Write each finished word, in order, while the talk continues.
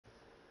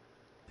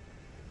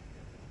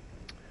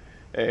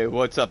Hey,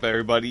 what's up,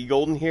 everybody?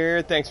 Golden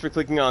here. Thanks for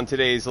clicking on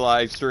today's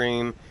live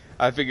stream.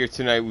 I figured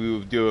tonight we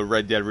would do a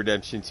Red Dead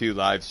Redemption 2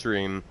 live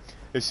stream.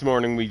 This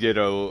morning we did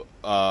a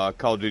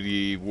Call of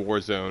Duty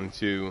Warzone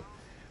 2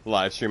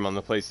 live stream on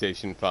the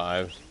PlayStation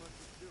 5.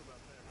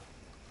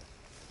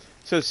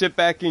 So sit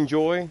back,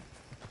 enjoy.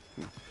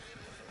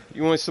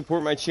 You want to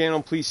support my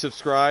channel, please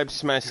subscribe,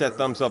 smash that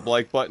thumbs up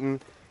like button,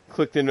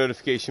 click the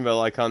notification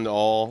bell icon to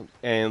all,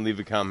 and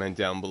leave a comment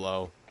down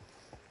below.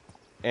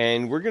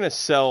 And we're going to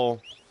sell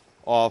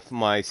off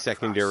my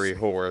secondary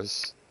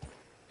horse.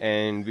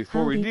 And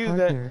before we do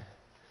that,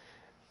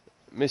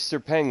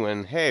 Mr.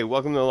 Penguin, hey,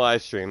 welcome to the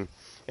live stream.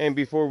 And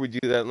before we do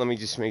that, let me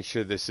just make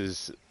sure this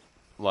is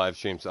live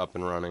stream's up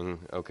and running,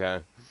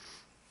 okay?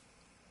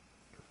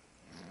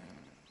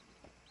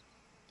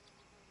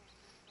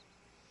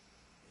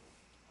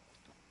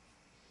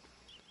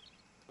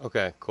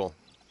 Okay, cool.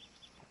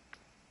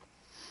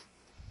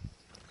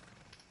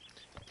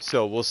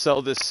 So we'll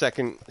sell this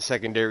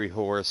secondary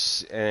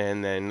horse,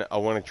 and then I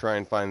want to try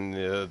and find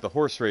the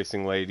horse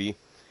racing lady,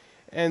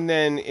 and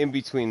then in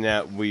between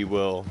that we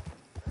will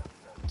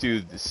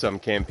do some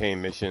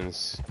campaign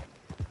missions.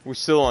 We're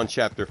still on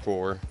chapter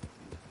 4.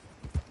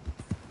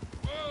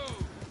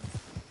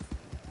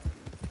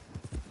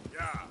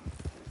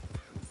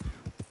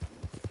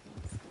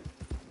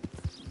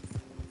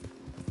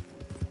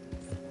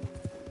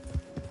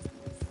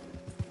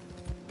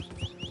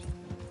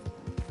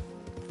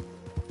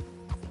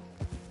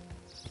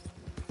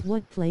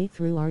 What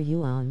playthrough are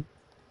you on?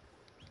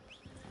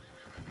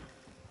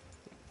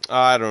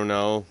 I don't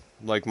know,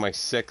 like my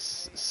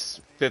 5th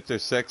or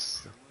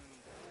 6th.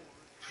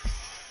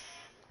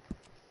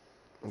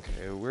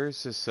 Okay,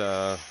 where's this,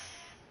 where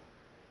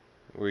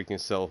you can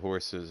sell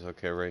horses?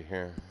 Okay, right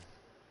here.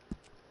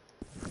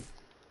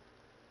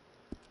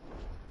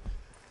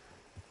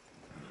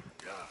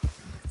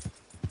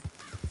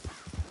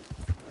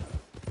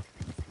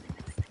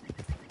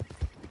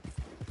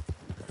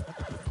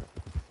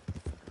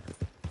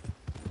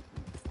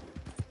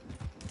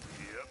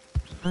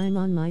 I'm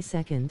on my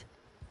 2nd.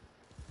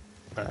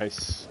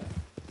 Nice.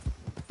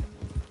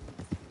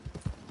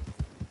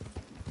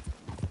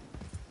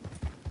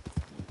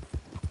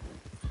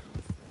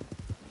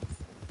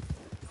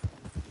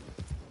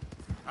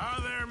 Hi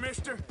there,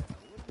 mister.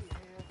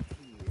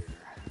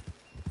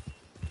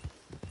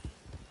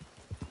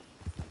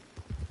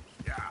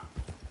 Yeah.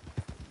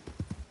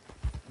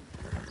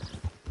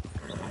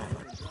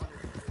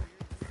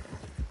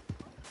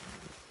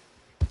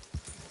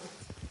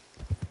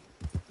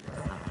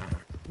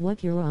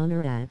 What your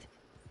honor at?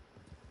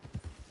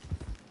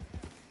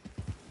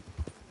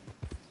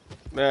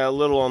 Yeah, a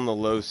little on the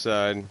low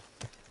side.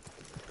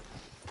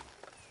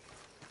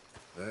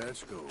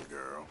 Let's go,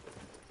 girl.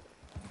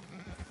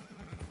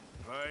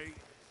 Hey.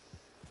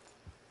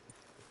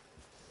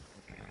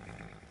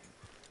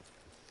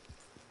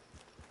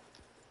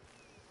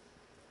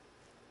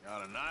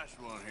 Got a nice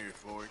one here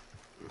for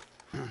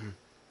you.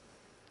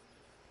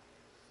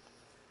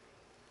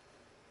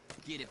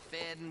 Get it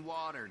fed and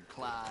watered,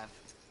 Clive.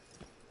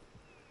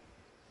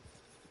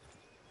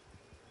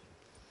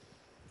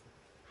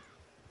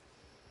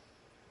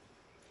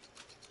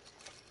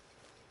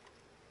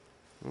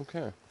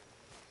 Okay.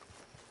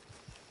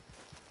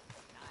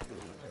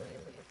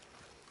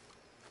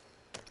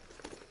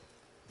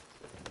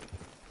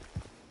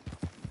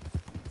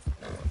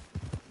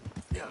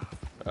 Yeah.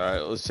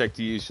 Alright, let's check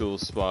the usual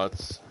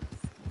spots.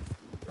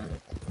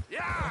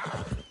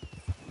 Yeah.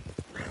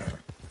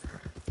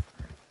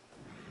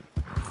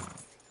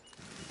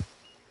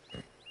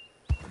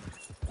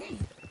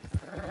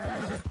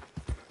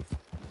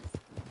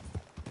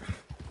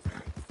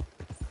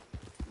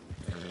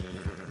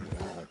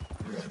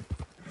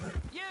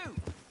 You!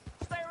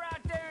 Stay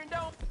right there and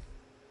don't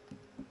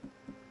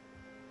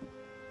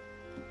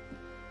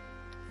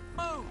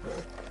move!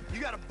 You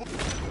gotta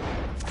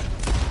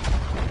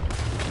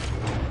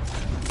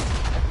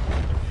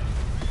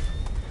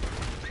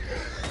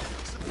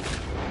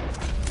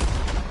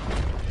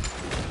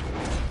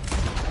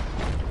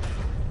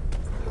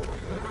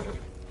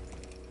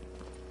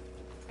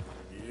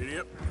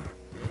Yep.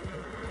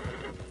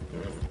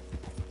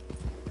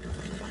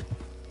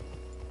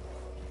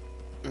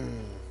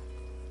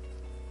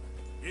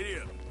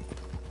 Idiot.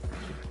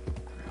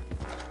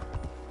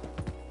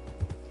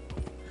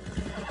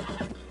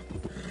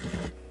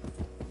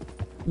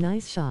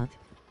 Nice shot.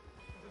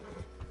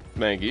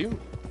 Thank you.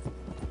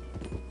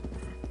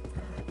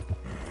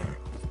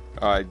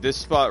 Alright, this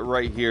spot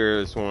right here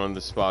is one of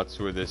the spots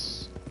where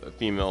this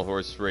female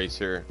horse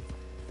racer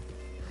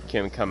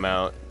can come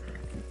out.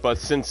 But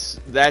since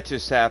that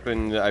just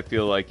happened, I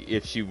feel like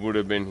if she would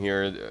have been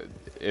here,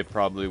 it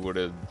probably would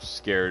have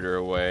scared her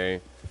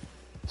away.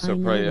 So I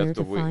know probably where have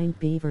to to wait. find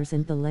beavers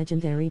and the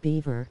legendary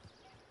beaver.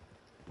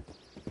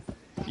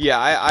 Yeah,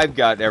 I've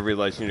got every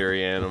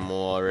legendary animal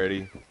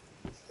already.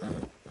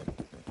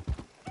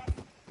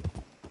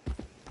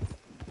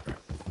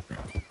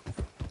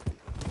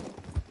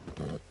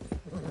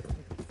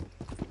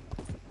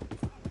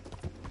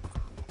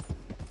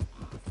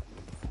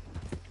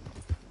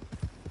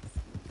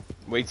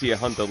 Wait till you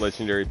hunt the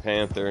legendary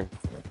panther.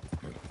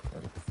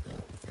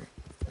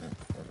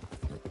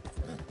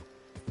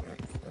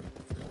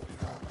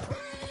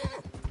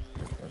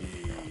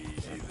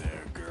 Easy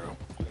there, girl.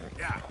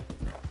 Yeah.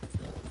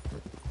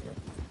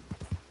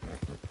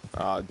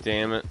 Aw,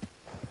 damn it.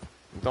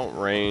 Don't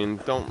rain.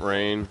 Don't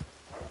rain.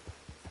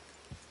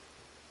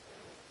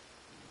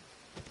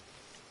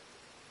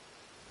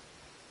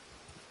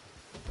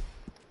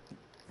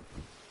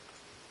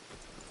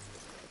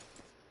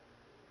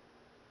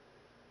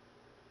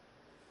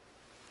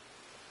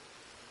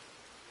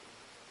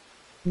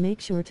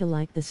 Make sure to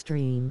like the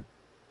stream.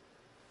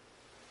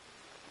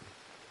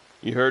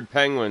 You heard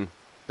Penguin.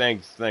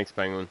 Thanks,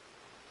 Penguin.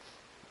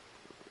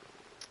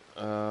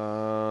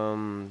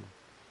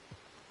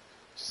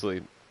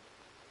 Sleep.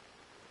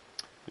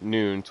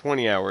 Noon,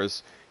 20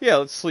 hours. Yeah,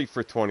 let's sleep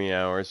for 20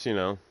 hours, you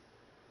know.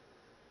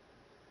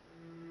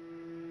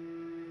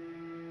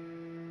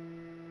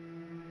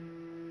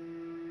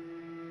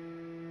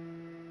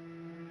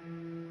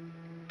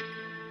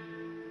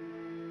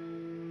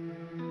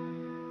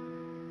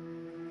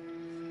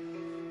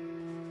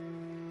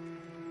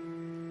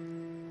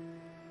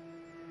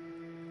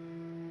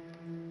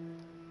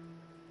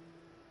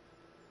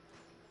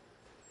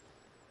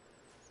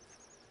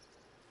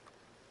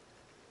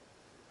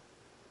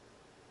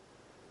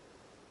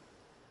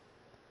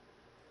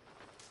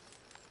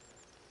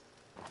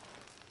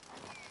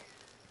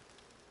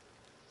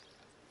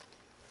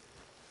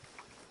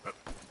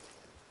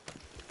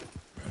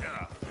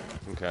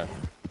 Okay.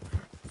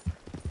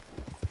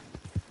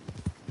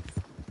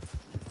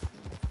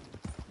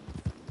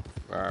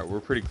 Alright,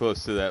 we're pretty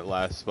close to that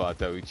last spot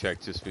that we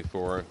checked just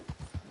before.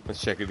 Let's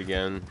check it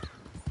again.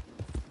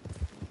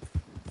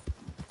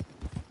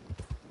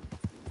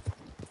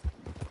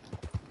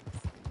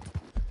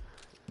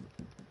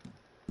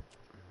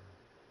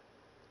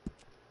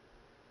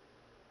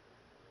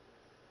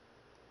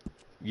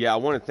 Yeah, I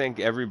want to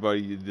thank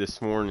everybody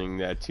this morning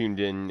that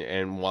tuned in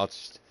and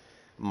watched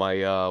my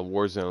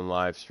Warzone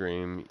live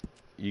stream.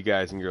 You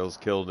guys and girls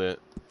killed it.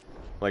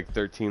 Like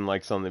 13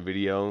 likes on the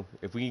video.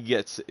 If we could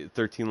get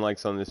 13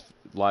 likes on this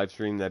live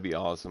stream, that'd be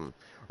awesome.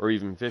 Or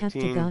even 15.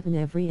 Have you gotten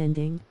every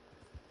ending?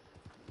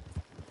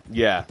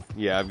 Yeah,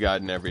 I've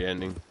gotten every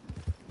ending.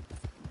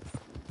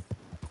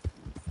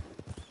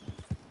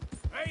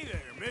 Hey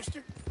there,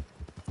 mister.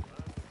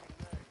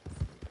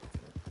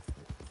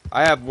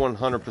 I have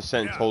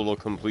 100% total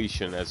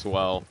completion as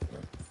well.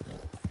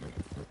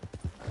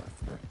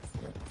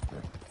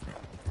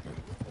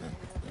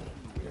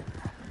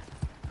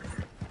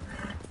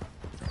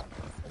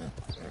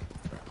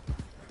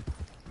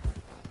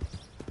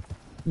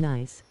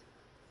 Nice.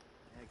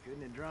 I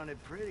couldn't have drawn it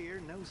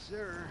prettier, no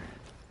sir.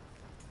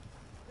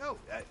 Oh,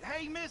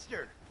 hey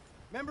mister!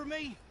 Remember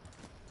me?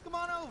 Come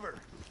on over.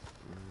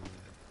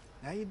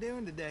 How you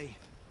doing today?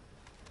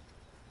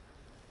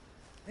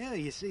 Well,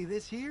 you see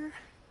this here?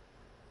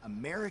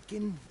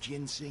 American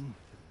ginseng.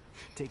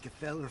 Take a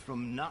feller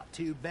from not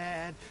too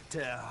bad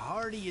to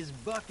hardy as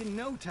buck in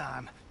no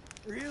time.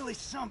 Really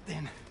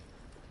something.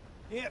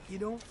 Yep, you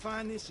don't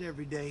find this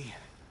every day.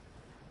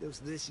 Dose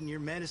this in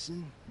your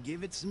medicine,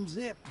 give it some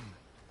zip.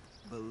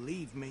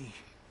 Believe me.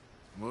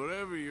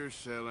 Whatever you're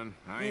selling,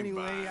 I ain't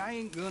Anyway, buying. I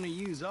ain't gonna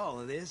use all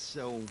of this,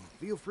 so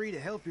feel free to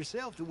help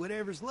yourself to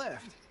whatever's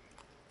left.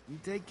 You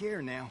take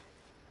care now.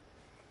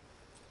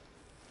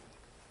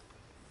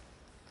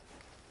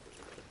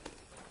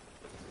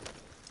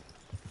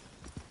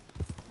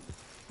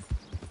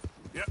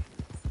 Yep.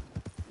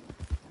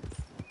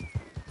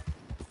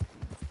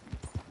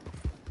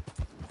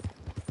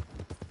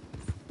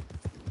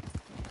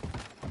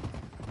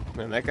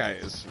 Man, that guy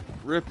is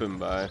ripping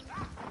by.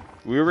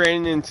 We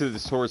ran into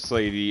this horse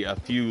lady a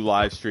few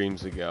live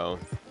streams ago,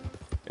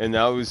 and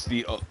that was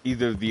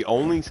either the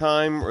only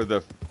time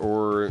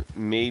or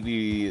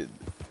maybe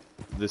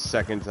the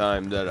second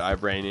time that I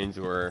ran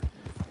into her,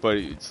 but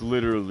it's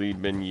literally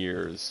been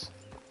years.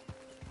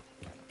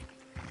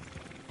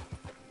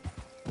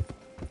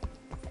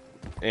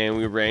 And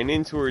we ran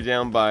into her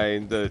down by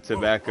the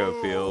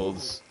tobacco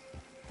fields.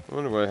 I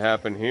wonder what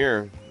happened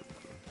here.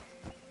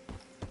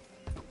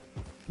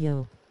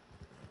 Yo.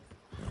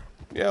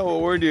 Yeah,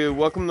 well, we're dude.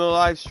 Welcome to the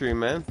live stream,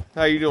 man.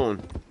 How you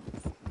doing?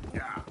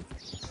 Yeah.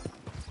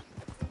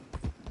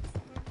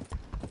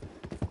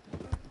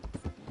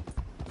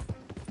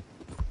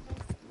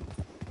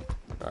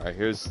 Alright,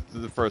 here's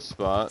the first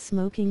spot.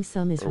 Smoking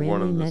some one Israeli of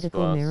the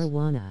medical spots.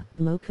 marijuana.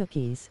 Mo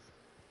cookies.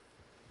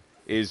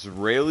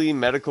 Israeli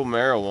medical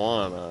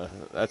marijuana.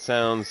 That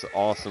sounds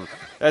awesome.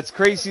 That's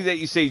crazy that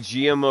you say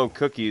GMO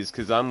cookies,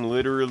 because I'm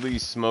literally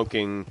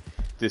smoking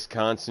this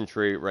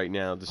concentrate right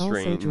now, the Also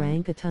strain.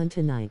 drank a ton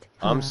tonight.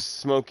 I'm Ha.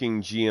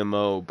 smoking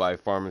GMO by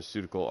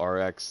Pharmaceutical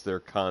RX, their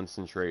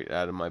concentrate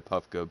out of my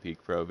Puffco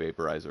Peak Pro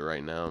vaporizer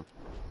right now.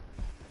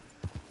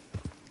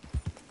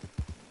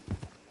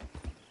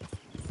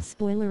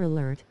 Spoiler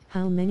alert,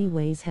 how many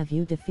ways have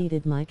you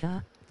defeated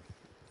Micah?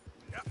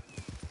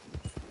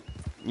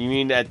 You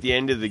mean at the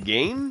end of the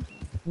game?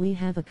 We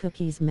have a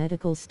cookies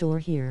medical store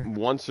here.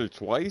 Once or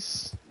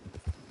twice?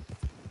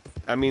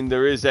 I mean,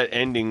 there is that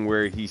ending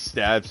where he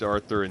stabs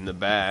Arthur in the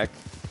back.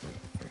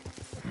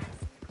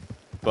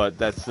 But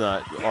that's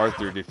not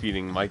Arthur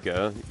defeating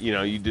Micah. You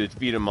know, you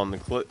defeat him on the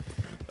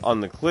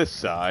cliff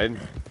side.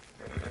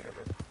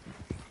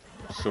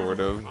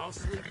 Sort of.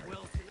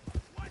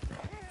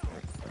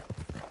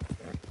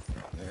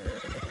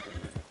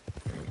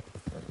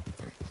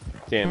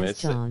 Damn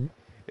it.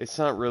 It's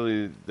not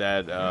really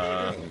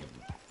that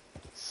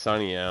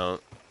sunny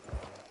out.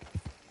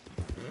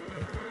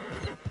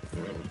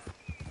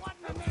 What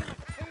in the name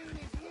of pain is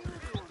you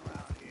doing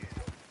around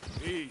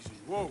here? Easy,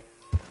 whoa.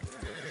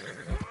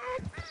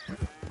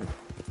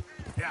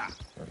 Yeah.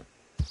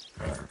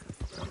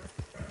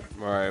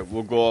 Alright,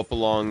 we'll go up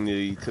along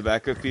the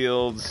tobacco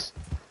fields.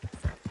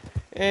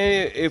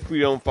 And if we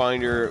don't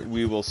find her,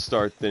 we will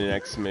start the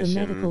next mission. The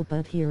medical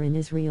butt here in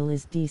Israel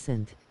is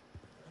decent.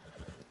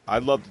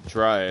 I'd love to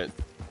try it.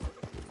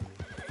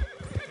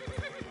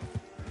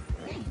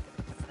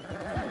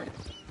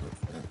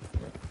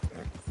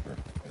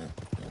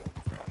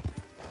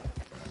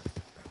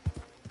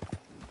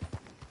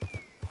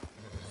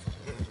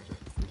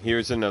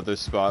 Here's another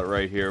spot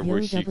right here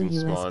where she can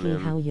spawn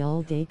in. How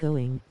y'all day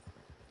going?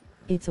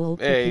 It's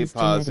old Hey, cookies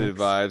positive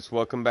genetics. vibes.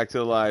 Welcome back to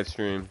the live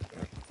stream.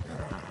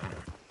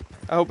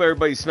 I hope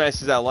everybody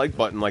smashes that like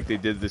button like they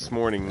did this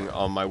morning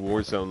on my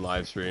Warzone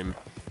live stream.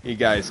 You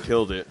guys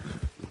killed it.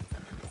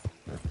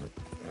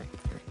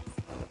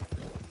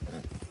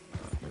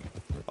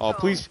 Oh,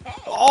 please.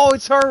 Oh,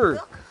 it's her.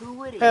 Look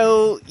who it is.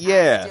 Hell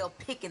yeah. I'm still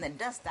picking the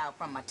dust out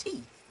from my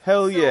teeth.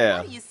 Hell So yeah.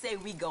 what do you say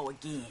we go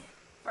again?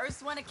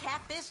 First one at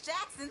Catfish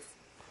Jackson's.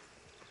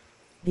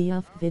 The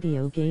UF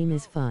video game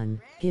is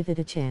fun. Give it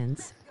a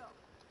chance.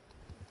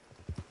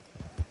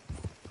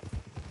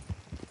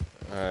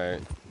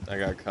 Alright, I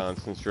gotta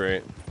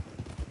concentrate.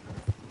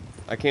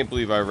 I can't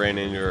believe I ran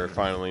into her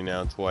finally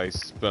now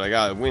twice, but I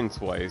gotta win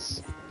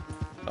twice.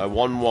 I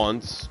won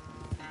once,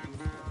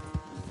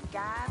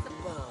 Skies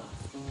above.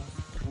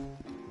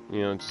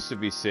 you know, just to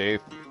be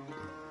safe.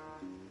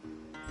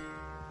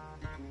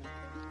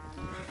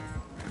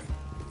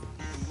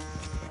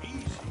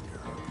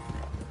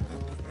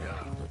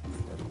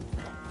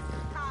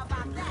 How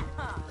about that,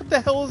 huh? What the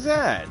hell is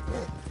that?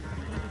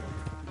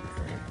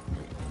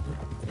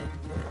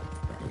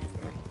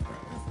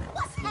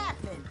 What's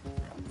happening?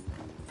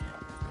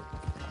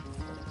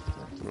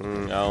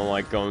 I don't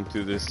like going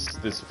through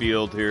this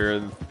field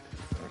here.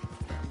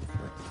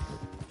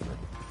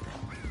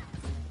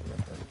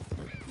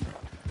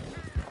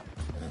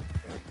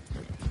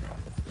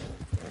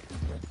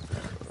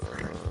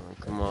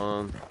 Come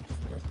on.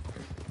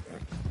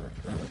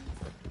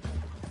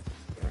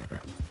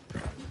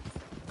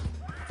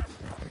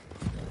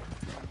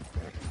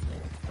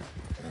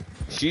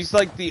 She's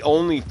like the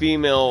only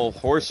female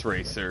horse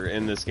racer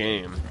in this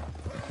game.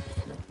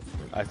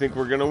 I think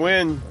we're gonna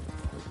win.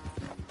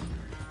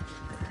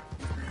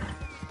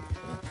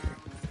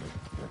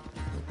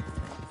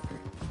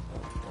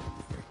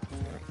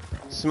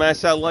 Smash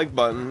that like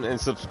button and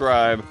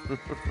subscribe.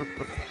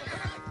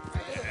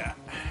 Yeah,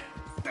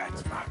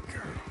 that's my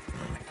girl.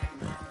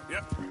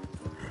 Yep.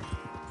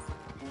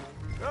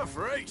 Tough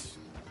race.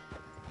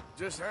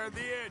 Just heard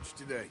the edge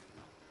today.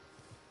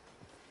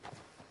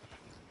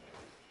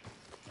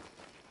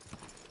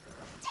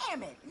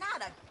 Damn it,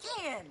 not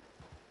again.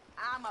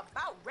 I'm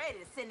about ready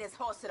to send this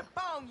horse to the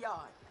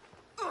boneyard.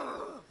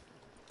 Ugh.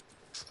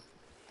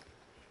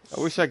 I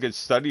wish I could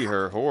study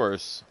her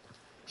horse.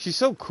 She's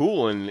so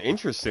cool and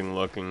interesting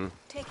looking.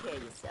 Take care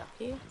of yourself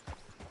here.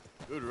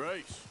 Good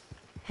race.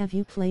 Have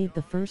you played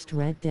the first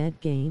Red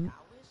Dead game?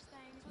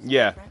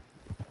 Yeah.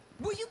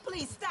 Will you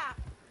please stop?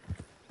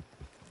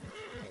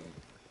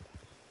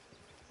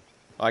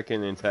 I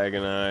can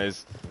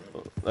antagonize.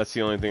 That's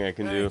the only thing I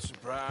can I do. ain't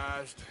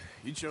surprised.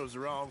 You chose the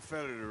wrong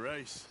fella to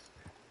race.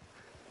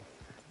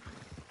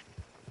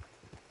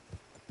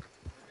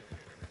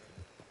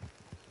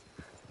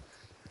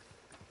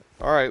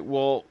 Alright,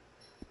 well,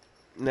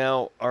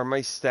 now, are my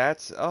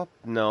stats up?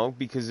 No,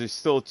 because there's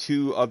still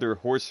two other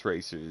horse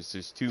racers.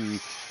 There's two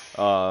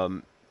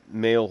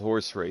male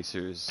horse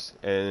racers,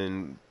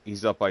 and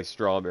he's up by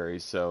Strawberry,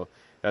 so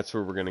that's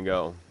where we're going to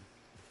go.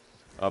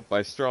 Up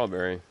by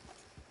Strawberry.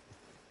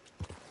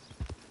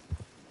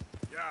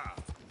 Yeah.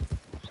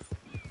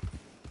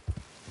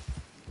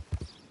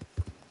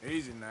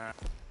 Easy now.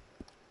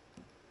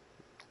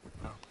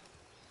 Oh.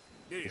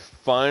 Yeah.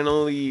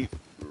 Finally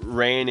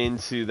ran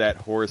into that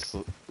horse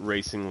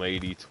racing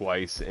lady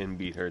twice and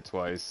beat her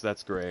twice.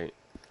 That's great.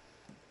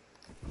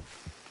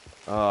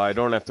 I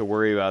don't have to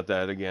worry about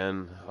that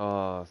again.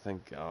 Oh,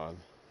 thank God.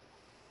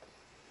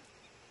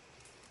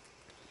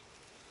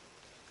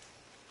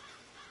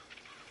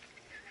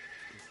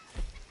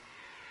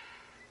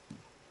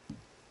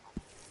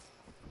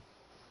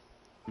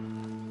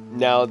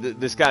 Now,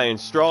 this guy in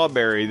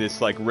Strawberry, this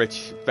like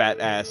rich fat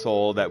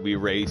asshole that we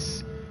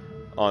race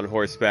on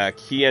horseback,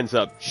 he ends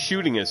up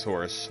shooting his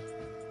horse.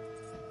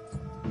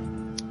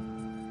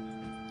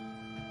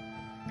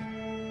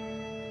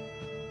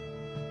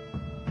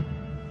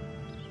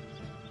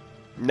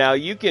 Now,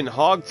 you can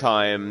hog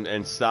tie him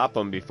and stop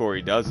him before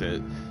he does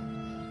it,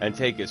 and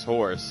take his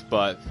horse,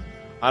 but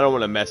I don't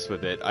want to mess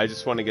with it. I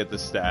just want to get the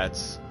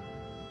stats.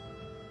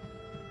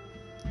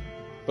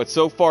 But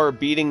so far,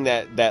 beating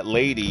that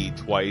lady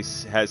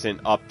twice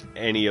hasn't upped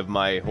any of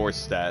my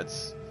horse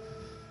stats.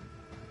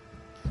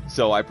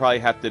 So I probably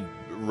have to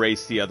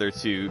race the other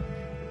two.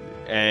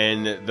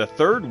 And the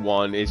third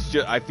one is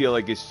just, I feel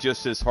like it's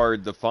just as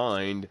hard to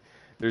find.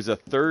 There's a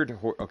third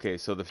okay,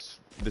 so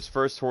this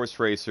first horse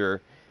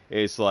racer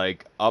is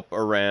like up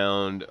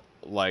around,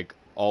 like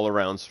all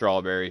around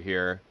Strawberry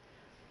here.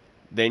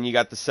 Then you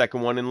got the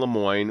second one in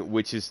Lemoyne,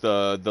 which is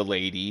the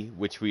lady,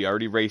 which we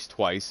already raced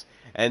twice.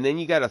 And then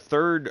you got a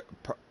third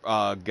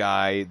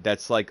guy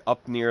that's like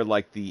up near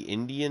like the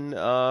Indian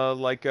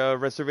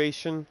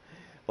reservation,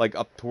 like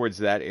up towards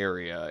that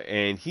area,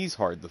 and he's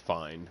hard to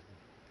find.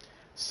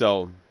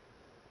 So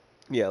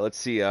yeah, let's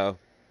see if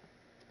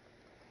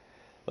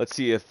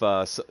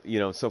you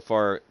know, so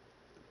far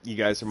you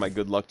guys are my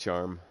good luck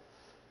charm.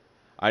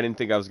 I didn't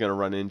think I was gonna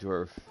run into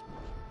her.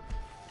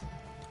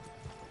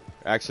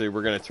 Actually,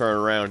 we're gonna turn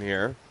around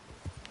here.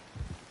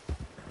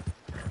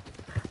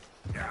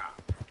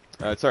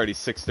 It's already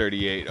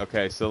 6:38.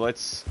 Okay, so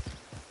let's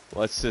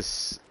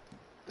just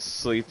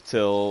sleep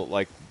till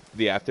like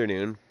the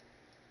afternoon.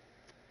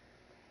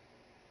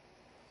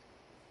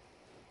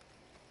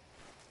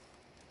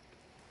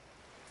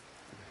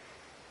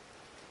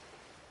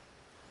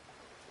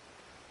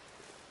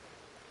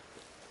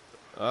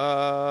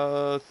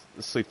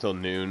 Sleep till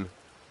noon.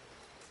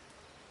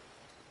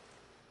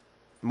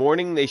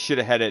 Morning, they should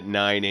have had at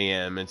 9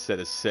 a.m. instead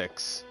of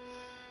 6.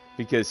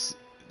 Because,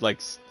 like,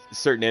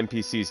 certain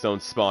NPCs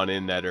don't spawn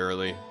in that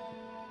early.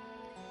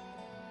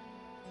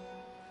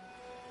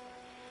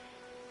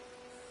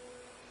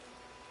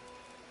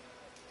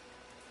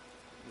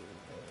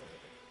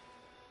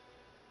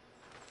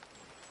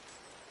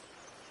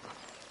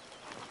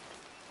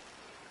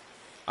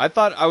 I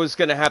thought I was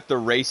going to have to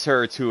race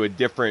her to a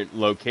different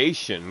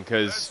location,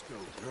 because...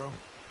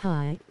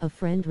 Hi, a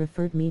friend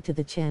referred me to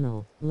the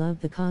channel.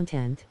 Love the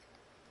content.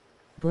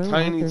 Bro,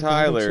 Tiny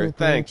Tyler,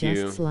 thank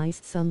just you.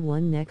 Sliced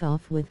someone neck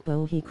off with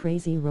bow. He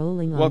crazy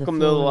rolling on Welcome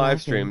the to the floor live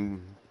laughing.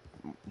 stream,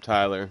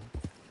 Tyler.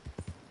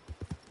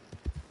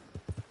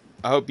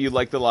 I hope you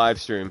like the live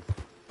stream.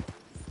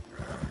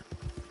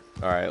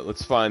 Alright,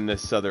 let's find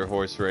this other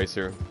horse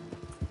racer.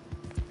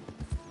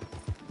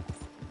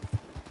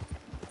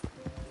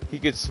 He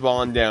could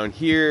spawn down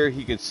here.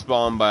 He could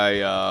spawn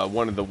by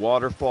one of the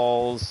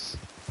waterfalls.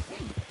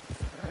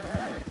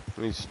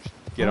 Let me just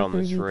get on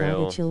the You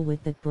trail. gotta chill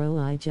with that, bro.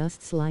 I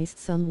just sliced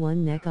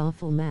someone neck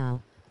off. Oh,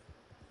 now.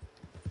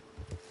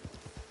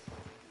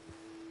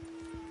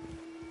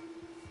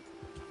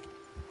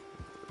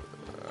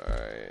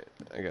 Alright,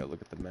 I gotta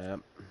look at the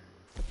map.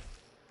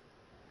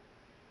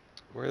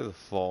 Where are the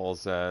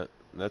falls at?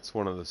 That's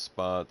one of the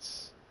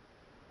spots.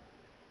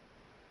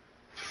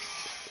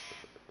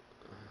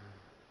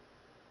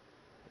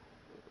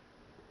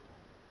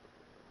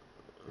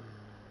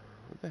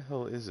 What the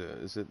hell is it?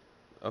 Is it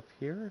up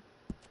here?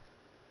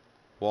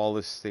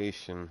 Wallace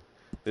Station.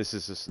 This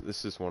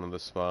is one of the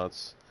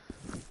spots.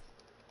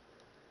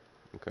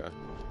 Okay.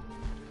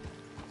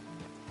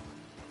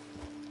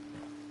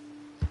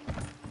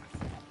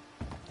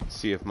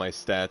 See if my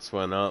stats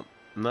went up.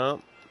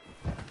 No.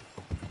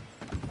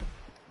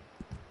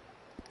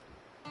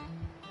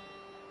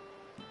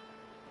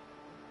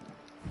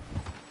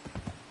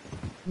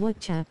 What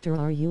chapter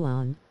are you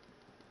on?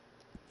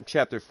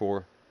 Chapter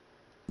 4.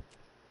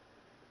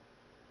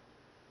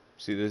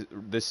 See,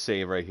 this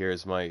save right here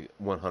is my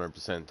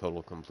 100%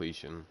 total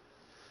completion.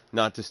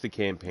 Not just the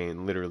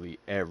campaign, literally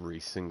every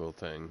single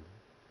thing.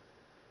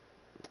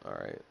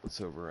 Alright,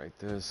 let's overwrite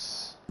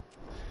this.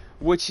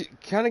 Which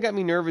kind of got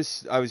me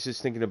nervous. I was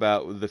just thinking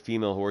about the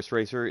female horse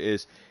racer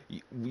is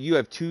you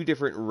have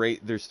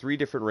there's 3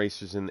 different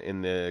racers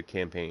in the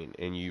campaign,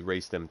 and you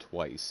race them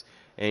twice.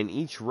 And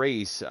each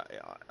race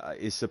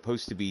is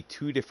supposed to be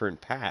 2 different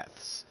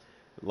paths.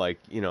 Like,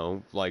 you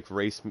know, like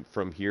race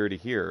from here to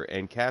here.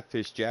 And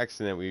Catfish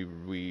Jackson that we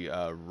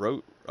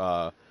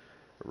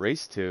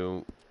raced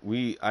to,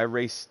 I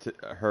raced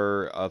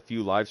her a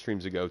few live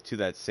streams ago to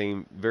that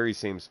very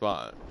same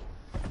spot,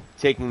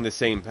 taking the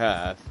same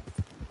path.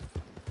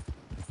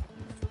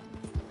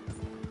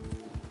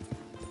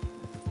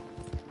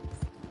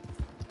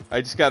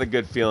 I just got a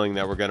good feeling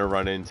that we're gonna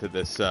run into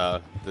this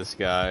this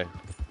guy.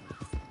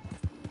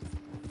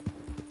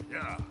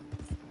 Yeah.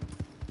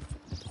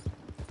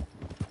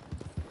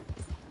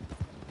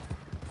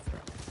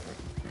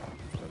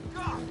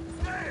 God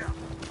damn!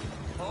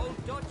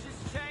 Hold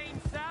Dutch's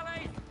chain,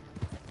 Sally!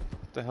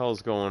 What the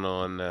hell's going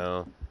on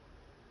now?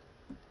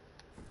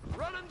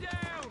 Run him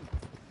down!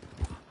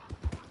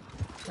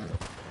 Stay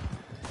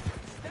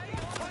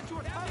on!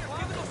 You're down there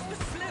giving us the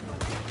slip!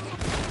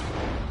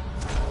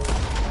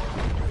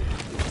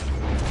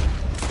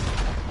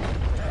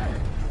 Damn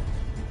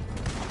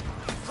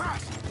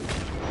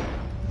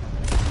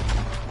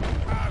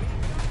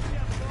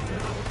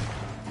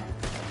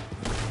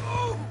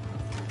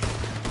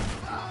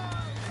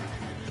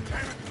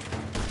it!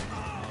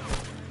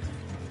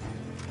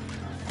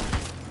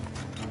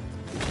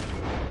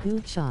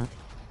 Good shot.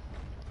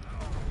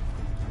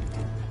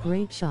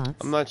 Great shots.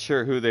 I'm not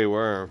sure who they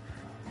were.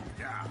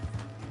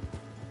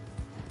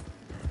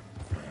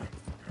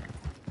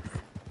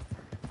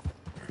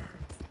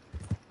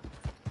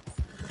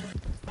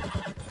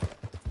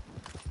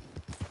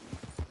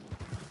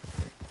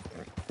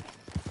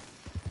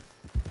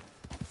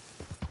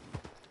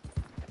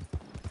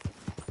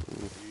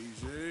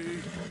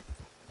 Easy.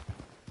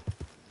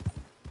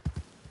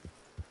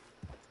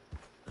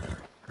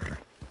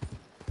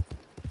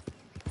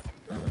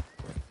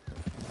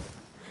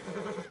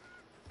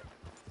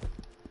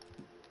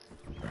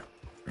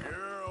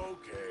 You're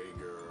okay,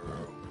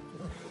 girl.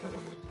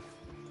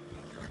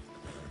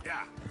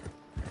 Yeah.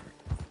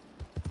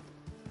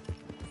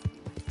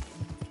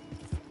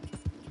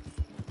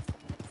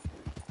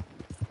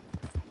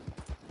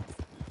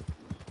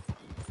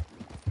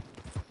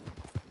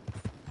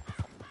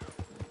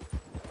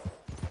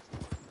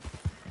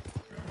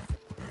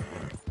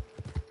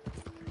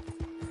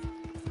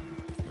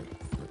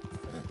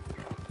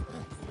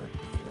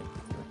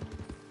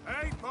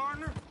 Hey,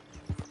 partner.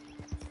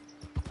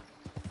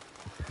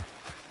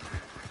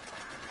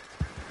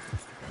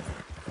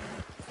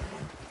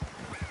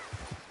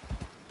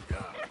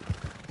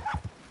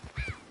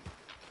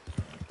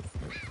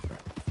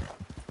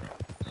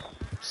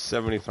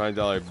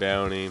 $75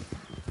 bounty.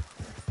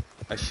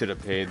 I should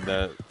have paid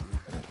that.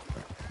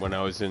 When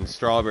I was in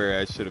Strawberry,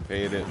 I should have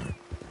paid it.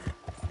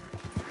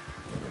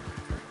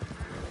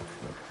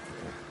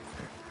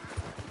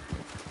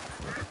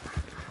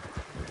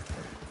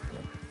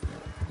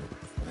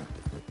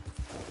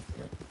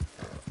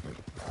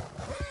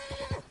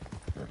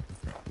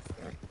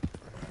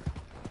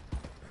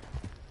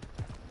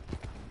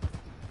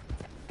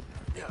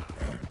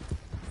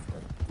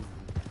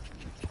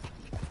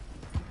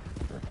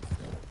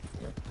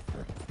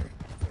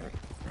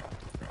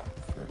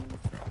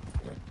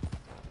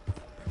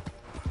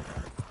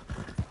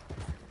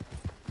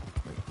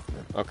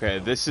 Okay,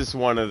 this is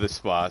one of the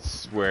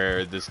spots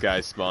where this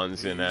guy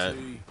spawns in at.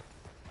 Easy.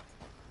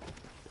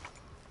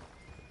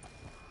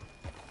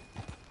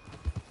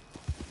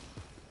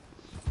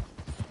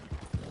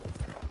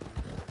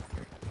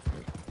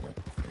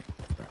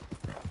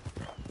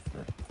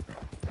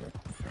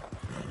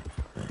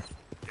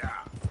 Yeah.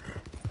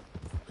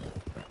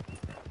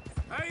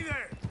 Hey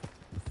there.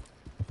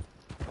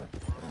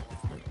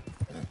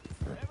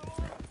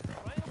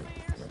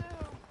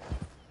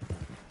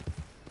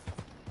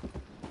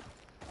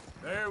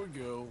 There we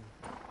go.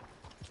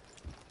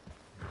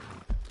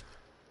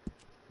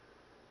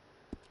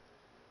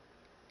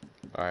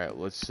 All right,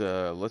 let's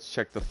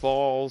check the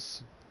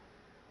falls,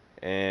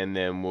 and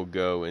then we'll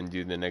go and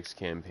do the next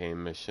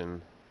campaign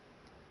mission.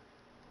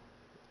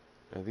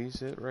 Are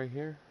these it right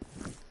here?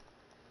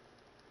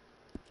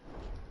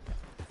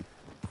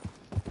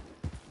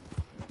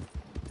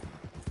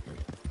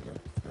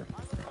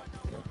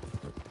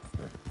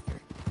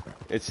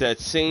 It's that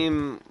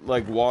same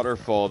like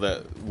waterfall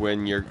that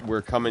when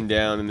we're coming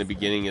down in the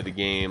beginning of the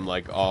game,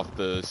 like off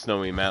the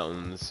snowy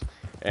mountains,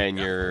 and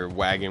your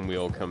wagon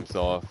wheel comes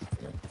off.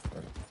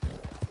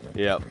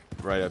 Yep,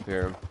 right up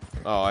here.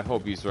 Oh, I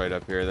hope he's right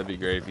up here. That'd be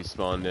great if he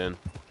spawned in.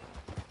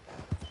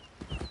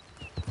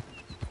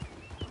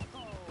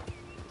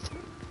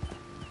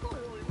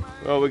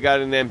 Well, we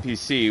got an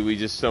NPC. We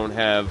just don't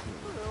have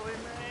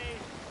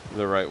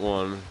the right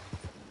one.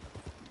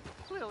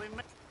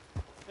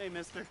 Hey,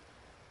 mister.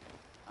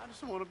 I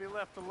just want to be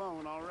left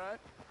alone, all right?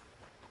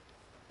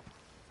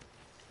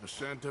 A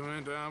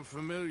sentiment I'm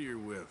familiar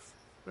with.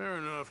 Fair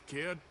enough,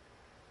 kid.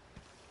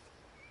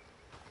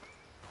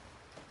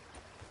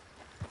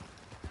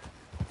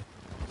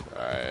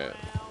 Alright.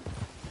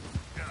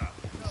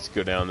 Let's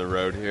go down the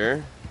road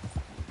here.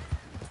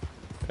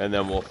 And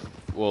then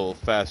we'll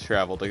fast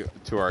travel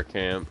to our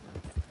camp.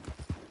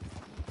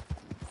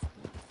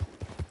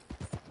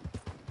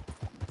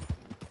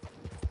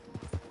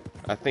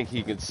 I think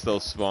he can still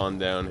spawn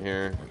down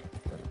here.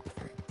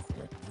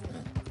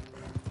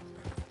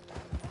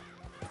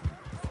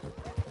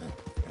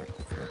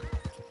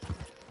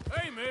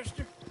 Hey,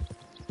 mister.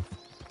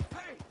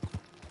 Hey.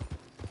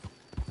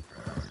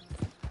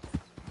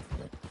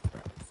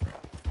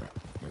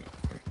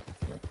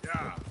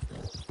 Yeah.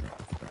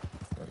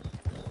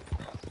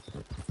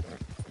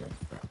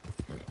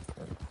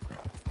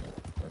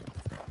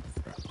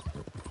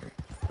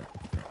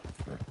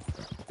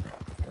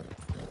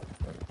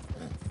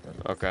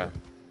 Okay.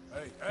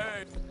 Hey,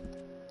 hey.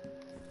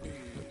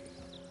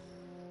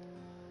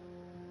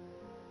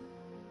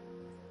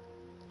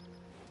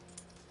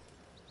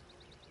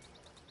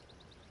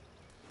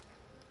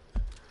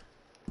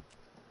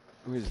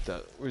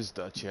 Where's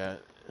Dutch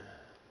at?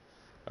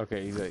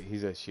 Okay,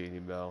 he's at Shady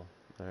Bell.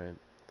 All right.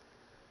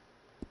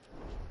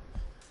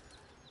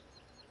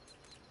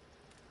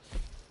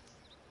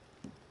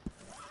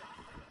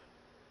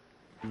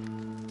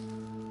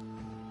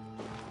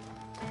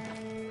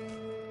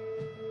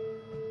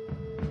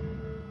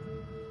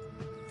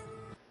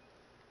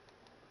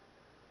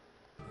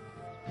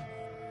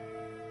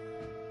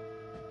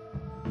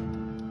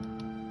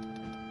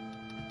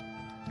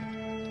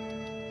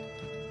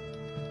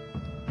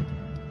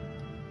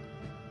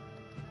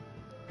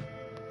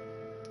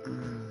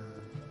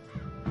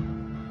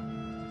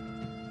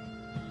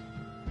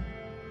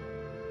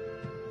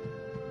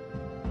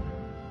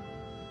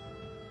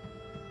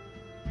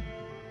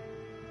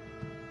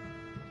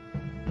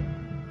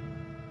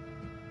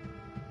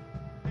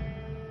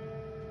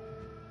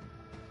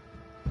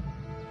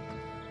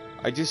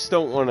 I just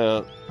don't want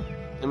to...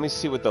 Let me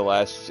see what the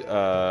last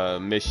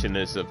mission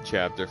is of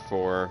Chapter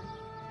 4.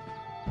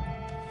 Come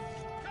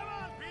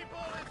on, people,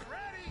 it's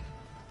ready.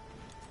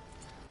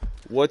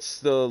 What's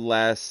the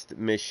last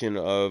mission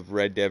of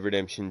Red Dead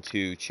Redemption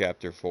 2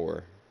 Chapter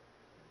 4?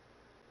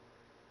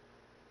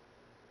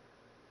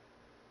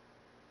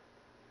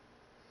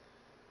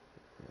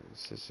 It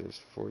says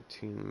there's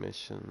 14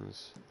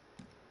 missions.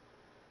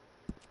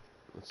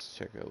 Let's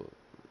take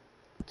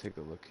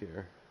a look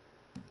here.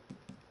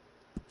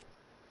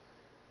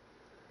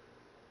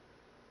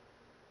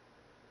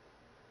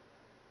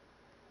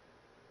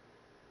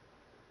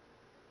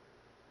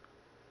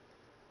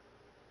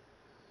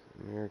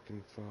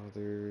 American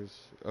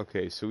Fathers.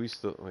 Okay, so we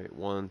still wait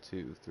 1,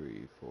 2,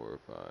 3, 4,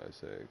 5,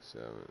 6,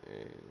 7, 8,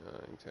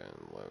 9, 10,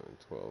 11,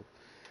 12.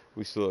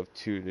 We still have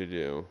 2 to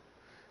do.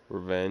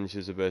 Revenge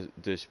is a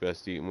dish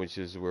best eaten, which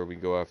is where we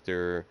go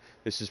after.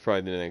 This is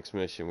probably the next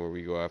mission where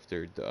we go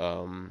after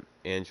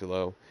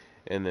Angelo,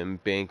 and then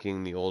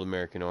banking the old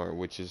American art,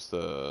 which is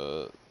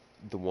the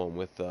one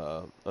with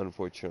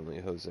unfortunately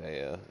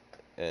Hosea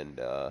and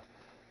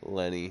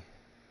Lenny.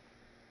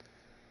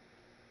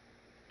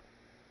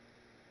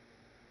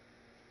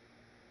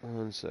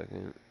 One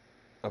second.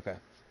 Okay.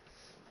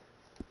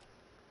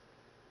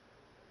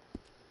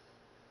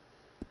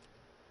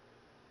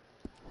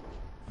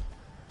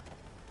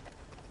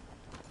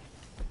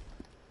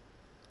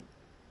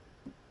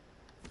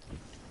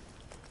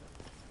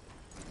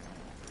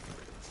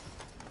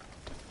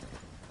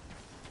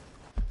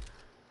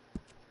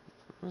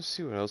 Let's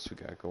see what else we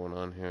got going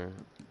on here.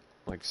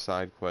 Like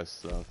side quest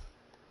stuff.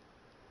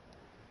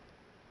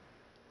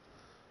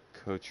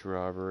 Coach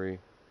robbery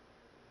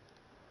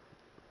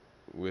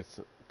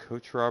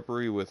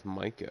with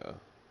Micah.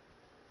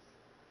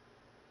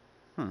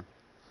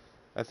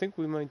 I think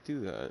we might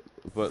do that.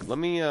 But let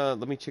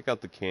me check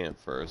out the camp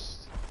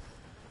first.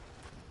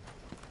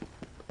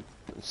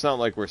 It's not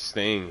like we're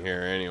staying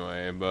here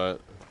anyway,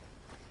 but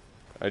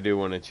I do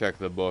want to check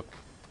the book.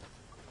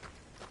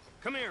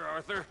 Come here,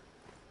 Arthur.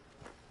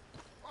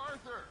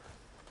 Arthur,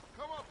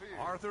 come up here.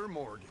 Arthur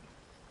Morgan.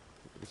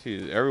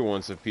 Jeez,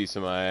 everyone's a piece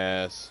of my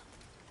ass.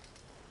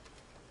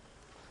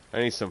 I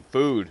need some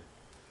food.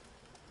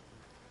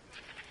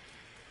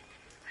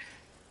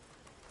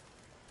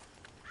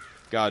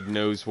 God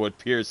knows what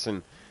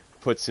Pearson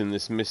puts in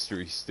this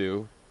mystery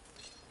stew.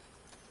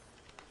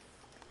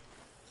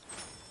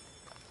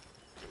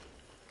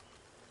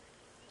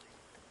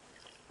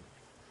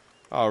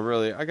 Oh,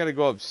 really? I gotta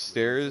go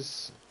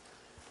upstairs?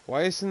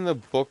 Why isn't the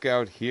book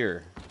out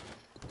here?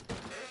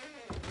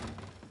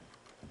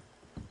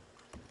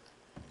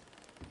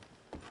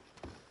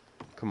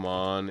 Come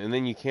on. And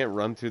then you can't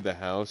run through the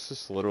house.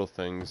 Just little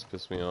things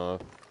piss me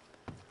off.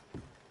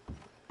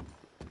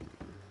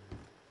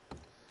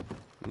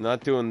 I'm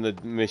not doing the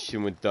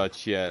mission with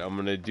Dutch yet. I'm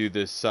gonna do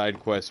this side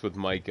quest with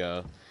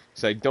Micah.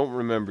 Because I don't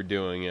remember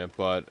doing it,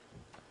 but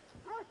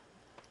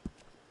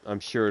I'm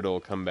sure it'll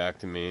come back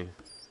to me.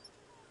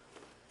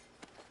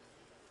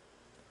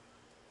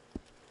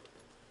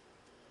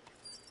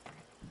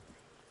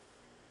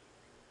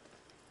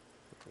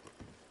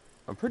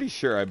 I'm pretty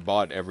sure I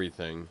bought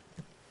everything.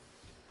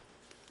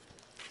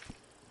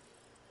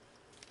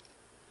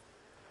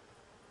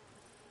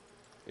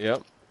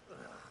 Yep.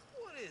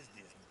 What is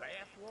this,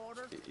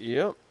 bathwater?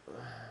 Yep.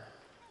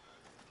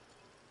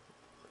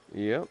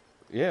 Yep.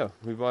 Yeah,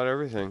 we bought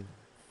everything.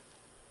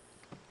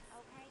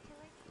 Okay,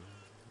 Tilly?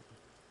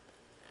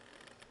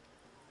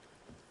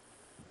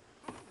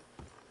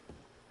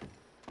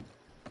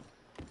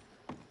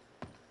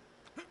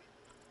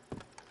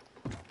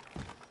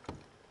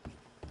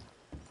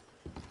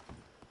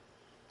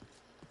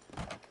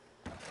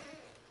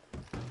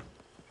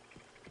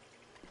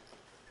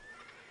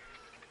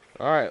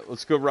 Alright,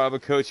 let's go rob a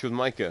coach with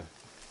Micah.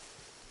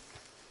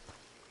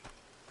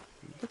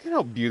 Look at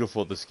how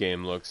beautiful this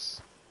game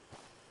looks.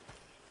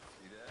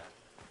 See that?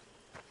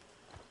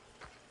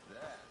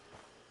 That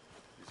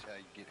is how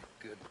you get a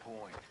good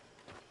point.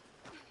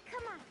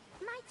 Come on,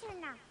 my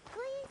turn now,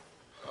 please.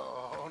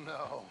 Oh,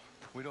 no.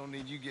 We don't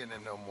need you getting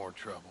in no more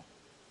trouble.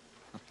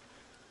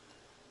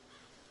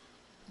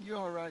 You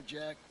all right,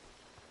 Jack?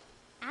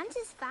 I'm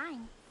just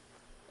fine.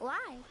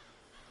 Why?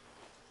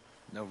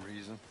 No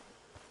reason.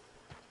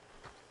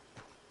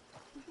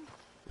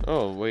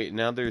 Oh, wait,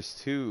 now there's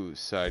 2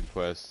 side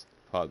quests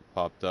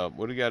popped up.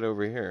 What do we got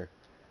over here?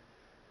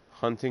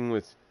 Hunting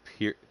with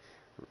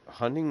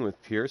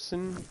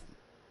Pearson?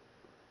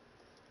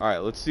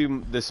 Alright, let's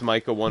do this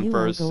Micah one You are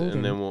first,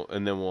 golden.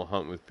 and then we'll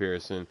hunt with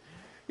Pearson.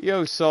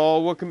 Yo,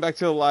 Saul, welcome back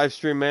to the live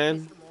stream,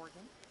 man.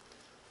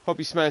 Hope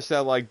you smash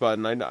that like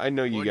button. I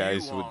know you What do you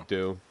guys would want?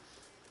 do.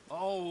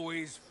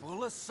 Always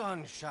full of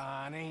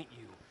sunshine, ain't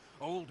you?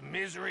 Old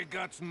Misery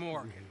Guts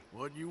Morgan.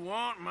 What you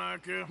want,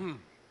 Micah?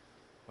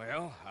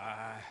 Well,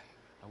 I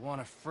want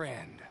a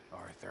friend,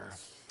 Arthur.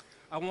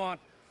 I want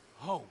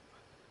hope.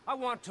 I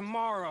want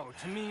tomorrow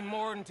to mean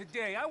more than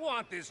today. I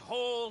want this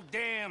whole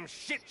damn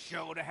shit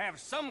show to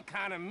have some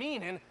kind of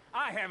meaning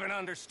I haven't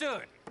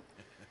understood.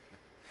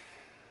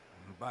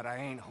 But I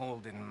ain't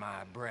holding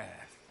my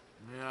breath.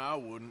 Yeah, I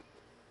wouldn't.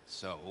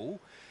 So,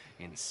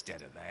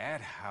 instead of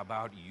that, how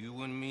about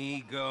you and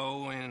me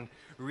go and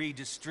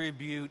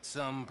redistribute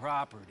some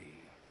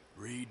property?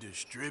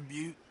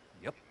 Redistribute?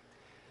 Yep.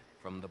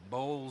 From the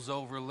Bowles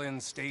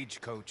Overland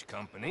Stagecoach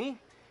Company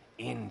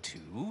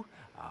into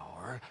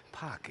our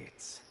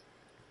pockets.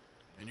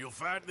 And you'll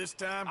fight this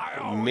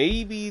time?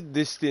 Maybe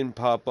this didn't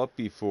pop up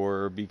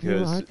before Your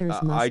because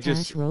Arthur's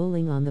mustache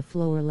rolling on the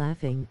floor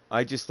laughing.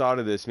 I just thought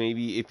of this.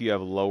 Maybe if you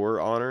have lower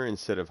honor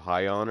instead of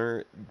high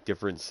honor,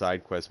 different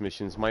side quest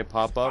missions might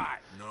pop up.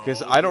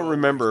 Because I don't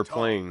remember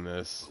playing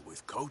this. But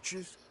with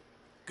coaches,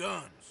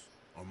 guns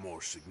are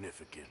more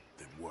significant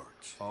than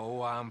words.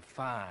 Oh, I'm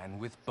fine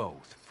with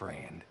both,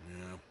 friend.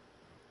 Yeah.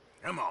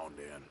 Come on,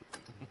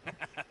 then.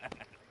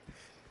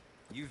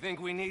 You think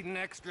we need an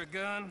extra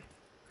gun?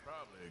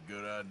 Probably a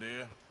good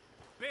idea.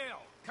 Bill,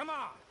 come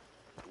on!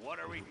 What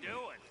are we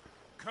doing?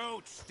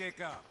 Coach,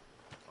 stick up.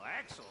 Well,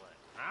 excellent.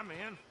 I'm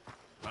in.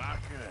 I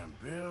can,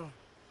 Bill.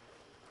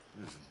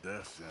 This is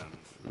death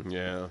sentence.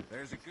 Yeah.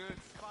 There's a good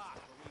spot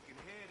where we can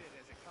hit it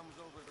as it comes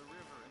over the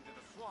river into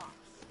the swamps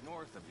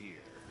north of here.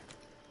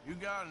 You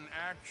got an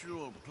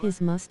actual plan? His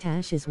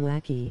mustache is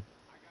wacky.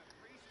 I got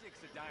 3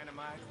 sticks of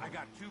dynamite. I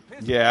got 2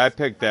 pistols. Yeah, I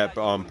picked that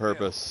on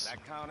purpose.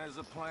 That count as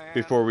a plan?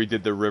 Before we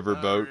did the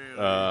riverboat,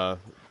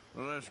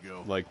 Well, let's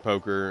go. like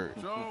poker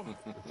So,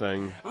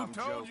 thing. who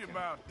told you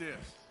about this?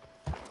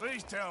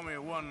 Please tell me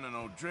it wasn't an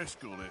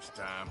O'Driscoll this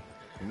time.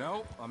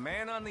 Nope, a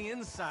man on the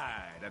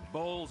inside at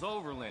Bowles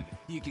Overland.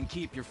 You can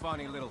keep your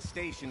funny little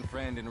station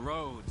friend in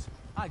Rhodes.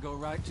 I go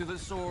right to the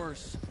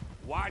source.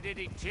 Why did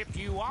he tip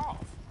you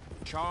off?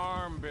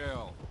 Charm,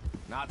 Bill.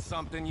 Not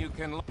something you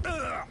can...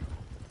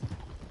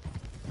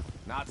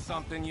 Not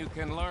something you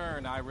can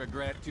learn, I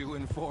regret to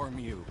inform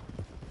you.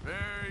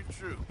 Very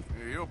true.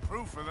 You're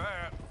proof of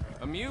that.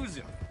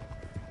 Amusing.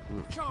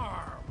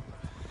 Charm.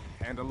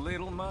 And a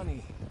little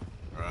money.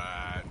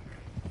 Right.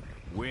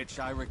 Which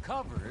I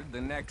recovered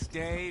the next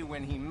day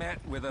when he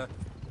met with a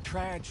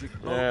tragic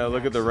boat Yeah,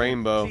 look at the accident.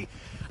 rainbow. See,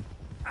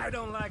 I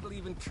don't like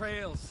leaving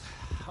trails,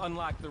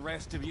 unlike the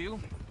rest of you.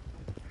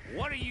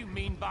 What do you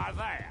mean by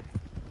that?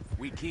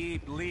 We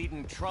keep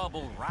leading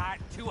trouble right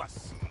to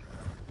us.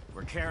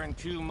 We're carrying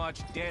too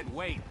much dead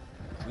weight.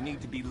 We need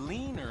to be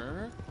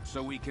leaner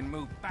so we can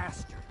move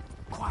faster,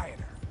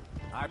 quieter.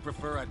 I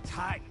prefer a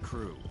tight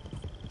crew.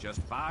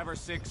 Just 5 or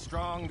 6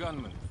 strong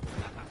gunmen.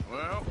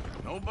 Well,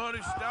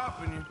 nobody's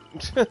stopping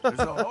you. There's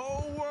a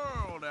whole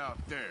world out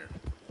there.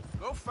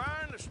 Go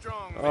find a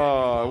strong man.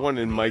 Oh, I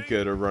wanted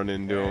Micah to run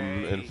into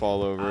him and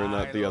fall over, and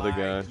not the other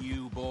guy.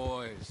 You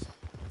boys.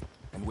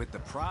 And with the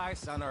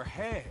price on our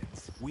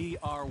heads, we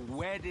are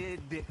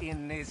wedded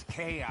in this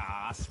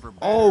chaos for better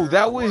Oh,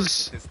 that or worse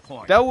was at this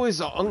point. that was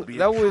Be a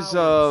that was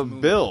coward's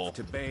move Bill.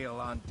 to bail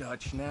on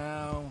Dutch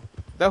now.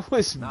 That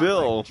was Not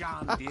Bill. like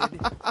John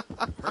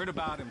did. Heard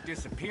about him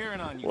disappearing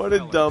on you. What a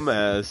fellas.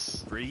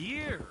 dumbass. For a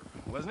year,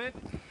 wasn't it?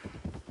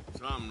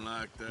 Something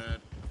like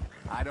that.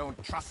 I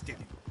don't trust him.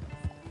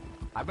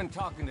 I've been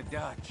talking to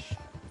Dutch.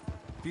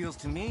 Feels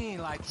to me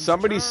like he's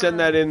Somebody send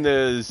that in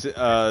the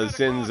turned.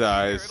 Zin's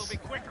eyes. It'll be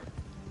quicker.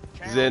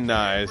 Zen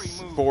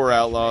eyes. 4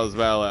 outlaws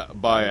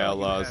by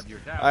outlaws.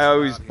 I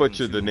always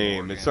butcher the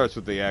name. It starts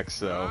with the X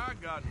though. I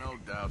got no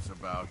doubts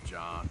about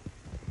John.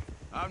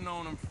 I've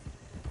known him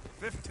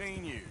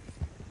 15 years.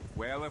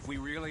 Well, if we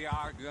really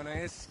are gonna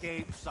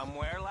escape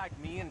somewhere like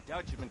me and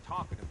Dutch have been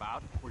talking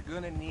about, we're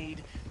gonna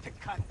need to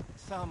cut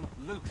some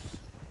loose.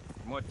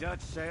 From what Dutch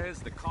says,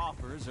 the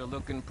coffers are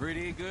looking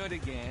pretty good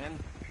again.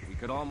 We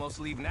could almost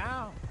leave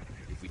now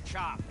if we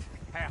chopped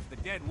half the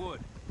dead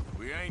wood.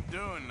 We ain't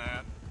doing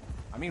that.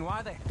 I mean,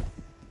 why the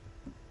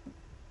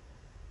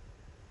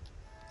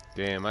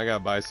Damn, I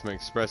gotta buy some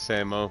express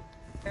ammo.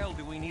 hell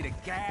do we need a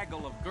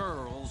gaggle of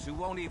girls who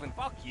won't even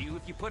fuck you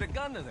if you put a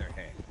gun to their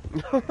head?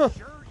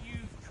 Sure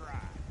you've tried.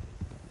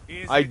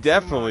 Is I it too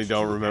definitely much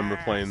don't to remember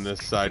ask, playing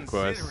this side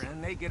quest.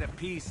 considering they get a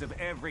piece of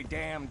every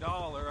damn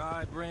dollar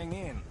I bring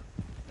in?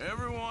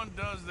 Everyone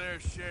does their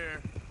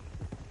share.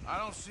 I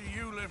don't see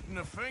you lifting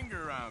a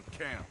finger around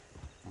camp.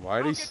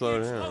 Why'd he Look at slow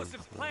the down?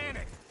 explosives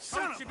planet.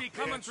 Son Hope of should a be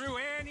coming bitch. through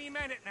any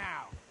minute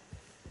now.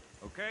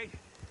 Okay,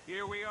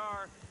 here we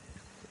are.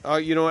 Oh,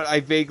 you know what?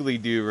 I vaguely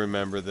do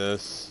remember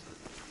this.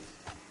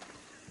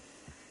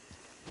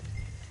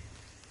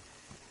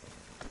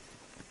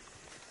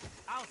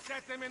 I'll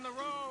set them in the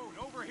road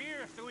over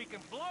here so we can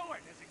blow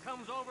it as it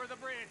comes over the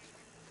bridge.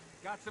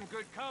 Got some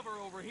good cover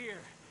over here.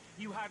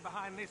 You hide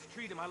behind this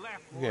tree to my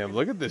left. Yeah, Morgan.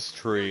 look at this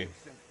tree.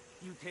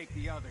 You take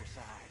the other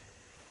side.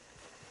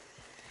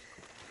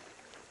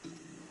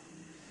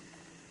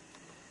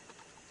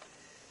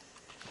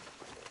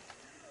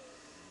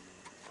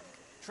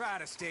 Try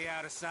to stay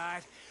out of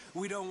sight.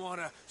 We don't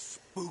want to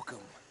spook them.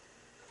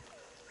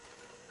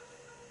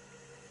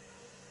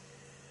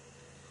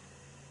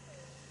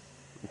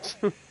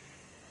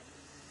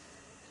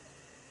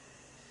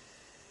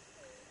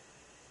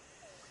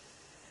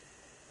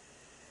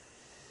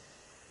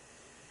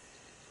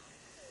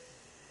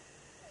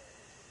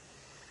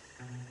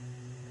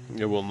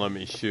 It won't let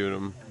me shoot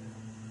him.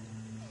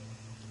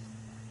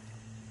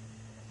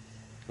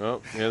 Oh,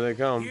 here they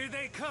come. Here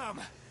they come.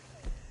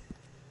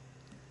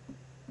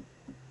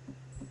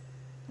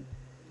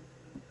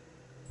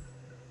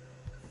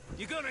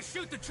 You gonna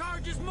shoot the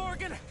charges,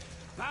 Morgan?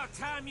 About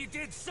time you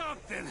did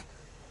something.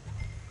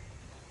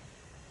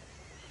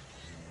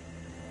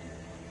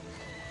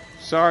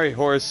 Sorry,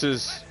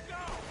 horses.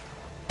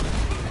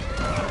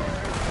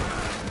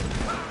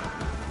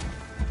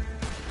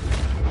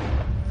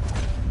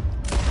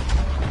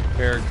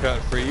 Haircut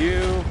for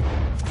you.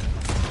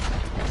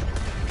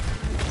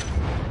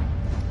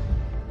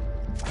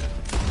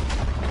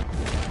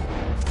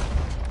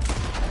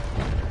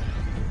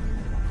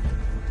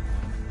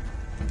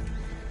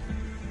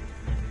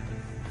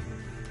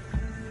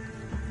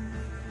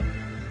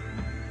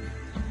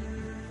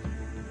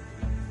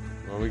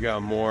 Well, we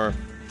got more.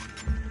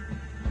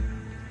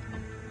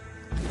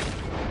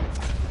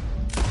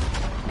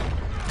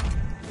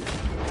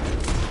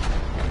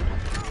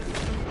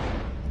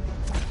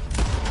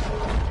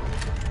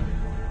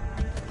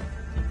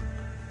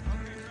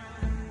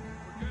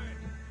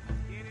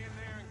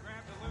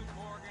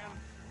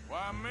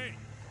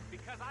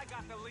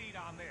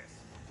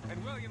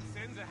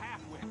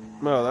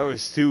 No, that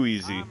was too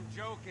easy. I'm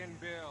joking,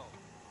 Bill.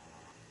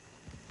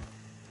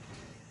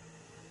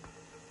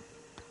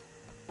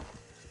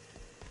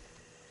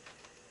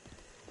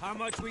 How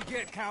much we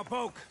get,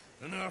 cowpoke?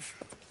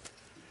 Enough.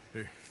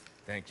 Here.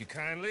 Thank you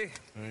kindly.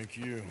 Thank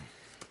you.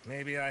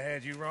 Maybe I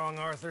had you wrong,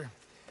 Arthur.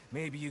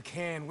 Maybe you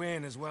can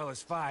win as well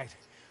as fight.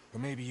 Or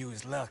maybe you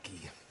is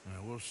lucky.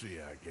 We'll see,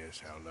 I guess,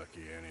 how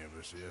lucky any of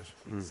us is.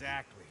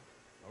 Exactly.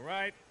 All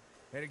right.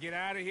 Better get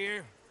out of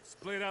here.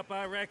 Split up,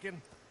 I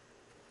reckon.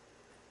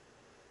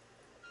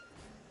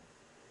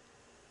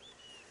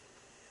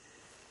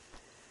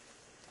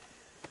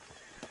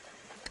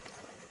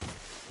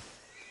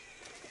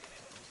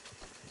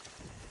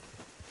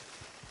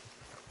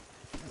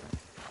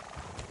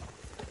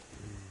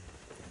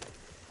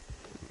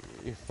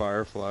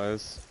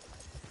 Fireflies.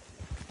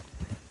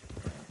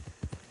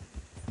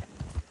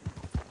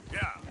 Yeah.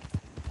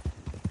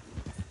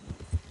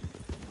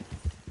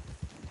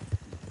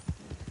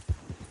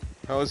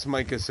 How is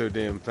Micah so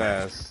damn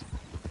fast?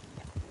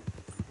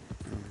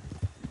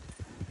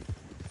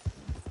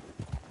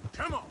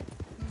 Come on.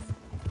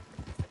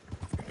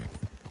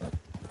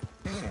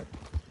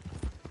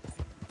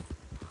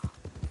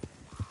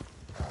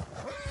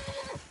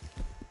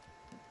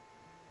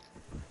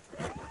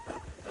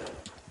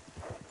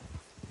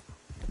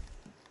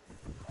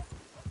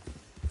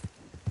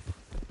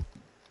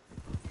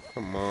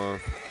 Come on.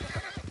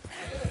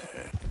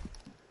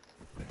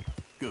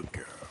 Good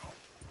girl.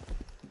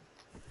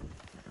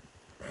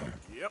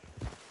 Yep.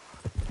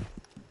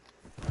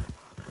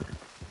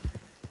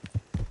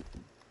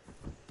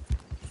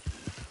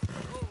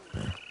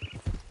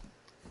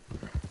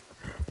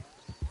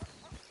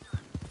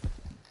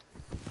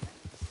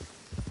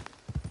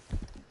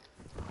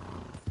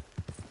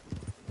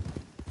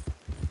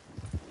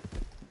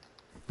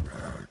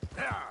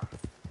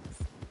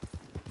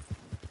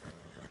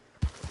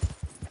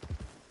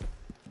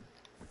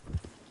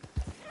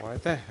 Why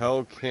the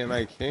hell can't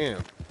I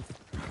camp?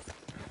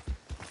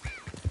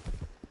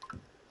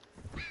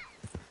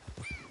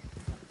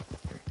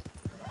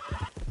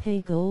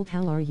 Hey Gold,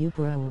 how are you,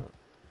 bro?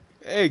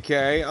 Hey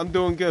Kay, I'm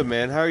doing good,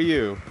 man. How are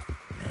you?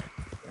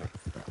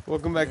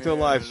 Welcome back to the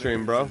live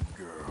stream, bro.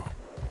 Girl.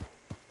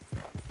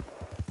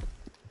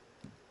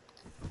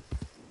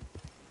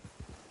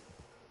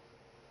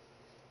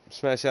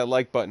 Smash that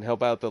like button,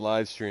 help out the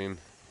live stream.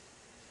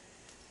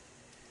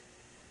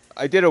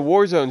 I did a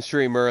Warzone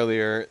stream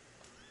earlier.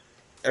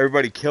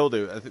 Everybody killed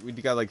it. I think we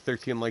got like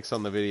 13 likes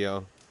on the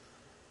video.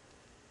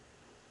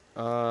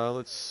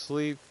 Let's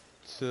sleep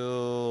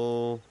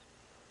till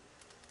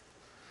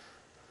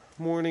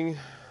morning.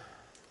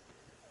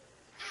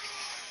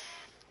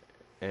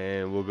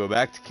 And we'll go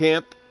back to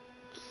camp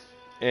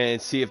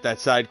and see if that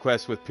side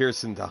quest with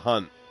Pearson to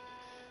hunt.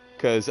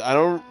 Because I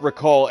don't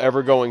recall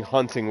ever going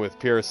hunting with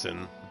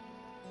Pearson.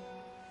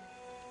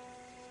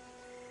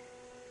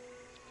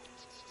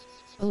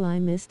 Oh, I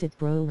missed it,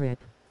 bro.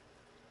 Rip.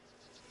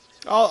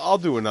 I'll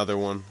do another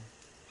one.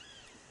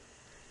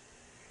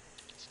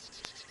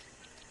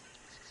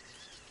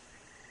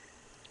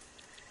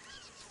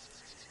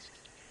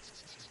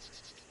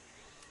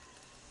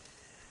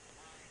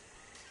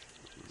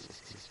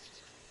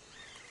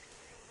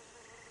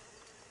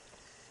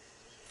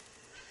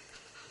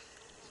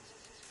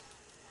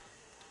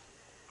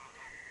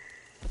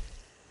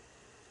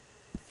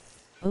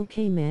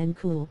 Okay, man,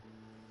 cool.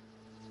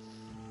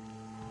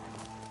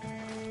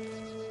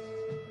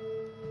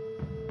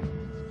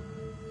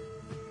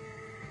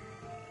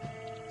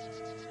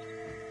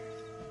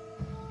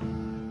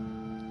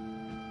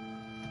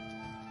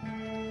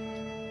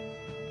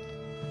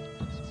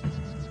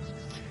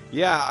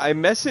 Yeah, I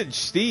messaged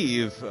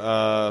Steve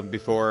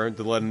before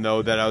to let him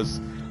know that I was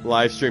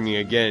live streaming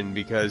again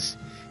because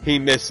he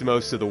missed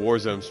most of the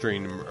Warzone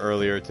stream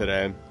earlier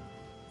today.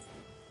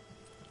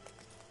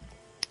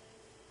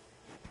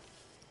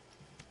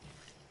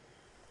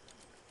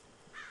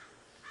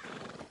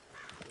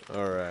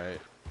 Alright.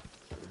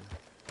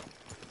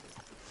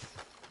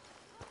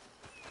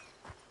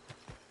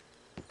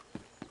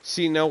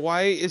 See, now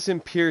why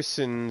isn't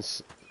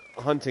Pearson's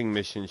hunting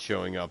mission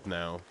showing up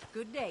now?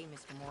 Good day,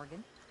 Mr.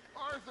 Morgan.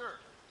 Arthur!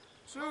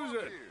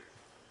 Susan!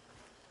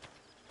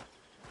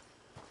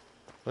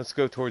 Let's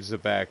go towards the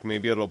back.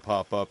 Maybe it'll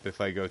pop up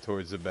if I go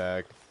towards the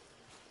back.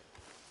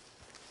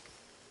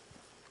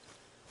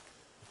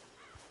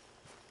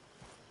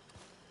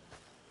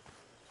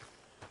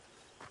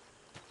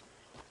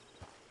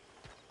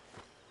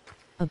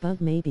 A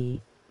bug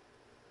maybe.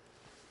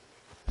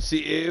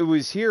 See, it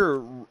was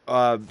here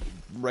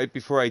right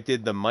before I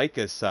did the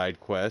Micah side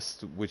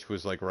quest, which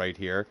was like right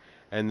here.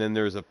 And then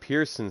there's a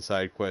Pearson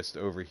side quest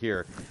over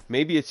here.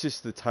 Maybe it's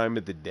just the time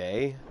of the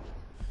day.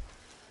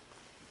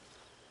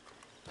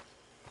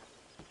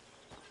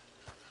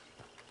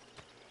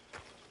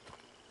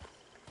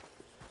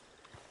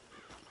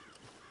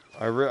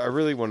 I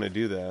really want to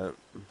do that.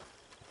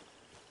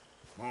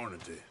 Morning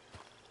to you.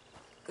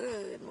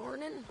 Good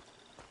morning.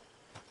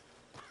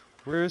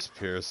 Where is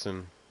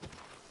Pearson?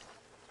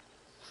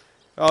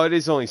 Oh, it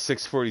is only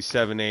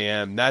 6:47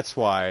 a.m. That's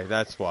why.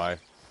 That's why.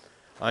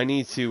 I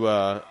need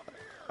to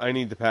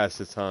pass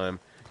the time.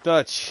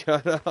 Dutch,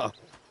 shut up.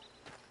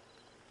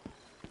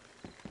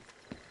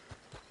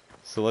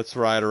 So let's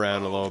ride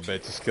around a little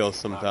bit, just kill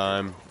some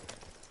time.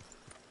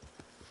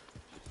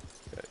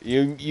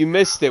 You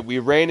missed it. We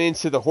ran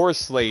into the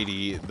horse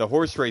lady, the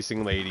horse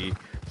racing lady,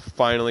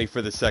 finally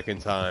for the second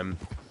time.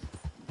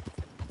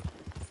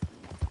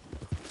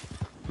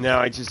 Now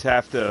I just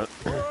have to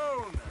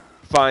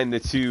find the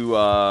two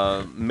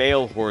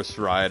male horse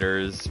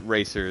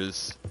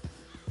racers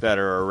that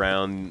are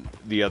around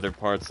the other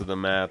parts of the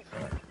map.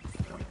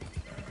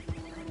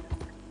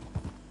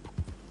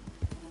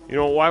 You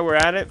know why we're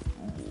at it?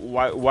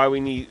 Why we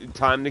need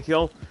time to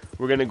kill?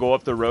 We're gonna go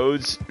up the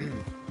roads.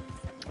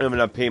 I'm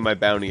gonna pay my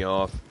bounty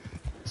off,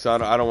 so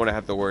I don't want to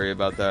have to worry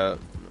about that.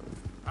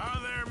 Hi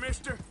there,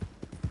 mister.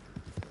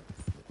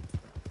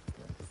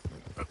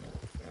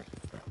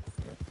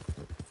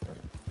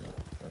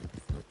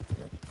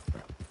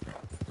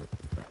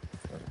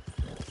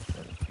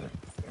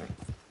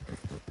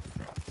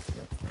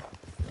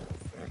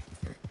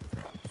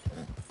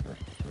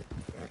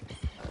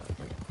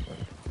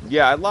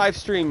 Yeah, I live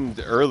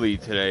streamed early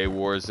today,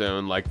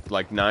 Warzone,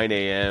 like 9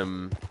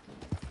 a.m.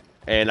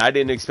 And I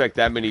didn't expect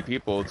that many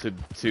people to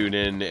tune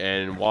in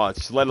and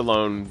watch, let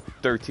alone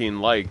 13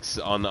 likes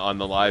on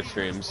the live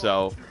stream.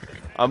 So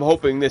I'm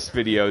hoping this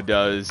video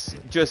does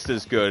just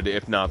as good,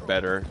 if not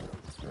better.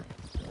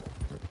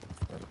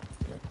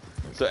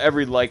 So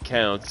every like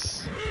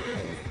counts.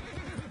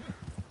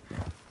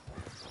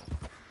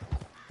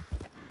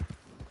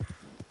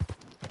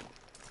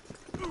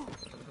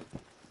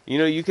 You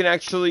know, you can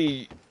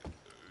actually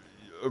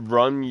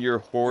run your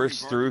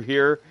horse through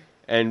here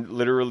and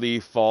literally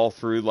fall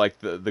through like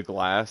the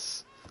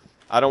glass.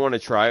 I don't want to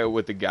try it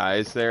with the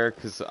guys there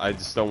because I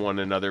just don't want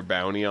another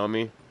bounty on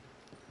me.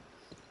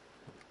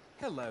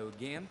 Hello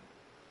again.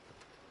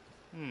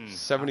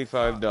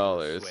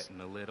 $75.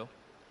 Sweating a little.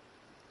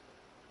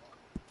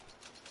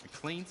 A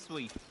clean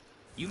sweep.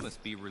 You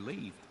must be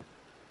relieved.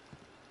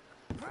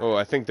 Oh,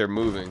 I think they're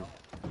moving.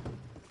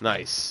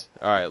 Nice.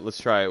 All right, let's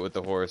try it with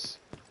the horse.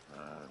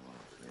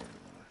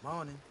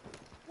 Morning.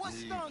 What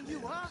stung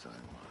you, huh?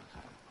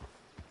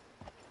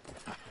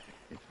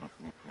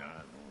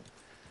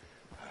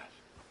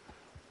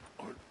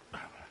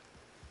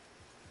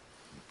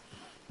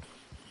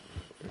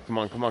 Come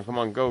on, come on, come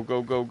on. Go,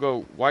 go, go,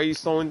 go. Why are you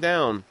slowing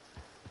down?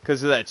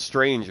 Because of that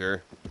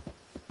stranger.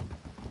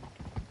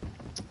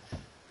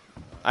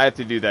 I have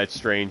to do that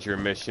stranger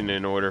mission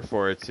in order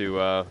for it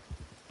to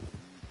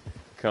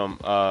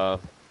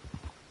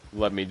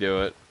let me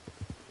do it.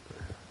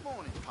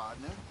 Morning,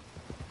 partner.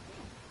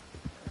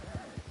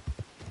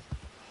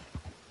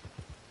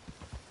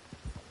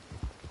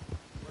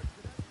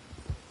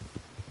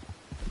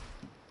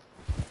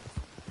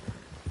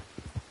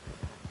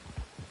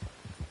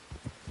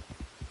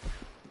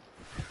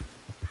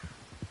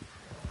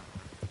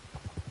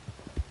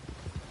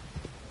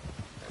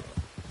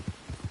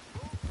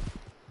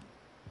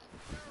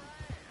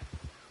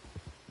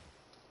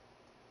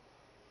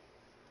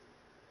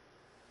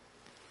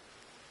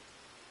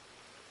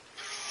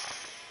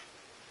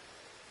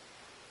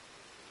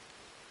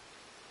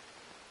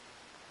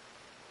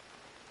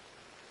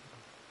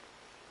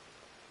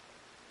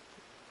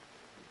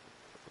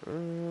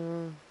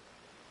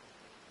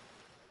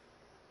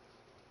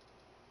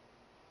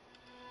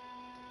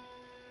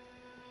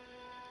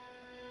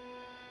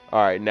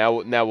 Alright,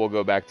 now we'll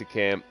go back to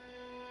camp.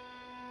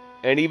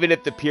 And even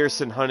if the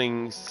Pearson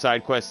hunting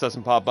side quest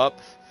doesn't pop up,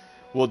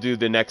 we'll do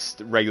the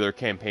next regular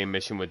campaign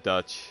mission with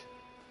Dutch.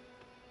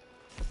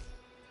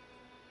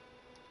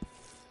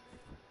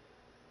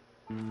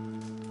 Let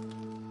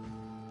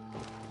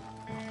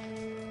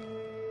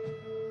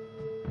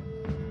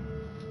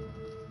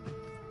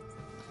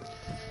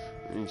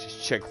me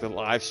just check the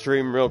live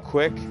stream real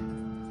quick.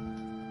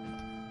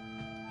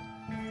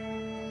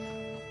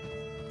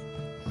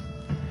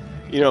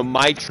 You know,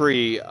 My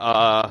Tree,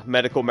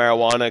 medical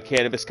marijuana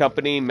cannabis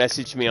company,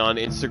 messaged me on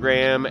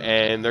Instagram,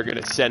 and they're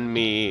gonna send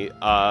me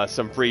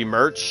some free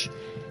merch.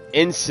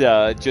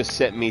 INSA just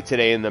sent me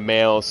today in the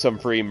mail some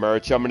free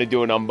merch. I'm gonna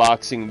do an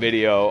unboxing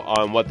video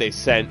on what they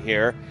sent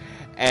here.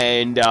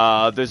 And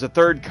there's a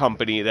third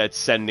company that's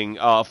sending,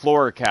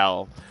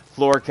 Florical.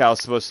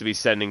 Florical's supposed to be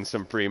sending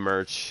some free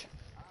merch.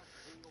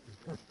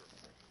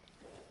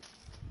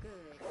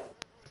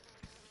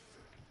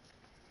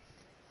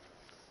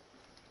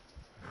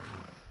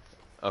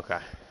 Okay.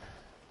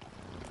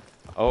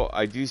 Oh,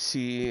 I do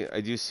see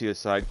a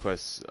side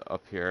quest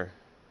up here.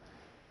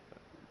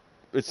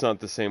 It's not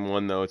the same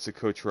one though. It's a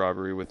coach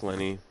robbery with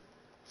Lenny.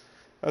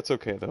 That's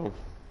okay though.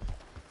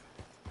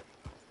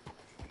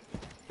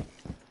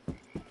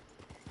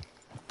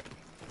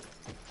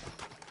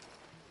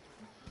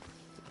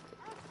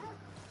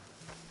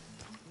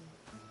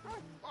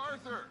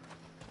 Arthur,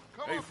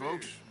 come Hey, up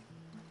folks. here.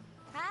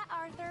 Hi,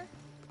 Arthur.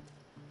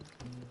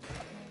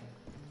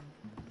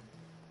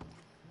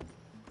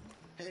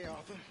 Hey,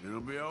 Arthur.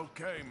 It'll be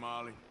okay,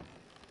 Molly.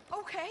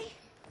 Okay.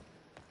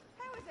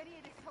 How is any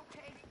of this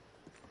okay?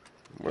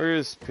 Where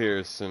is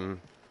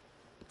Pearson?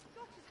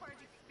 Doctors weren't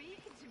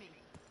speaking to me.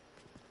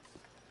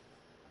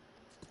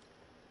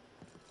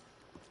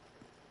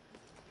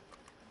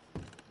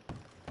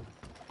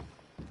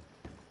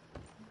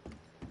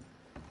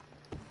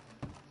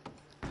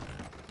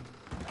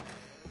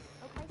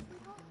 Okay,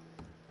 sweetheart?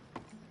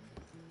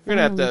 You're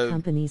gonna have Finally, to.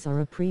 companies are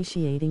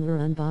appreciating or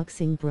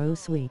unboxing Bro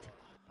Suite.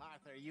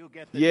 Arthur, you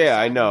get the Yeah,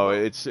 I deciding know.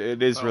 vote.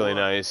 It is really what?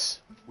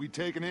 nice. We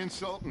take an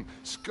insult and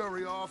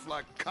scurry off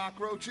like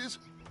cockroaches?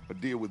 Or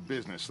deal with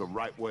business the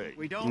right way?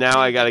 We don't Now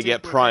I need gotta to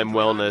get take Prime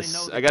revenge. We Wellness.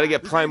 know I gotta the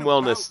get guy. Prime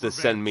This ain't Wellness to about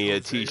send me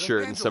a revenge, Jose.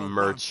 T-shirt and some Angelo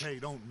merch. Bronte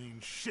don't mean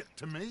shit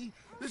to me.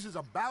 This is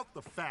about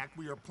the fact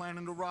we are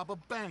planning to rob a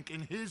bank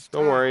in his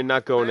Don't town. worry,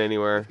 not going Bank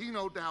anywhere. that he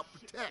no doubt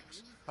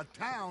protects. A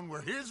town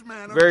where his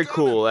men are Very gunning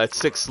cool. That's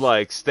for 6 us.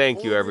 likes.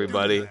 Thank you, Before we do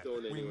everybody. that,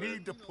 we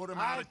need to put him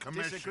out I of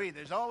commission. disagree.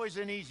 There's always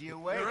an easier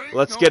way. There ain't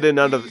Let's no get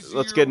another. easier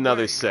Let's get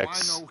another way.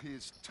 6. Now, I know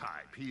his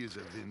type. He is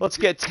a Let's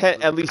get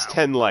 10, at least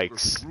 10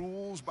 likes.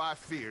 rules by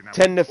fear. Now,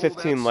 10 to we pull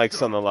that 15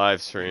 likes on the stunt live in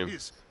stream.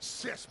 This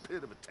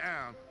cesspit of a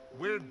town,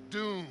 we're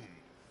doomed.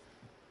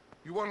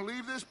 You want to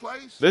leave this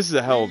place? This is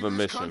a hell of Leave a this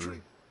mission.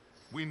 country?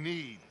 We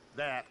need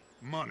that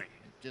money.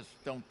 Just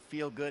don't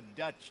feel good,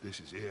 Dutch. This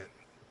is it.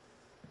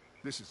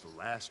 This is the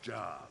last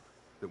job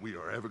that we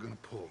are ever going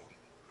to pull.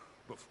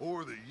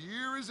 Before the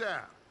year is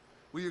out,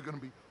 we are going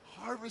to be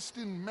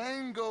harvesting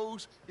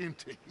mangoes in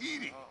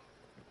Tahiti.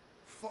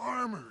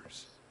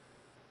 Farmers.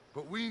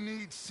 But we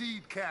need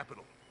seed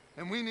capital,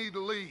 and we need to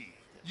leave.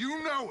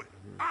 You know it.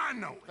 I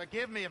know it.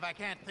 Forgive me if I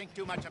can't think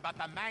too much about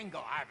the mango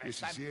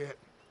harvest. This is it.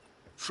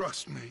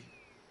 Trust me.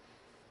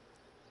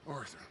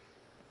 Arthur.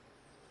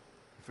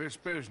 If it's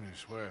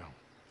business, well,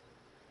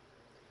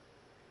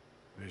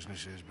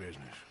 business is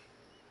business.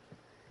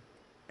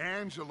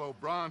 Angelo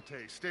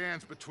Bronte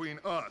stands between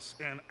us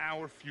and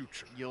our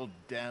future. You'll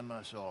damn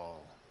us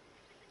all.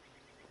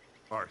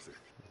 Arthur,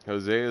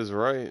 Jose is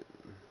right.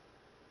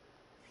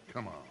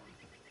 come on.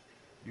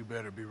 You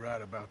better be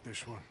right about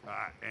this one.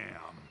 I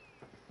am.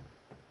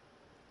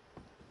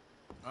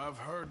 I've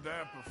heard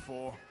that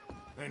before,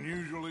 and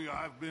usually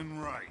I've been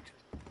right.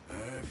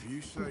 If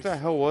you say What the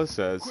hell was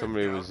that? Quit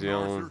Somebody was doubting,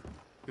 yelling. Arthur.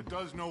 It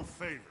does no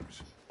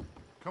favors.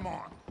 Come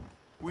on.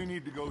 We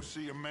need to go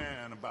see a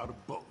man about a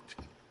boat.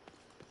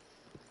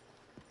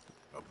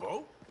 A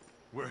boat?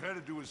 We're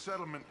headed to a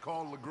settlement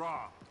called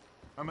LeGras.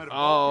 I met a Oh,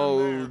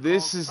 boatman there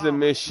this called is the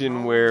Thomas, who mission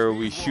knows where these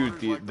we shoot waters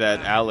the, like the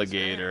that back of his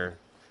alligator. hand.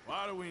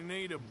 Why do we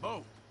need a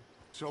boat?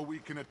 So we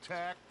can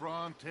attack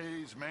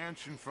Bronte's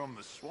mansion from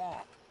the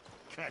swamp.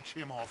 Catch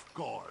him off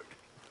guard.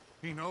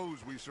 He knows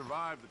we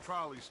survived the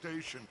trolley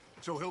station,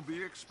 so he'll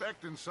be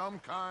expecting some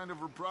kind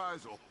of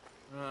reprisal.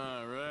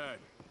 All right.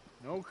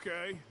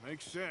 Okay,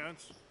 makes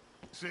sense.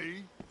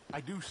 See?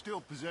 I do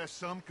still possess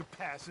some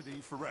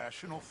capacity for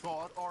rational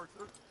thought,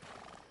 Arthur.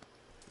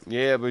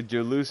 Yeah, but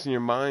you're losing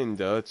your mind,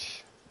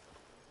 Dutch.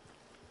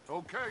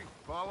 Okay,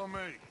 follow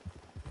me.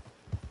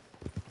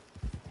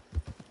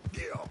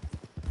 Yeah.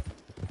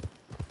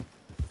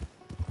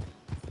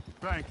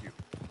 Thank you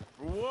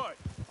For what?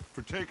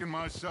 for taking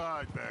my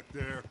side back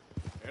there.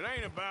 It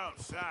ain't about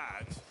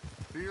sides.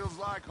 Feels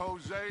like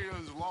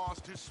Hosea's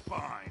lost his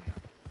spine.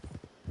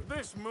 But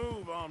this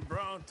move on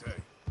Bronte,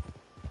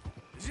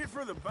 is it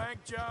for the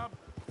bank job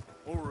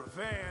or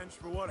revenge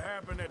for what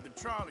happened at the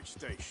trolley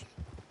station?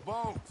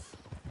 Both.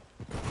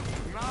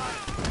 Not.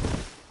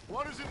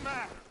 What does it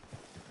matter?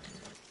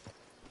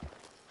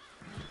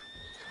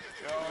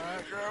 You all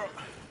right, girl?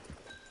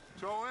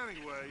 So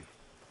anyway,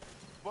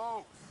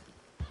 both.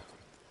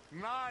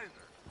 Neither.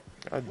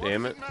 God What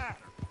damn does it. matter?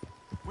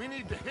 We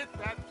need to hit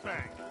that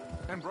bank.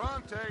 And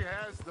Bronte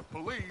has the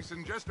police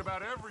and just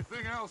about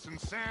everything else in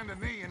Saint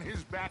Denis in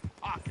his back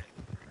pocket.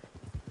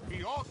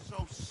 He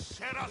also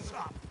set us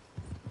up.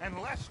 And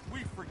lest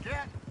we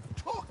forget,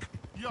 took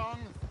young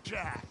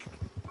Jack.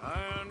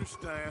 I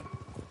understand.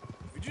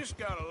 We We just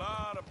got a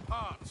lot of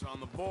pots on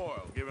the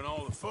boil, given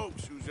all the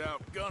folks who's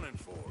out gunning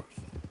for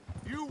us.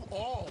 You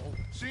all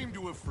seem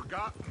to have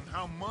forgotten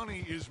how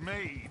money is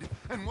made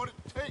and what it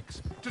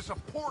takes to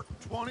support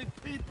 20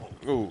 people.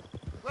 Ooh.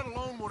 Let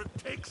alone what it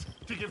takes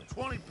to give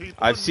 20 people.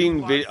 I've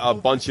seen a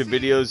bunch of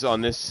videos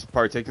on this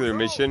particular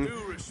mission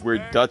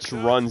where Dutch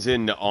runs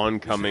into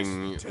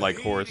oncoming, like,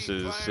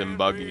 horses and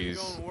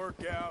buggies.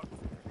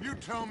 You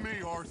tell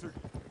me, Arthur.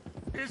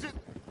 Is it?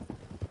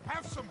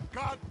 Have some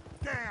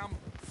goddamn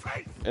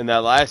faith. In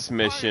that last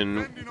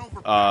mission,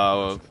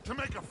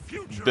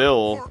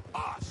 Bill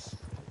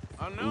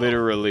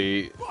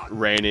literally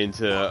ran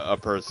into a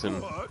person.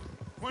 What?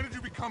 When did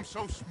you become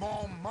so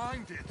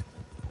small-minded?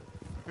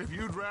 If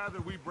you'd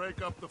rather we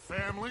break up the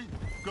family,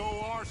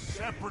 go our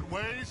separate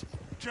ways,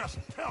 just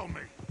tell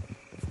me.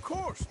 Of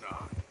course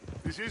not.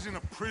 This isn't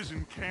a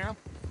prison camp.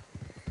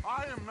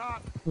 I am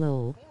not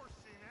Lol.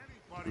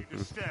 forcing anybody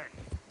to stay.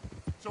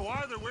 So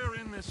either we're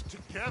in this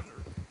together,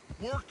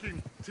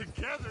 working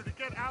together to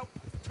get out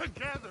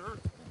together,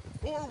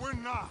 or we're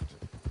not.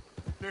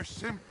 There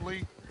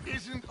simply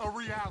isn't a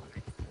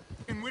reality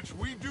in which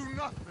we do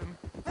nothing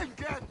and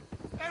get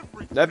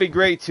everything. That'd be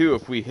great too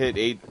if we hit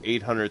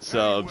 800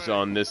 subs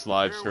on this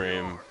live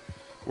stream.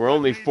 We're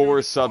only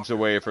 4 subs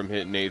away from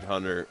hitting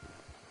 800.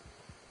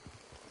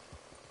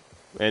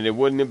 And it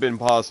wouldn't have been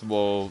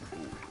possible,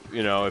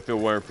 you know, if it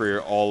weren't for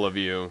all of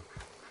you.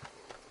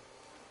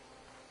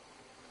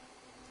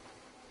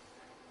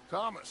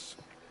 Thomas,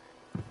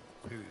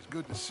 it is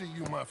good to see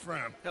you, my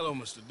friend. Hello,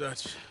 Mr.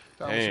 Dutch.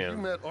 Thomas, Damn. have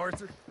you met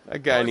Arthur?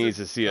 That guy needs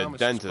to see a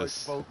Thomas is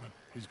dentist. quite the boatman.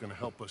 He's going to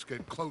help us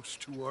get close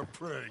to our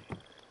prey.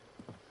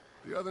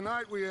 The other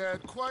night we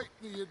had quite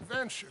the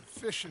adventure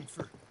fishing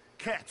for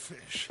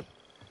catfish.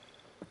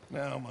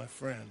 Now, my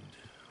friend,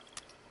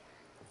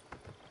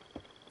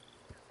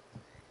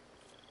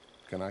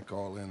 can I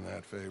call in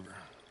that favor?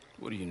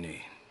 What do you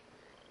need?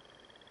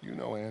 You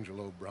know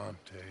Angelo Bronte.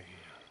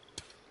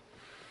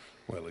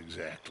 Well,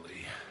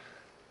 exactly.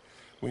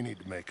 We need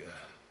to make a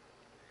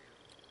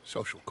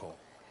social call.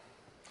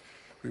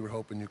 We were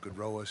hoping you could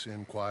row us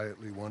in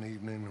quietly one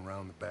evening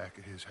around the back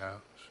of his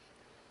house.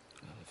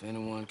 Well, if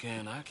anyone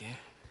can, I can.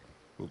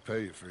 We'll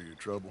pay you for your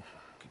trouble.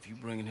 If you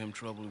bringing him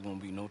trouble, it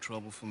won't be no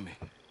trouble for me.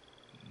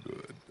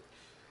 Good.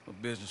 My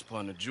business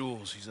partner,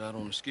 Jules, he's out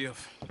on the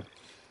skiff.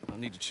 I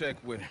need to check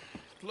with him.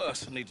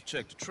 Plus, I need to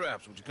check the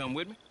traps. Would you come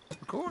with me?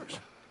 Of course.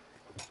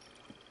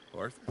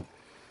 Arthur?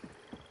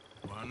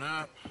 Why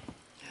not?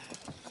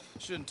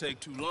 Shouldn't take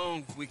too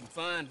long if we can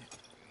find him.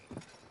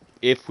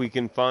 If we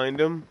can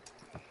find him.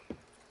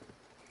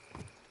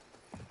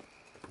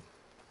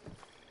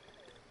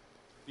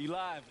 Be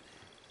lively.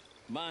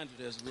 Mind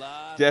you, there's a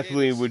lot.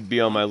 Definitely would be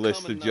on my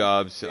list of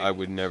jobs I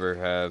would never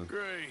have.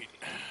 Great.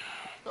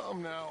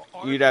 Come now,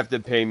 You'd have to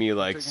pay me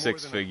like Take more than a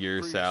 6-figure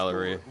prehistoric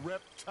salary.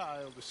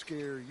 reptile to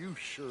scare you,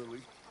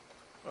 Shirley.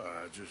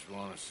 I just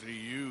want to see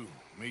you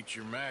meet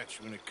your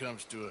match when it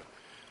comes to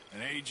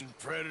an aging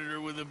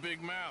predator with a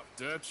big mouth,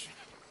 Dutch.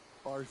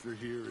 Arthur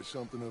here is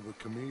something of a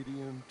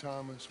comedian,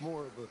 Thomas,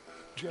 more of a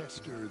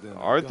jester than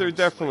Arthur a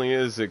definitely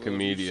is a Well, if you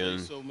comedian.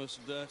 say so, Mr.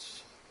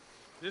 Dutch.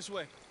 This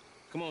way.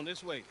 Come on,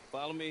 this way.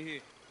 Follow me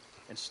here.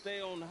 And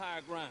stay on the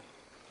higher ground.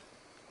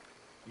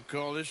 You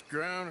call this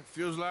ground? It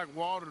feels like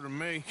water to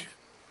me.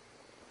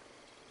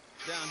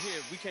 Down here,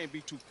 we can't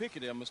be too picky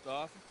there, Mr.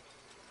 Arthur.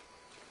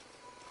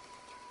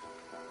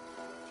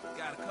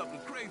 Got a couple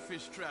of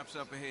crayfish traps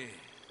up ahead.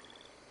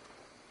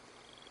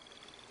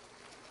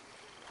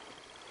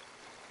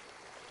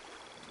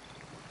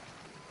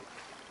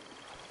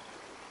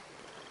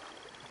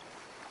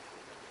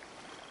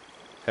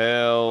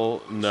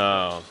 Hell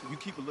no. You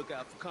keep a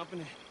lookout for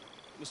company.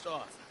 Mr.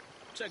 Arthur,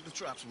 check the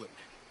traps with me.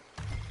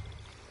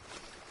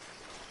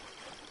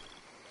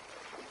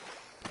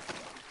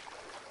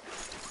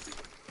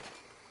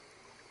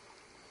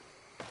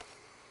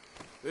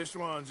 This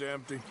one's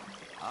empty.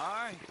 All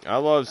right. I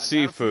love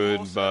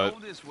seafood, but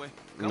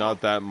Come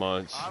not that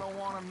much. I don't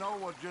want to know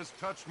what just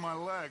touched my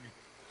leg.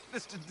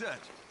 Mr. Dutch,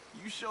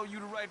 you sure you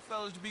the right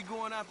fellas to be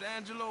going after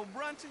Angelo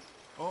Bronte?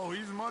 Oh,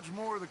 he's much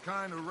more the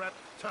kind of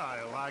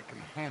reptile I can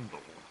handle.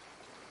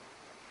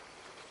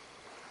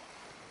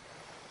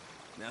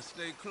 Now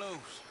stay close.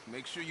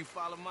 Make sure you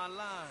follow my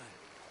line.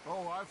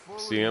 Oh, I fully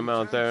See him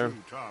out there?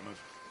 intend to, Thomas.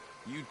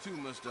 You too,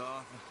 Mr.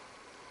 Arthur.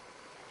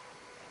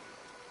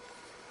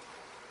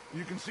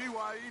 You can see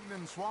why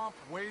evening swamp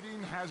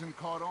wading hasn't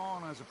caught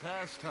on as a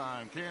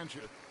pastime, can't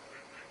you?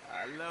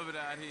 I love it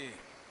out here.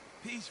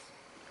 Peaceful.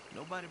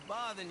 Nobody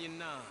bothering you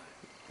none.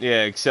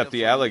 Yeah, except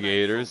the for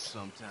alligators.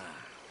 night folk sometimes.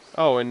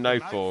 Oh, and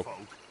nightfall.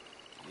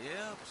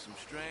 Yep, some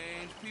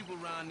strange people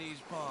around these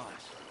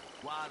parts.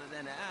 Wilder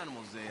than the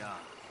animals they are.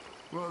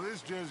 Well,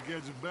 this just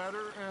gets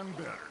better and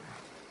better.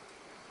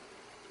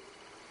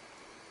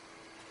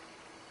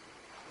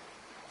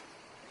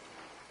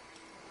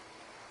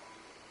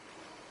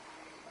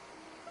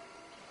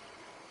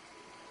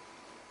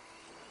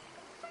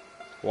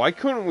 Why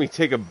couldn't we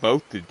take a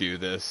boat to do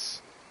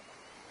this?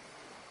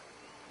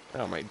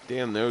 Oh, my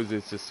damn nose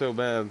is just so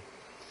bad.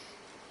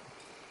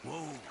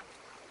 Whoa.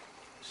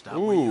 Stop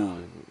where you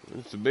Ooh,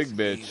 it's a big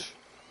bitch.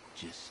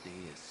 Just stay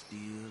as still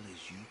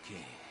as you can.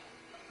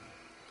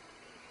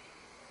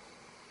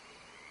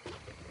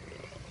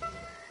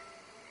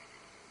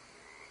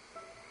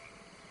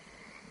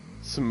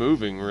 It's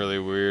moving really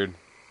weird.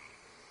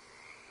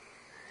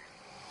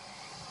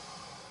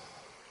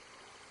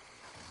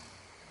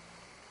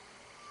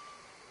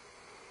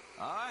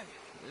 Alright,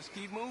 let's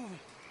keep moving.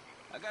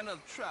 I got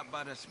another trap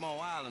by that small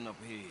island up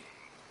here.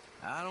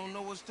 I don't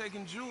know what's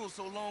taking Jules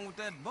so long with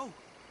that boat.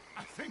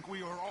 I think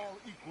we are all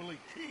equally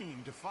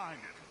keen to find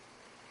it.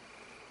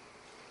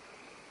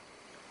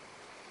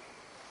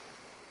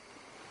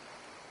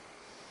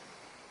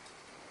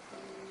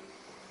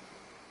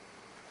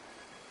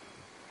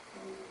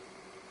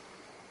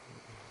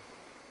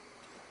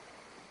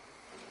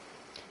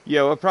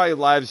 Yeah, we'll probably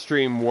live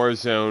stream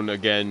Warzone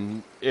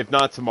again, if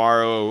not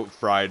tomorrow,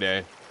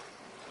 Friday.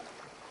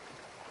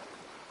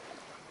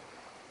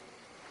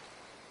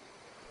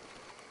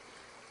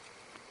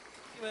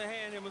 Give me a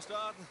hand here, Mr.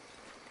 Arthur.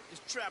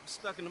 This trap is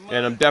stuck in the mud.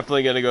 And I'm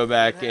definitely going to go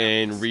back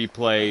and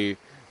replay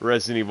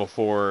Resident Evil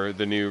 4,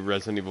 the new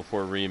Resident Evil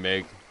 4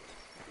 remake.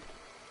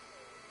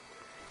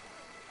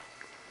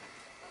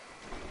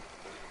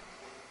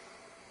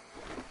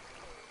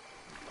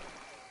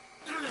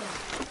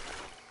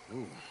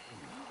 Ooh.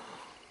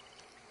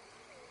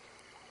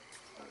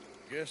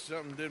 Guess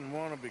something didn't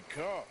want to be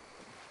caught.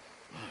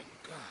 My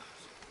God.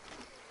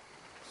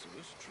 So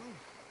it's true.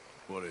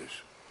 What is?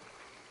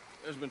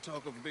 There's been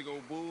talk of a big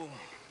old bull,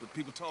 but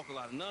people talk a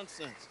lot of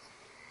nonsense.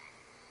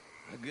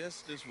 I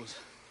guess this was...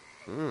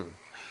 Hmm.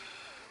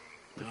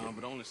 No,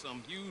 but only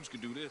something huge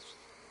could do this.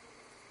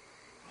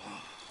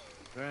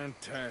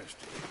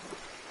 Fantastic.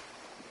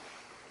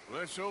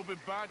 Let's hope it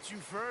bites you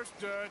first,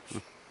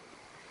 Dutch.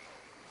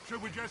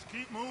 Should we just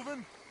keep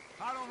moving?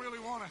 I don't really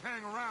want to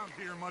hang around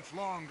here much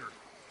longer.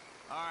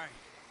 All right.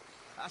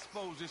 I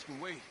suppose this can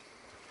wait.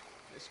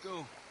 Let's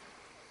go.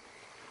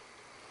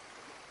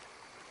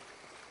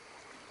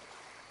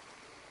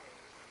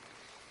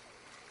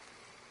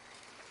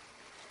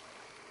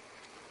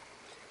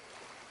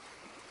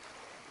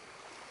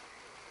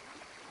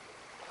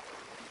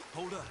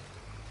 Hold up.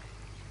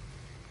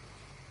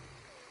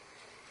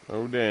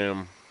 Oh,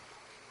 damn.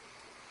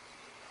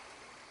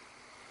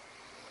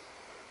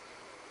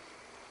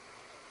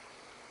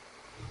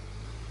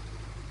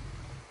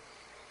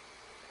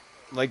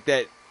 Like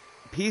that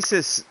piece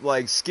of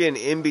like skin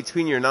in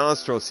between your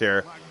nostrils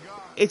here,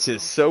 it's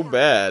just so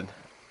bad.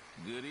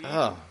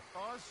 Oh.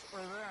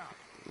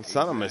 It's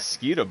not a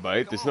mosquito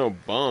bite. There's no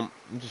bump.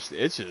 It just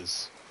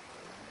itches.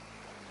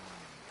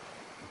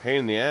 Pain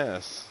in the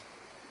ass.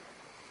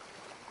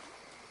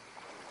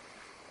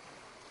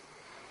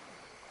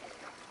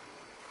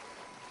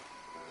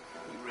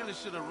 We really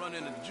should have run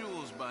into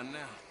Jules by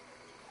now.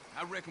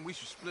 I reckon we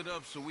should split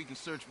up so we can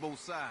search both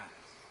sides.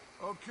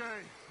 Okay,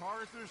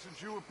 Arthur,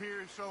 since you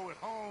appear so at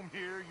home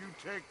here, you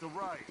take the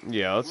right.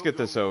 Yeah, let's get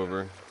this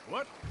over.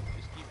 What?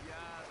 Just keep your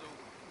eyes open.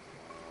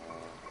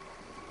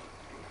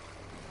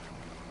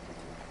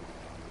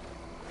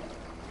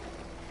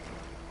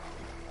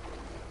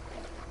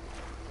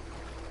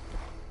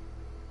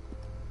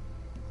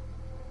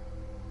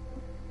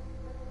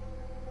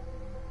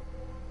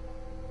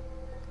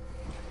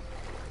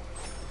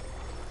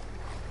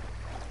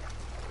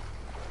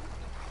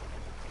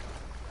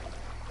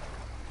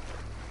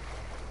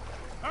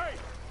 Hey!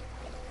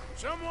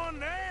 Someone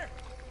there?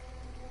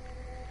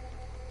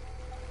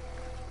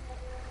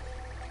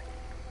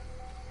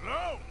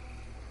 Hello?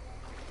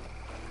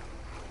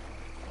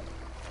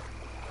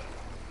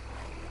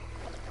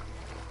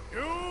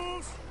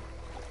 Jules?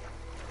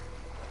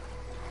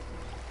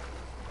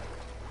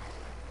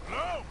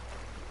 Hello?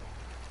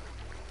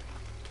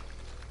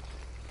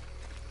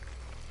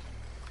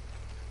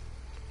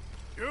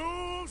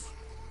 Jules?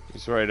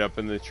 He's right up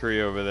in the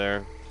tree over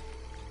there.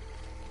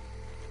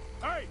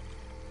 Hey!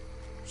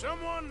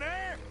 Someone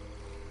there?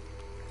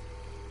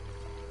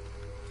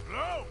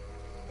 Hello?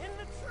 In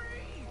the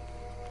tree!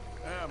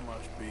 That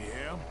must be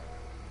him.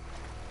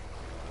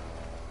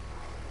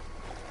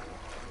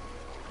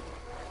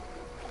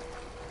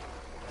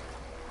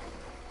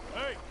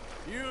 Hey,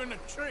 you in the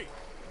tree.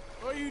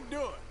 What are you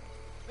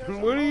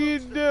doing? What are you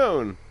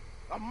doing?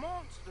 A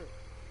monster.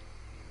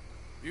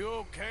 You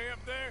okay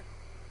up there?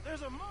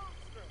 There's a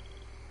monster.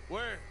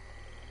 Where?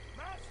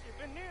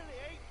 Massive, it nearly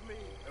ate me.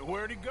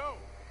 Where'd he go?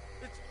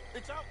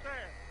 It's out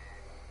there.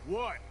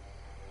 What?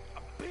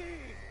 A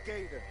big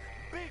gator.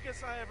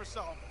 Biggest I ever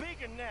saw.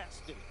 Big and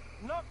nasty.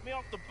 Knocked me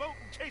off the boat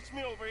and chased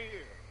me over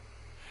here.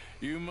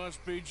 You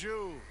must be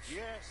Jules.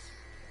 Yes.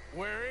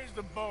 Where is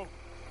the boat?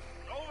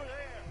 Over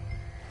there.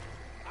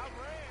 I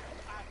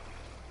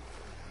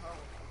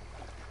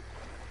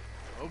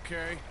ran.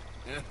 Okay.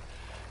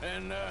 Yeah.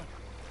 And,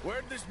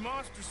 where'd this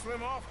monster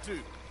swim off to?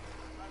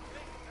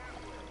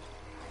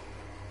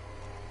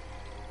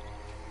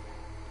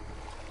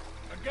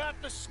 I got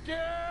the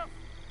skiff.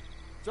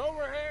 It's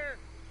over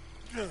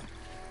here.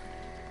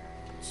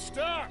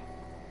 Stop.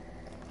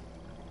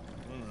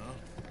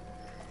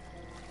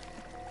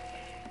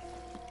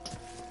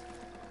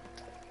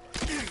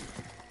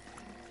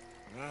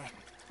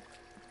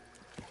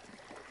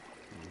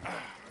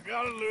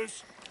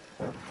 loose.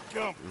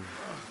 Come.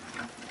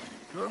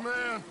 Good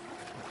man.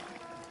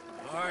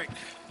 All right,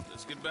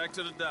 let's get back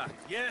to the dock.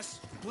 Yes,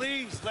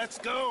 please, let's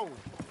go.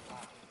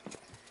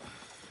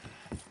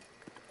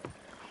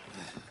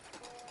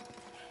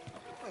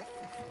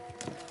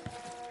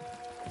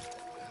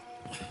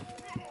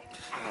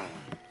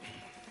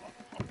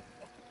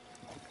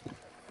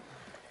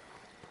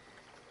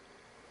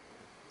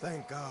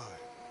 Thank God.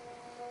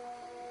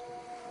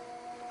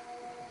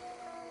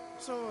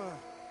 So,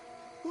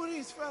 who are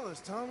these fellas,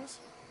 Thomas?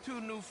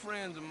 Two new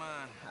friends of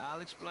mine.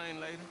 I'll explain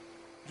later.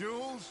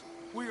 Jules,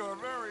 we are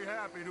very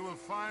happy to have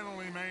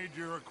finally made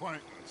your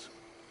acquaintance.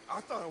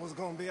 I thought I was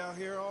gonna be out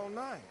here all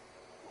night.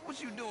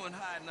 What you doing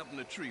hiding up in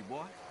the tree,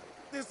 boy?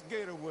 This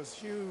gator was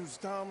huge,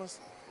 Thomas.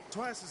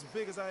 Twice as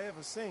big as I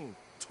ever seen.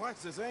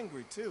 Twice as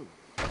angry, too.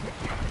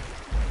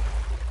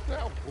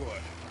 Now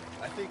what?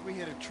 I think we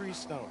hit a tree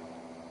stump.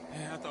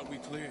 Yeah, I thought we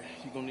cleared.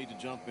 You gonna need to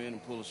jump in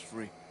and pull us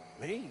free.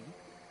 Me?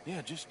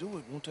 Yeah, just do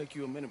it. Won't take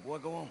you a minute, boy.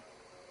 Go on.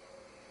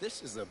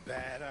 This is a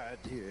bad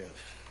idea.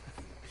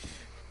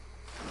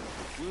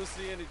 We'll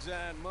see any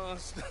giant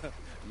monster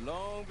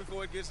long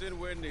before it gets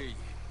anywhere near you.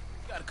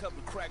 Got a couple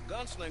of crack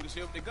gunslingers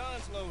here with their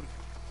guns loaded.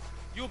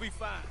 You'll be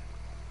fine.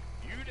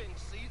 You didn't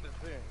see the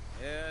thing.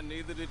 Yeah,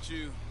 neither did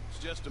you. It's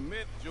just a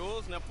myth,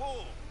 Jules. Now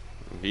pull.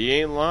 He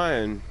ain't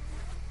lying.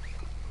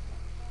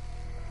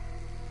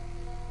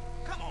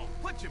 Come on,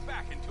 put your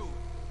back into it.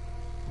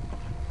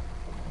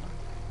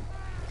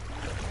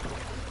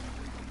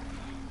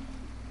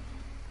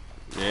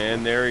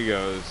 And there he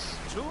goes.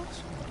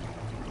 Jules?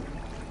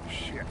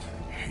 Shit,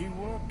 he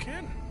won't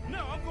kidding.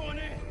 No, I'm going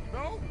in.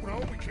 No,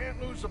 we can't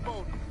lose the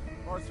boat.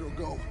 Arthur will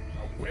go.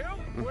 Well,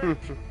 wait.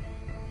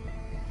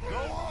 Go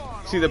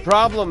on. See, the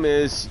problem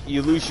is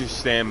you lose your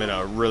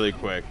stamina really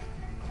quick.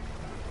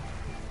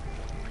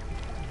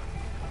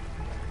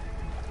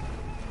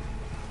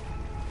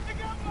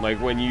 Like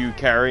when you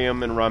carry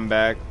him and run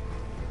back.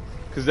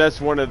 Because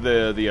that's one of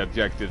the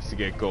objectives to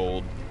get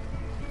gold.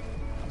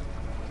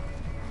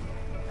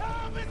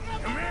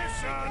 Come here,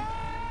 son.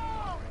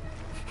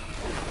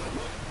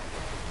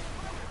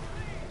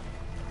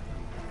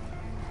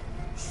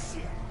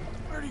 Shit,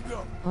 where'd he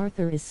go?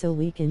 Arthur is so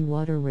weak in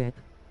water, rip.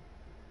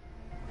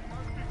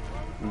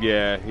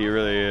 Yeah, he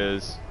really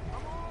is.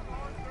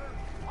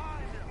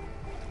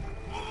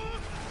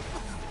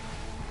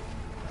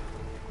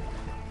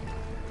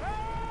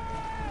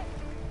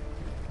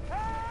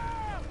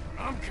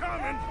 I'm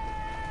coming.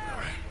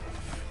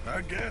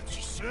 I got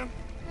you, son.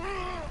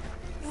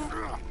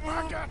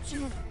 I got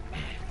you.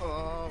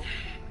 Oh,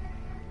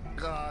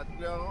 God,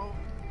 no.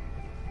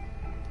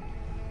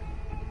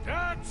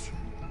 Dutch,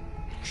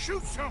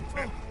 shoot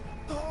something.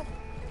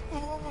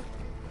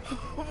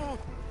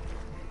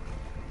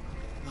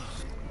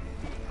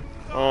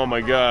 Oh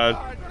my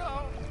god.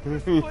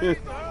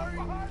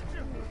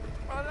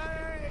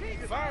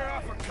 Fire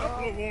off a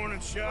couple of warning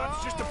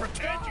shots just to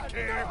pretend you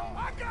care.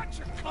 I got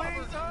you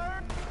covered.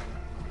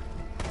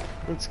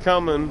 It's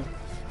coming.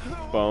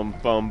 Bum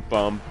bum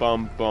bum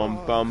bum bum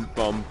bum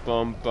bum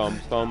bum bum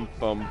bum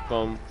bum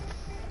bum.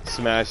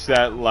 Smash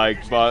that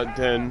like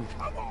button.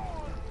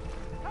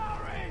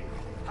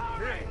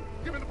 Hurry.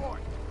 Give me the boy.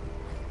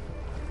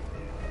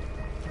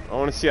 I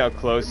want to see how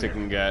close it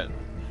can get.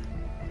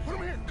 Put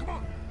him here. Come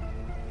on.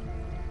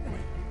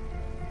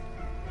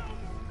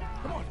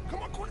 Come on,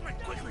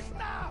 quickly.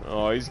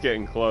 Oh, he's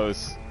getting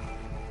close.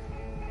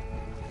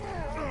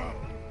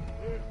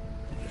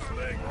 This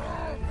leg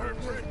hurt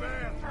pretty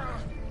bad.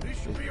 He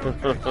should be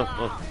okay.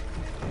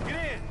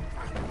 Get in.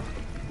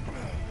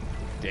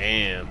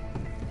 Damn.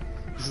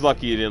 He's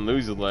lucky he didn't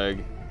lose a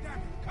leg.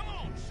 Come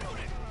on, shoot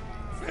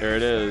it. There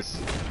it is.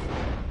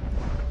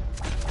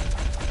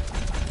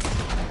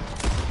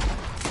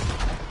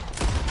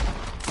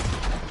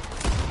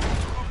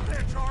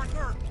 There,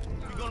 Arthur.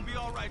 You're gonna be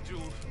all right,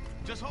 Jules.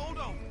 Just hold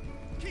on.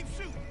 Keep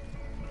shooting.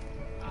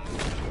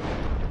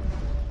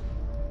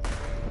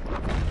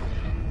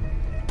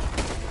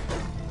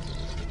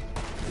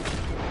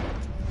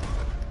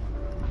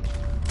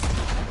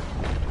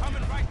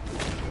 Coming right.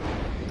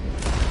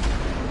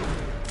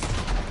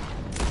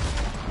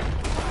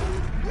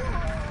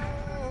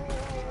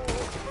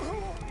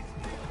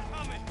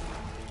 Coming.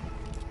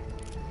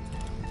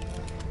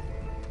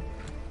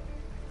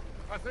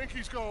 I think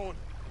he's going.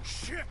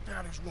 Shit,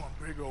 that is one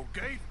big old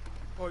gate.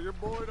 Oh, your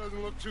boy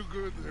doesn't look too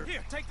good there.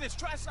 Here, take this.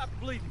 Try to stop the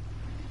bleeding.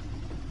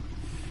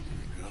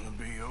 You're gonna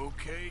be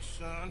okay,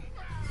 son.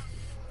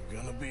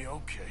 You're gonna be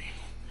okay.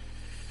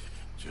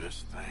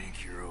 Just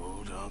thank your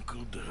old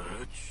Uncle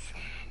Dutch.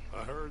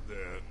 I heard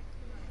that.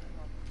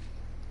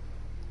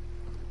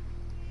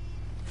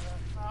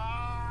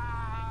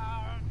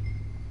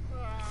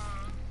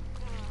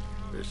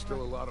 There's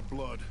still a lot of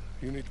blood.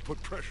 You need to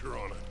put pressure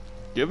on it.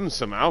 Give him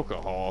some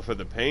alcohol for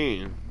the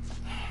pain.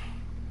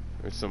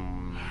 Or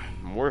some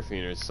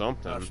morphine or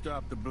something. I've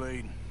stopped the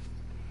bleeding.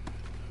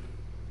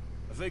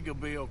 I think he'll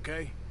be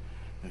okay.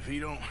 If he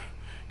don't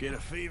get a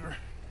fever,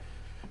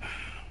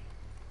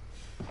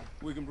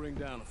 We can bring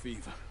down a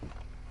fever.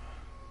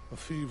 A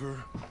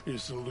fever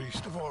is the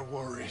least of our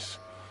worries.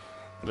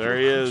 There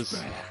he is.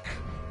 Back.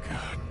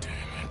 God damn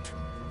it.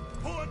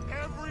 Put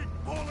every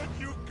bullet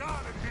you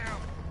got in him.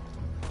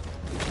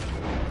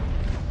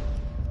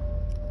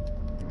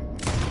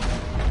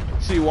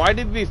 See, why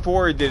did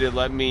it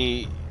let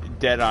me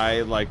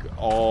deadeye like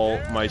all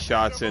my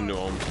shots into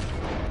him,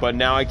 but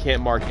now I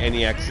can't mark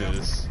any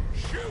X's?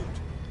 Shoot.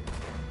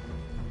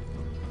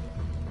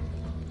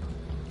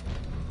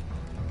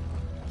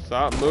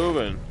 Stop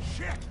moving.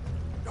 Shit.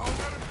 Don't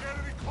let him get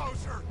any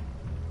closer.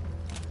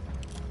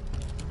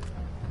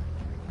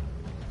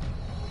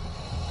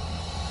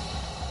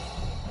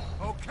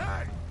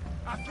 Okay.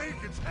 I think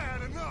it's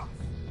had enough.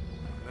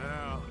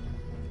 Now,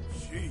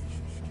 Jesus,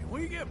 can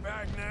we get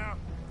back now?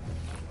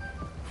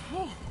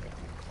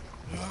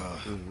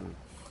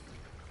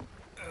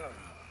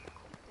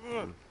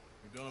 You're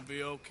gonna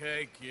be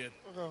okay, kid.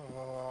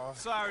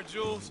 Sorry,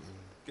 Jules.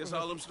 Guess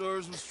all them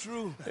stories was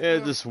true. Yeah,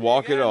 just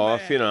walk it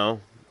off, you know.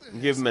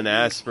 Give him an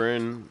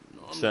aspirin,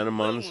 send him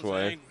on his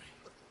way.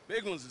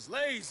 Big ones is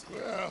lazy.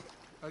 Well,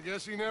 I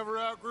guess he never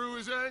outgrew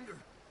his anger.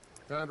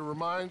 Kind of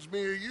reminds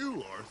me of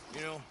you, Arthur.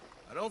 You know,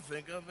 I don't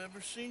think I've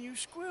ever seen you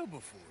squeal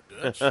before,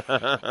 Dutch.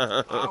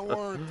 I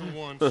weren't the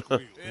one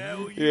squealing. Yeah,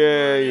 well,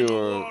 Yeah, were you in the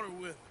were. water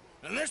with him.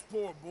 And this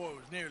poor boy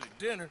was nearly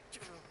dinner.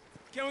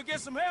 Can we get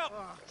some help?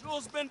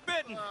 Jules been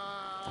bitten.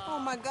 Oh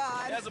my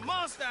God. There's a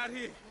monster out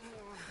here.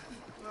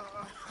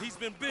 He's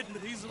been bitten,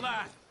 but he's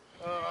alive.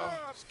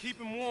 Just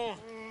keep him warm.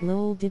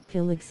 Lol, did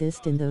pill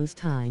exist in those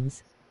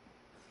times?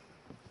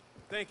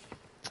 Thank you.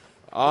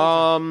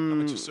 I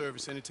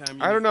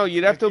I don't know.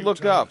 You'd have to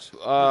look up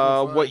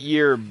what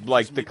year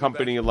like the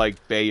company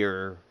like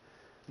Bayer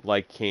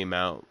like came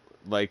out,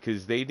 like,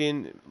 because they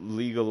didn't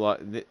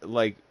legalize,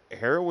 like,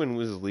 heroin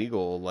was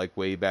legal like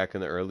way back in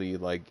the early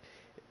like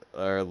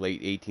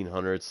late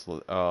 1800s.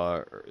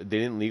 They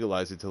didn't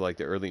legalize it till like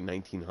the early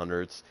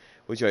 1900s,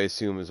 which I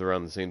assume is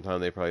around the same time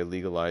they probably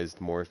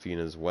legalized morphine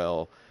as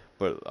well.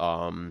 But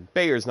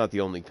Bayer's not the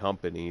only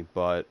company,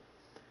 but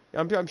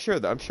I'm sure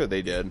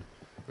they did.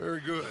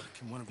 Very good.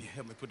 Can one of you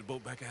help me put the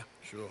boat back out?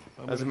 Sure.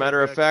 As a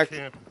matter of fact,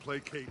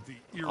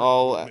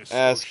 I'll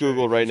ask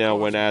Google right now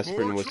when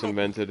aspirin was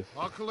invented.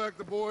 I'll collect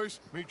the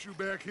boys. Meet you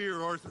back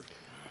here, Arthur.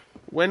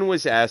 When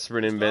was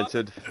aspirin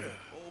invented?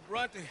 Old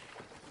Bronte,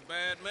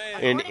 bad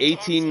man. In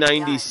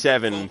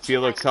 1897,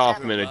 Felix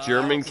Hoffmann, a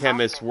German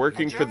chemist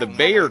working for the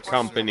Bayer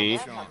Company,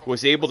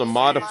 was able to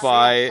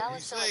modify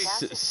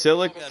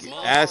salicylic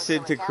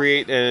acid to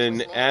create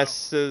an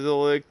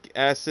acylic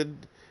acid,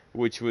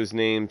 which was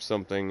named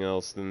something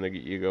else, then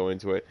you go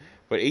into it.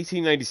 But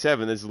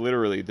 1897 is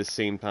literally the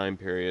same time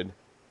period.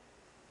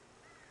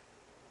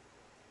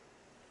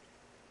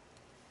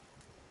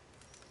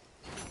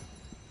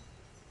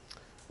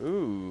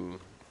 Ooh,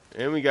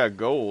 and we got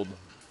gold.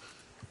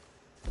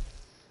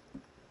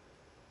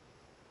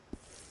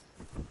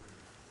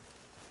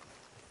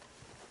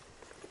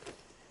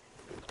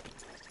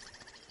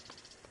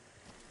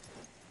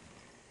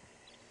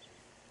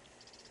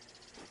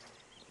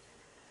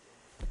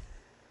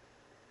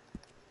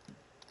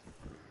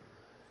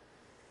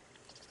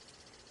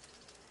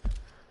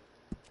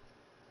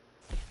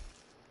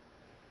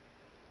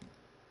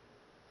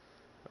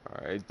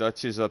 Alright,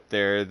 Dutch is up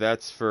there.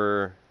 That's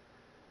for,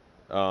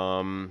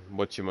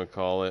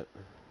 whatchamacallit.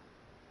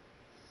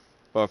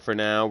 But for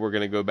now, we're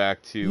going to go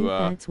back to,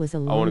 I want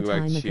to go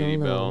back to Shady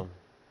Belle.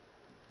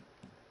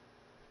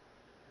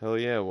 Hell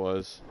yeah, it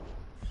was.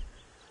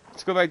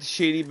 Let's go back to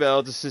Shady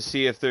Belle just to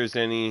see if there's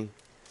any...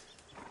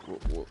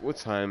 What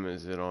time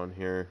is it on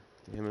here?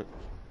 Damn it.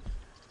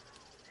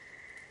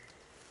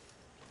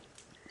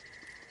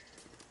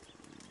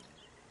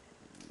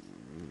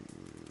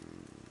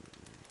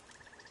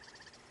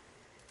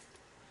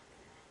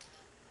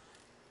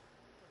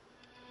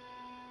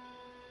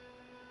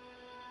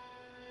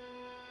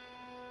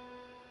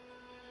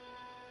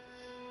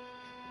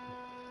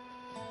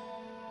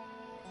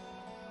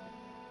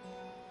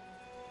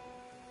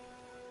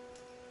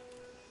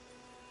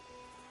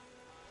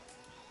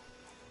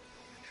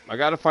 I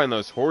gotta find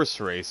those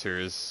horse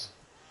racers.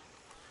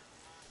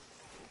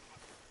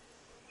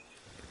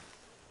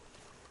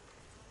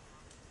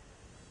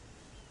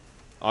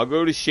 I'll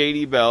go to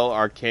Shady Belle,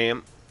 our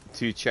camp,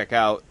 to check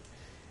out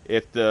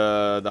if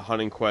the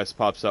hunting quest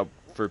pops up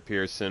for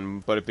Pearson.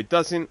 But if it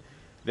doesn't,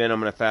 then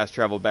I'm gonna fast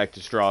travel back to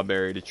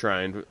Strawberry to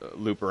try and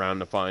loop around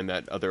to find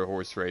that other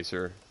horse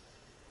racer.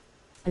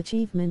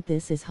 Achievement: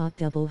 this is hot,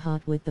 double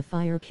hot with the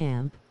fire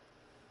camp.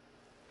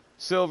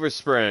 Silver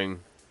Spring.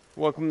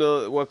 Welcome to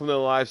the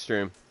live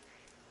stream.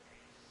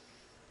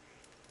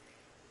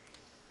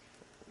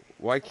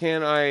 Why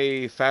can't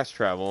I fast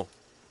travel?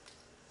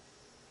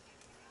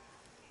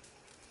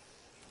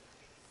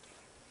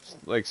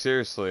 Like,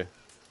 seriously.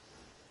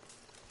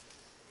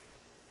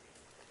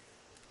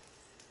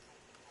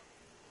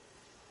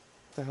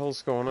 What the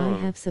hell's going on? I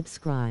have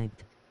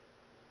subscribed.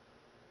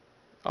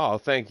 Oh,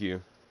 thank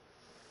you.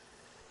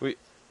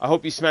 I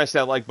hope you smash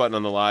that like button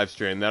on the live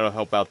stream. That'll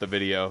help out the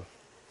video.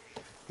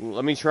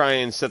 Let me try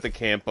and set the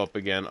camp up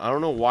again. I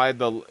don't know why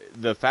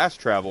the fast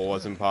travel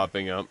wasn't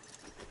popping up.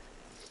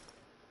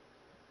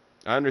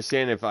 I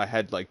understand if I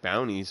had, like,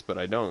 bounties, but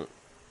I don't.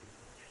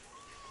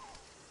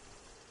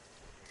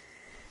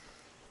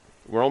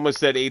 We're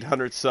almost at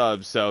 800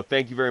 subs, so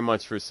thank you very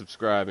much for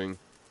subscribing.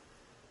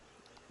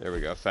 There we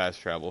go,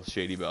 fast travel,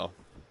 Shady Bell.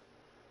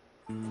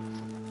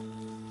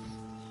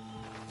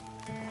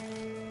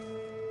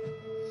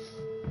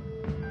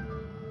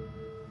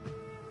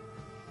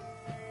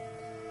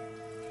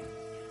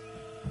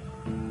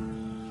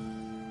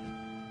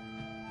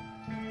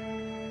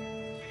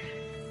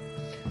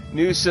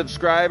 New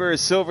subscriber,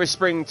 Silver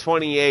Spring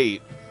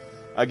 28.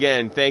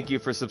 Again, thank you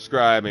for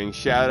subscribing.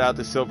 Shout out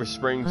to Silver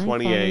Spring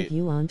 28. I followed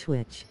you on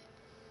Twitch.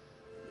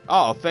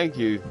 Oh, thank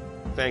you.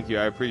 Thank you.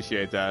 I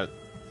appreciate that.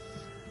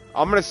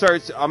 I'm gonna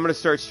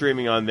start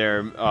streaming on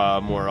there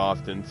more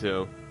often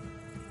too.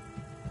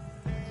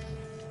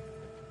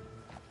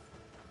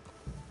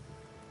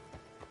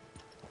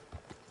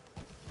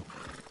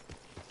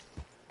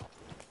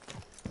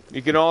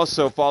 You can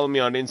also follow me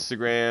on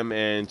Instagram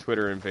and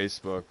Twitter and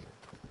Facebook.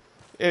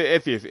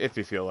 If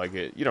you feel like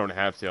it. You don't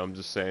have to, I'm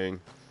just saying.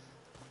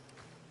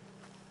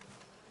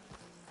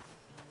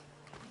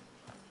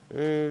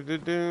 You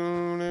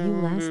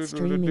last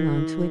streaming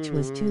on Twitch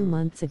was 2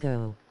 months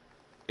ago.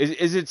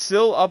 Is it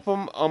still up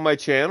on my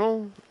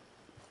channel?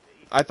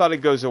 I thought it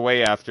goes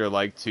away after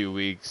like 2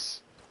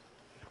 weeks.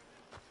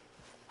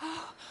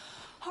 Oh,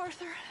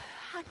 Arthur,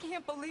 I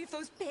can't believe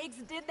those pigs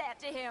did that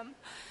to him.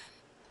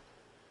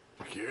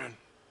 Again?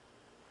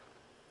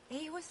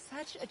 He was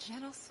such a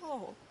gentle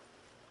soul.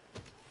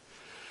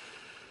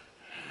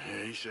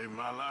 Yeah, he saved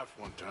my life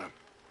one time.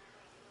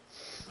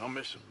 I'll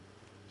miss him.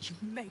 You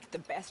make the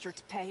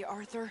bastards pay,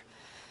 Arthur.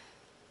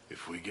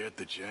 If we get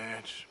the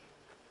chance,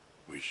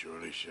 we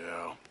surely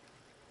shall.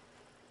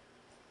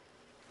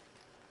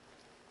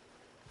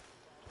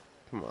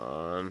 Come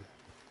on.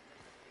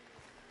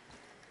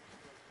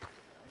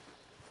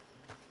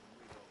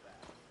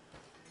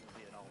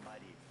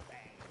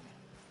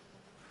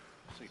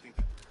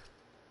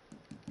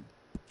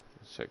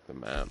 Let's check the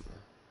map.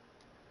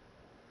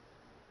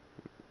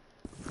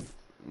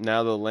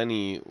 Now the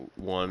Lenny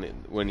one,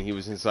 when he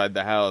was inside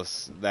the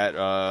house, that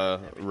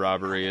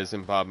robbery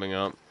isn't popping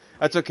up.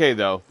 That's okay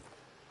though.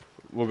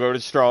 We'll go to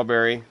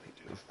Strawberry,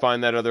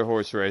 find that other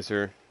horse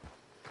racer,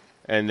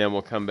 and then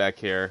we'll come back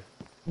here.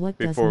 What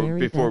before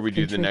does we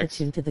do the next.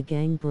 to the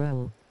gang,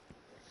 bro?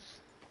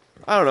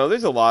 I don't know.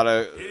 There's a lot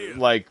of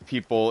like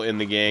people in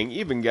the gang,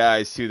 even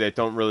guys too, that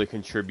don't really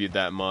contribute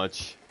that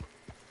much.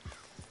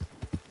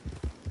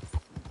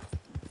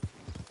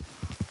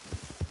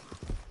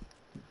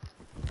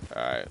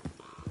 Alright.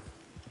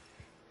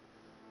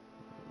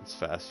 Let's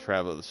fast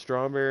travel to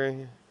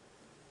Strawberry.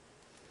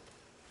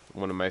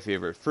 One of my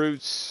favorite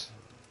fruits.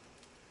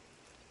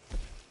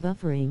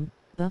 Buffering,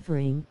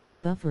 buffering,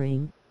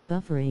 buffering,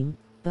 buffering,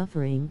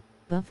 buffering,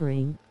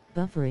 buffering,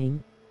 buffering,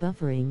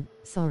 buffering.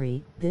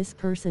 Sorry, this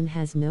person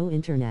has no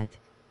internet.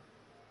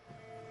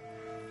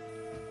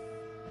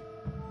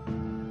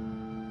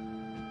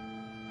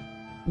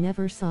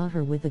 Never saw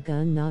her with a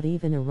gun, not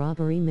even a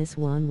robbery miss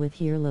one with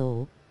here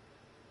lol.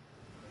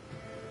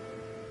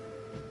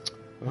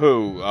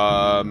 Who?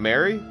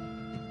 Mary?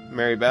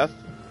 Mary Beth?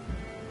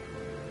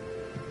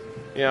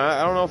 Yeah,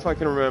 I don't know if I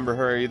can remember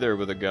her either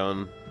with a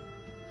gun.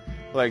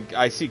 Like,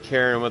 I see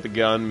Karen with a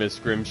gun, Miss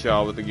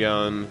Grimshaw with a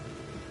gun.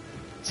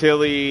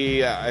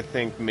 Tilly, I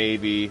think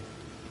maybe.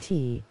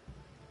 T.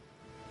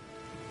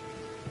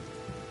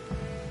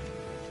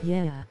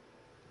 Yeah.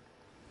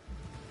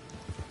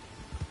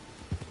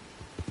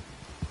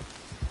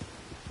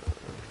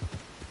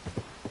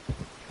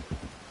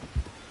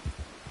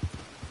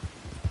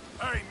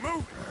 Hey, move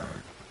it!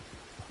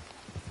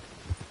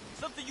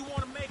 Something you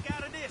want to make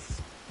out of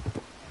this?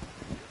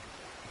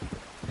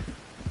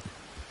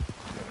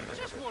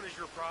 Just what is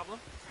your problem?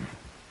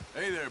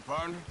 Hey there,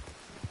 partner.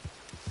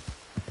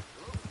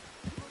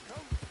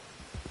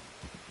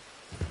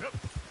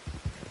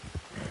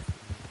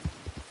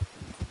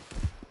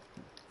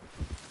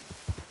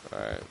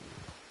 Alright.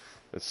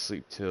 Let's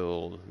sleep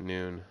till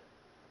noon.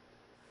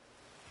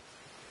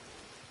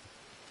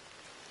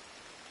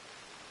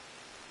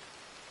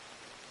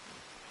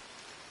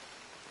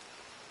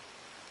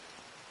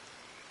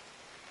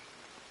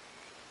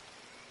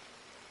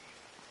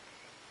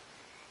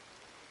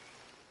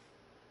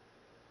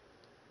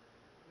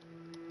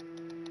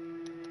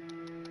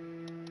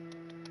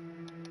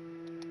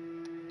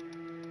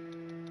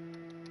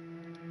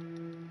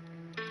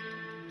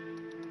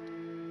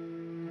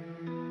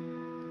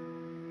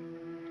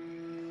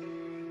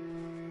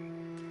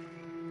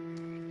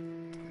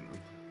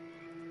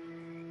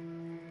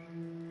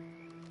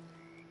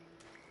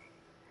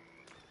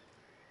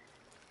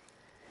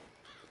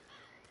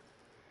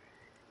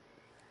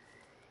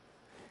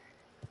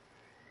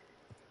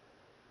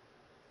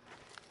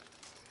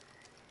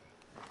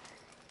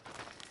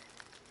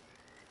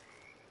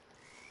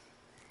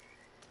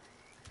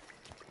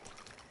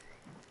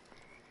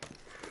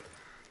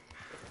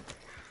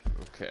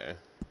 Okay.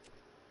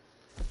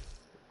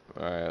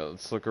 Alright,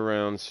 let's look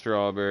around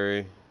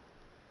Strawberry.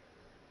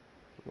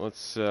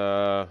 Let's,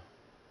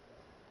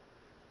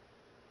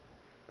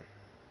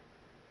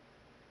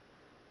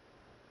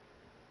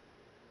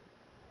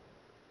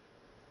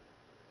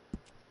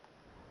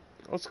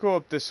 Let's go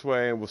up this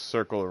way and we'll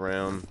circle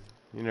around.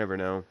 You never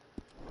know.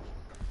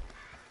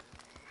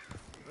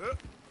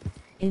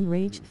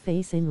 Enraged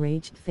face,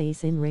 enraged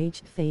face,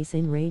 enraged face,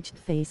 enraged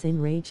face,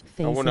 enraged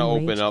face. I want to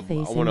open up. I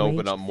want to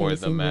open up more of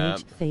the map.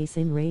 Face,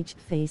 enraged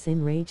face,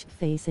 enraged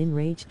face,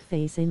 enraged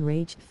face,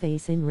 enraged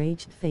face,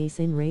 enraged face,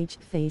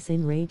 enraged face,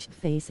 enraged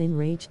face,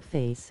 enraged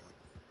face.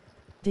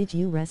 Did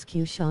you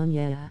rescue Sean?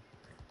 Yeah.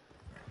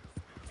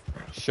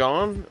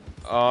 Sean?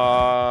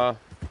 Out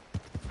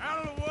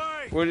of the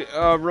way!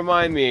 What?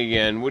 Remind me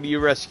again. What do you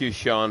rescue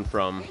Sean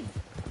from?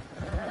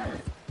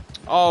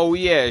 Oh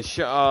yeah,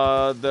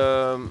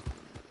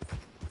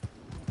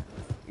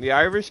 the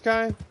Irish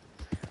guy?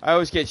 I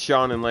always get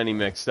Sean and Lenny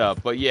mixed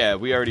up, but yeah,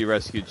 we already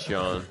rescued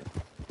Sean.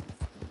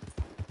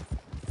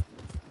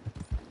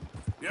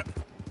 Yep.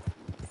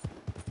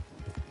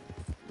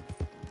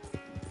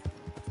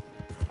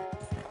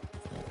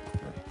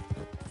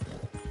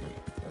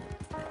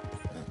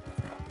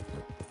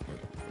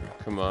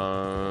 Come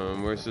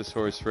on, where's this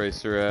horse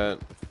racer at?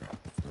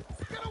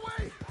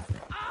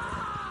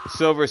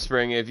 Silver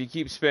Spring, if you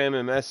keep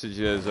spamming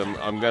messages,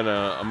 I'm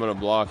gonna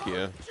block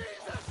you.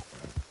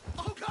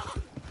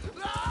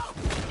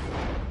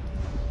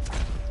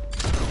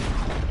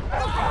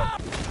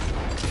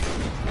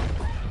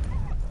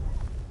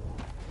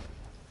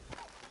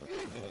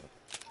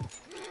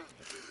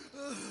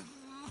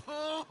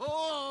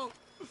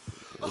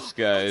 This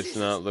guy is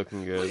not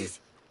looking good. Please.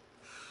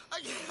 I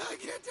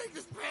can't take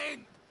this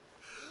pain.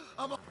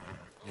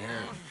 Here,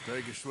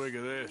 take a swig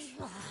of this.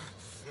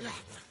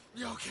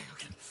 Yeah, okay.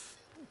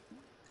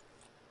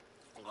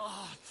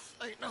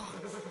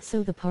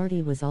 So the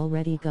party was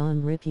already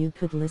gone. Rip, you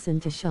could listen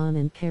to Sean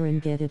and Karen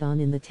get it on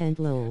in the tent.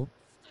 Lol.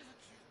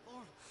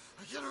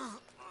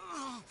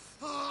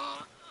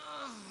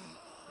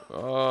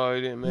 Oh,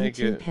 he didn't make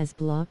YouTube it. has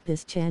blocked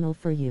this channel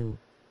for you.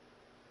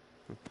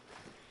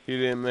 He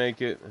didn't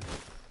make it.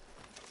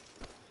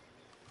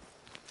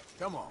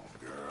 Come on,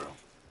 girl.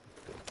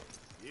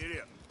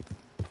 Get up.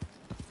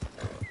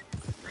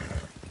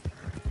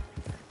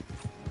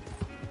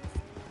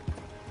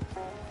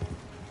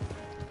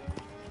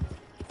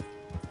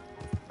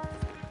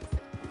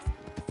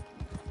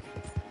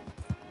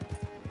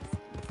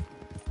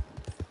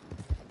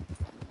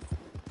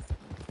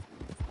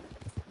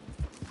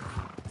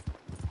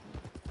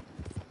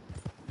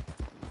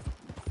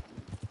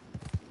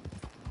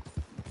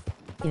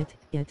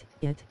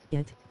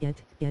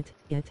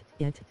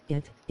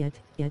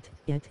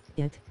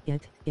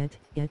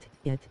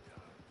 Yet.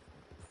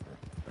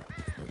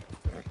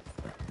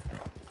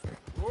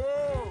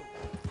 Whoa!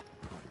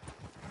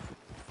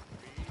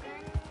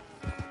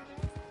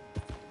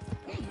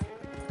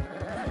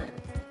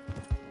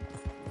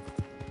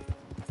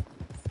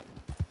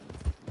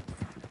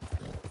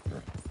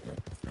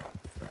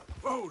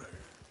 Whoa there!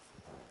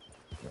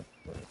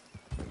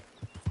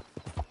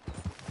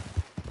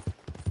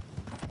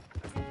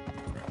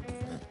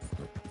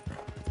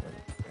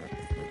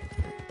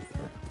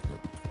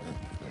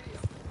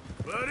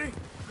 Buddy?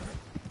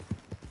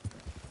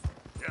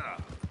 Yeah.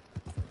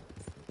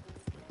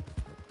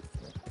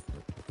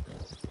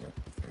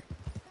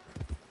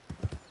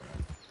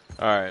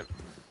 Alright.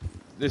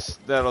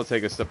 That'll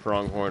take us to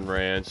Pronghorn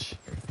Ranch.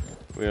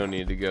 We don't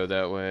need to go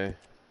that way.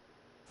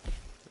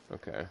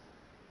 Okay.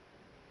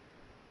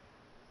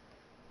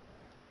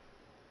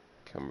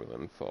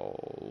 Cumberland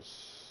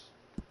Falls.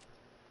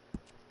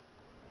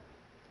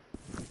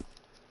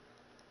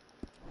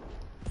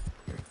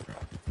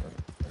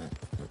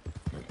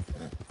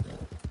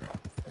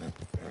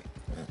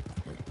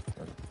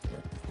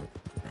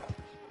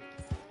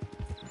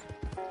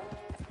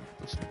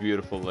 It's a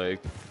beautiful lake.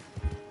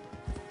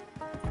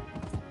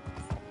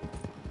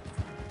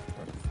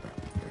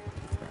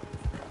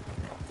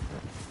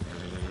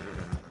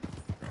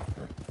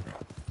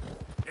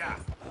 Yeah.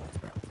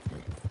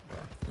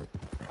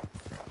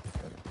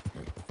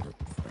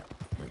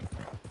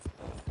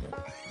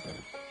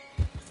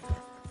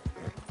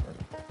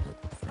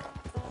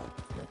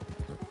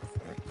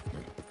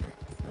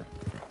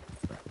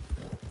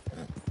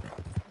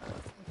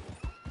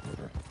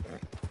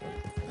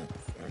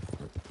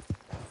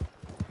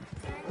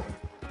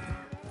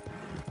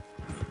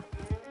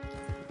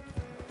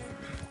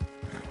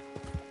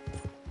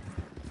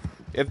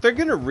 If they're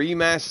gonna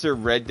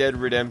remaster Red Dead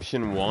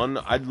Redemption 1,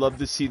 I'd love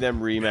to see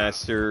them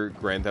remaster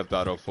Grand Theft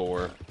Auto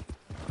 4.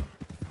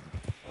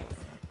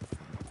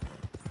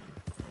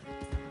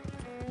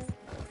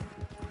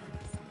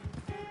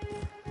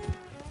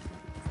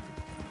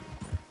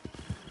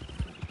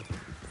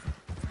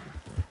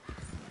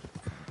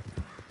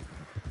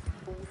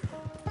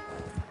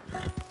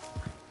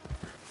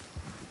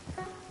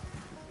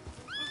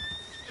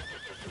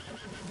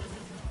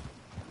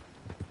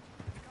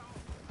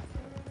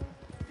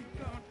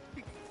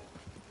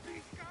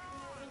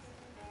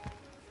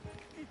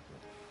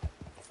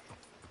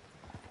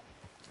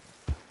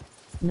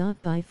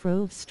 Not by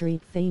Frove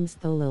Street Fames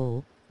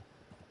Tholo.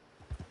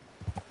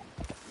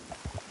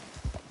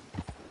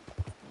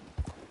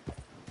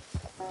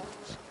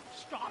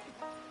 Stop.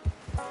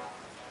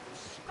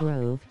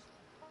 Grove.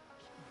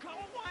 Go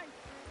away!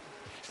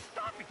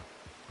 Stop it!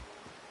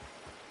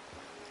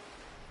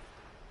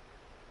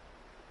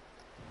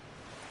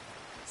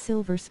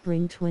 Silver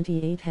Spring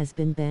 28 has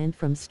been banned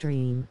from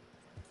stream.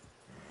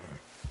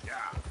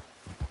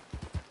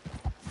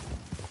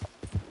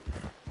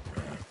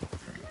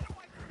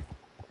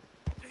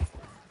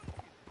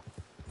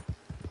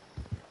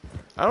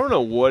 I don't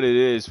know what it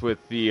is with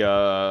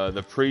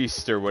the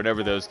priest or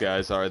whatever those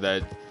guys are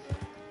that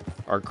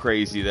are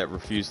crazy that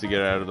refuse to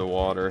get out of the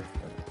water.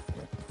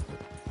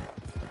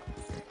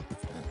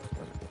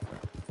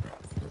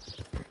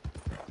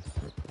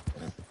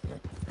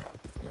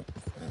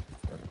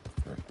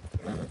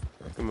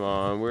 Come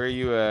on, where are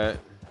you at?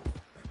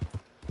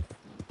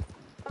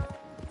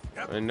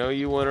 I know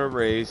you want to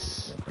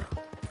race.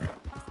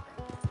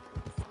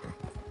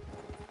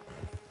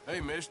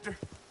 Hey, mister.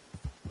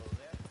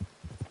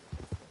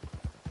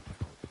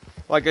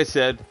 Like I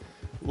said,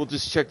 we'll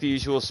just check the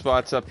usual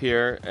spots up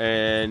here,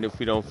 and if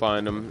we don't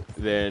find them,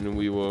 then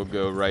we will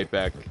go right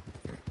back.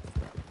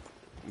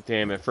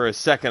 Damn it, for a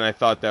second I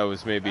thought that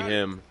was maybe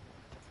him.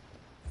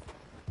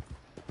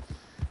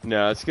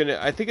 No, it's gonna,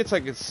 I think it's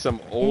like it's some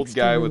old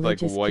guy with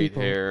like white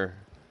hair.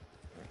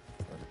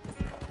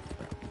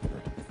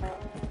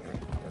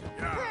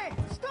 Hey,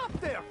 stop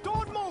there!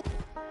 Don't move!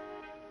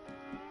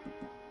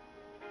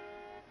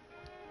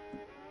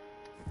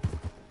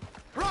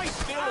 Right,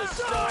 still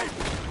aside!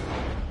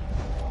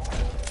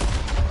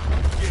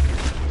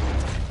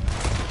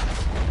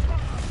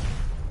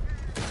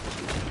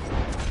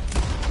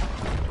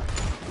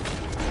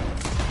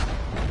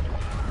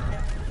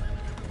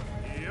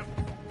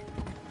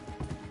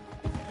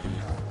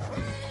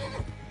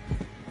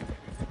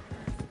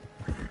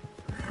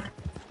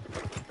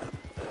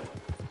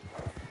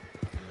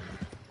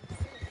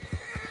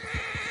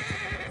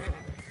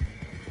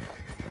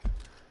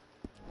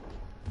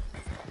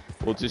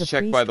 We'll just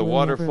check by the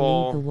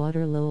waterfall. The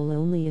water lol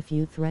only if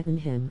you threaten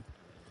him.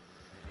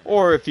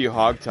 Or if you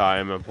hog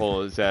tie him and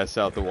pull his ass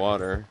out the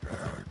water.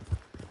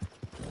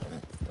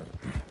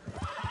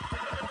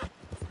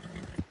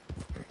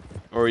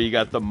 Or you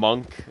got the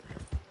monk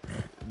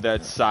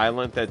that's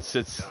silent that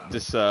sits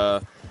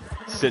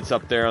sits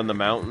up there on the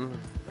mountain.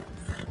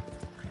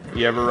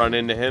 You ever run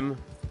into him?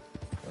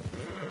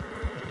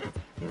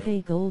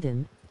 Hey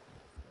Golden.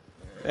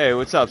 Hey,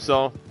 what's up,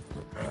 Saul?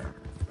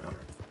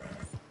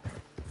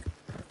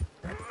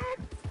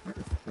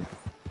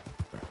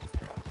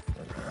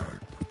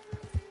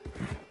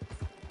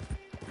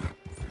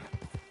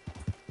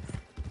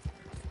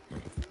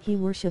 He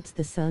worships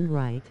the sun,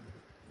 right?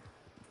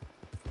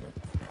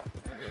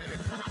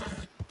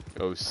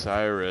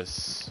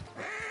 Osiris,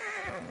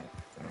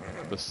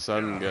 the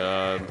sun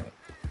god.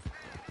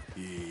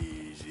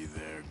 Easy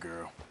there,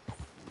 girl.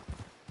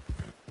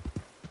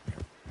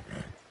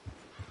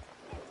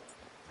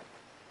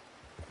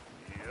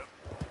 Yep.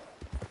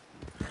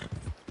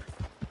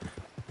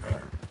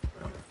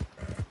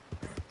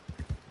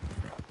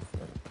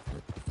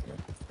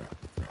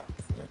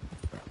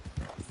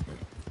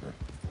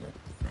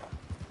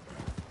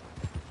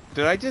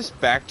 Did I just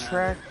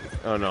backtrack?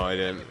 Oh no, I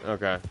didn't.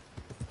 Okay.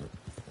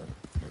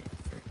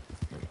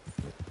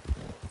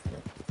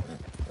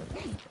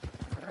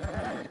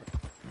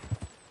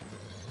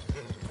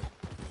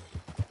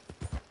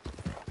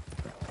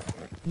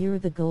 You're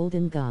the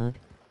golden god.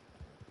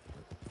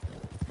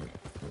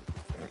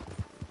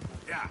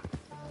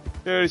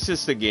 Dude, it's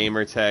just a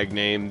gamer tag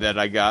name that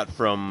I got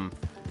from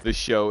the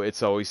show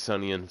It's Always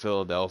Sunny in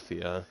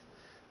Philadelphia.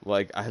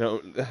 Like, I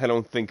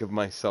don't think of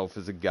myself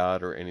as a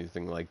god or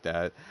anything like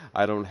that.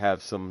 I don't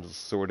have some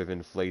sort of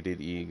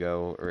inflated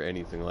ego or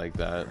anything like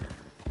that.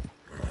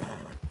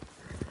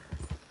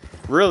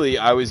 Really,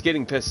 I was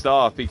getting pissed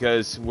off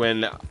because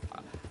when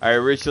I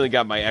originally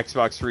got my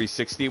Xbox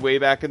 360 way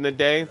back in the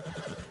day,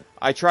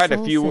 I tried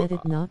a few. Said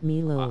it, not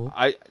me, lol.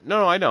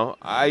 No, I know.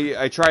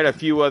 I tried a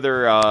few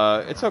other.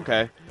 It's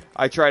okay.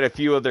 I tried a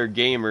few other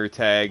gamer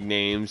tag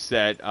names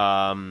that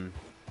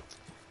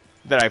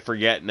that I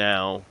forget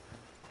now,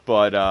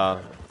 but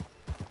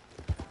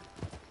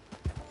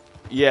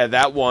yeah,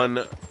 that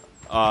one,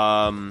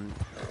 Golden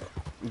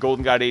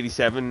God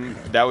 87.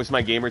 That was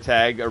my gamer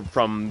tag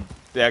from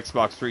the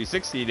Xbox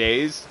 360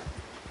 days,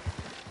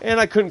 and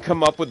I couldn't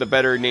come up with a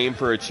better name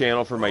for a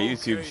channel for my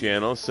YouTube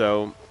channel,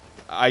 so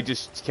I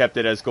just kept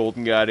it as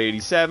Golden God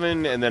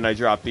 87, and then I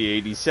dropped the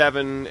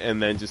 87,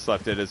 and then just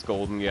left it as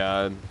Golden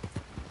God.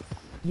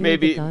 You're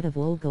maybe the god of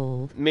all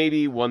gold.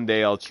 Maybe one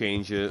day I'll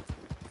change it.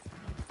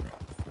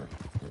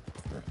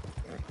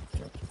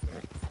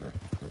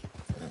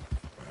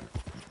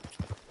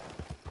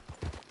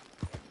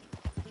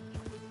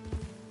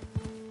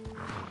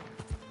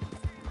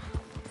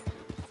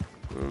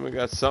 We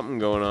got something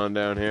going on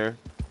down here.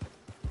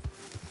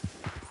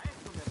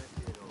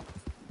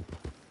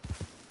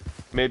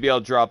 Maybe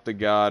I'll drop the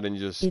god and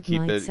just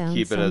keep it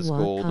as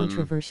golden.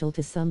 Controversial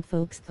to some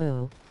folks,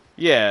 though.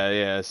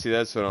 Yeah. See,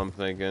 that's what I'm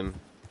thinking.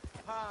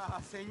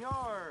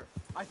 Senor,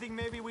 I think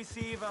maybe we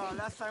see if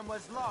last time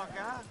was luck,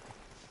 huh?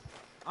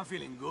 I'm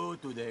feeling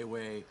good today,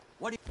 Way.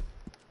 What do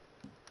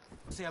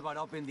Say about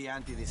upping the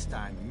ante this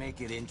time.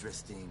 Make it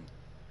interesting.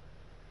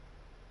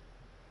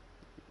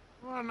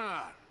 Why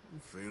not? I'm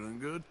feeling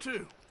good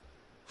too.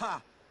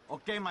 Ha!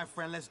 Okay, my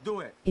friend, let's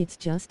do it. It's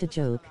just a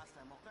joke.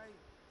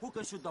 Who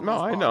can shoot the No,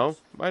 most I know.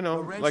 bottles? I know.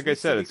 The wrench Like I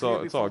needs to said, be it's clear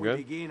all before we good.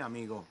 begin,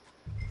 amigo.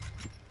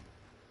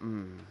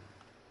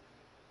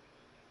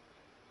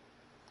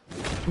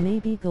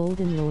 Maybe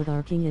Golden Lord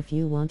arcing if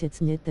you want, it's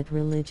not that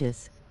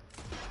religious.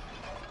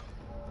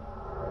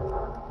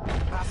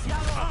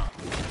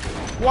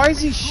 Why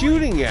is he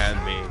shooting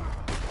at me?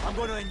 I'm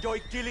gonna enjoy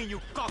killing you,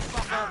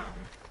 cocksucker.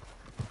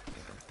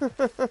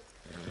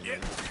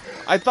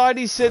 I thought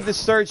he said to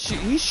start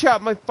he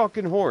shot my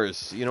fucking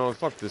horse. You know,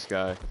 fuck this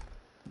guy.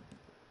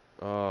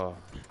 Oh.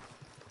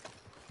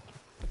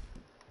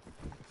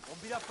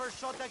 Won't be the first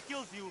shot that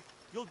kills you.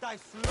 You'll die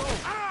slow.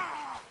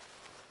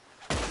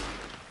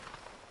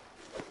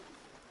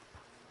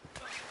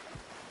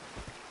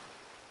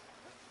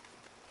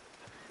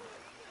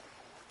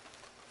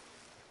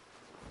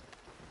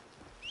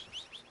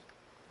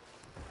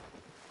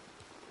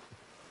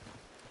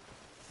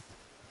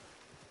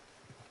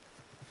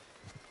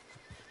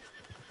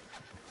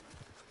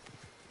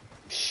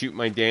 Shoot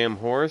my damn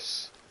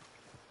horse.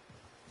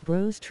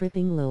 Bro's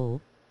tripping low.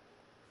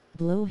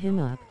 Blow him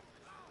up.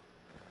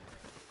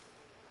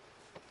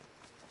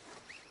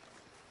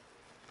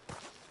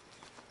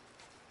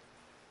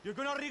 You're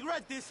gonna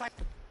regret this. I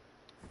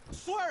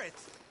swear it.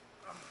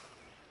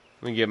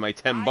 Let me get my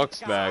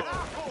 $10 back.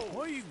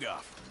 What you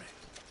got for me?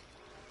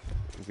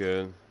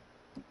 Good.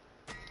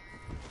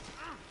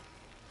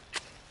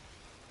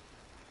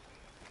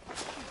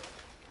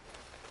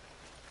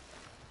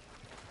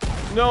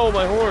 No,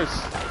 my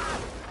horse.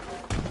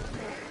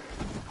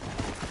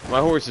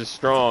 My horse is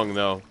strong,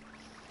 though.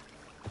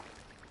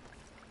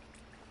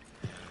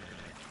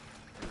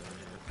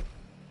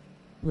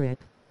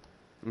 Rip.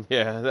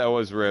 Yeah, that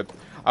was rip.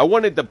 I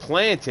wanted to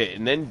plant it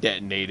and then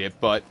detonate it,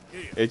 but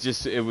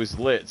it was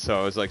lit, so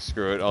I was like,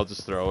 screw it, I'll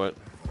just throw it.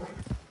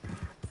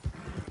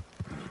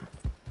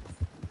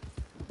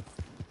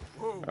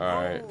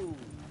 Alright.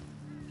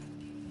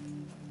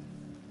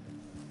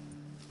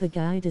 The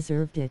guy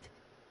deserved it.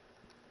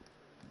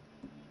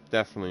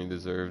 Definitely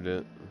deserved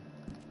it.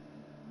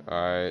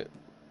 Alright.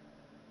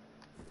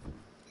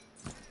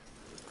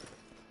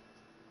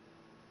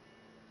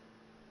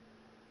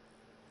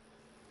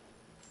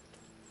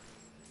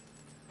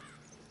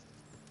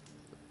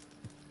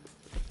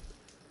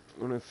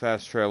 I'm gonna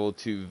fast travel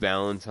to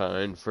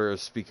Valentine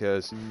first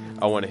because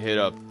I want to hit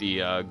up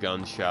the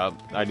gun shop.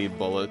 I need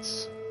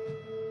bullets.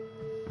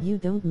 You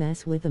don't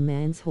mess with a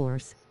man's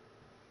horse.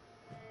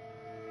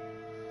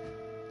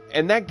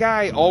 And that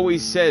guy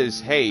always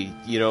says, hey,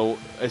 you know,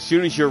 as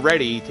soon as you're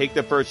ready, take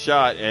the first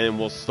shot and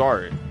we'll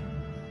start.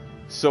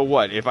 So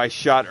what, if I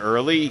shot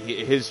early,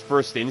 his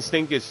first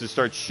instinct is to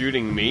start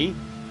shooting me?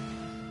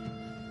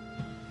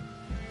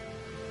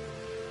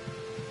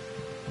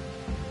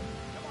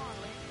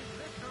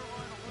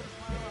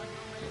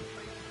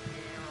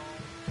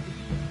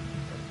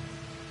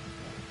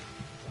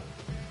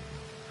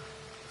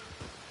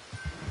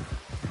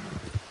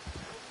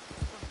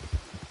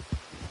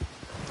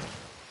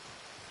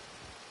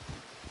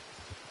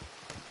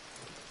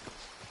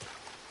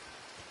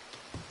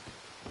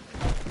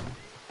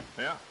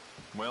 Yeah,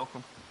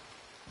 welcome.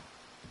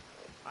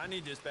 I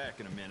need this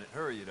back in a minute.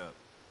 Hurry it up.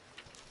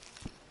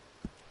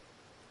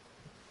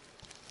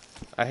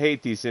 I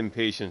hate these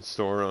impatient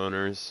store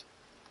owners.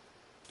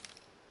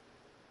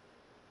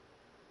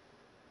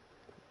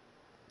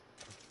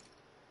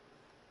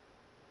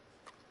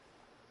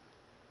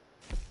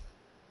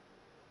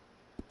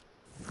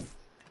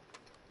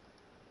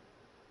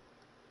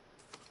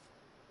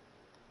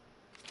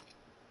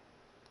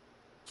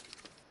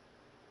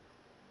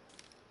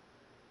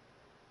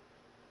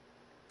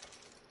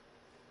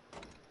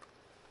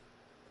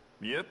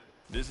 Yep,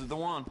 this is the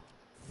one.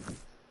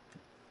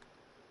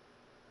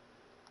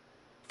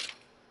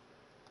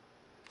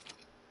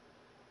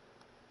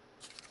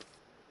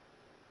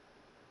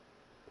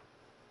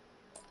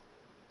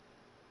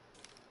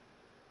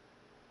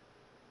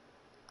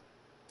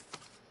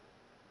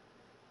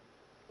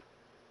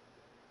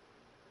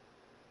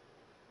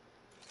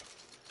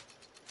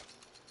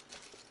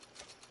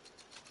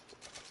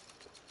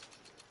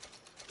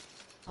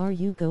 Are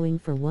you going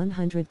for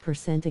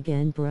 100%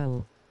 again,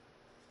 bro?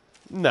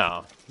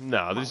 No,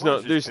 there's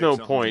no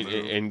point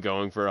in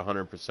going for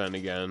 100%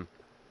 again.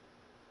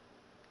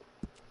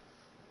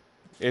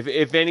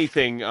 If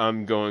anything,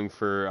 I'm going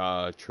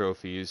for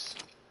trophies.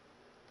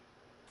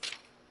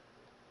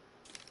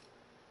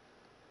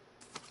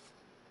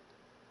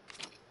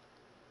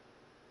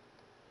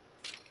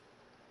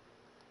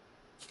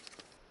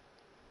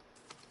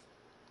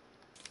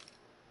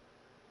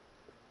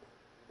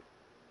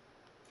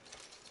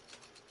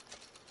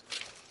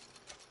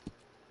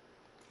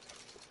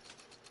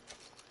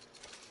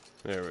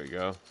 There we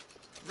go.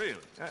 Really?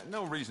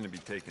 No reason to be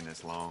taking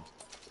this long.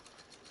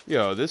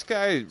 Yo, this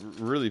guy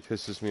really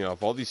pisses me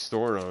off. All these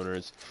store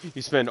owners.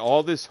 You spend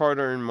all this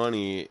hard-earned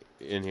money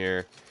in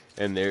here,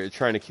 and they're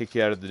trying to kick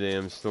you out of the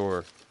damn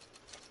store.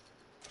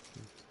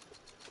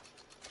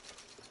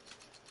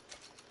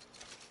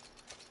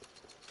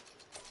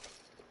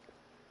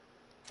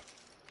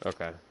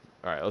 Okay.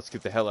 Alright, let's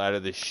get the hell out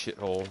of this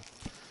shithole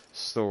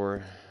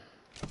store.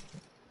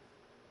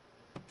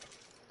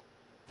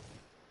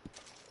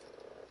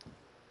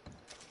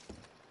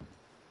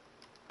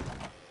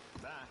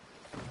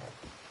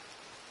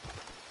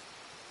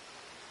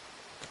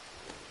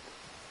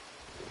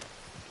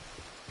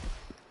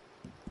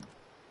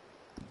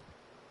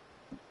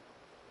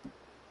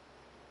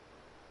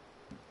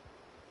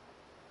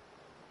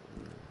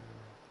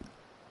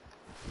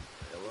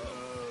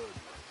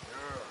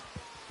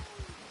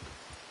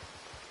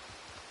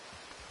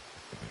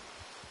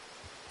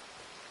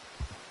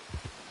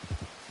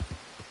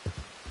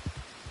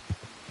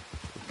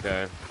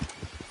 Okay.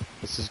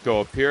 Let's just go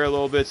up here a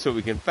little bit so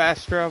we can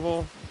fast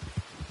travel.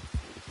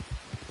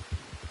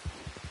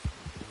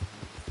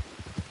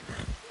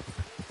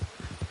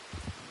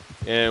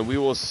 And we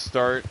will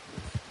start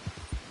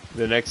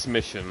the next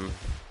mission.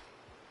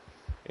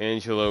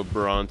 Angelo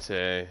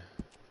Bronte.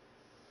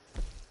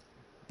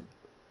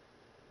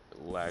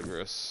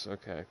 Lagris.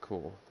 Okay,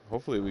 cool.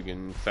 Hopefully we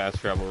can fast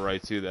travel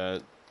right to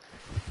that.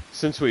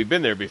 Since we've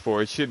been there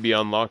before, it should be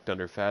unlocked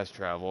under fast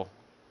travel.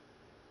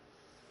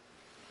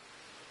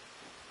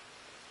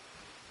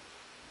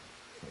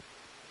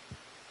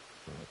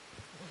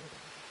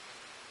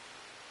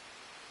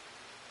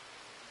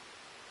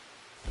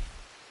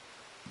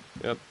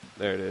 Yep,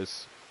 there it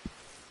is.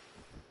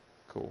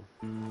 Cool.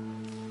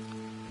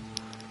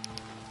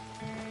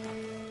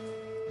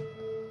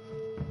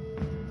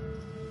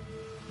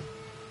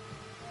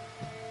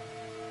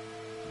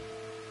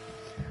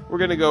 We're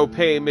gonna go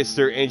pay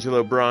Mr.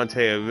 Angelo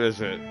Bronte a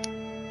visit.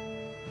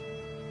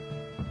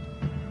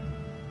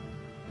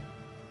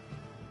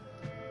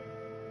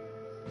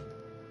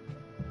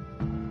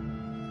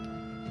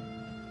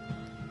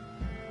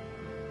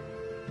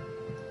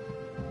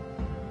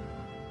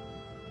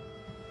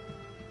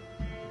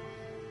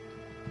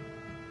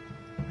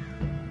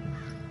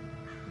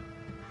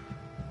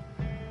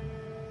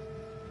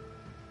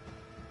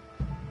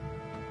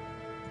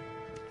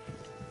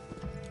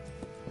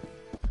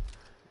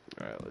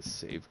 Alright, let's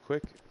save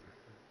quick.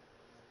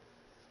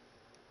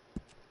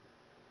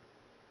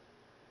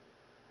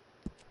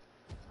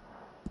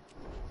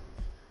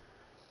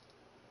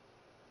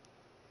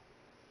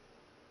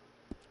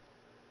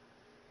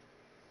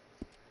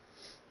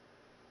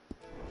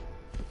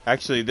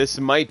 Actually, this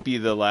might be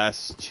the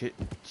last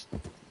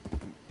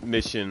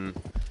mission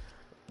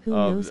Who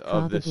knows,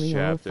 of this probably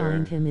I'll chapter.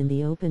 find him in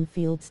the open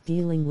fields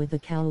dealing with the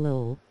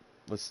cow.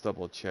 Let's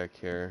double check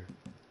here.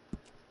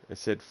 I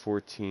said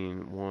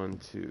 14. 1,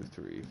 2,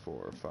 3,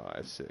 4,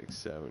 5, 6,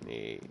 7,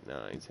 8,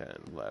 9, 10,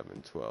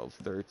 11, 12,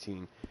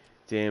 13.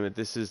 Damn it,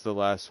 this is the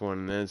last one,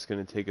 and then it's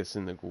going to take us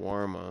into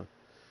Guarma.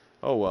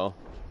 Oh well.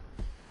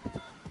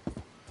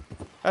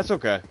 That's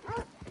okay.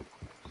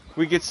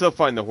 We can still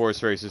find the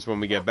horse racers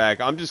when we get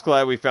back. I'm just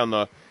glad we found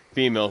the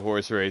female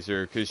horse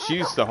racer, because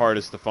she's the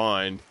hardest to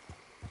find.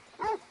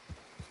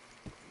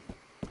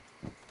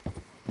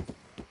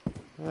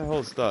 Where the hell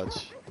is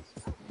Dutch?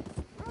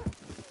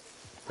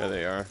 There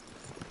they are.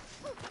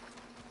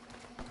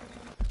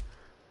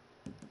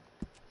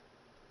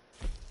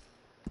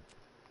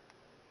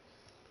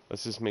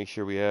 Let's just make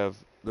sure we have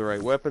the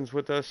right weapons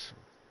with us.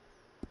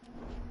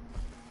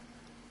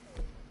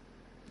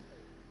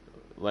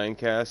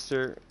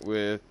 Lancaster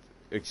with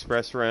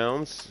express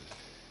rounds.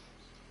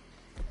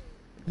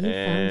 You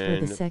found her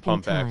the second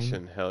pump time.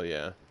 action. Hell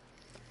yeah.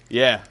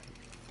 Yeah.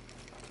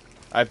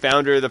 I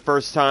found her the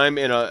first time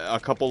in a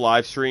couple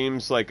live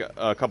streams like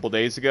a couple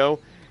days ago.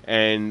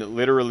 And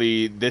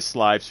literally this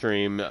live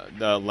stream,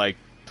 like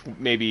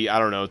maybe, I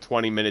don't know,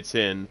 20 minutes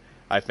in,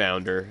 I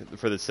found her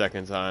for the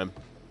second time.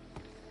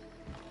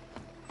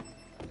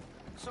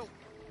 So,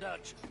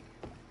 Dutch,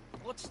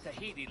 what's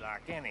Tahiti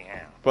like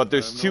anyhow? But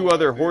there's two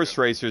other horse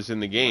racers in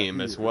the game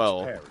as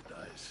well.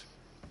 Paradise.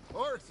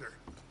 Arthur,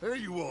 there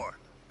you are.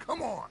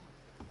 Come on.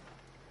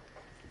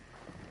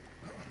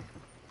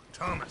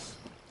 Thomas,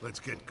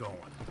 let's get going.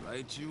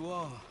 Right you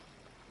are.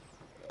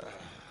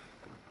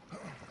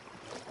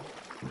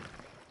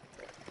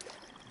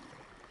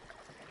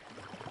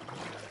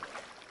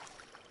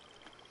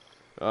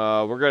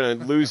 We're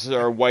gonna lose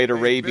our white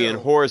Arabian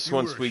horse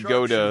once we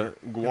go to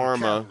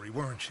Guarma.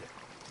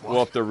 We'll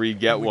have to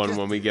re-get one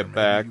when we get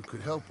back. You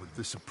could help with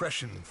the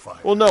suppression fire.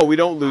 Well, no, we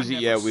don't lose it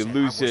yet. We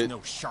lose it.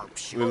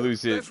 We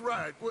lose it That's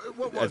right.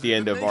 What was at the it?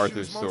 end of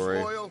Arthur's nation's most story.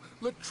 loyal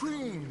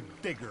latrine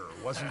digger,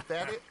 wasn't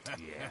that it?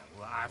 Yeah,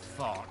 well, I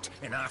fought,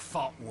 and I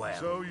fought well.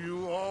 So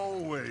you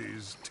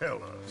always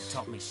tell us.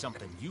 Taught me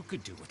something you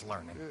could do with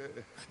learning.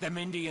 Them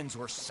Indians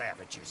were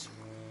savages.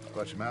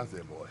 Watch your mouth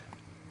there, boy.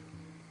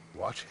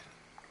 Watch it.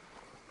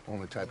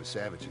 Only type of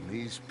savage in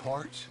these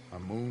parts are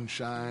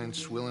moonshine,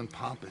 swilling,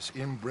 pompous,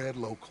 inbred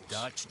locals.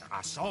 Dutch,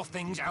 I saw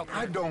things out there.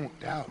 I don't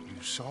doubt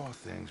you saw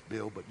things,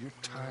 Bill, but your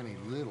tiny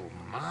little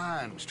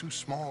mind was too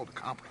small to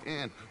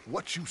comprehend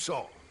what you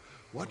saw.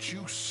 What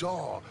you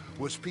saw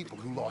was people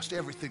who lost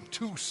everything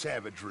to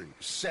savagery.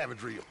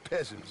 Savagery of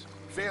peasants.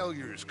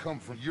 Failures come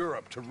from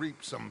Europe to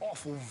reap some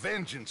awful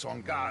vengeance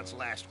on God's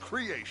last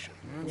creation.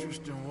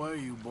 Interesting way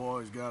you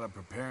boys gotta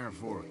prepare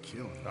for a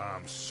killing.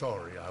 I'm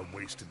sorry I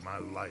wasted my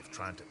life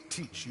trying to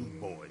teach you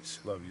boys.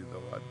 Love you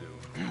though I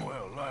do.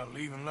 Well,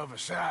 leaving love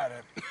aside,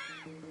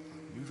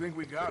 you think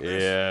we got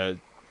this? Yeah.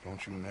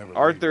 Don't you never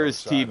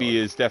Arthur's TB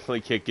is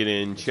definitely kicking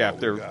in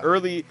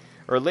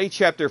late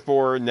chapter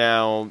 4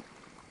 now.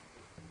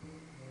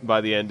 By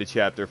the end of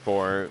chapter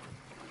 4.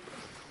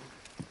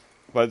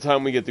 By the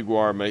time we get to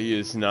Guarma, he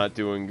is not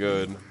doing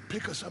good.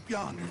 Pick us up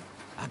yonder.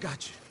 I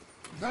got you.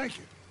 Thank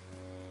you.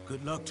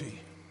 Good luck to you.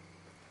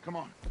 Come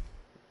on.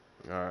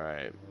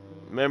 Alright.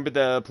 Remember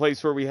the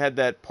place where we had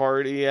that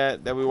party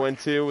at that we went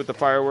to with the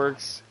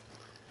fireworks?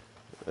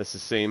 That's the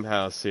same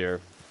house here.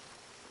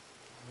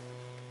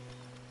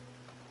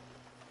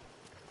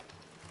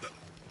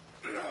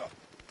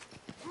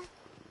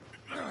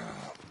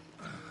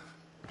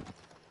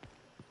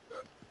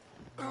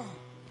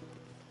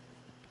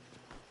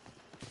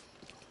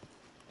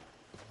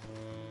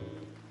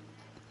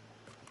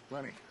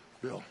 Lenny,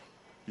 Bill,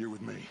 you're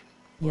with me.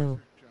 Yo.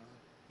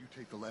 You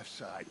take the left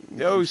side.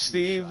 Yo,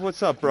 Steve,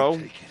 what's up,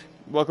 bro?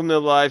 Welcome to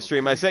the live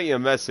stream. I sent you a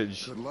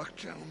message. Good luck,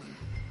 gentlemen.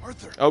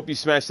 Arthur. I hope you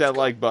smash that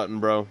like button,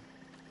 bro.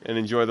 And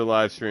enjoy the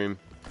live stream.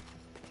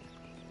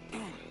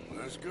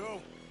 Let's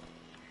go.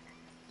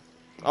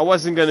 I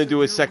wasn't going to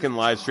do a second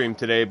live stream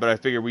today, but I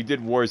figured we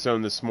did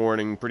Warzone this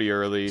morning pretty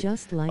early.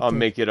 Just like I'll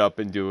make it up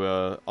and do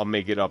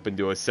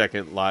a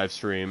second live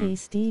stream. Hey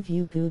Steve,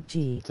 you good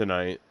G.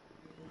 Tonight.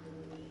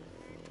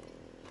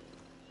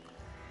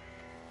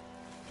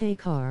 Hey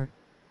car.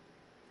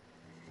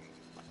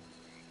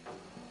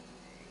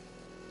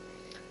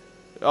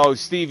 Oh,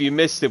 Steve, you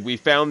missed it. We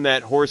found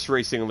that horse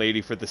racing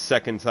lady for the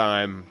second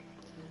time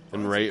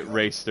and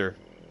raced her.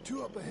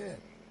 2 up ahead.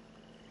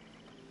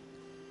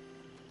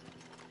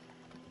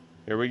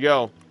 Here we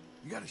go.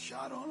 You got a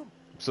shot on him?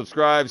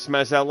 Subscribe,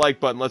 smash that like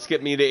button. Let's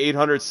get me to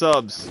 800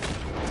 subs.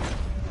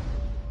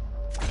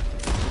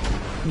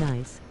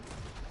 Nice.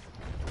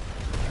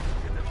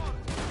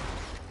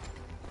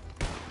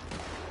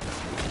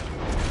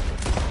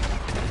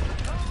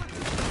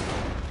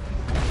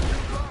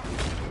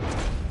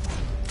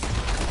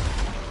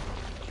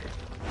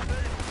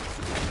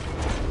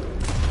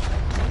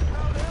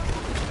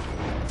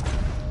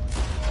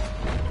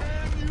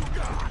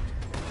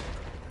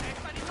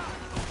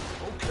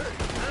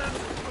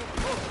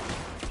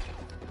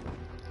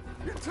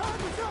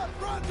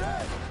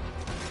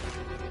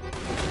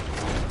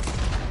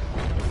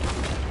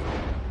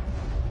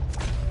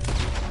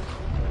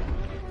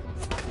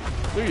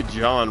 Look at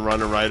John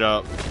running right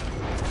up.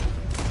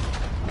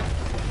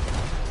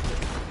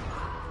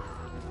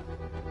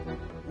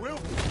 Will,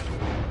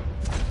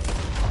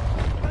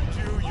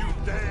 you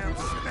damn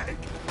snake!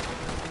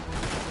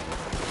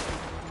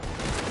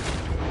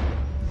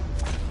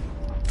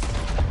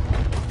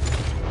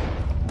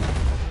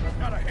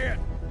 Got a hit.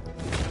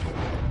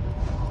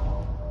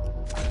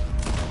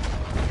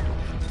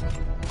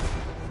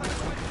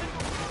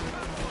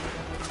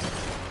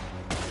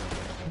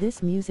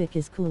 This music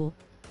is cool.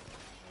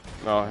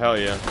 Oh, hell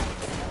yeah.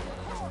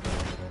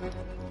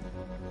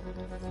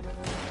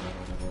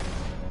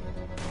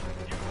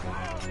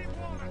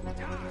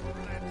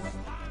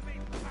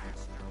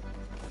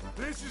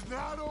 This is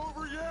not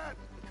over yet.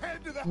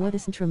 Head to the What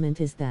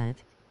instrument is that?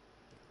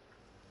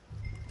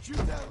 Shoot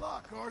that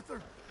lock, Arthur.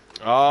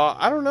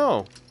 I don't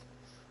know.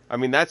 I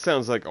mean, that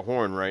sounds like a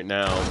horn right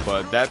now,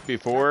 but that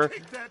before,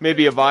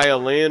 maybe a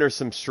violin or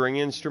some string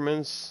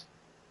instruments.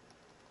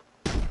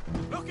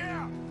 Look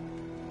out!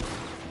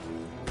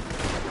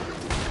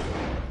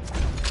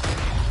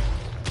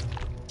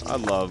 I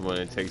love when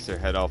it takes their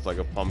head off like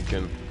a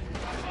pumpkin.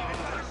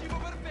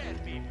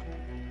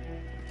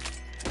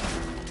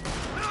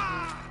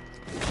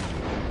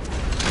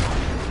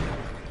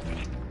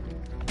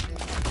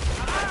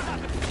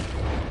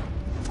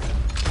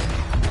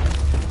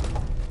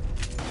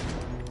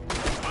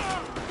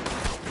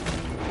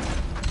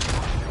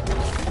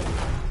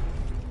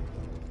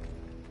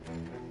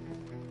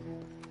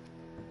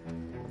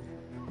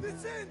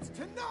 This ends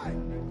tonight.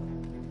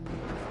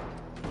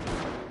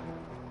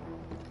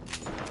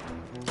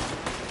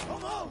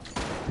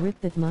 Rip,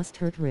 that must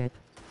hurt, Rip.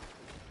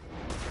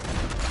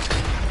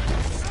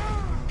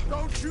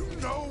 Don't you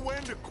know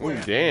when to Oh,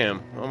 quit?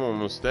 damn. I'm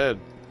almost dead.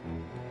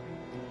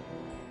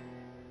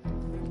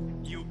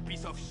 You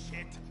piece of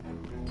shit.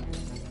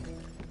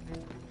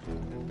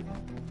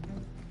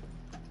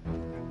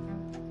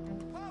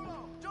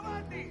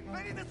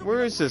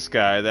 Where is this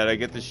guy that I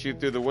get to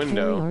shoot through the Hey,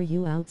 window? are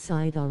you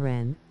outside,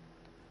 Oren?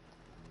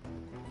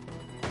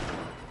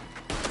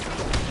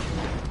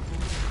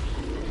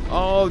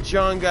 Oh,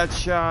 John got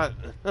shot.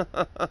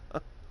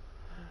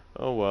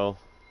 Oh, well.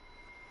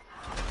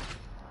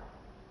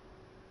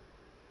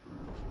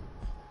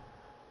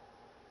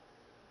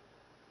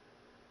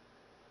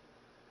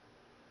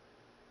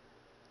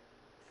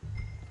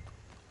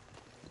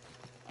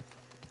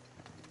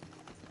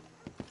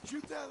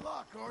 Shoot that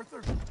lock,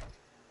 Arthur.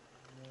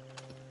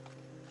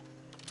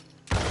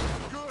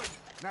 Good.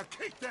 Now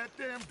kick that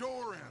damn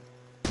door in.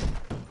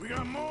 We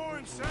got more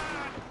inside.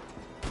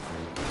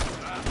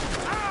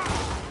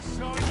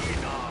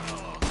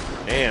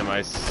 Damn,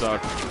 I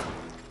suck.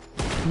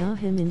 Nah,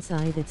 him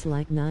inside. It's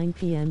like 9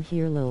 p.m.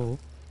 here, lol.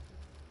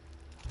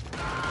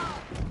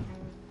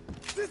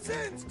 This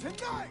ends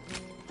tonight.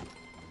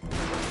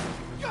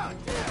 God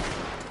damn.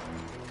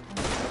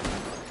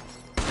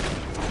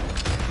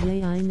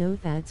 Yeah, I know,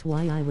 that's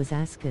why I was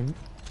asking.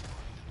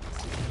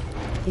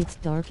 It's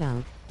dark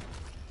out.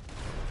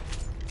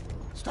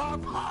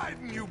 Stop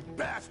hiding, you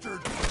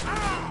bastard!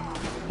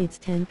 It's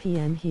 10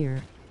 p.m.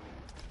 here.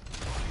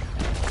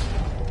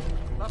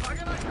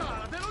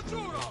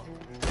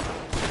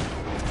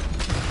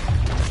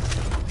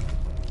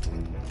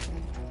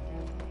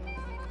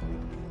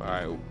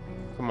 Alright,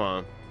 come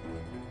on.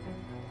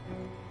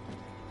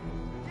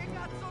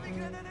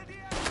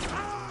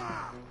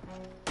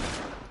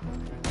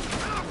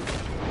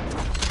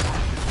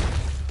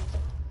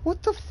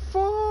 What the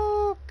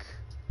fuck?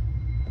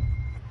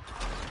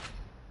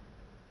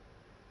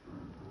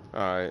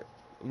 Alright,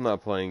 I'm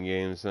not playing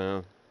games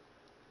now.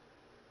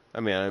 I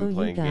mean, I'm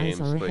playing games,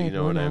 but you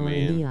know what I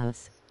mean.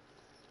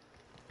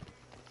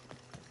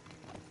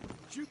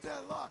 Shoot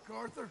that lock,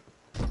 Arthur.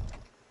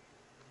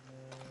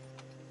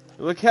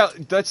 Look how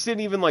Dutch didn't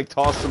even like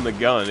toss him the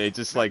gun; it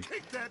just like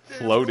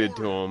floated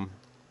to him.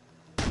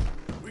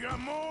 We got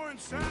more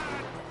inside.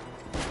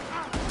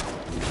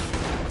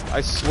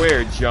 I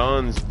swear,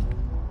 John's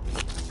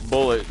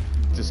bullet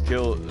just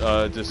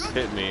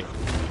hit me.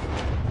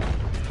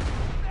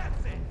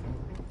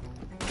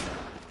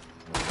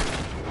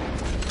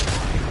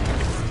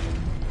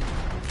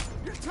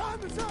 Your time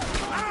is up.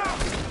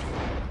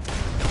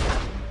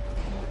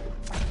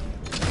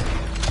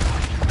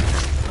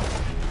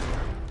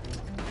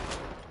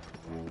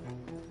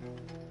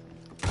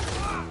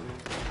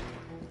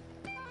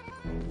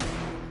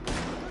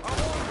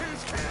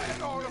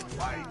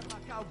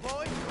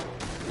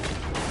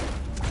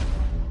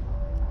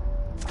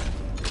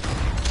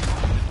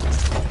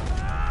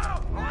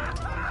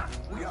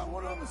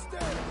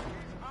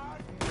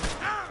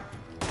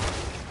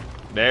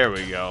 There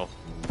we go.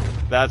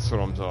 That's what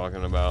I'm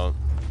talking about.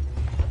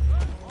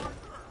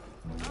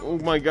 Oh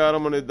my god,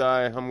 I'm gonna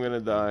die. I'm gonna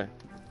die.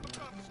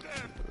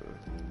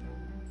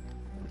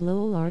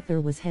 Lol, Arthur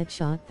was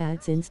headshot.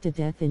 That's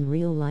insta-death in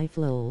real life,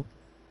 lol.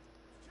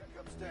 Check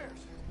upstairs.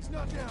 He's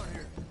not down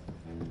here.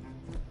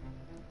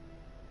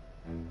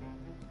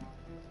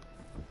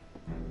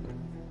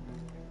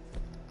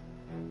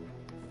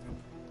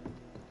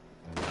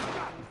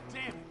 God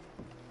damn it.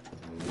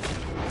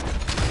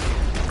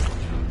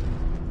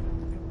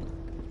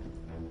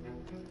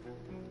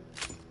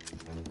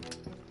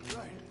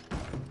 Right.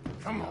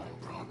 Come on,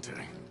 Bronte.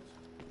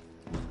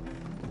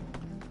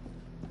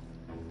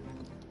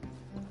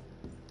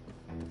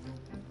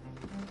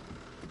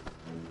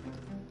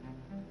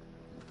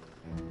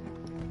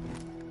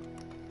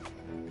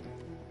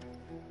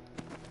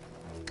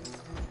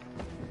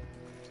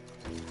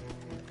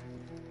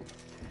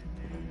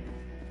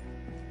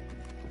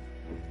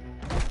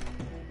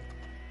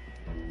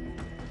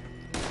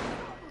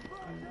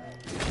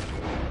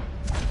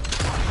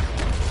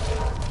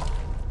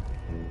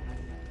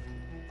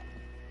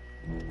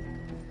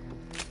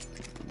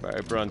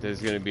 Alright,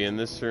 Bronte's gonna be in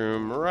this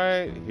room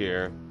right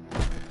here.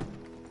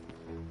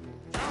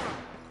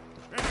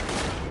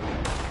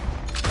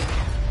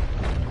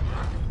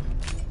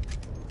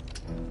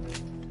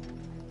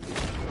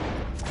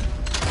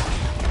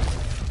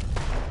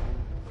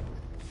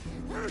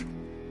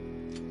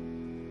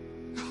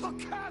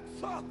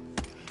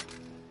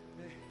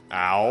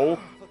 Ow.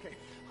 Okay,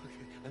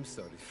 I'm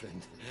sorry,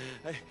 friend.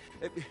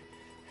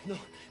 No,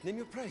 name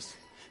your price.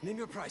 Name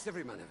your price.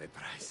 Every man have a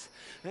price.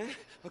 Eh?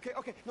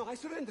 Okay, no, I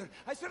surrender.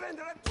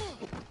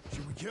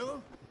 Should we kill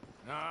him?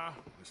 Nah,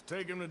 let's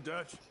take him to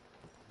Dutch.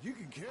 You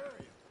can carry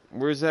him.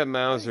 Where's that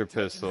Mauser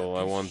pistol?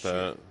 I want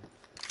that.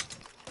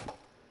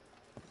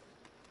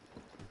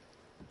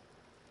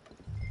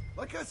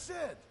 Like I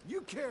said,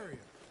 you carry him.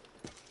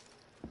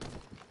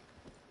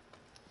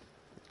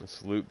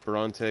 Let's loot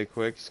Bronte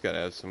quick. He's gotta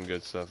have some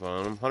good stuff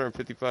on him.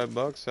 155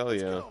 bucks? Hell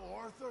yeah. Go,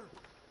 Arthur.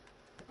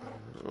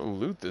 I'll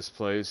loot this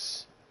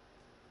place.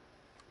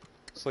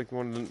 It's like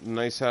one of the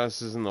nice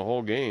houses in the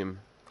whole game.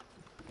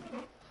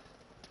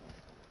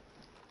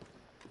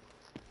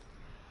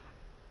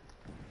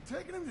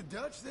 Taking him to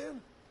Dutch then?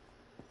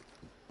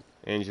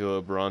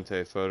 Angelo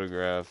Bronte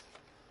photograph.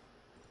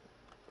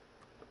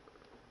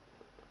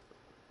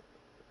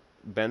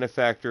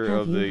 Benefactor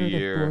Have of you the heard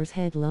year. of Boar's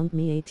Head lump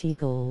me 80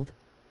 gold?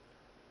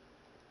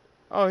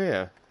 Oh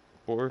yeah.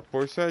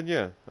 Boar's Head?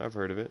 Yeah, I've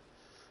heard of it.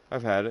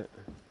 I've had it.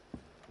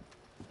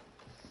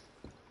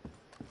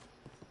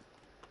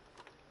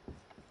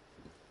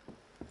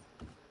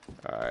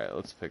 Alright,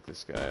 let's pick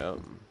this guy up.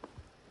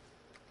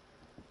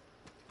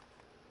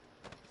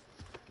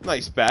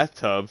 Nice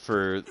bathtub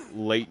for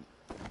late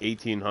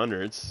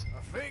 1800s. I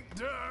think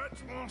Dutch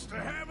wants to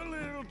have a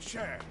little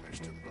chat,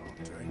 Mr.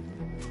 Bronte.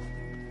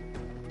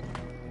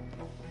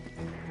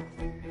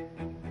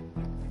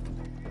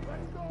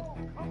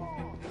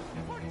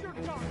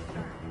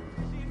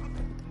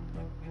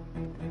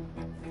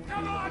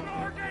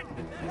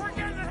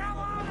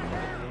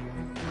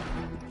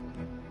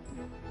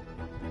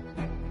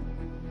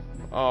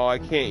 Oh, I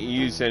can't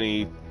use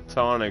any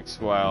tonics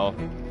while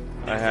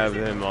I have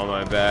him on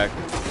my back.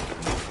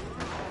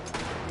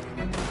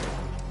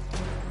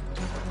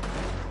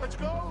 Let's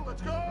go,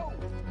 let's go!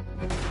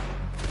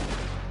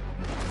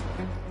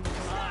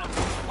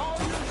 All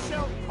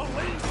yourself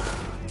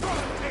police!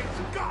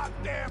 Bronte's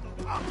goddamn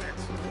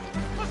puppets!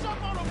 What's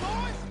up on the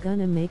boys?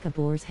 Gonna make a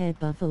boar's head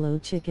buffalo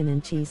chicken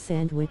and cheese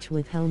sandwich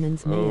with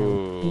Hellman's mayo.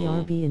 Oh.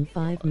 BRB in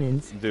 5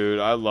 minutes.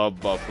 Dude, I love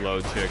buffalo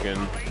chicken.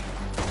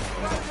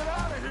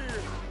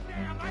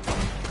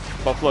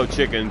 Buffalo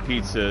chicken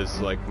pizza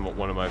is like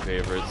one of my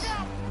favorites.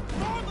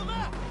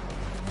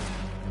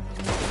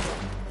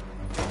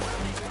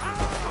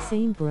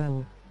 Same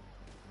bro.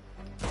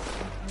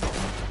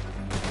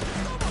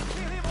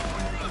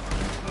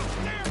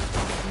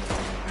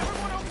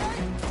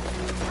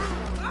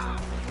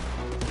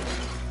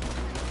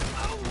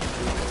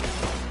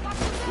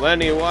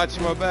 Lenny, watch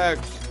my back.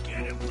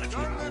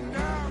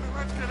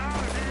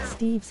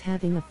 Steve's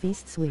having a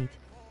feast suite.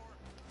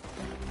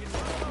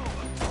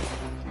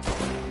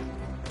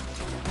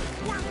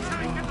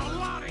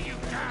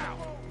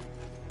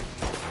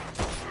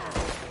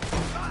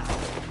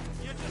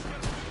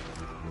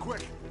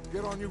 Quick,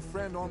 get our new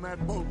friend on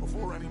that boat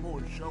before any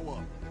more show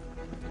up.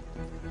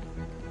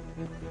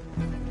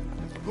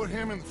 Put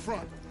him in the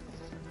front.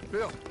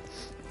 Bill.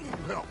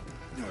 Bill.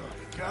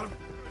 Got him?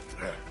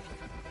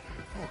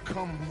 Oh,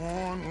 come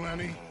on,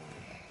 Lenny.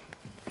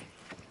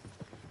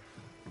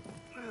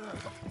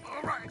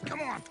 All right,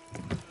 come on.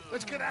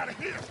 Let's get out of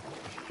here.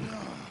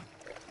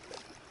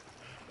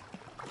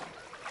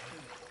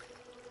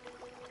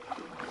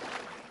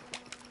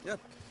 Yep.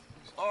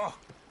 Oh,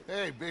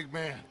 hey, big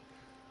man.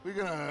 We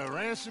gonna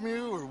ransom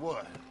you or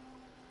what?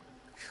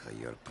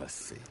 You're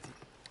pathetic.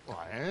 Well,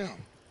 I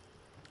am.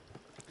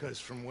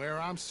 Because from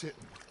where I'm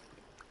sitting,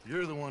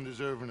 you're the one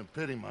deserving of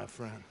pity, my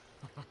friend.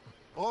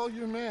 All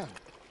your men,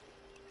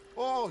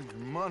 all your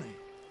money,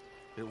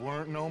 it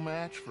weren't no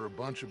match for a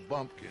bunch of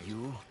bumpkins.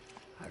 You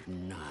are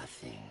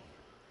nothing.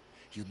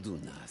 You do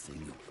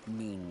nothing. You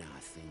mean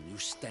nothing. You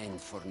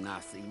stand for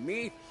nothing.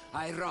 Me,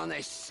 I run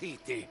a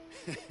city.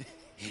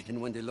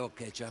 And when the law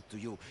catch up to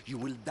you, you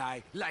will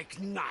die like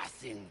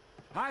nothing.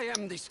 I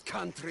am this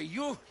country.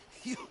 You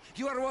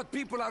are what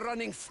people are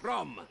running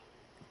from.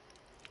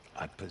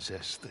 I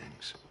possess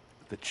things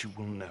that you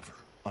will never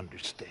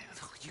understand.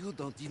 You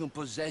don't even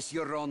possess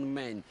your own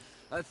men.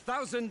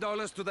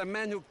 $1,000 to the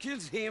man who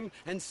kills him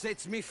and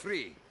sets me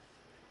free.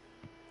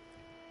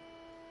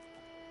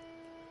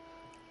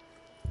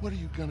 What are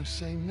you gonna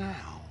say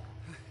now?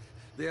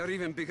 They are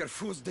even bigger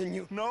fools than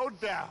you. No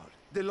doubt.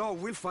 The law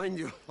will find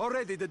you.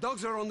 Already, the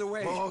dogs are on the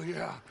way. Oh,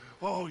 yeah.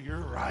 Oh,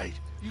 you're right.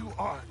 You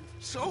are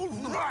so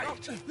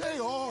right. They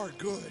are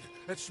good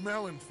at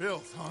smelling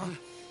filth, huh?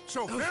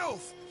 So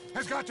filth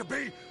has got to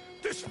be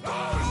disposed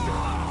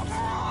of.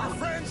 Our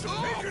friends, the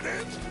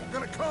Pinkertons,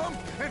 gonna come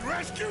and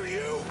rescue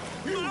you,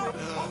 you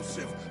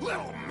repulsive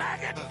little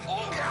maggot.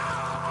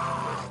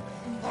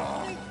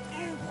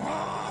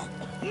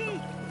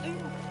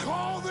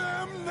 Call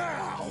them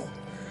now.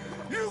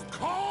 You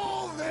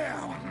call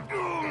them.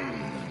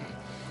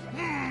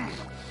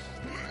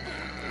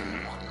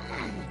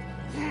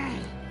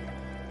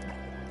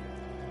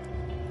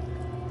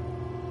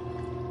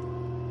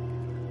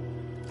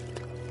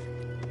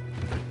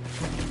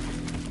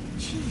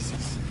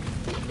 Jesus.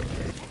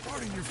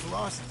 Part of your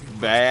philosophy.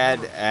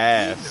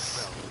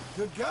 Badass.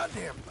 The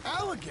goddamn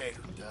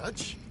alligator,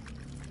 Dutch.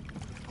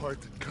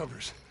 Part that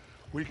covers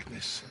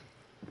weakness.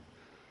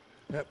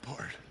 That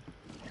part.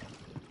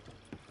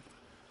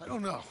 I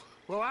don't know.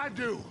 Well, I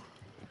do.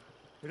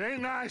 It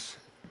ain't nice.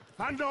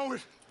 I know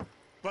it.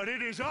 But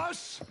it is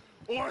us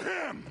or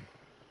him.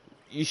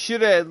 You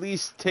should have at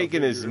least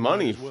taken his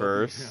money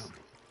first.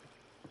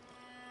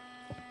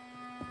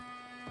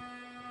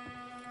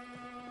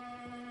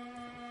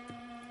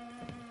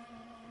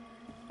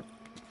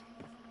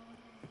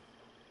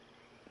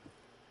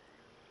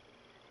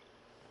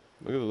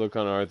 Look at the look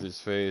on Arthur's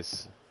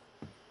face.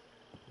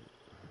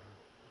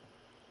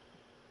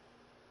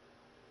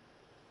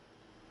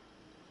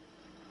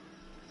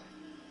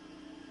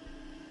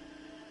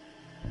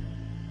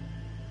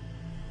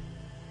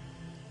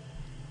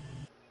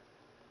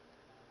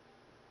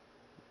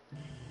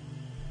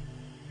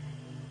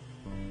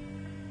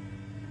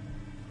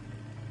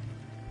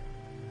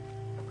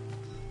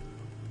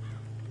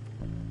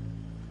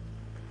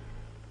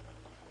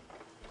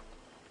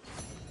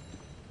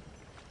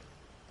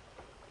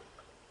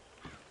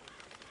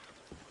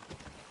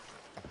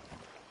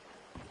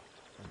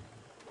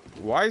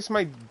 Why is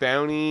my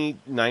bounty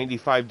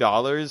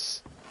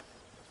 $95?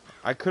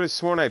 I could have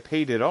sworn I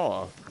paid it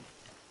off.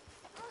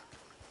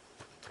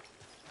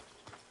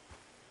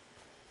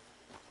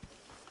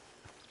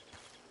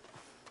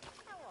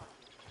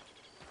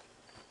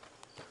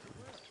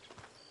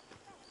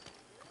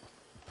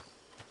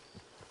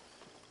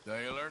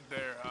 Stay alert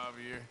there,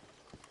 Javier.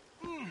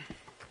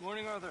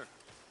 Morning, Arthur.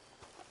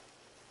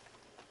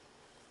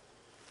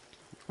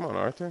 Come on,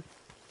 Arthur.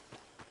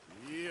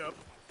 Yep.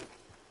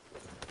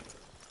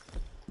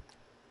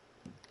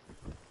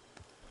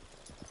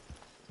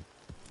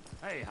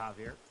 Hey,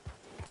 Javier.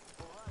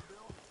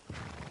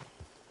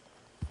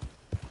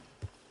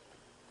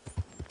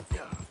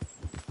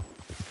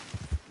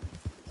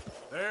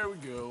 There we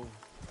go.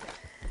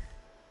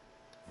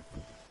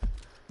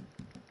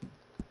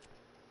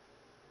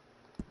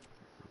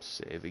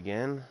 Save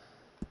again.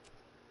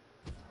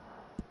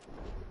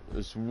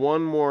 There's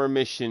one more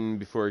mission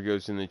before it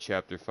goes into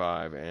Chapter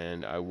 5,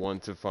 and I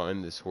want to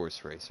find this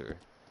horse racer.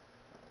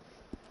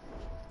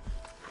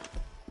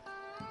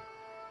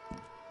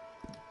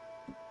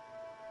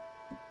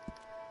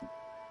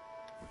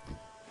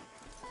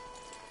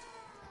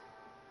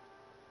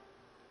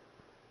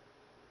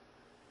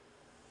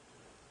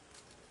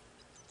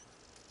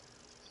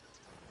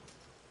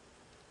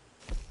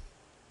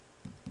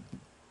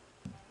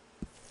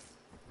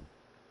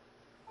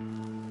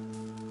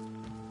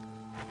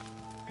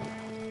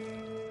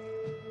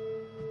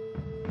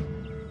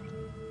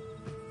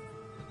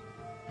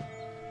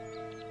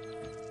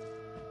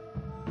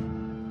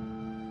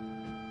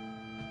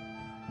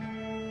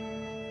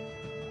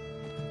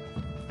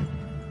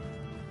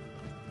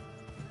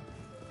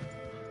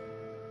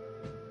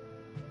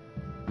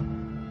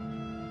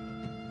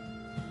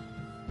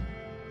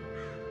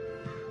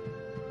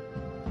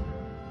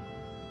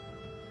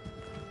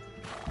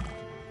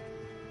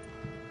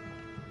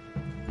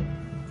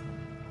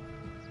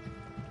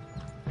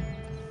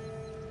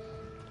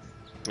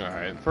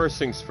 Alright, first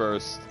things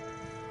first.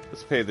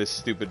 Let's pay this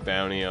stupid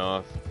bounty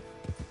off.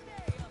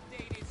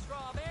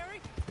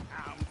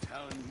 I'm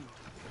telling you,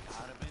 I'd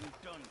have been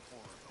done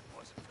for if it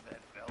wasn't for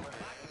that fella.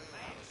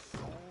 So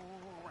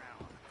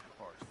around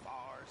for as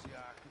far as the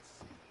eye could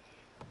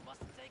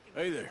see.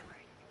 Hey there.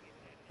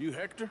 You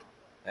Hector?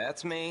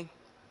 That's me.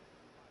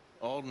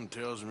 Alden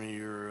tells me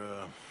you're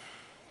a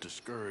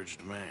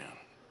discouraged man.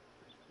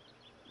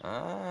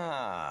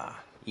 Ah,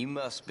 you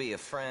must be a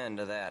friend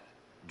of that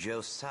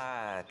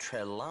Josiah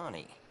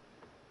Trelawney.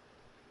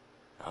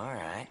 All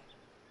right.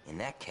 In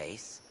that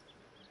case,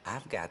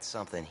 I've got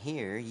something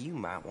here you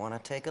might want to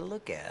take a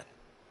look at.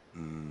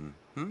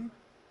 Mm-hmm.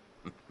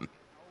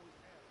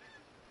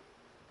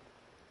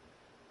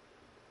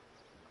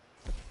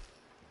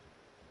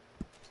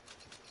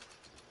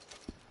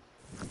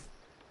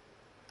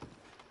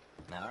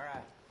 All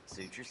right.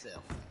 Suit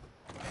yourself.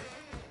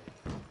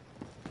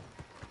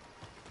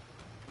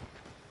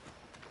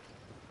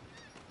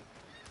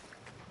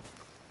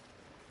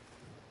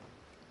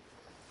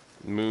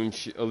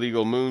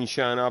 Illegal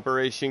moonshine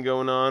operation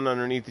going on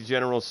underneath the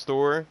general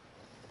store.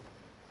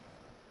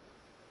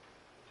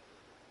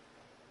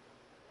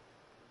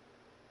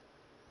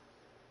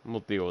 We'll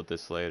deal with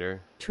this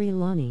later.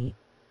 Trelawney.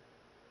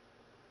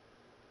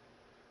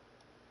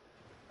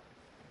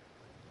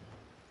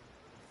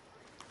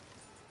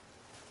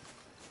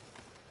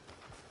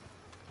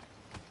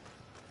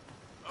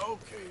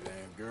 Okay then,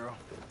 girl.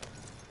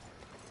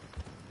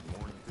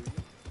 Morning to you.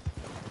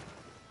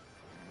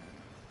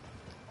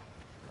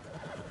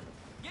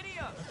 Giddy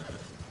up!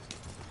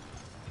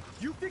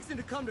 You fixing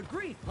to come to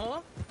grief,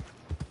 huh?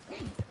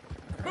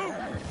 Move!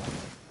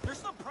 There's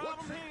some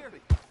problem here.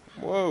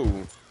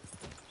 Whoa.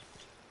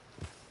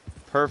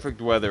 Perfect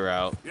weather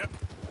out. Yep.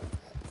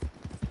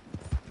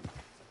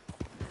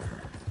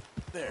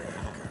 There,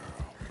 girl.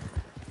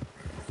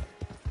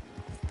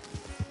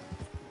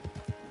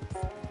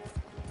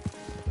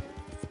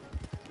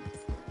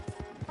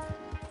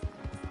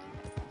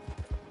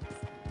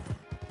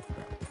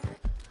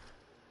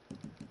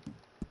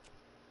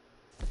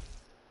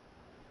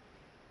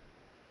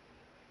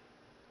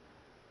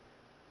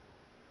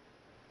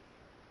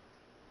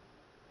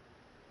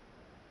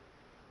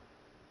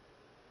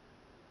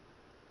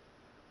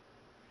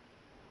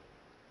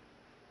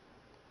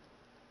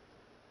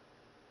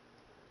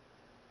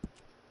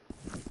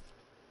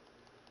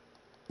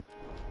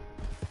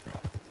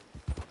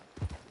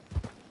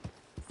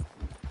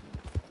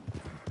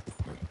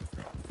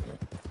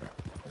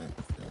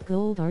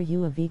 Gold, are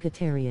you a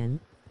vegetarian?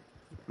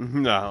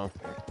 No.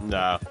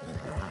 No.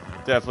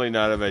 Definitely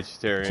not a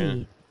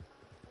vegetarian.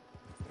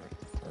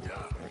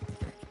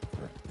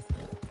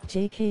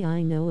 JK,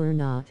 I know or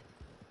not.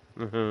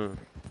 Mm-hmm.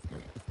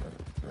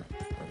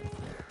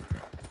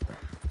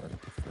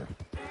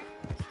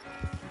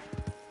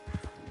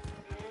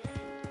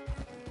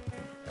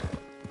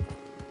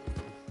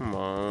 Come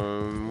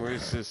on,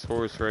 where's this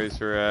horse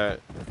racer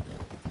at?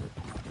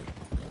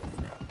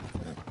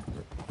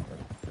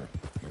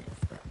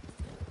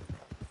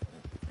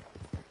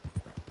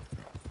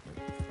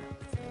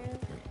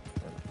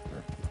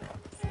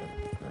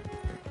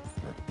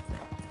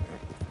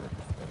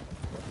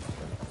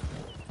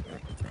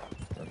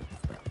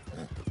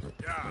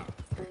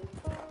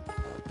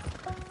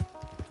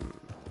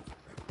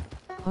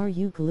 Are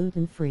you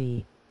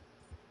gluten-free?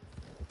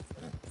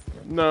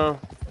 No.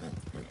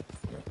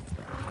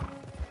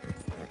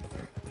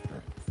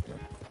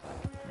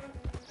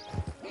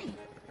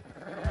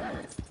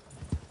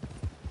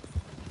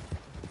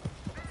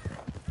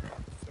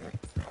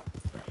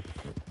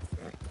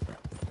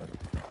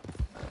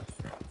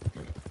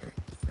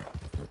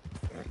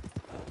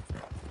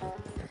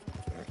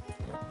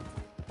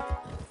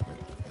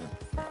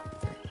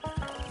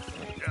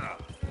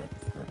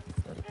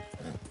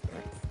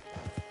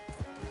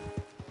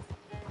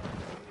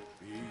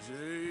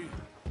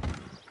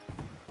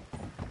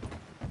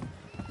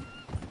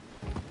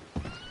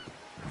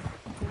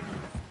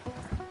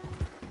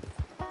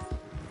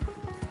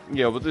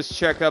 Yeah, we'll just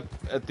check up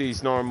at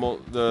these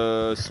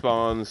the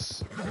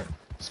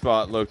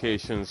spot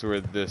locations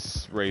where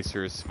this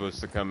racer is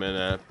supposed to come in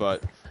at,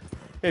 but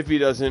if he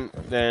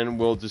doesn't, then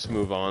we'll just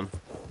move on.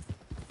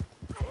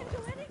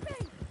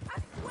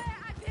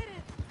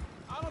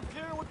 I don't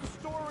care what the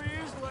story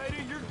is,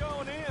 lady. You're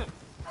going in.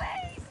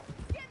 Please!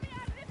 Get me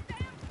out of this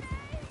damn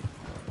thing!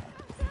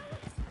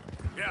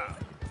 Yeah.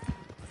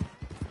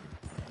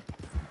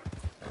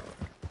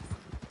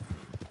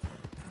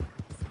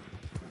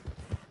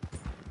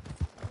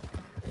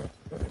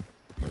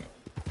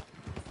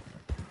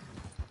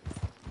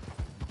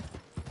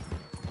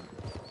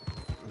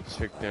 Let's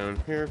check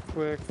down here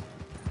quick.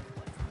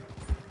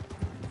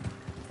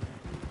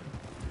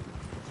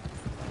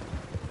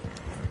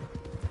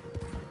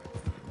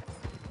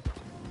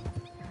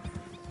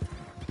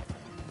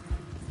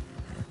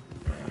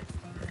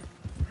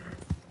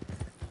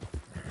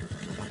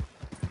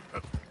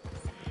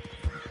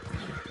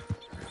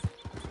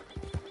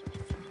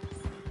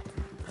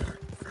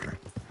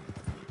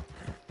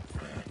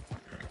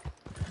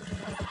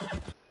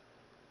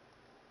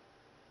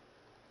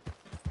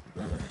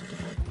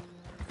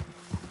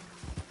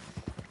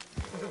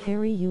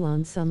 Harry, you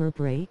on summer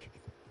break?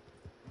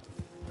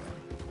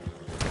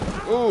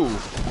 Ooh.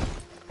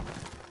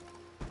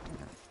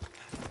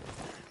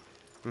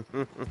 Good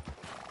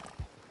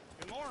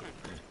morning.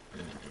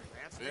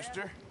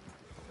 Mister?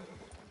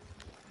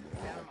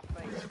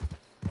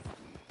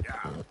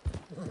 Yeah.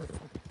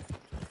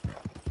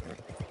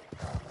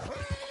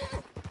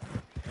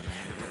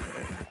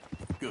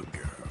 Good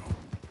girl.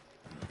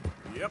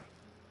 Yep.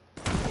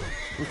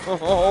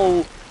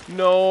 Oh,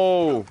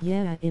 no.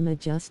 Yeah, I'm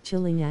just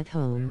chilling at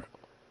home.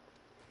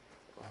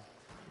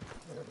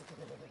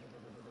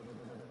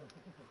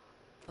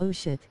 Oh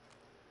shit.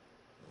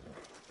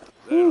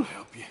 That'll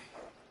help you.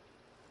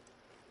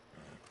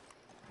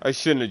 I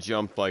shouldn't have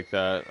jumped like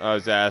that. I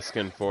was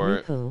asking for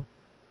it. Nico.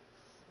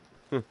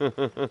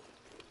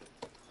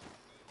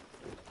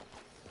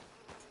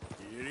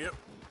 Yep.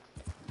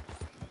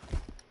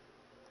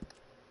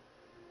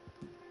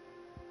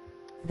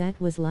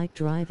 That was like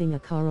driving a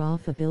car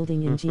off a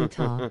building in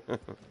Utah.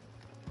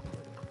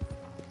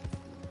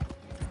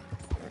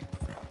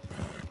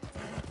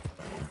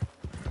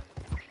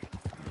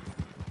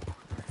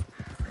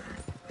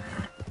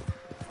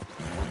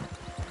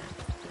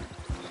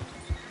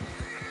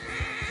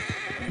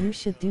 You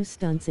should do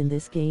stunts in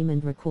this game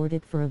and record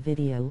it for a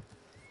video.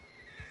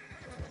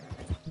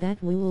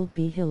 That will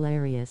be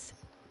hilarious.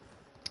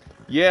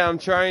 Yeah, I'm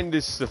trying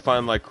just to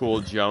find like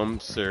cool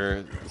jumps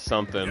or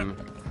something.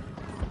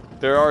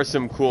 There are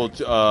some cool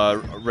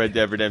Red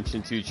Dead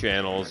Redemption 2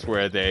 channels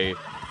where they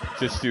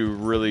just do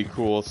really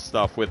cool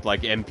stuff with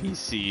like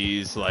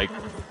NPCs,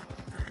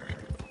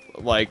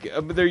 like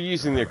they're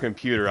using their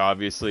computer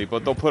obviously,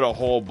 but they'll put a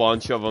whole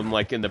bunch of them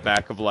like in the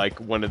back of like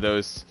one of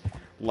those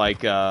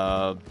like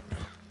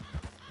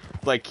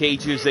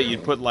cages that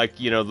you'd put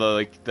like, you know,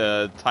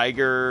 the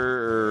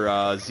tiger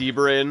or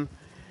zebra in,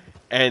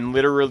 and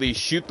literally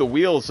shoot the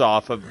wheels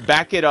off of,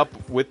 back it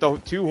up with the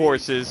two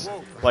horses,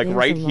 like There's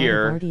right a lot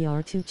here. of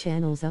RDR2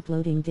 channels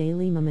uploading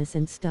daily memes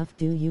and stuff.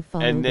 Do you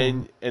follow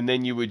them? And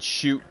then you would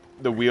shoot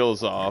the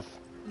wheels off.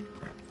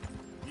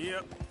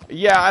 Yep.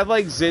 Yeah, I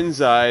like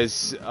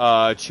Zinzai's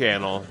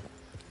channel.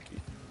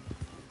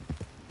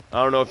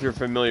 I don't know if you're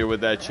familiar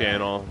with that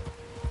channel.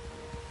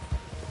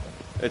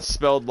 It's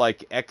spelled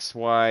like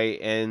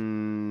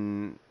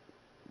XYNXZIE,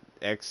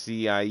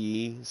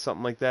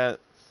 something like that.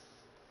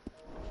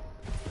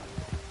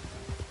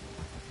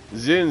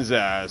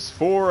 Zinzas,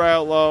 for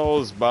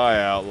outlaws, by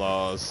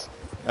outlaws.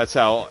 That's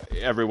how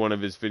every one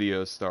of his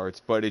videos starts.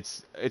 But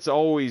it's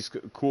always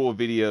cool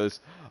videos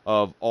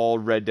of all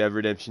Red Dead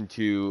Redemption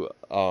 2,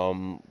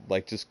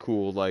 like just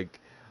cool like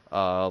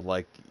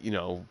you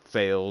know,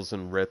 fails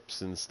and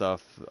rips and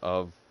stuff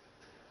of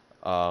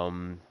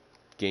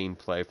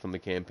gameplay from the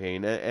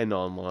campaign and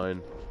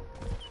online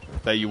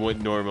that you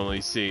wouldn't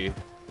normally see.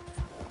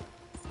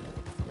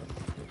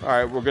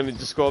 Alright, we're gonna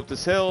just go up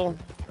this hill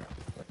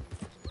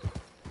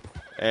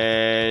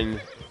and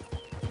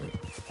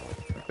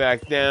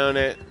back down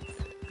it.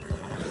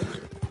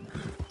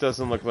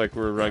 Doesn't look like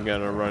we're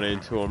gonna run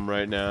into him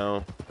right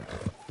now,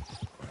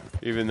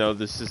 even though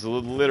this is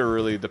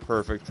literally the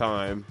perfect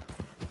time.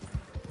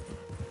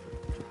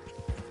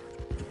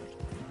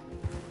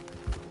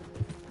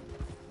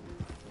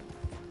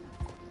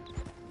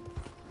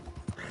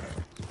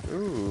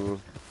 Ooh.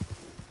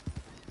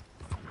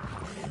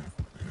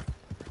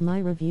 My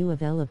review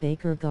of Ella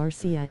Baker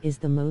Garcia is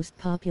the most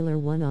popular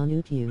one on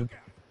YouTube.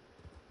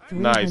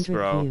 300 Nice,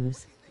 bro.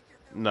 views.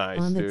 Nice,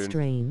 on dude. its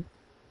strain.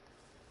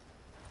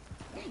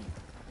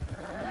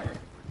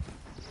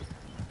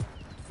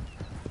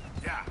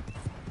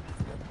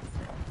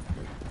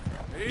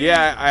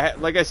 Yeah,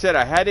 like I said,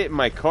 I had it in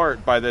my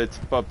cart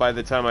but by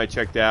the time I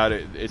checked out,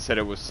 it said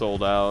it was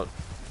sold out.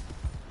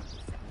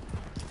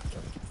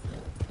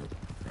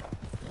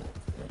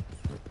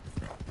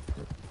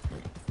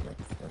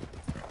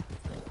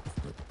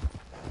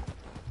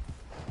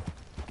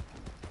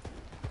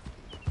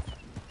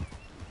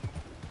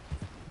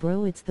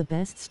 Bro, it's the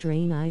best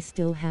strain. I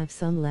still have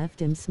some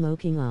left. I'm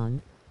smoking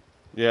on.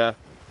 Yeah.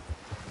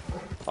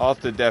 I'll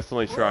have to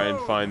definitely try and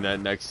find that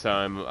next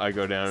time I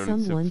go down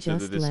Someone to the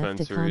just left a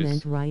dispensaries.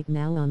 comment right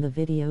now on the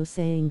video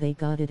saying they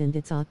got it and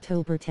it's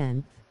October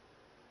 10th.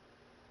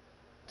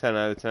 10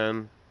 out of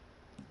 10.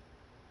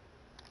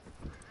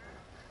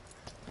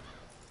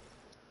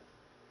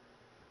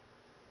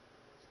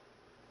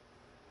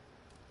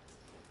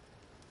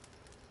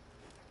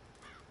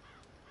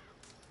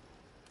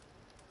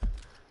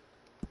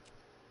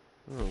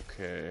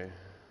 Okay.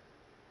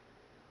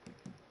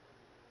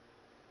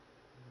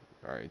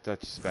 Alright,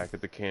 Dutch is back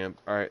at the camp.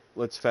 Alright,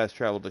 let's fast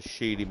travel to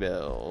Shady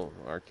Belle,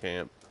 our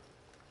camp.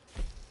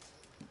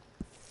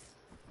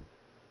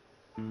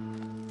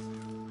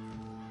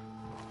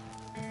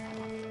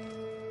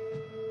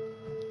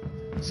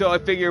 So I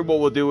figure what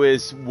we'll do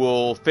is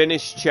we'll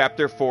finish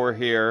chapter 4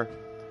 here,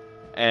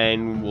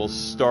 and we'll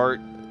start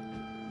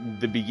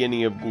the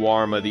beginning of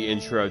Guarma, the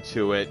intro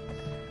to it,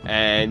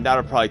 and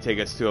that'll probably take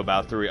us to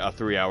about a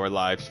 3-hour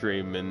live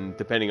stream, and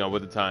depending on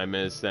what the time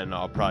is, then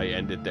I'll probably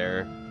end it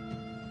there.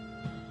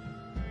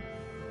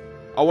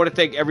 I want to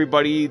thank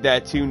everybody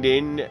that tuned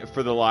in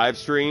for the live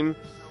stream.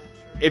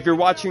 If you're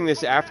watching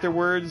this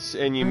afterwards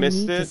and you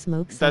missed it,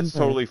 that's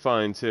totally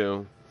fine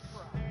too.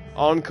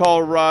 On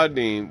Call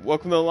Rodney,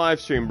 welcome to the live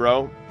stream,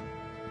 bro.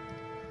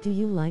 Do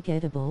you like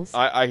edibles?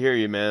 I hear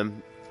you,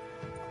 man.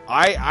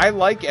 I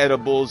like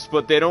edibles,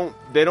 but they don't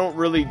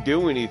really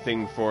do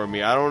anything for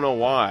me. I don't know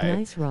why.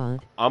 Nice,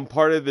 Rod. I'm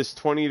part of this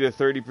 20 to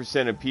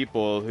 30% of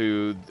people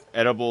who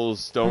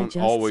edibles don't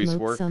always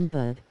work. Some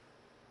bud.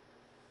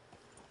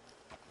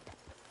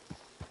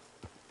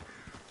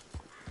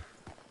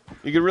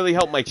 You could really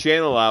help my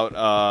channel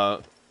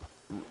out.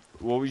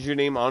 What was your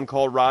name? On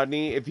Call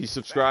Rodney. If you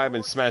subscribe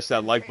and smash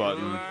that like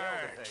button.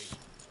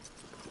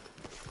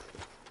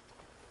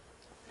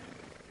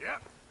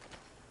 Yep.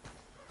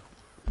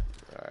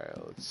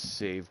 Alright, let's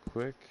save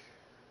quick.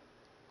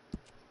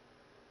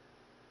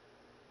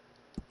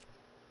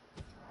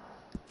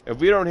 If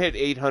we don't hit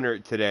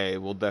 800 today,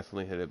 we'll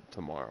definitely hit it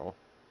tomorrow.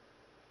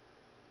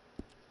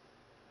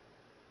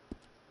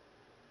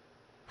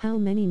 How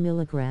many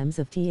milligrams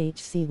of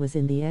THC was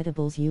in the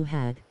edibles you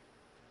had?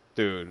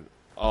 Dude,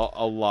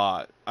 a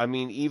lot. I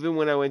mean, even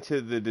when I went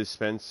to the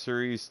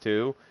dispensaries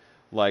too,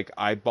 like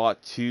I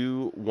bought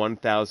 2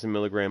 1,000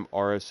 milligram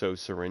RSO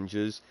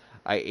syringes.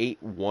 I ate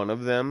one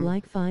of them.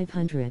 Like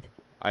 500.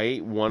 I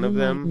ate one of You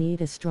them. might need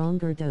a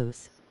stronger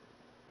dose.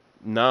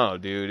 No,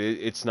 dude,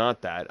 it's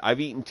not that. I've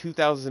eaten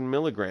 2,000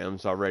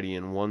 milligrams already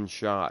in one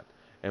shot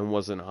and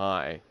wasn't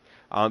high.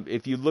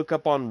 If you look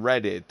up on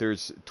Reddit,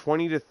 there's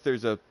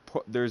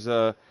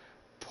a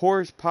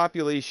poor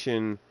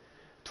population,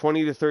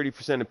 20 to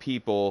 30% of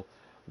people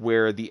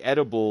where the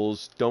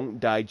edibles don't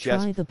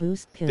digest. Try the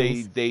boost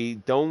pills. They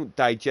don't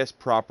digest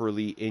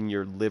properly in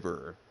your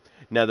liver.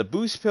 Now the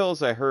boost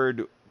pills I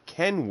heard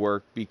can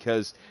work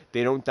because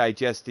they don't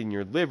digest in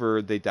your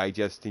liver, they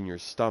digest in your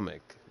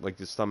stomach, like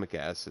the stomach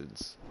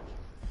acids.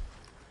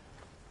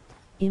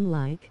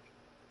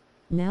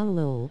 Now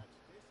lol.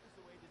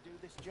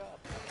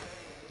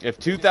 If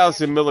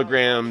 2,000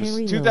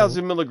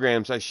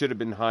 milligrams, I should have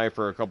been high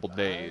for a couple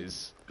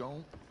days.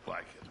 Don't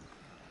like it.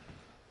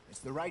 It's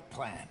the right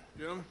plan.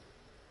 Jim?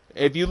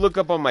 If you look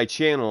up on my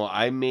channel,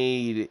 I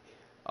made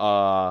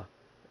either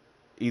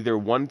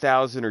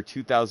 1,000 or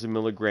 2,000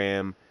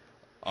 milligram,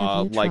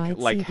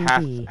 like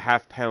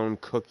half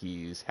pound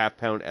cookies, half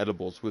pound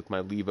edibles with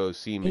my Levo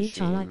C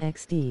machine.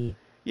 HRXD.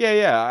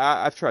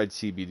 Yeah, I've tried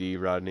CBD,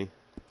 Rodney.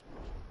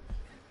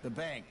 The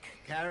bank.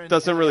 Karen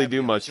Doesn't really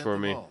do much for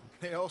me.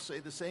 They all say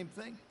the same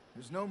thing.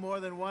 There's no more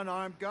than one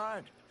armed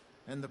guard.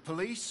 And the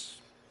police?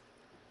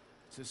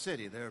 It's a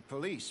city, there are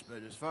police,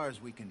 but as far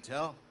as we can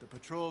tell, the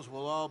patrols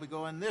will all be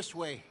going this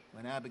way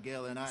when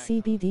Abigail and I...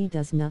 CBD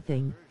does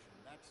nothing.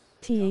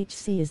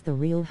 THC is the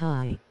real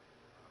high.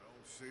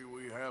 See,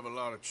 we have a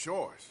lot of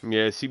choice.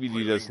 Yeah,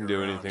 CBD doesn't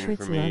do anything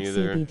Trits for me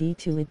either. CBD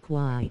to it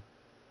why.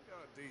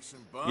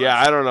 Yeah,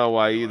 I don't know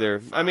why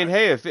either. I mean,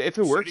 hey, if it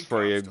works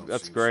for you,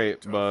 that's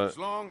great, but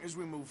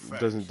it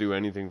doesn't do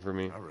anything for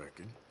me. I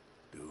reckon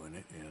doing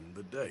it in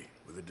the day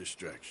with a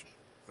distraction.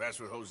 That's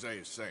what Jose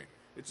is saying.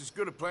 It's as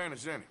good a plan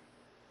as any.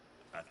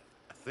 I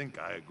think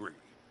I agree.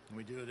 When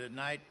we do it at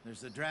night,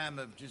 there's the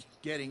drama of just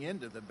getting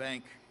into the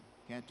bank.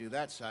 Can't do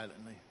that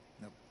silently.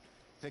 They'll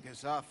pick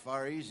us off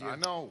far easier. I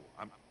know.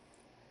 I'm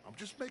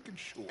just making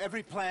sure.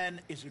 Every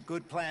plan is a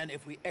good plan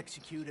if we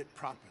execute it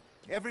properly.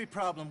 Every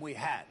problem we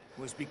had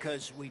was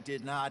because we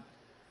did not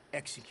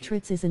execute.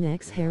 Trits is an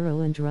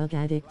ex-heroin drug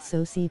addict,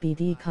 so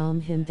CBD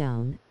calm him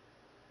down.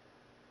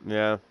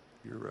 Yeah.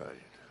 You're right.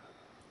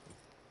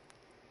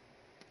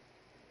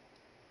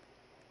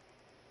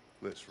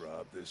 Let's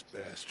rob this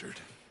bastard.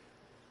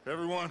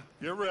 Everyone,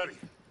 get ready.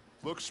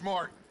 Look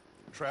smart.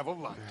 Travel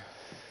light.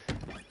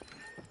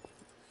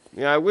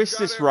 Yeah, I wish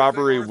this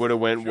robbery would have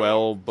went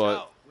well,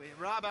 but We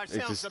rob it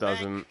ourselves just a bank,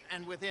 doesn't.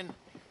 and within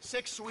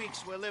 6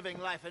 weeks we're living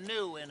life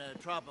anew in a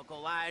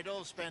tropical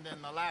idyll, spending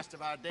the last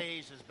of our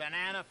days as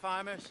banana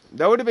farmers.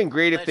 That would have been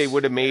great if they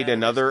would have made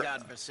another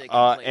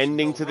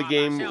ending to the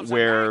game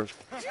where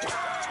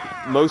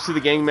most of the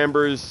gang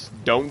members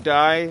don't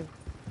die,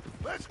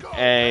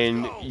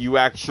 and you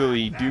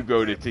actually do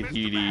go to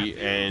Tahiti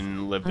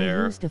and live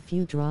there. I used a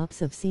few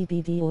drops of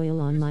CBD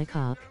oil on my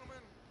cock.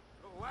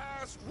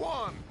 Last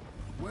one.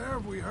 Where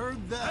have we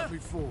heard that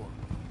before?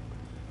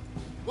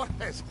 What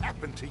has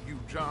happened to you,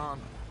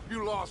 John?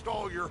 You lost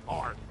all your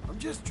heart. I'm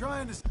just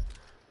trying to...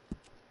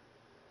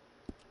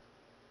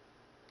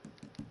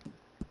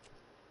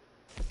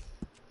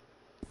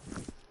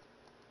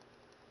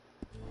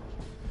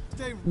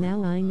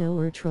 Now I know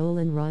we're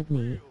trolling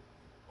Rodney.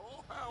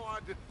 Oh, how I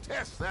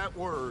detest that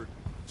word.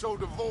 So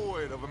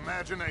devoid of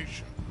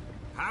imagination.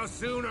 How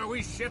soon are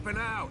we shipping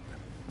out?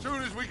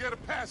 Soon as we get a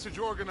passage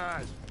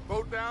organized.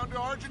 Boat down to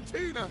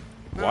Argentina.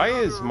 Why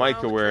is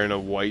Micah wearing a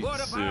white What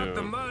about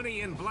the suit?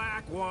 money in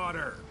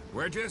Blackwater?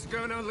 We're just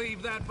gonna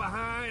leave that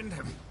behind?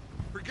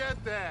 Forget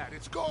that.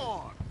 It's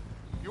gone.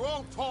 You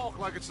all talk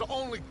like it's the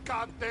only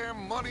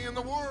goddamn money in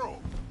the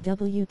world.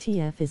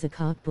 WTF is a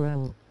cock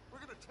bro.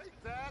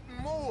 That and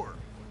more.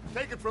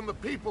 Take it from the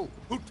people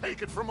who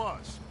take it from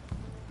us.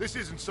 This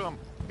isn't some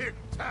hick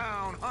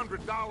town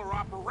 $100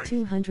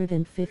 operation.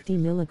 250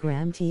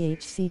 milligram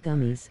THC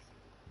gummies.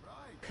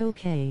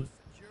 Cocaine.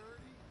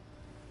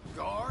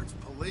 Guards,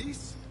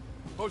 police?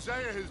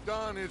 Hosea has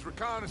done his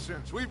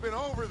reconnaissance. We've been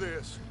over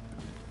this.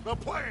 The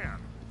plan.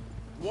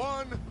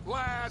 One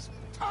last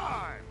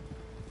time.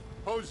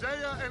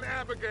 Hosea and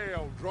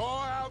Abigail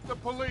draw out the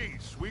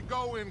police. We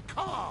go in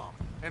calm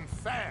and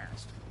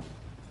fast.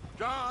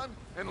 John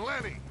and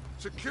Lenny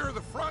secure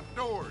the front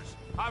doors.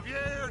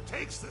 Javier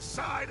takes the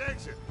side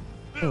exit.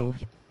 Bill,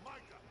 Micah,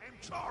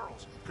 and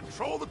Charles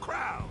control the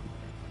crowd.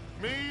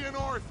 Me and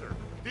Arthur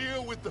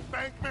deal with the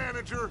bank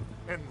manager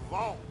and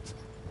vault.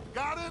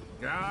 Got it?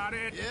 Got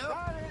it. Yep.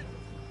 Got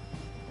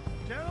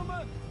it.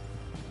 Gentlemen,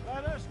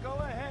 let us go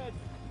ahead.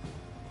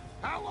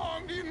 How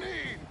long do you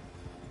need?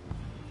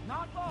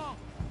 Not long.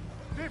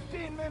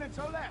 15 minutes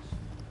or less.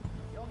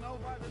 You'll know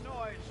by the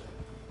noise.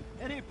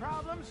 Any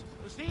problems?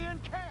 We'll see you in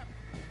camp.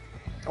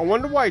 I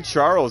wonder why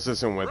Charles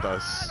isn't with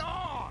us.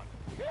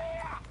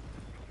 Yeah.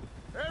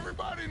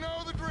 Everybody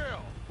know the drill.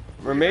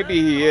 Or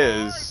maybe he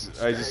is.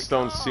 I just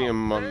don't see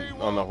him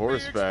on the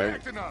horseback.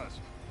 Expecting us.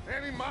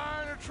 Any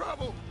minor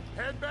trouble,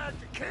 head back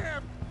to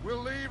camp. We'll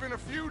leave in a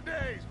few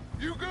days.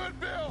 You good,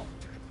 Bill?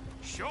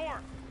 Sure.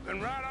 Then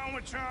right on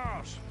with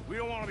Charles. We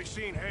don't want to be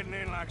seen heading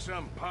in like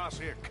some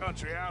posse of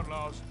country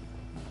outlaws.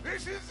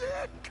 This is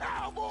it,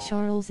 cowboy.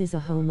 Charles is a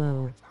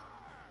homo.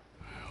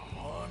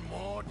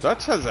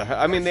 Dutch has a...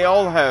 I mean, they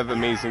all have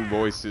amazing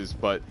voices,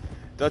 but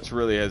Dutch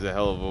really has a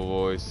hell of a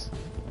voice.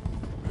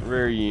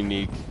 Very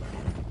unique.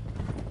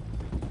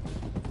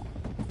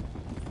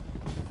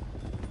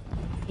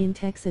 In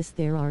Texas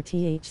there are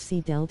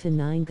THC Delta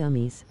 9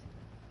 gummies.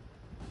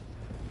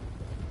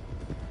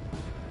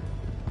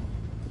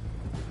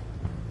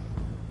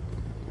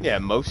 Yeah,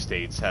 most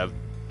states have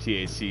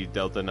THC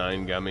Delta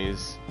 9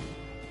 gummies.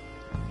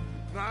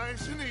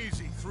 Nice and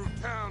easy through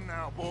town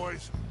now,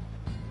 boys.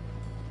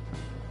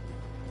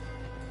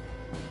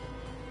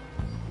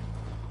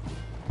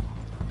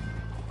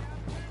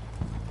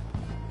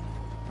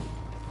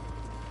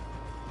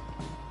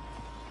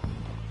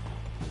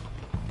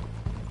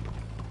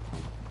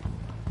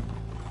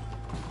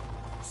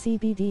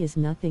 CBD is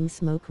nothing,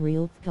 smoke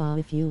real ska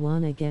if you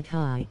wanna get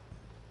high.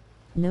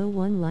 No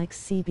one likes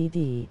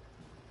CBD.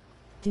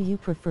 Do you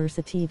prefer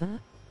sativa?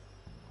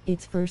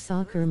 It's for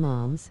soccer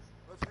moms.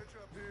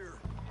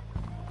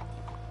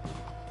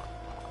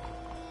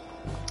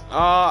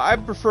 I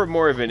prefer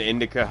more of an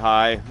indica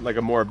high, like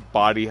a more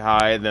body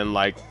high than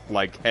like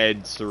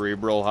head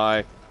cerebral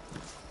high.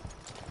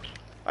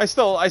 I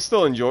still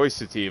enjoy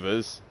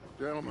sativas.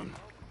 Gentlemen,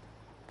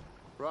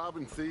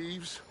 robbing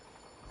thieves,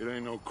 it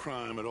ain't no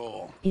crime at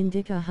all.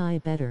 Indica high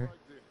better.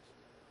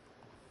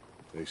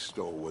 They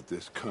stole what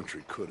this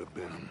country could have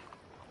been.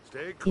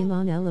 Stay cool. I'm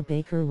on Ella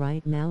Baker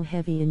right now,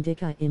 heavy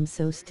indica, I'm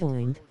so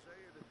stoned.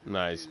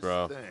 Nice,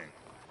 bro.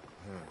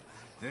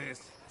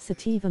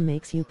 Sativa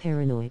makes you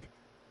paranoid.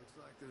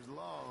 There's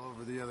law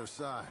over the other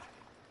side.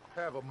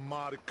 Have a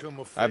modicum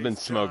of faith, I've been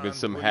smoking John,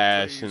 some please.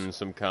 hash and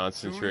some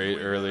concentrate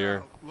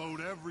earlier. I'm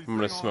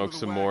gonna smoke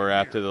some more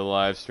after the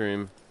live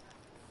stream.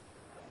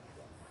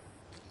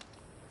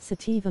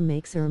 Sativa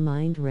makes her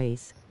mind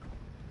race.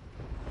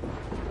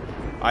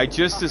 I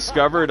just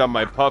discovered on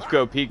my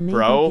Puffco Peak Maybe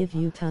Pro give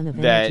you ton of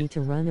that energy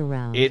to run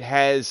around. it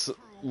has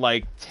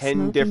like 10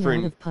 Smoking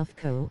different... out of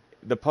Puffco.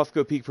 The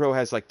Puffco Peak Pro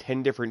has like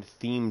 10 different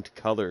themed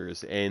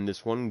colors, and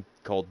this one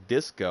called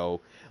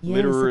Disco Yeah,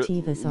 literally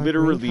sativas are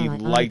great high. I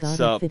lights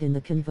gotta up fit in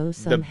the convo the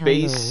somehow,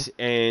 base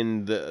no.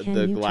 and Can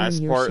the you glass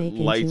turn your part shake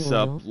into lights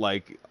oil? up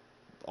like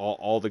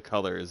all the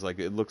colors. Like,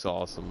 it looks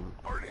awesome.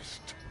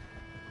 Artist.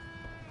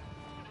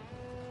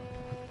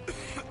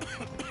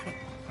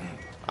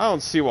 I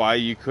don't see why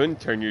you couldn't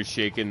turn your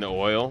shake into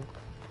oil,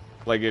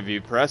 like if you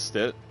pressed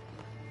it.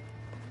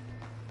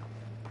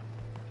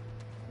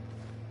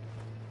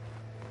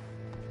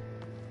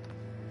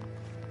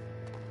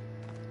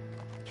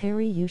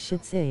 Harry, you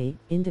should say,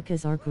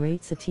 indicas are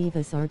great,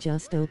 sativas are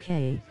just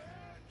okay.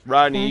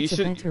 Rodney, That's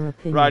a better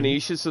opinion. Rodney, you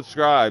should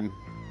subscribe.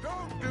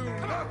 Don't do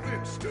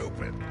nothing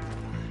stupid.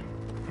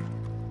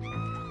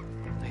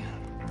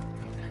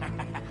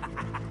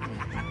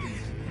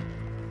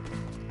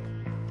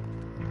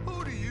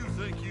 Who do you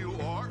think you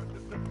are?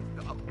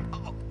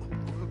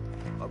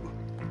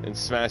 And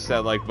smash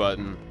that like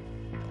button.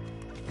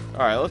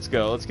 Alright, let's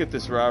go. Let's get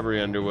this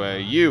robbery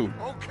underway. You!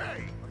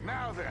 Okay,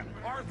 now then,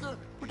 Arthur,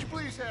 would you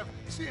please have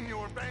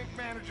Senior Bank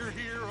Manager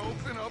here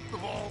open up the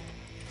vault?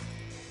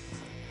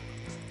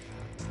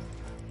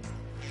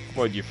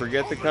 What, you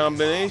forget the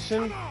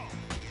combination?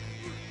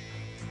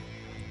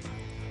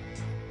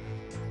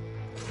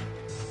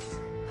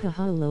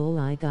 Haha lol,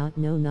 I got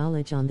no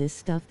knowledge on this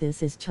stuff,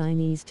 this is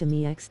Chinese to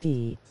me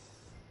XD.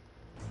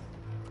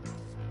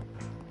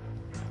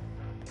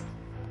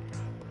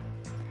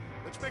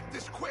 Let's make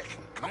this quick.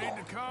 Come on.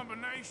 Need the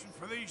combination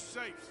for these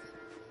safes.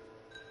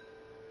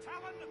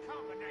 Tell him the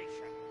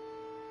combination.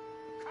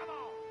 Come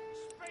on,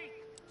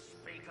 speak.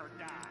 Speak or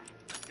die.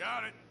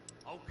 Got it.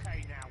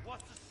 Okay, now,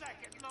 what's the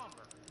second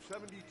number?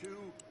 72.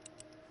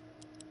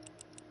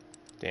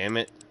 Damn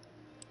it.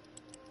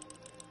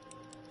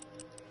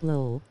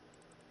 Lol.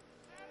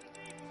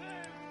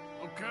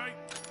 Okay,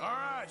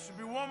 alright, should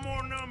be one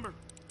more number.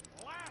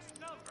 Last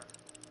number.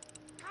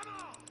 Come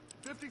on.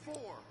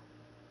 54.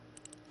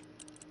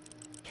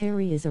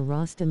 Harry is a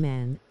Rasta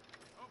man.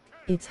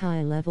 It's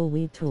high level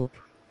we took.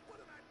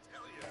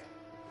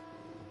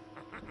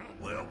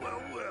 Well,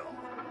 well, well.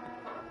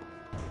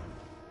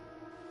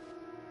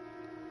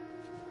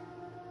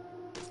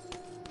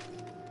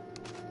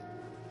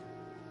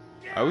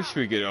 I wish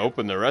we could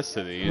open the rest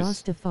of these.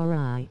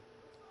 Rastafari.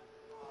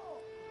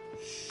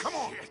 Come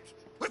on.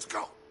 Let's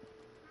go.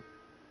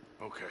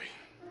 Okay.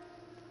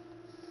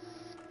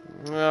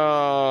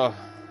 Oh,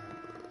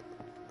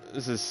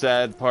 this is a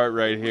sad part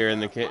right here in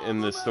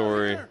the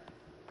story.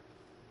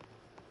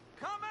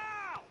 Come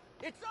out!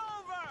 It's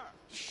over!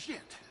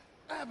 Shit.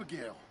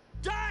 Abigail.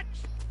 Dutch!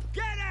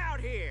 Get out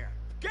here!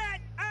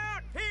 Get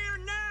out here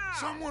now!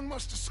 Someone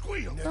must have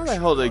squealed. How the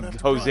hell did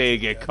Hosea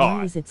get Why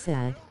caught? is it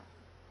sad?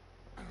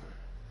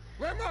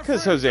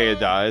 Because Hosea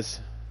dies.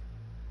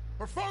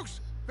 Or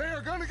folks, they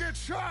are gonna get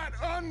shot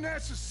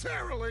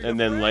unnecessarily. And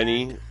then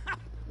Lenny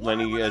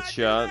gets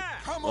shot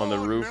on the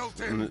roof.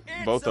 And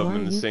both of them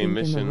in the same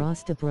Why you mission. the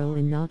Rasta bro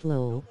and not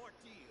lol?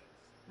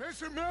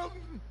 Mr.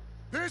 Milton,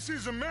 this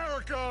is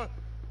America.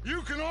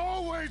 You can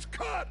always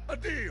cut a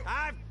deal.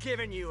 I've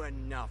given you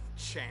enough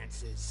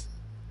chances.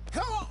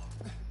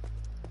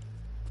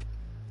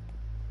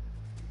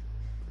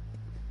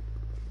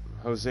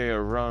 Hosea,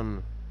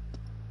 run.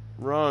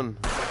 Run.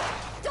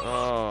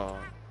 Oh.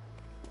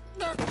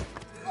 No!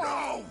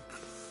 Oh,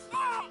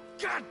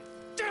 God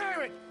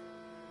damn it!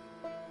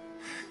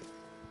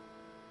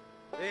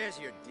 There's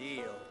your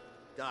deal,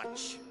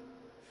 Dutch.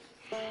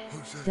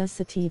 Does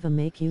sativa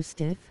make you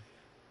stiff?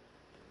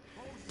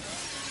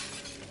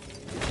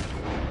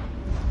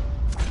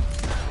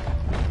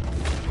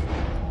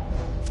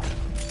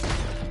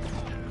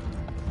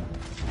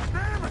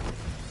 Damn it!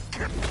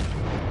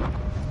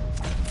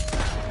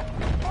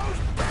 Those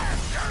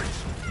bastards!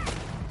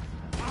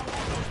 I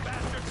want those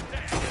bastards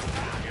dead.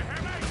 You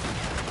hear me?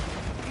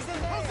 He's in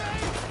there. Hosea!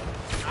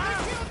 I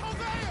killed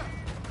Hosea!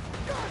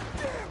 God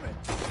damn it!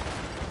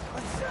 I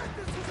said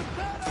this was a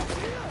bad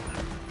idea!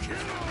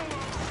 Kill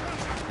those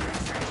sons of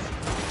bitches!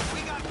 We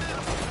got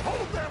them!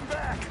 Hold them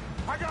back!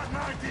 I got an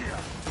idea!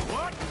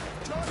 What?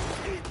 Just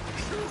keep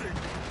shooting!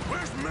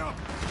 Where's Milk?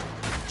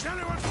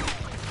 Genuine!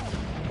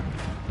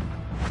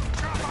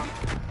 Drop him!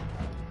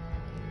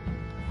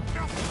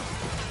 No.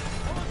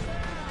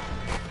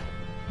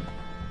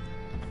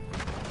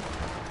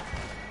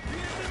 He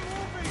isn't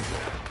moving!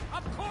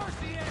 Of course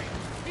he ain't!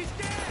 He's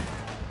dead!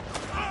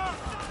 Oh,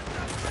 son of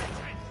a bitch!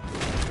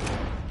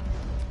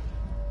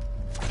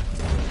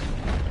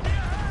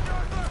 Here,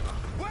 Arthur!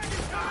 Where you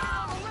come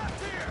on the left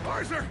here!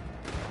 Arthur!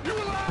 You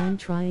alive? I'm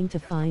trying to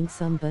find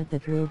some but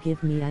that will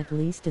give me at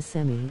least a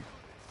semi.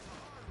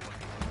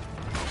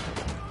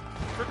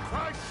 For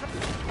Christ's sake!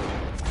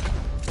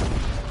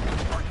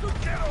 Arthur,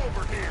 get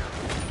over here!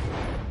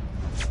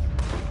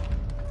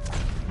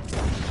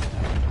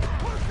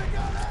 Push the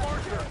gun out!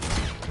 Arthur!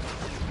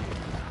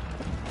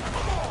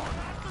 Come on!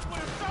 This would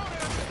have thrown it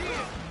at the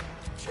kid!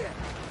 Shit!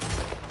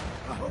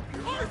 I hope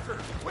you're... Arthur,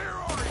 where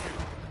are you?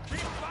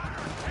 Keep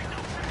firing! Take no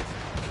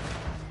chances!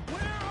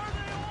 Where are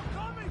they all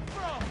coming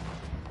from?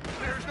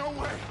 There's no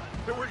way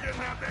that we're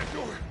getting out that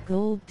door.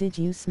 Gold, did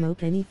you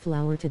smoke any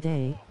flower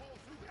today?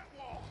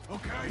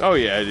 Okay. Oh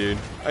yeah, dude.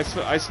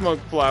 I smoke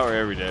flower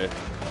every day.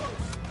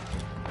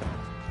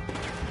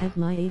 At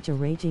my age a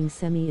raging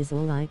semi is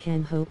all I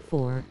can hope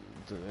for.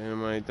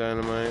 Dynamite,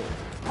 dynamite.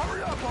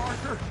 Hurry up,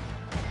 Arthur!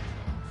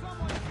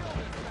 Someone kill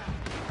this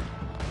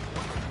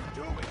guy!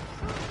 Do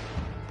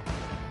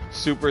it!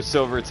 Super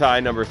Silver Tie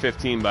number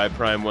 15 by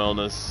Prime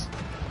Wellness.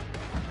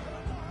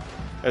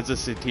 That's a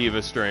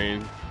sativa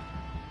strain.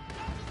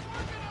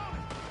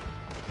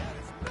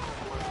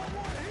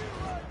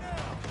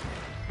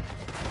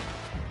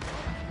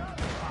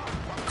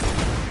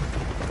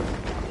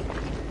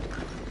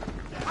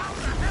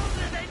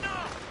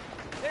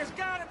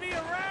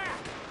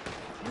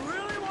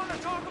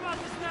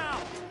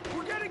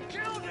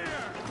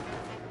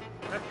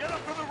 And get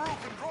up to the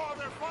roof and draw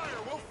their fire.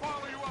 We'll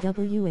follow you up.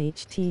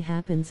 WHT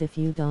happens if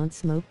you don't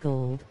smoke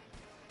gold.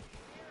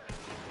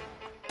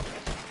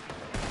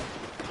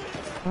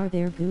 Are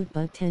there good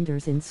bud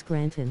tenders in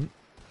Scranton?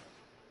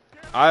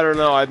 I don't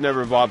know. I've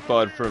never bought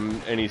bud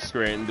from any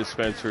Scranton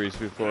dispensaries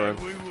before.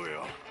 We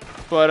will.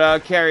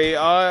 But, Carrie,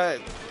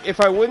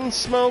 if I wouldn't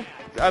smoke,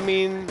 I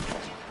mean,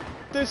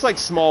 there's like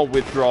small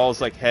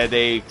withdrawals like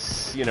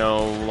headaches, you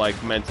know,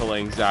 like mental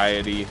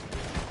anxiety.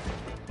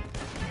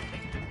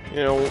 You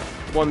know,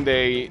 one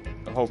day,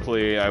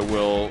 hopefully, I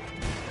will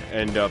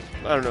end up,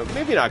 I don't know,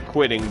 maybe not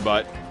quitting,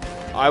 but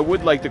I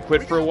would like to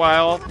quit for a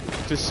while,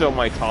 just so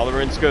my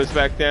tolerance goes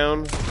back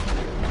down.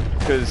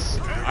 Because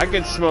I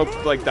can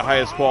smoke, like, the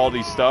highest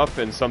quality stuff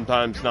and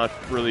sometimes not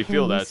really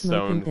feel that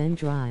stoned. Then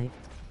drive.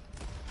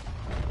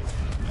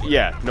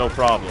 Yeah, no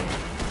problem.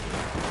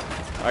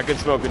 I can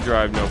smoke and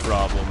drive, no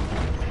problem.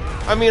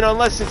 I mean,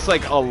 unless it's,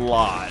 like, a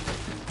lot.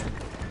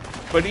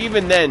 But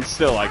even then,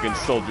 still, I can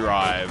still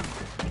drive.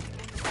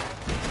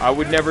 I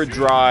would never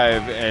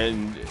drive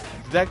and...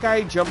 Did that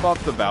guy jump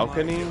off the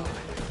balcony?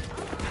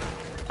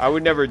 I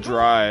would never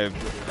drive,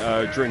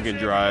 drink and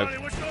drive.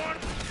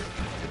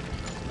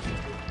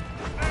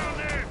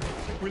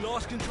 We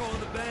lost control of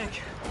the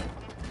bank.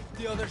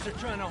 The others are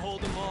trying to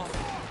hold them off.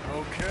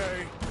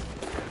 Okay.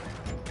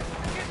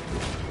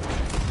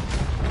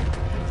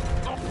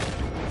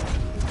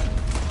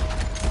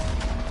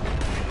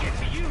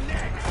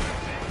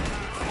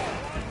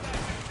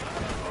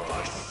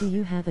 Do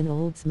you have an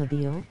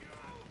Oldsmobile?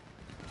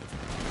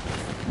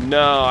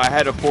 No, I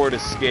had a Ford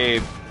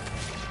Escape.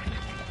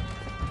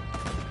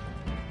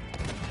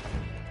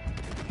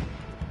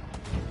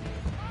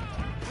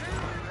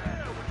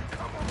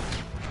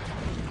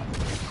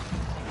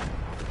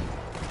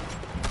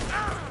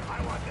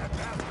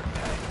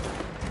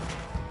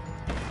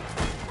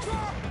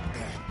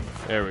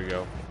 There we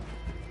go.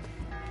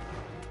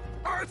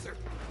 Arthur!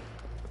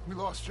 We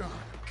lost John.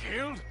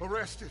 Killed?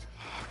 Arrested.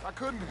 I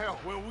couldn't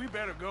help. Well, we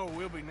better go.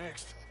 We'll be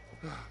next.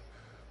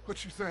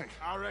 What you think?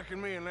 I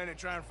reckon me and Lenny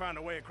try and find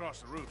a way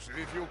across the roof, so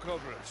if you'll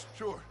cover us.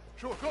 Sure,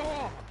 sure. Go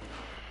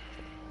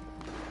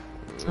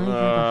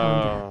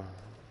on.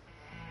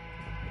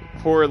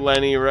 Poor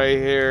Lenny right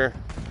here.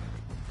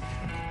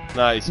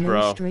 Nice, No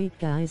bro. straight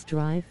guys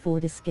drive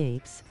Ford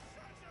Escapes.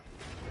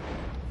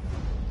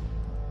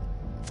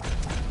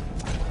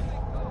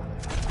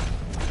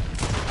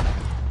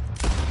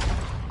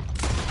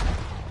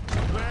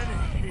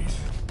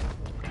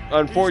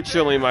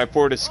 Unfortunately, my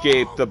Ford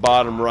Escape, the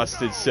bottom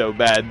rusted so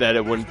bad that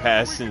it wouldn't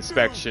pass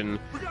inspection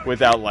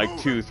without like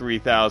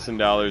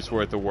 $2,000-3,000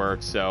 worth of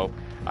work, so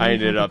I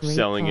ended up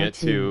selling it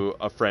to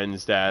a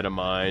friend's dad of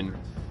mine.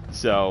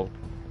 So,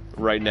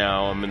 right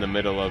now, I'm in the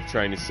middle of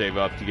trying to save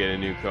up to get a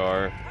new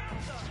car.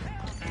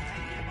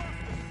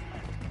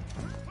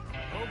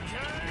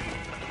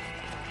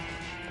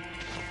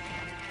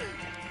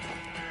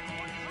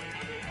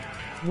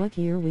 What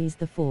year was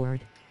the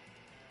Ford?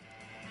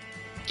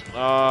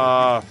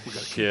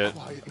 Shit.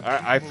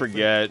 I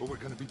forget. We're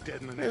gonna be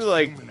dead in the Maybe next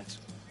like, few minutes.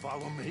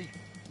 Follow me.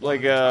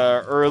 like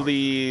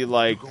early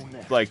like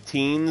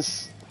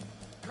teens,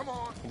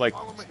 like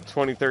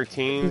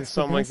 2013, It's the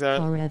something like best that.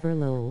 car ever,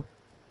 lol.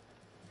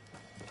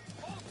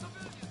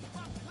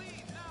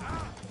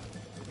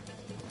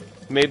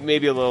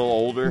 Maybe a little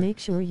older. Make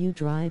sure you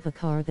drive a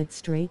car that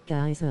straight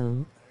guys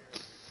own.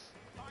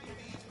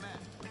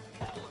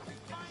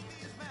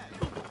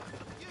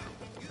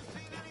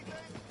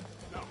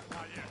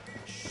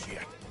 Shit.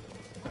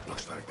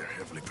 Looks like they're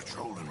heavily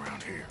patrolling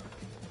around here.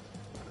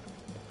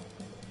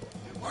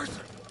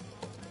 Arthur!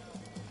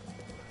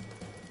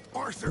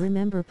 Arthur!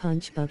 Remember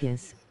punch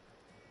buggies.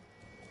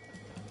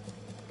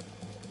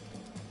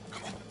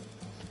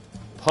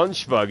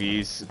 Punch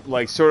buggies,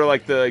 like sort of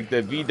like the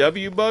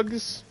VW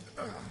bugs.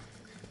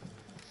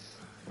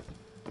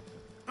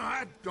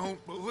 I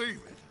don't believe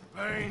it.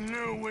 They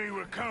knew we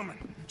were coming.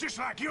 Just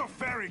like your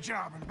ferry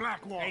job in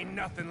Blackwater. Ain't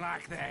nothing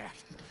like that.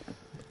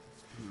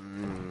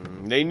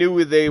 They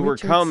knew they were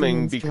Richard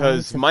coming Simmons because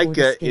drives a Ford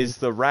Micah Escape. is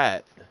the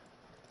rat.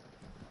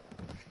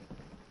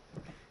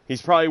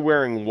 He's probably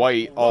wearing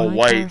white, all My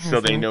white, car so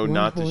has they like know 1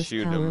 not to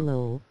shoot horsepower, him.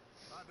 lol.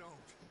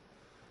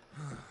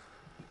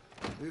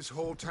 This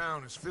whole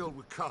town is filled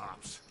with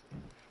cops.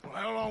 Well,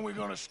 how long we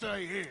gonna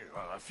stay here?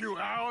 A few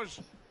hours?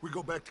 We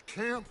go back to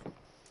camp,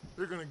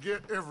 they're gonna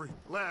get every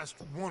last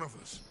one of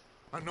us.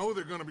 I know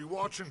they're gonna be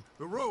watching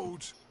the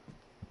roads.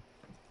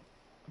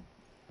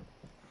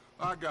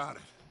 I got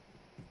it.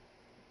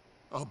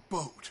 A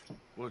boat.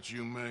 What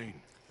you mean?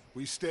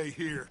 We stay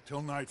here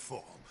till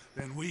nightfall.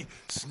 Then we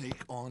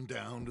sneak on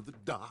down to the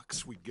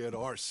docks. We get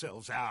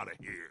ourselves out of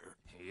here.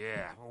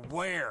 Yeah,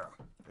 where?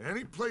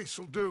 Any place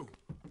will do.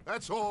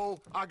 That's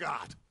all I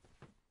got.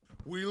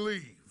 We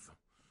leave.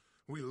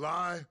 We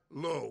lie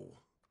low.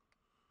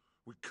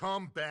 We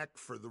come back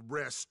for the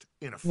rest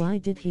in a few. Why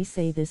did he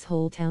say this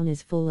whole town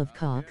is full of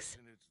cocks?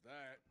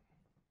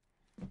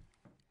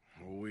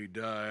 We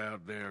die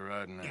out there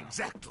right now.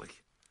 Exactly.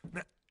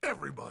 Now,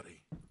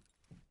 everybody,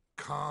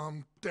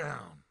 calm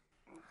down.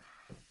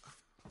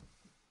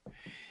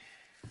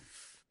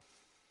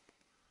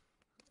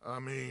 I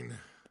mean,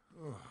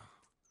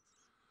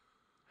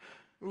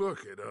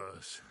 look at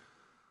us.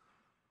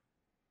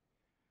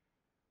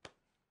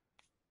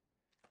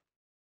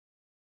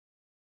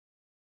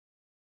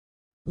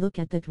 Look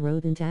at that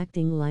rodent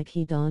acting like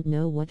he don't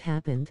know what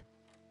happened.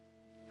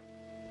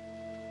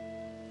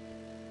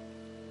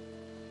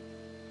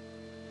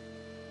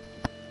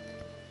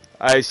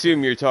 I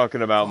assume you're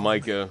talking about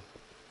Micah.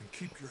 And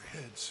keep your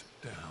heads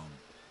down.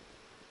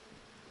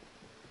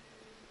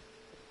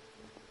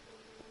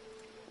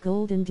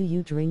 Golden, do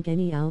you drink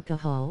any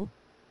alcohol?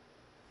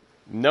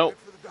 Nope.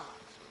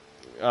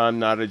 I'm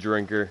not a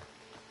drinker.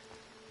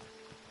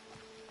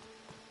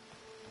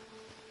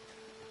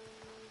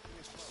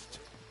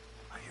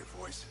 I hear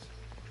voices.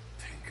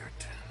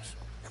 Pinkertons.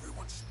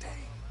 Everyone stay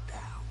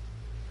down.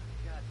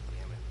 God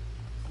damn it.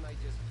 This night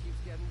just keeps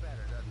getting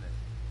better, doesn't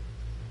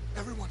it?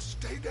 Everyone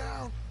stay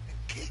down and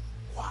keep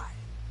quiet.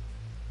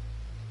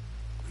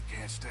 We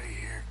can't stay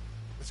here.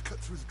 Let's cut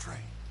through the train.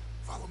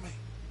 Follow me.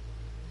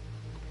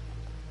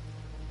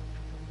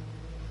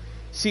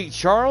 See,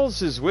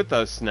 Charles is with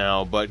us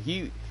now, but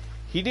he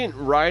didn't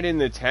ride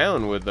into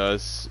town with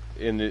us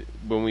when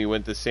we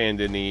went to Saint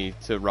Denis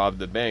to rob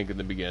the bank in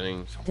the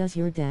beginning. Does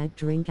your dad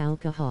drink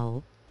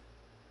alcohol?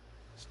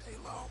 Stay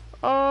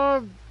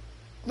low.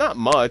 Not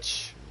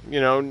much. You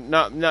know,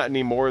 not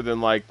any more than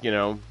like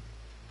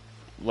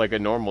a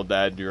normal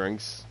dad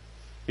drinks.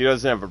 He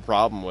doesn't have a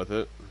problem with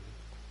it.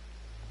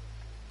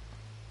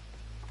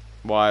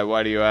 Why?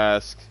 Why do you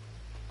ask?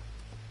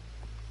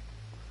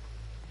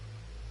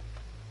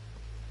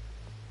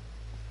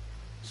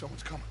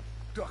 Someone's coming.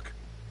 Duck.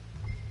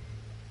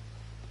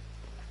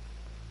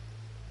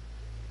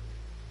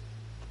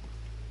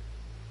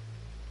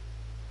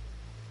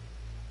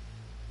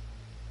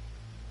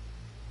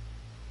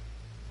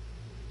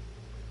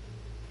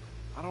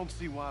 I don't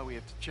see why we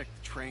have to check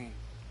the train.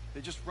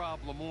 They just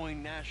robbed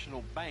Lemoyne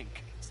National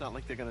Bank. It's not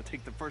like they're gonna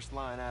take the first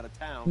line out of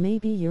town.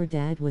 Maybe your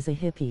dad was a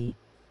hippie.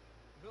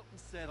 Milton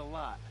said a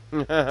lot.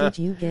 Did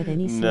you get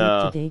any sleep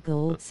No. today,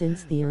 Gold,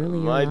 since the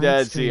earlier My live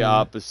dad's stream? the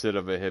opposite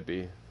of a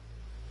hippie.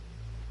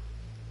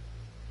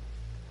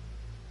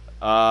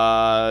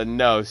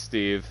 No,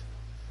 Steve.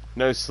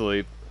 No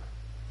sleep.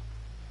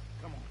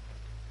 Come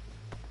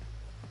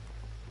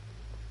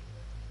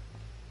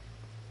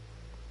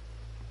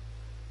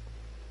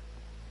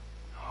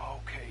on.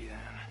 Okay, then.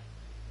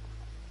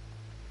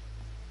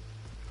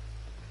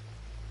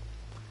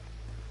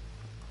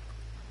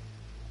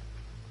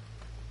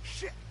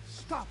 Shit!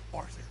 Stop,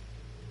 Arthur.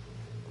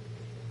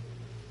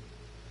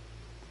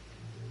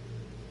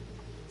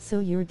 So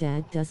your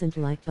dad doesn't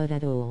like bud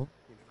at all.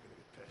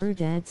 Her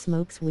dad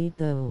smokes weed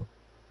though.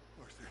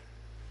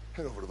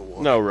 Head over to the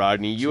wall. No,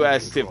 Rodney. You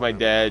asked if my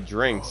dad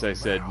drinks. I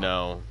said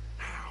no.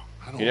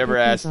 You never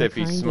Hippies asked are if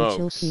he kinda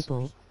chill smokes.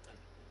 people.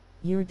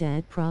 Your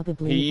dad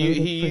probably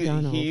voted for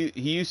Donald. He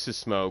used to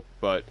smoke,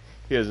 but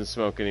he doesn't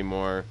smoke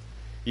anymore.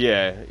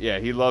 Yeah,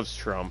 he loves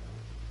Trump.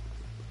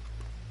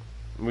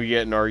 We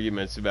get in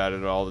arguments about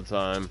it all the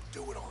time.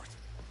 Do it, Arthur.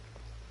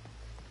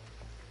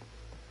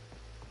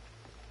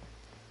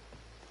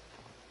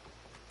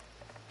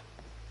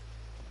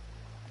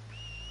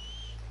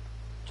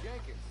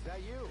 Jenkins, is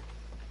that you?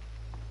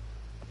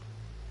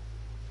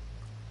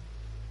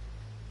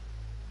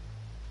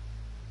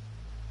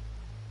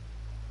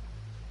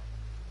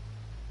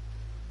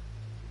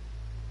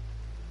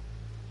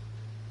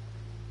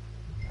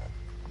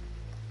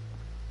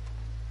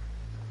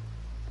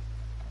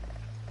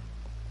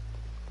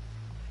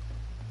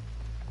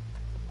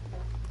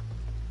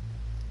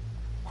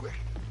 Quick,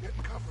 get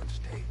in cover and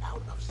stay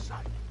out of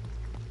sight.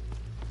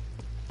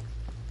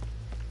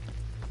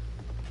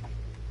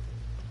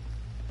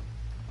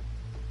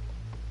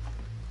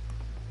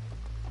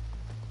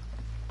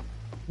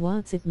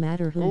 What's it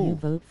matter who you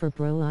vote for,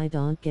 bro? I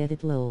don't get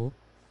it, lol.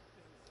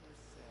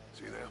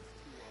 See them?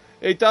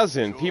 It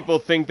doesn't. People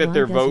think that Why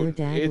their does vote. your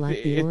dad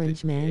like the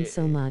orange man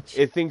so much?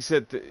 It thinks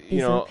that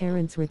Is our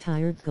parents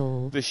retired,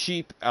 Gold? the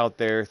sheep out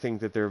there think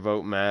that their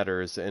vote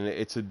matters, and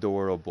it's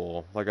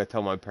adorable. Like I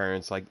tell my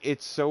parents, like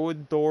it's so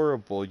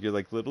adorable. You're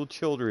like little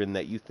children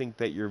that you think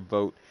that your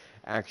vote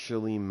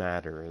actually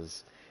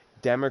matters.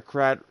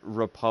 Democrat,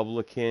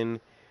 Republican,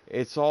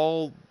 it's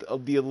all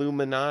of the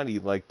Illuminati.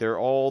 Like they're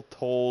all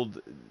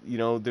told,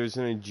 there's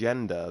an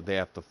agenda they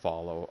have to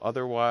follow.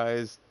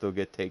 Otherwise, they'll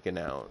get taken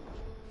out.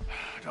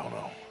 I don't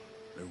know.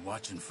 They're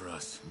watching for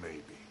us.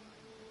 Maybe.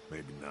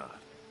 Maybe not.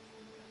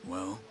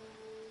 Well,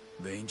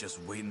 they ain't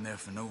just waiting there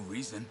for no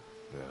reason.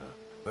 Yeah.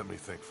 Let me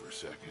think for a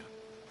second.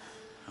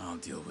 I'll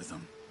deal with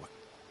them. What?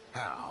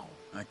 How?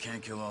 I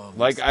can't kill all of them.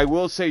 Like, I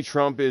will say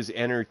Trump is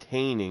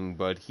entertaining,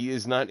 but he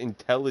is not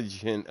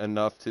intelligent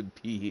enough to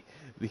be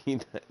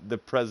the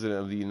president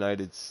of the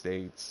United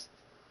States.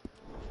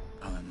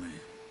 Apparently.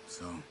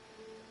 So,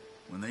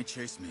 when they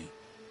chase me,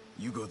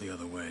 you go the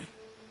other way.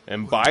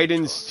 And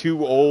Biden's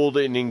too old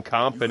and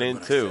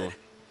incompetent, too.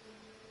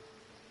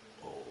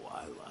 Oh,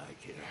 I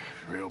like it.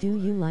 Real. Do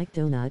you like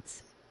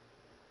donuts?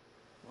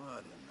 What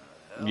in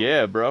the hell?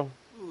 Yeah, bro.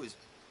 Who is...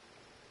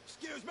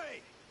 Excuse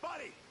me,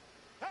 buddy.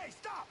 Hey,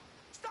 stop!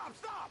 Stop!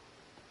 Stop!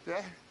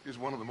 That is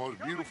one of the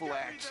most beautiful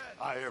acts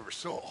I ever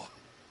saw.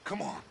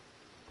 Come on.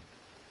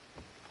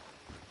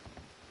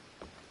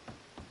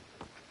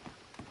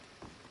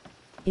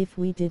 If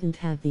we didn't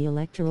have the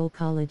Electoral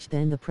College,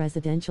 then the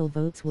presidential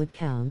votes would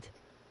count.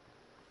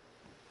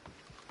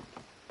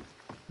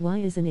 Why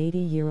is an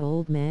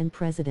 80-year-old man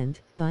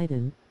president,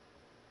 Biden?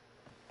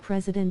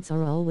 Presidents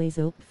are always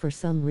open for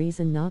some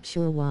reason, not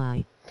sure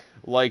why.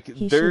 Like,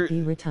 He should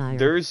be retired.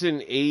 There's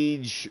an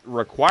age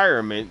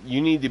requirement.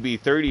 You need to be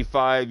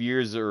 35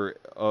 years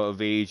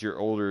of age or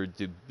older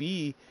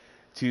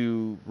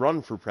to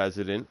run for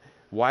president.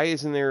 Why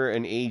isn't there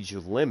an age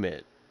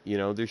limit? You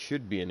know, there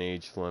should be an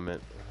age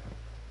limit.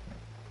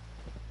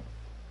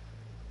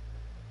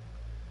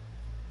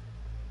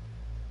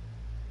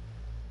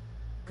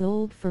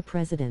 Gold for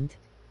president.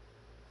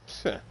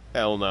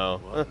 Hell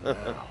no.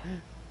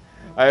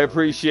 I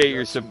appreciate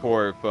your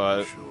support,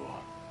 but...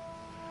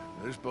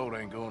 This boat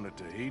ain't going to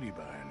Tahiti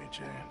by any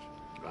chance.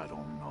 I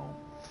don't know.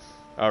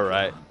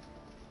 Alright.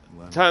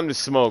 Time to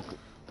smoke.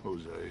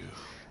 Hosea.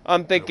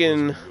 I'm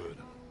thinking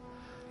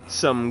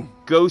some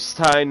Ghost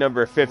Tie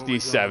number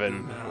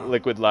 57.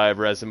 Liquid Live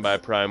Resin by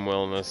Prime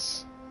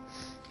Wellness.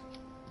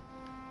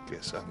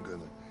 Guess I'm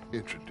gonna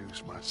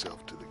introduce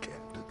myself to the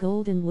captain.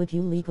 Golden, would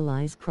you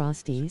legalize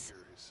crosties?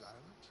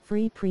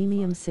 Free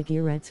premium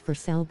cigarettes for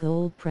Sal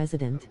Gold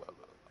president.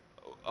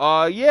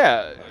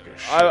 Yeah,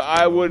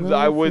 I would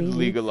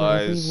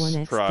legalize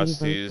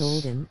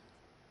crosties.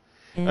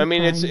 I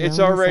mean, it's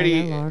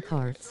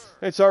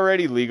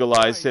already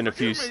legalized in a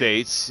few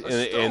states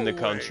in the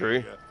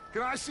country.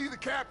 Can I see the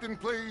captain,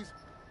 please?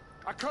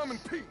 I come in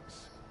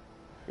peace.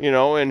 You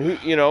know, and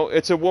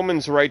it's a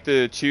woman's right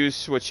to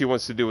choose what she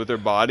wants to do with her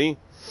body.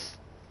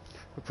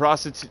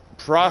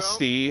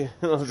 Prosty,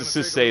 let's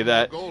just say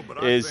that,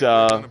 is,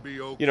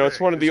 it's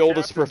one of the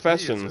oldest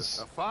professions.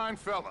 A fine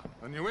fella,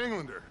 a New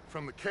Englander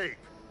from the Cape.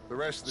 The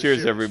rest of the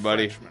Cheers,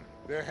 everybody.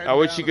 I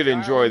wish you could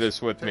enjoy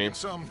this with me.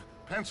 Some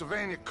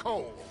Pennsylvania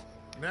coal.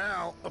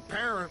 Now,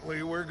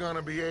 apparently, we're going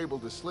to be able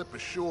to slip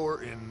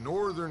ashore in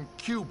northern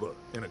Cuba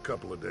in a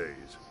couple of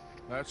days.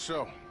 That's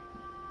so.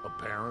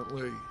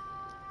 Apparently.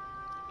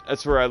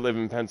 That's where I live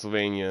in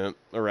Pennsylvania,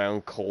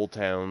 around coal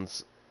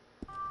towns.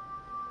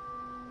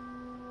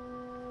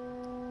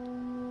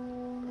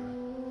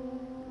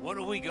 What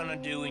are we gonna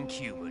do in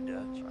Cuba,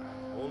 Dutch?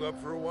 Hold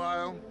up for a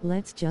while?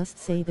 Let's just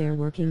say they're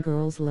working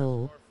girls,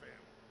 lol.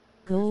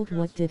 Gold,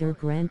 what did her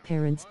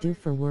grandparents do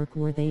for work?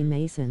 Were they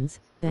masons,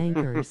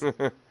 bankers?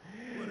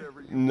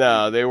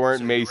 No, they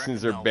weren't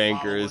masons or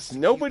bankers.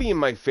 Nobody in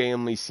my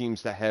family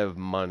seems to have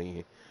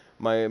money.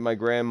 My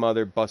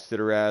grandmother busted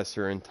her ass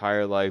her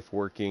entire life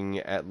working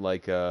at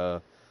like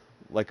a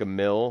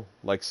mill,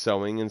 like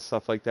sewing and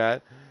stuff like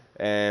that.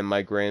 And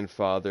my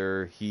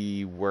grandfather,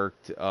 he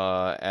worked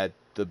at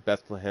the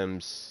Bethlehem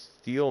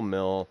steel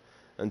mill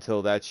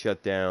until that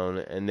shut down,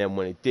 and then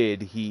when it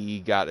did, he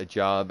got a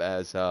job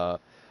as a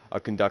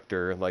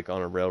conductor, like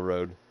on a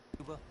railroad.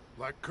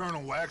 Like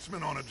Colonel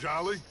Waxman on a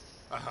jolly?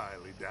 I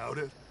highly doubt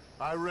it.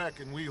 I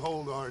reckon we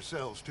hold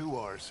ourselves to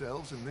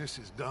ourselves, and this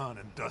is done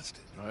and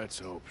dusted. Let's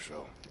hope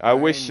so. I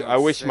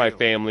wish my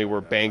family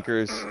were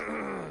bankers.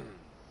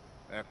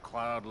 That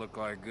cloud look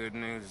like good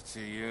news to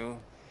you?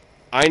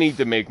 I need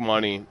to make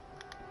money.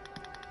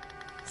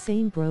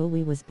 Same bro,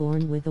 we was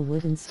born with a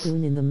wooden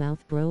spoon in the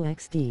mouth, bro.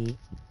 XD.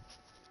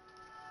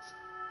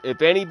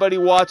 If anybody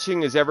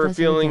watching is ever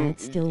feeling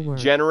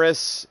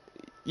generous,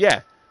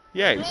 yeah,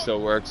 he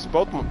still works.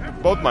 Both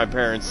my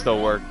parents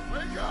still work.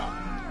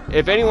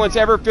 If anyone's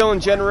ever feeling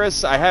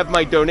generous, I have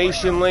my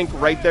donation link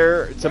right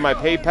there to my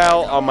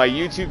PayPal on my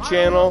YouTube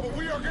channel.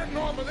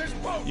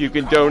 You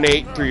can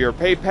donate through your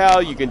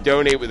PayPal. You can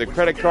donate with a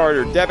credit card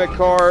or debit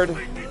card.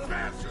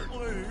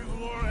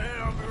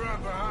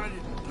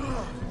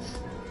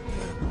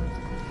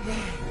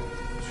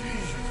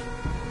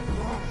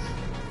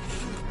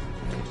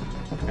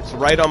 It's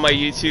right on my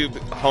YouTube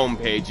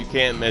homepage. You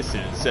can't miss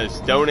it. It says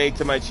donate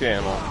to my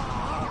channel.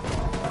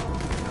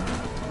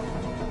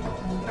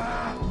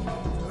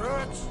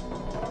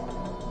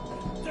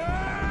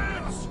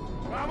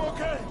 I'm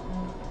okay.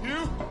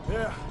 You?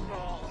 Yeah.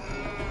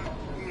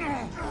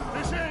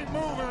 This ain't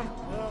moving.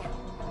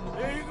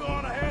 Yeah, you go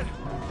on ahead.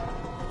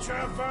 Try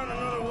and find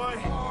another way.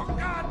 Oh,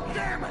 God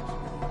damn it!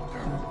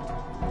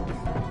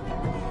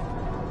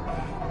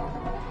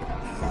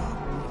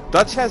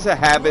 Dutch has a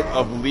habit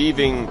of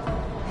leaving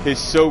his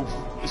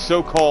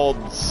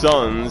so-called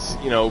sons,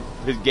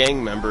 his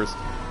gang members,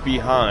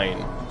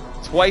 behind.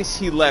 Twice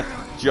he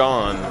left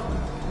John,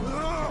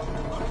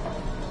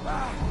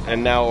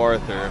 and now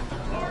Arthur.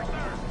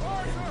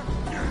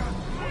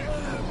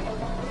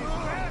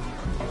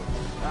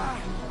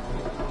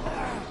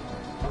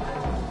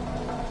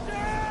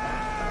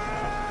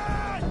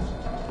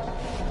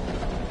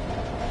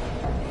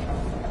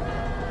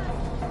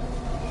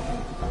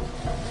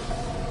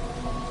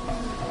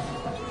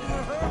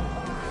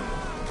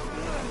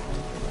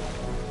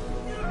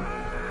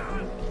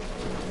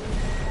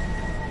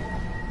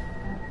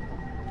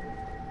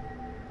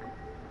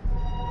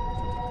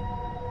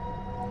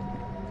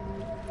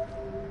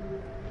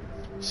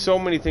 so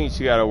many things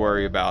you gotta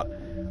worry about.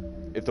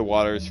 If the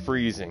water is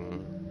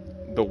freezing,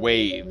 the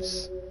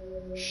waves,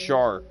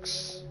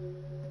 sharks.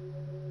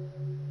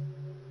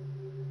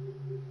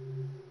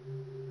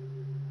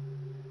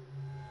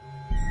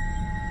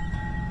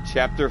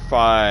 Chapter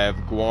 5,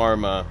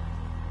 Guarma.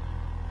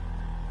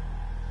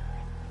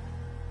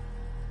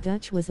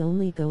 Dutch was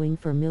only going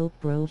for milk,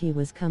 bro. He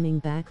was coming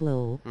back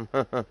low.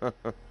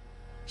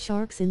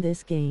 Sharks in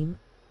this game?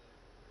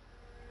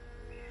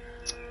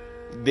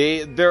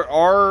 There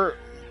are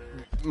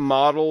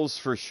models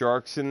for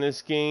sharks in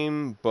this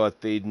game,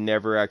 but they'd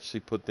never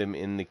actually put them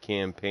in the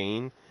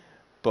campaign.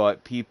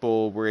 But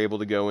people were able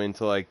to go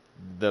into like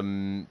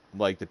the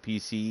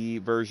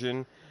PC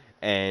version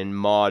and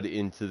mod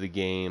into the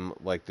game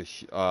like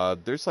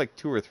there's like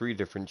 2 or 3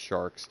 different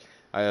sharks.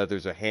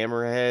 There's a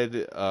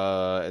hammerhead,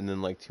 and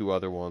then like 2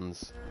 other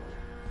ones.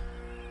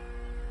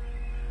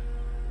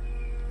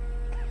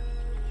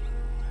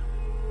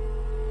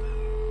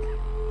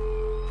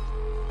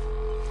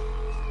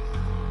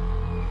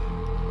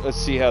 Let's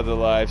see how the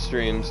live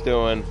stream's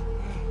doing.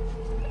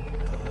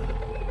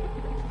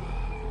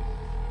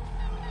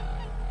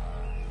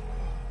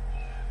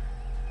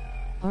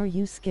 Are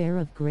you scared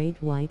of great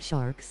white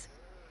sharks?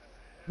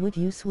 Would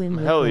you swim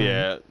with Hell one?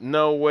 yeah.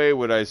 No way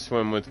would I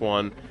swim with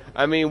one.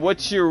 I mean,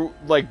 what's your,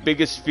 like,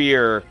 biggest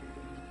fear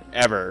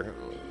ever?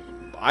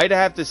 I'd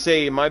have to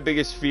say my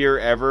biggest fear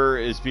ever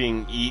is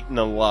being eaten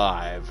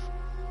alive.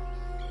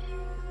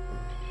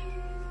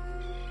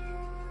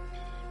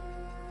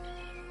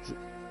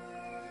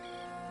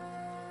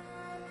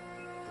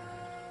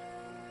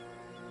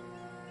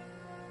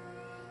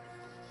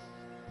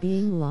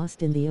 Being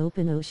lost in the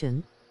open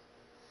ocean?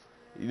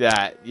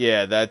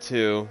 Yeah, that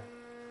too.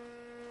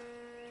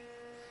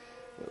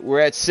 We're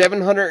at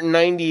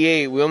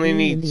 798. We only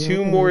need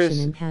 2 more.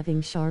 And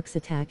having sharks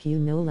attack you,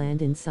 no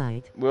land in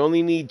sight. We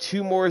only need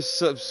 2 more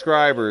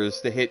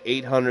subscribers to hit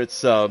 800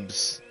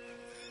 subs.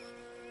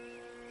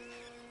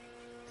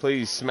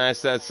 Please smash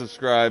that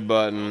subscribe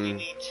button. We only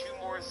need 2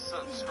 more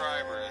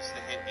subscribers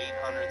to hit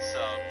 800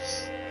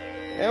 subs.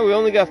 Yeah, we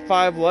only got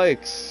 5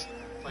 likes.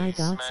 I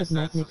got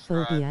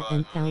submagniphobia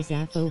and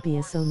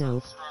thalassophobia, so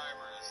nope.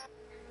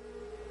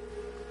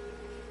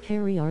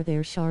 Harry, are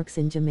there sharks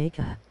in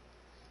Jamaica?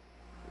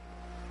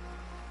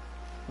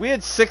 We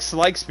had 6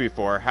 likes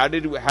before. How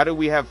do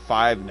we have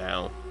 5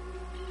 now?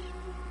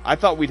 I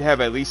thought we'd have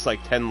at least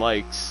like 10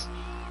 likes.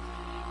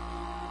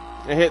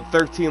 I hit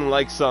 13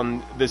 likes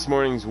on this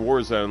morning's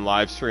Warzone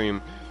live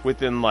stream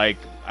within like,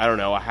 I don't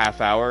know, a half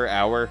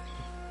hour.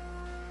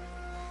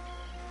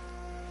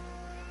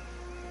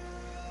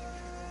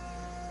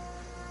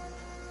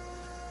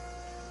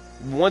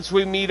 Once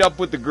we meet up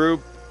with the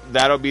group,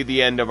 that'll be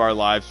the end of our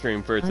live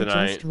stream for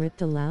tonight. I just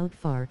ripped a loud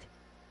fart.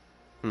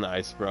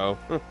 Nice, bro.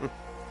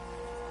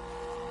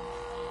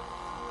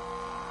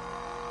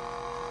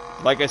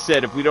 Like I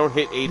said, if we don't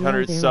hit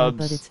 800 subs,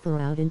 but it's for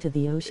out into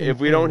the ocean. If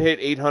we don't hit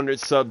 800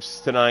 subs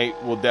tonight,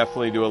 we'll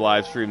definitely do a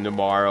live stream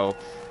tomorrow.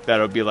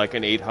 That'll be like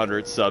an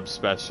 800 sub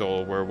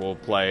special where we'll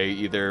play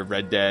either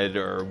Red Dead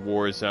or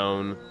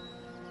Warzone.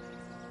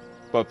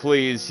 But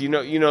please, you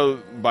know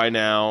by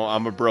now,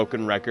 I'm a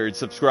broken record.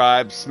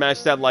 Subscribe,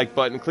 smash that like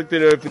button, click the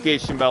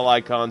notification bell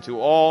icon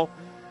to all,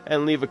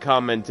 and leave a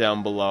comment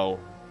down below.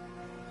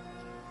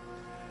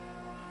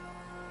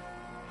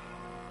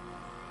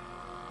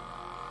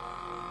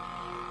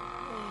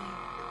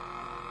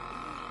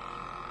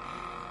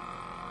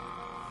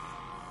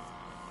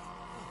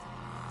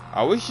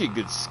 I wish you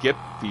could skip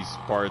these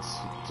parts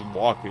to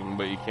walking,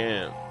 but you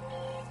can't.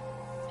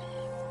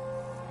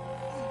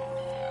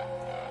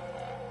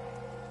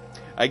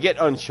 I get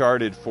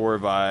Uncharted 4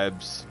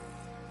 vibes.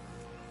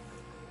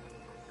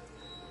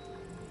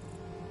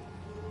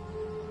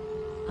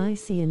 I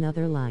see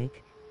another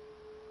like.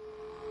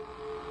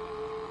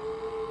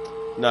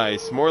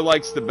 Nice. More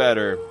likes the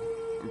better.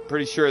 I'm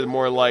pretty sure the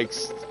more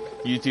likes,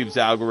 YouTube's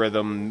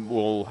algorithm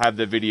will have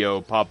the video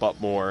pop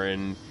up more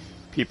in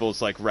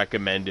people's like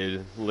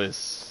recommended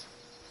lists.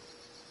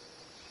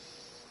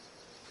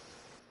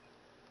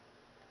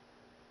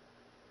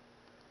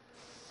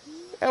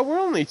 Yeah, we're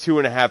only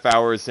 2.5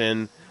 hours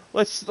in.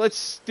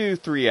 Let's do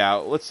 3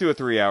 out. Let's do a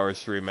 3-hour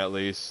stream at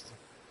least.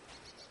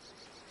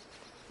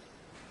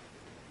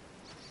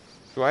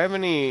 Do I have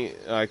any?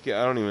 I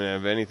don't even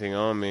have anything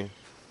on me.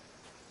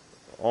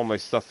 All my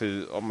stuff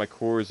is. All my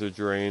cores are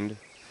drained.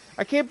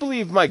 I can't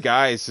believe my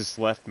guys just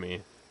left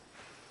me.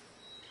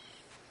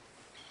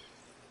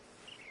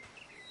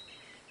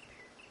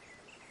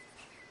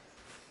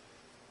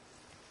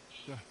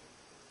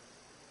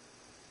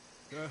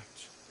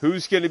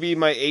 Who's going to be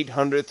my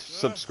 800th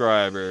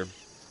subscriber?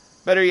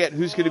 Better yet,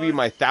 who's going to be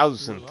my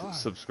 1000th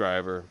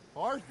subscriber?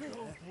 Arthur,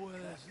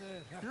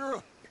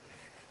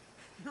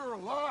 you're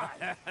alive.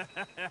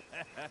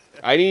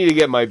 I need to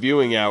get my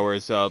viewing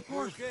hours up.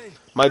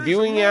 My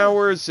viewing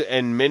hours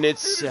and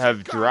minutes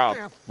have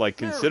dropped, like,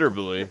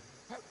 considerably.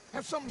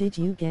 Did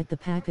you get the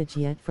package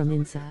yet from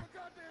INSA?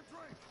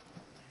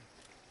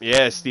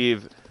 Yeah,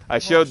 Steve. I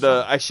showed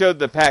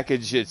the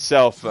package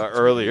itself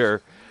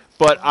earlier.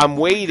 but I'm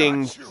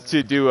waiting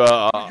to do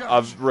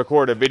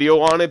record a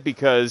video on it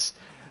because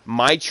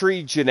My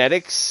Tree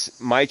Genetics,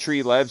 My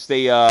Tree Labs,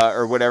 they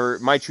or whatever,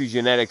 My Tree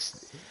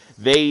Genetics,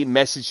 they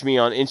messaged me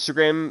on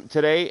Instagram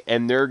today,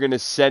 and they're gonna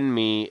send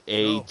me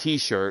a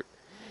T-shirt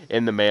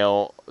in the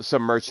mail,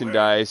 some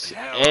merchandise,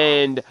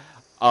 and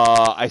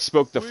I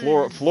spoke to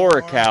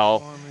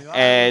Florical,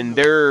 and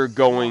they're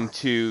going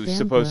to Damn,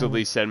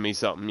 supposedly bro. send me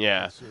something.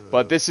 Yeah,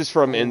 but this is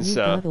from You INSA.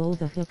 got all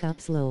the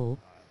hookups, lol.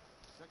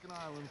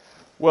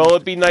 Well,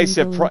 it'd be nice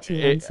I'm if going to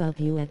unsub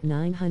you at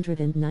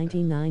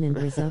 999 and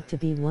resub to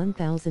be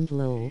 1000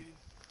 lol.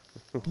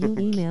 You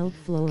emailed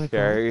Florical.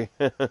 Carrie.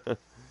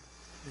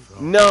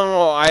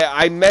 No,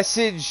 I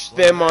messaged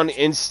them on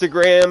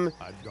Instagram,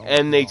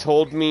 and they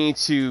told me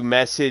to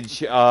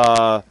message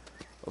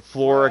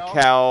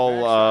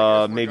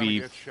Florical,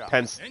 maybe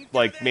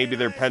maybe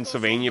their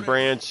Pennsylvania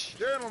branch.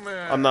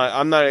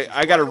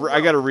 I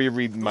gotta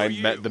reread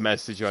the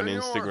message on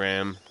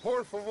Instagram.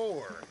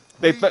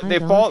 They I they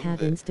don't fall.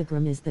 have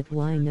Instagram, is that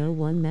why no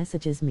one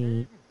messages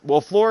me?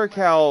 Well,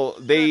 Florical,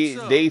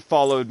 they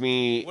followed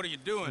me. What are you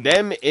doing?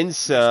 Them,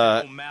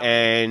 INSA,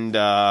 and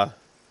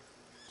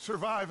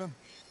Surviving.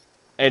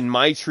 and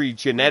My Tree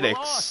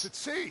Genetics.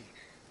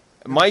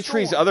 My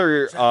Tree's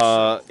other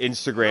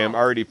Instagram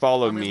already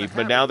followed me,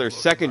 but now their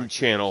second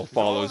channel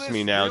follows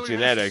me now,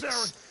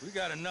 Genetics.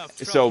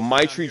 So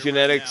My Tree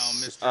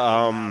Genetics,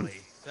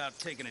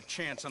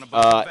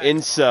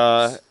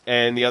 INSA,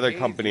 and the other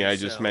company I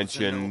just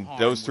mentioned,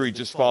 those three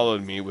just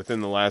followed me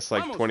within the last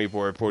like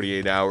 24 or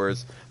 48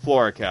 hours.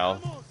 Florical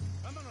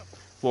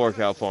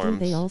Do Farms.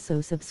 they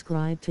also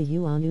subscribe to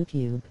you on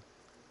YouTube?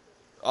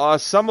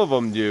 Some of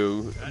them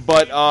do,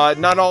 but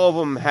not all of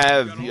them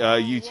have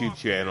YouTube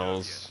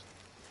channels.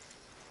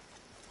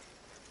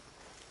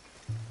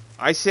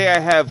 I say I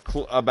have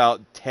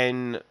about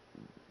 10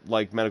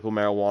 like medical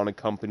marijuana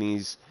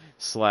companies /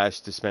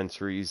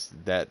 dispensaries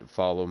that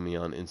follow me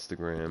on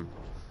Instagram.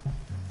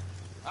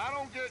 I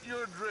don't get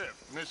your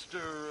drift,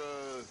 Mr.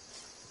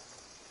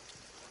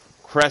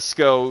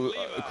 Cresco's,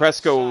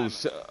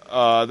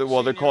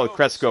 well, they're called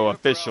Cresco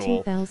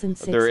Official. Their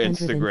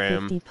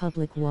Instagram. 2,650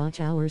 public watch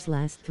hours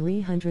last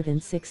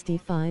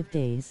 365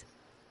 days.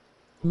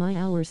 My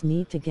hours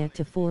need to get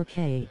to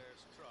 4K.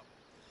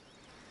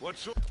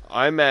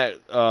 I'm at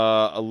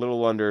a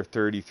little under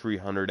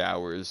 3,300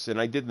 hours, and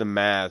I did the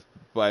math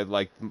by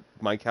like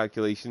my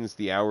calculations.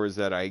 The hours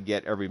that I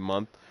get every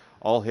month,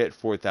 I'll hit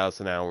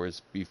 4,000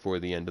 hours before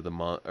the end of the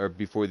month or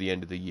before the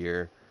end of the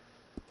year.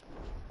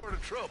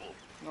 Trouble.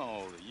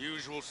 No, the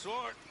usual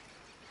sort.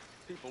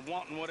 People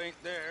wanting what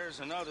ain't theirs,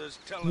 and others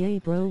telling. Yay,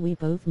 bro, we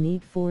both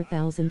need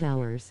 4,000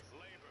 hours.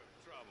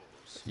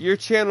 Your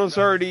channel's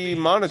already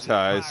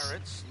monetized.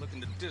 Pirates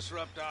looking to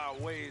disrupt our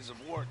ways of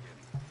working.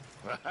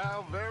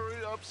 How very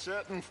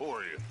upsetting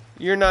for you.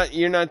 You're not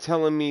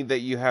telling me that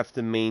you have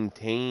to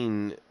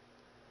maintain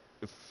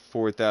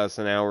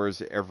 4,000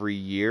 hours every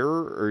year,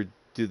 or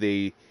do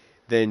they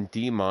then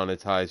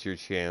demonetize your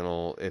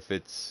channel if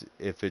it's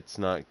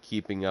not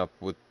keeping up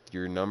with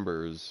your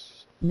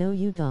numbers? No,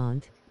 you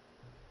don't.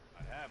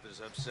 Not half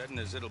as upsetting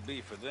as it'll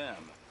be for them.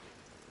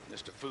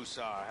 Mr.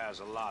 Fusar has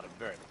a lot of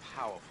very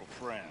powerful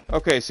friends.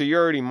 Okay, so you're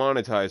already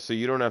monetized, so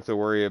you don't have to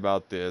worry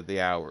about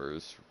the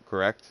hours,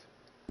 correct?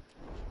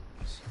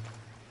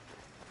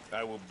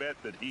 I will bet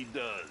that he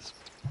does.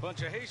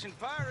 Bunch of Haitian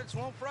pirates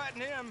won't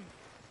frighten him.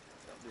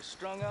 They'll be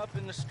strung up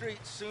in the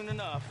streets soon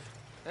enough.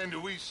 And do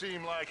we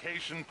seem like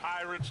Haitian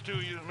pirates to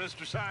you,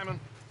 Mr. Simon?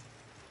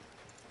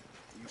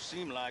 You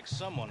seem like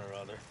someone or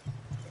other.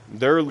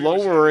 They're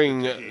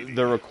lowering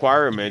the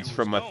requirements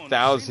from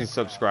 1,000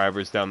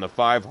 subscribers down to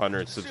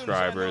 500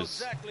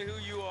 subscribers.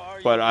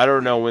 But I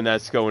don't know when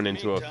that's going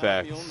into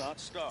effect.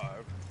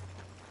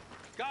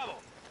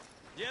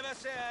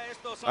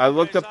 I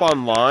looked up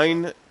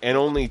online, and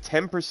only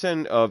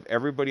 10% of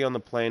everybody on the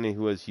planet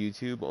who has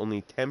YouTube,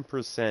 only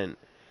 10%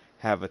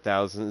 have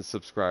 1,000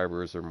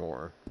 subscribers or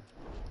more.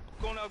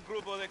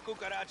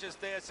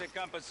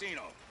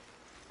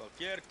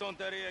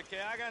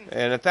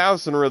 And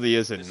 1,000 really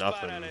isn't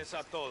nothing.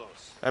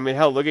 I mean,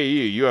 hell, look at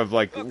you. You have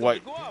like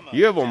what?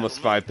 You have almost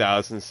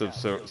 5,000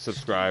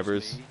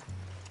 subscribers.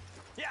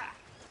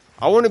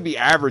 I want to be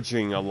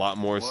averaging a lot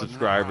more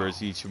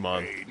subscribers each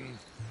month.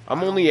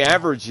 I'm only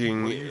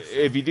averaging,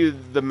 if you do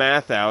the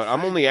math out,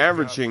 I'm only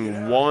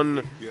averaging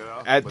one.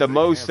 At the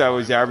most, I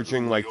was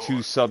averaging like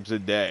 2 subs a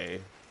day.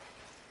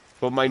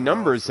 But my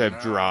numbers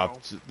have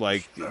dropped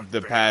like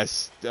the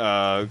past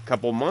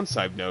couple months,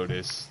 I've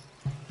noticed.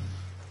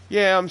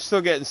 Yeah, I'm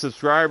still getting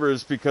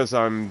subscribers because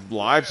I'm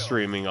live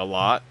streaming a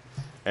lot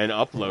and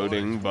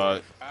uploading,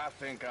 but I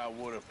think I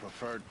would have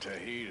preferred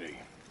Tahiti.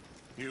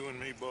 You and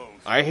me both.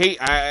 I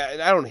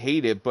don't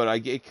hate it, but I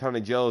get kind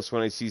of jealous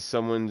when I see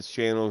someone's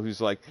channel who's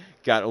like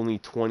got only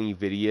 20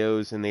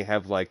 videos and they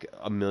have like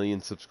 1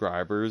 million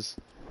subscribers.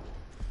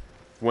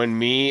 When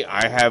me,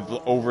 I have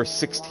over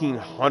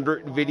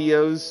 1,600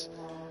 videos,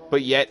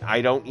 but yet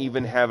I don't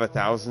even have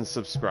 1,000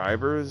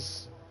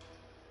 subscribers.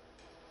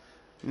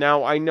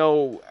 Now, I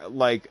know,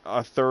 like,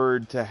 a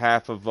third to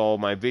half of all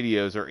my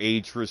videos are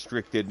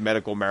age-restricted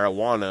medical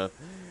marijuana,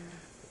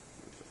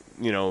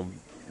 you know,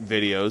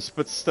 videos,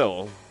 but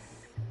still.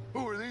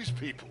 Who are these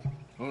people?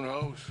 Who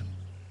knows?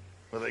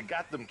 Well, they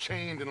got them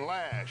chained and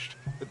lashed,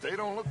 but they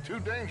don't look too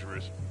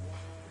dangerous.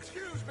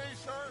 Excuse me,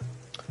 sir.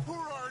 Who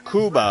are our new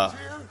Cuba.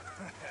 friends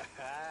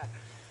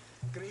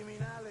here?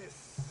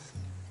 Criminales.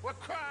 What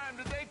crime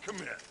did they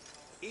commit?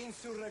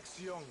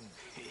 Insurrección.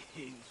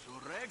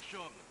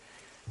 Insurrection?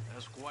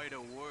 That's quite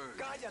a word.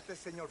 Cállate,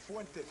 señor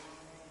Fuentes.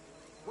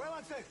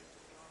 Muévanse.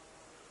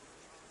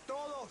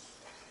 Todos.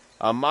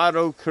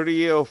 Amado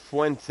Carrillo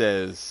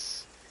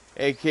Fuentes,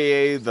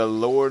 a.k.a. the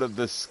Lord of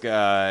the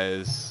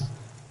Skies.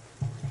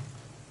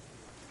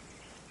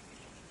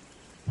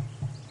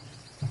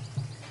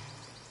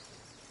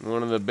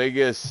 One of the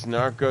biggest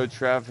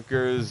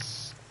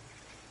narco-traffickers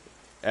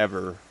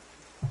ever.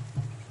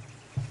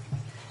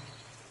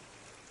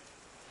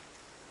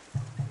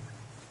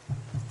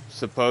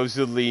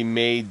 Supposedly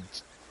made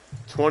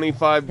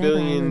 $25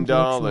 billion,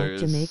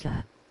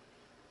 Jamaica.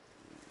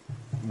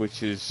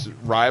 which is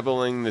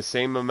rivaling the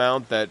same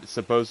amount that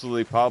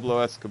supposedly Pablo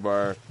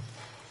Escobar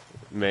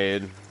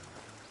made.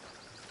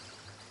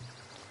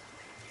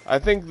 I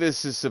think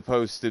this is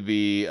supposed to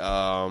be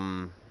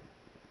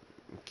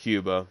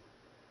Cuba.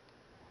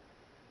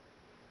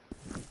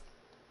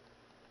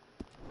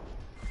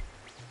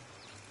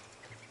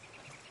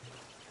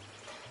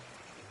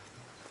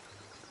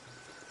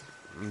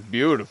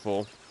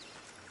 Beautiful.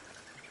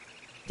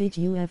 Did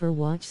you ever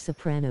watch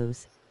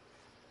Sopranos?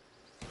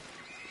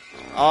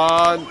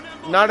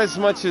 Not as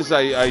much as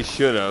I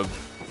should have.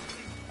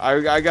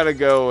 I gotta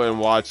go and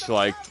watch,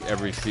 like,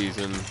 every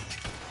season.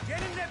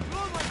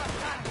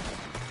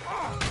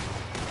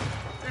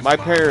 My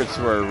parents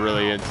were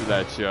really into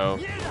that show.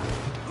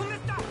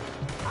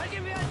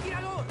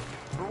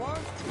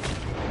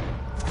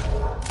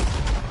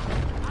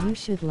 You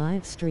should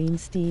live stream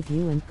Steve.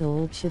 You and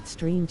Gold should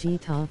stream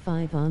GTA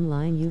 5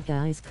 online. You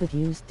guys could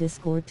use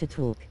Discord to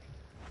talk.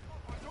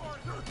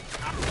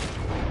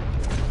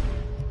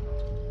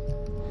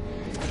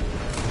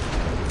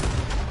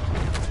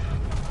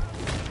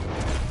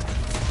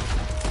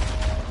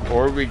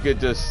 Or we could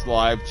just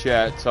live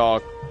chat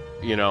talk,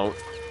 you know,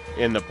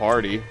 in the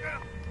party.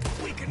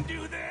 We can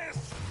do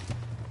this.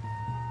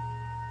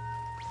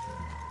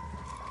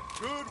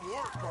 Good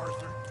work,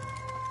 Arthur.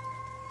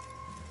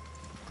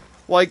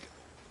 Like,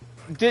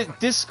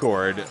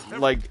 Discord,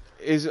 like,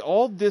 is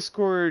all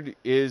Discord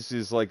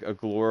is like a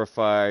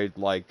glorified,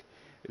 like,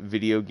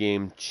 video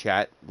game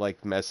chat,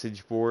 like,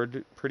 message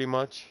board, pretty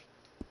much?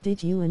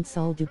 Did you and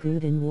Saul do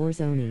good in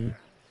Warzone?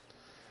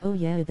 Oh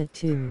yeah, that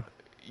too.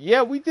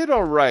 Yeah, we did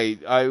alright.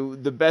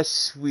 The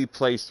best we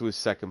placed was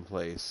second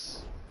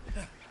place.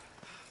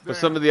 But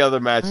some of the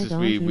other matches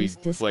we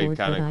played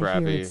kind of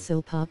crappy. I hear it's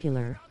so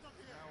popular.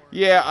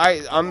 Yeah,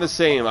 I'm the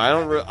same.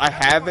 I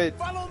have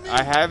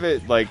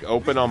it like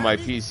open on my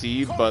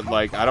PC, but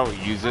like I don't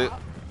use it.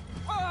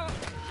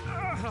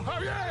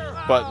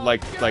 But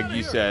like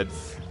you said,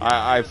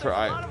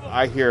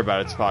 I hear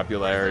about its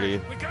popularity.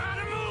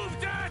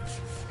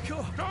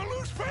 Don't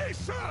lose face,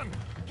 son.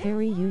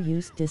 Harry, you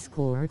use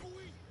Discord?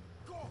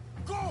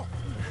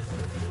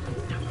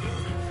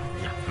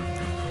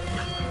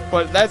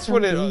 But that's Some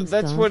what games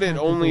it don't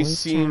only the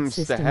voice chat seems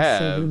to system, have.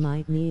 So you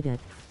might need it.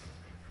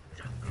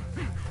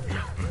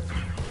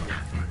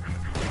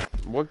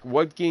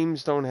 What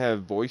games don't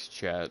have voice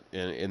chat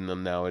in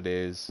them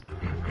nowadays?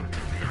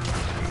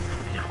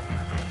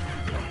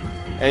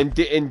 And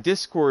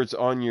Discord's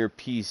on your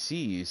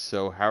PC,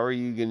 so how are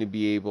you going to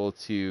be able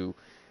to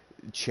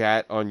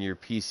chat on your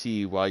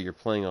PC while you're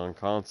playing on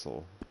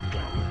console?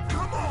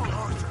 Come on,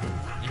 Arthur!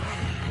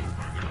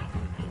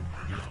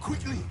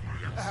 Quickly!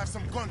 I have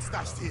some gun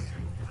stashed here.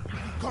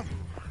 Come.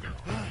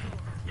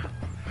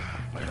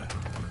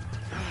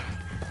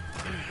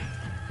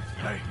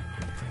 Hey.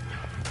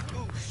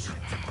 Oh, shit.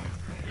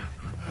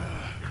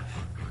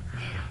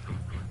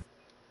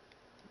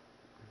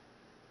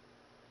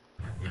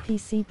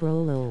 PC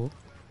bro lol.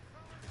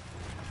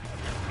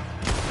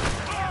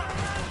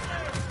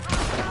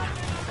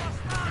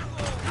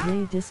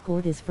 Yay,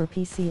 Discord is for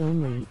PC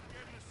only.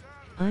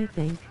 I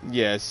think.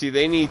 Yeah, see,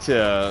 they need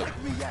to...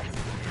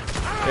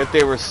 If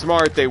they were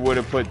smart, they would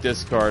have put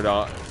Discord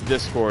on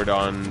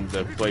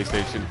the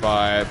PlayStation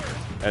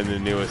 5 and the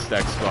newest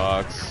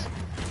Xbox.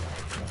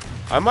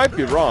 I might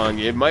be wrong.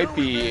 It might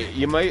be...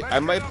 It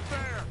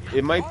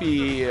might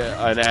be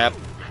an app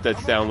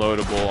that's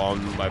downloadable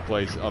on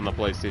the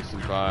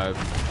PlayStation 5.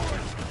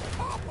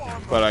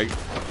 But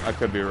I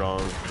could be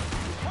wrong.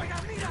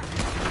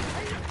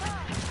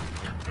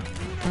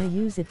 I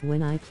use it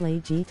when I play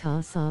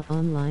GTA SA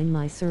online.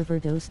 My server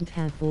doesn't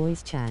have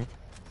voice chat.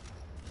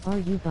 Are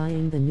you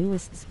buying the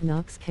newest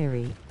Knox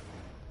carry?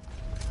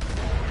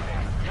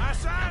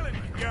 Nice island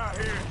you got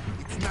here.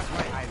 It's not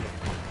my island.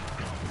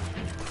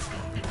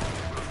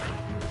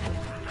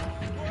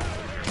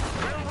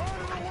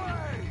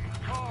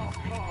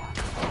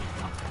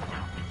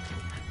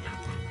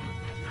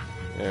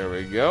 There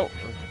we go.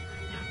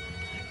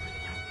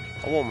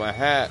 I want my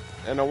hat,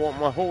 and I want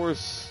my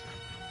horse.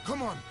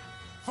 Come on,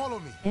 follow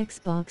me.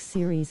 Xbox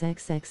Series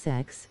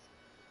XXX.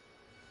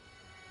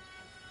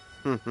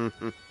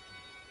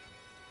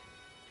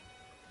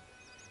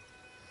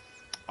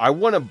 I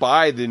want to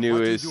buy the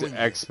newest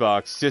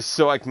Xbox just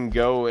so I can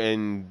go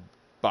and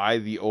buy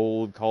the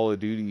old Call of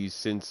Duties,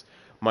 since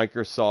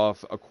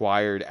Microsoft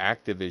acquired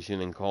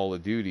Activision and Call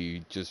of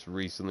Duty just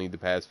recently, the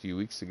past few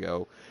weeks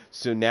ago.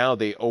 So now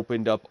they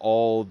opened up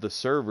all the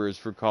servers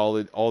for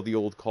all the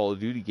old Call of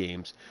Duty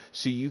games.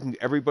 So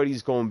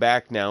everybody's going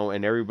back now,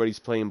 and everybody's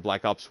playing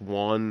Black Ops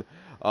 1,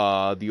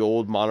 the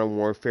old Modern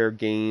Warfare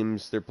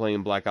games. They're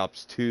playing Black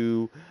Ops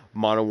 2,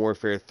 Modern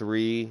Warfare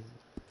 3.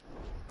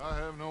 I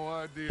have no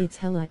idea. It's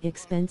hella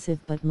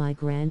expensive, but my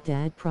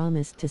granddad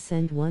promised to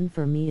send one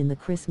for me in the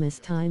Christmas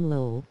time,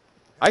 lol.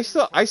 I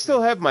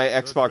still have my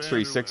Xbox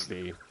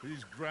 360.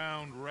 These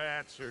ground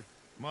rats are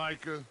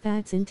Micah.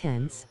 That's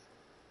intense.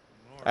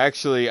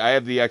 Actually, I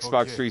have the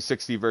Xbox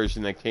 360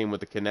 version that came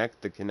with the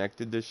Kinect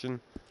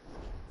edition.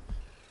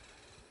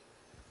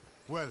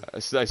 Well, I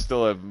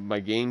still have my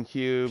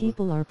GameCube.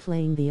 People are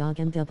playing the OG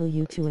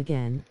MW2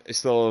 again. I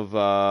still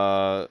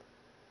have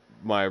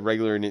my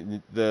regular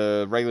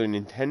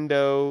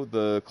Nintendo,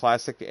 the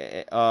classic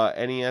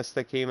NES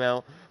that came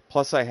out.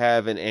 Plus, I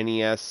have an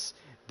NES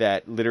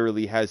that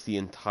literally has the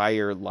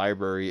entire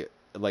library,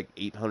 like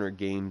 800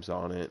 games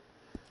on it.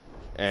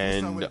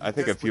 And I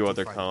think a few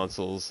other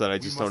consoles that I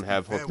just don't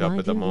have hooked up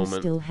at the moment.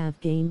 Why do you still have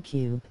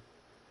GameCube?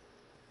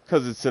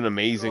 Because it's an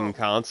amazing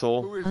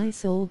console. I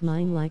sold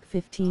mine like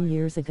 15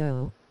 years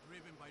ago.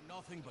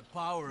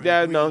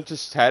 Yeah, no,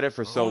 just had it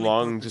for so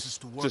long,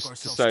 just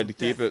decided to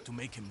keep it.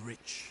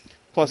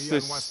 Plus,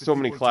 there's so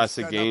many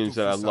classic games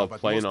that I love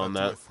playing on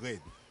that.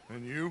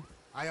 And you?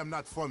 I am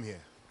not from here.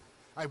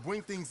 I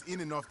bring things in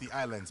and off the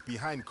islands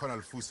behind Colonel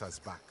Fusa's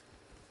back.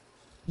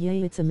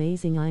 Yay, it's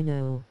amazing, I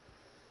know.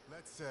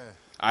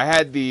 I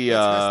had the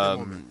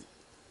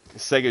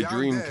Sega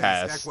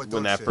Dreamcast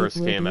when that first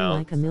came out.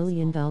 Like $1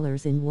 million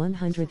in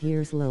 100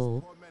 years,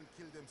 lol.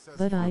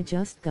 But I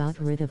just got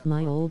rid of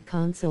my old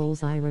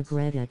consoles, I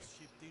regret it.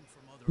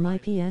 My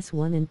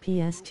PS1 and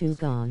PS2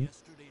 gone.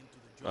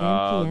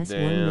 Oh, PS1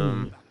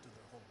 damn. mini.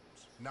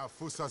 Now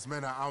Fusa's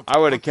men are out. I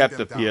would have kept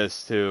the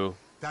PS2.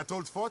 That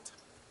old fort?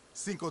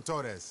 Cinco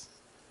Torres.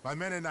 My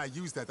men and I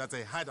use that as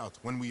a hideout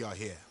when we are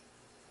here.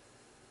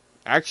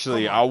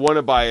 Actually, I want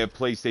to buy a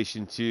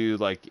PlayStation 2,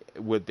 like,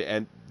 with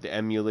the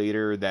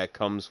emulator that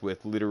comes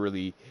with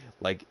literally,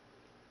 like,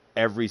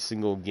 every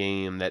single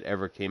game that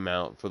ever came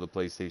out for the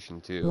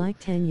PlayStation 2. Like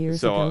 10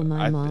 years ago,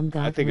 my mom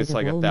got I think rid it's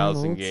like of all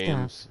 1,000 my old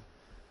games.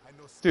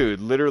 stuff.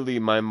 Dude, literally,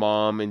 my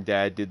mom and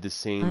dad did the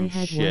same I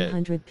had shit.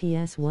 100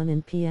 PS1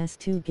 and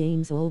PS2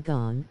 games all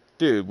gone.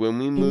 Dude, when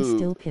we moved,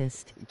 still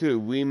pissed.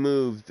 Dude, we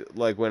moved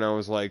like when I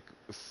was like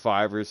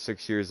 5 or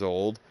 6 years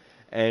old,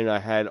 and I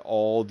had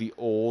all the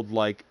old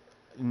like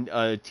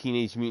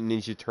Teenage Mutant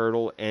Ninja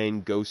Turtle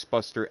and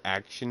Ghostbuster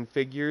action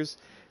figures.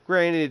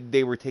 Granted,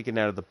 they were taken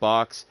out of the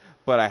box,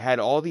 but I had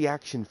all the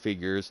action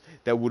figures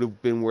that would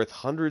have been worth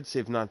hundreds,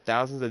 if not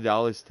thousands of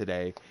dollars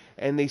today,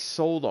 and they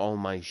sold all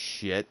my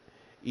shit,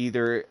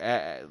 either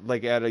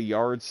like at a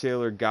yard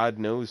sale or God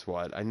knows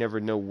what. I never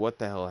know what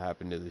the hell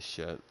happened to this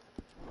shit.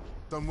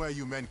 Somewhere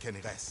you men can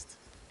rest.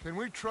 Can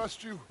we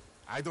trust you?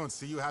 I don't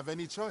see you have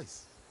any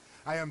choice.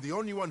 I am the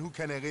only one who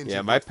can arrange.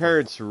 Yeah, my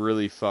parents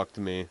really fucked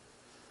me.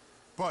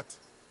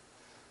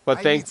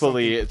 But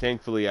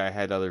thankfully, I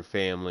had other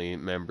family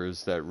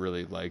members that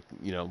really, like,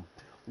 you know,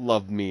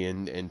 loved me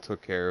and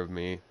took care of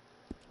me.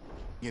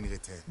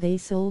 They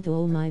sold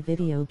all my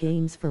video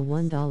games for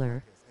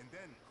 $1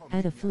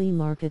 at a flea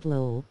market,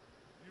 lol.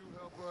 You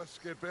help us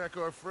get back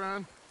our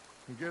friend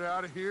and get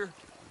out of here.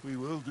 We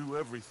will do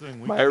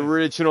everything we My can.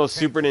 original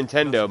Super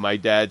Nintendo, my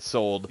dad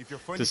sold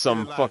to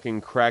some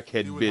fucking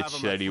crackhead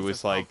bitch that he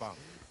was like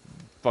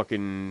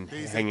fucking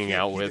hanging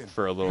out with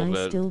for a little I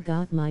bit. still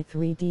got my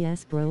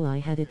 3DS, bro. I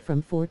had it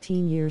from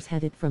 14 years,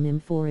 had it from him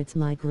for it's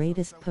my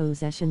greatest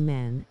possession,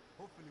 man.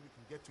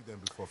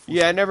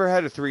 Yeah, I never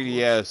had a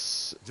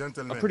 3DS.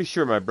 I'm pretty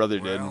sure my brother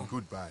did.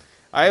 Goodbye.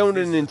 I owned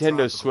a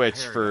Nintendo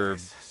Switch for,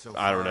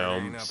 I don't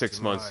know, 6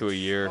 months to a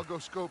year. I'll go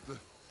scope the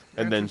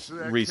And then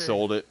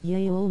resold it.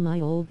 Yay, all my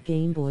old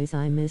Game Boys,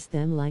 I miss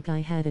them like I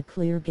had a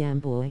clear Game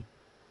Boy.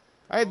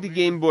 I had the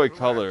Game Boy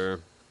Color.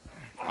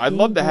 I'd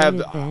love to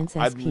have.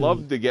 I'd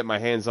love to get my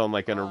hands on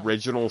like an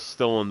original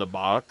still in the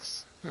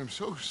box. I'm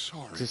so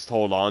sorry. Just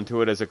hold on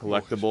to it as a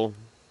collectible.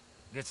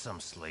 Get some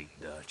sleep,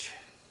 Dutch.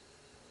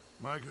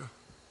 Micah,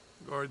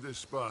 guard this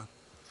spot.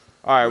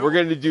 All right, we're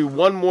gonna do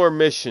one more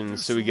mission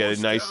so we get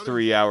a nice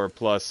 3-hour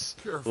plus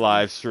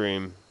live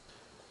stream.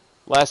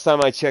 Last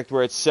time I checked,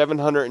 we're at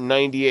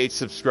 798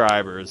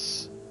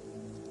 subscribers.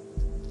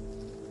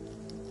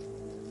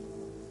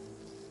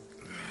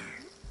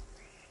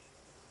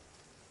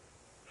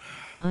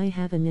 I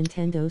have a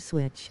Nintendo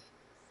Switch.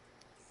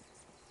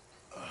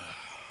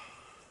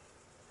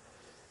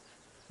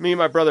 Me and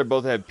my brother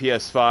both had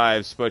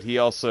PS5s, but he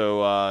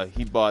also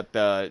he bought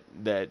that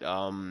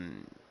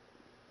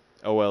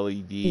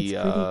OLED It's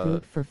pretty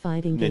good for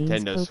fighting games,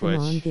 Nintendo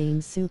Pokemon Switch.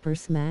 games, Super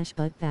Smash,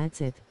 but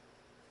that's it.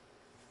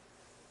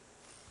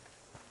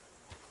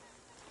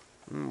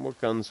 What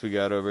guns we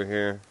got over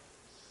here?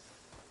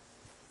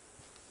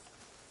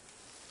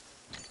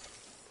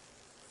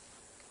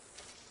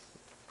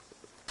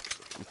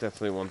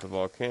 Definitely want the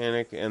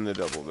volcanic and the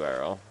double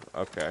barrel.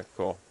 Okay,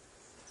 cool.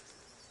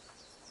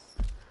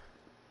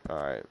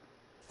 Alright.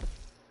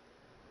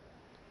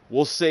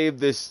 We'll save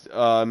this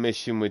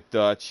mission with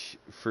Dutch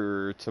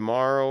for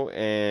tomorrow,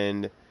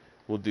 and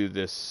we'll do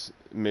this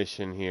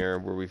mission here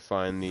where we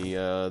find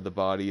the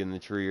body in the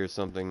tree or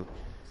something,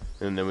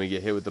 and then we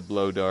get hit with the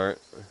blow dart.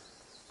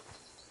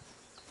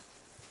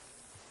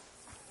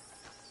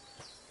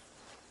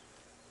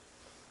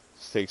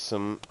 Let's take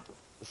some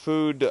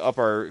food to up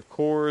our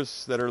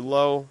cores that are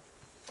low.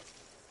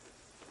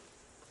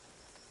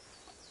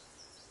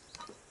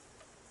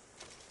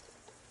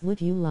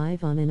 Would you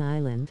live on an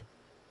island?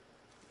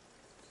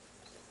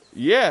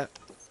 Yeah.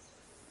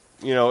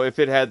 You know, if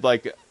it had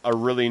like a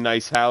really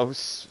nice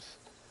house,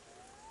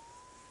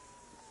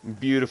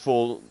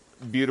 beautiful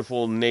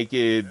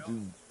naked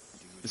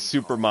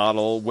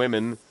supermodel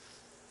women,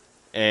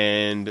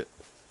 and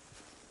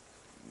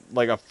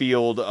like a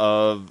field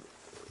of,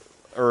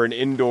 or an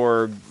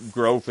indoor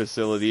grow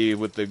facility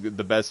with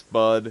the best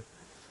bud.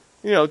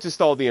 You know,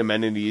 just all the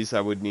amenities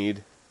I would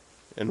need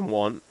and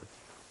want.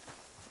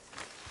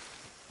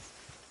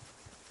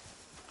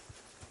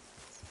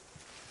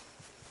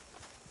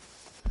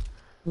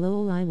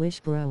 Lol, I wish,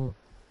 bro.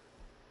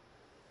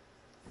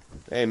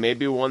 Hey,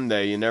 maybe one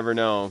day, you never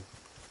know.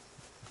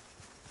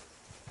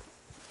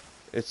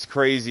 It's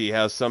crazy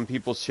how some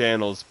people's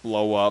channels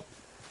blow up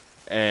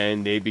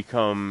and they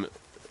become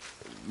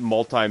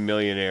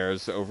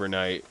multi-millionaires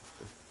overnight.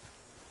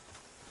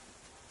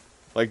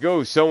 Like,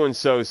 oh,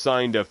 so-and-so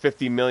signed a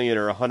 $50 million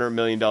or $100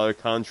 million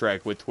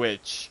contract with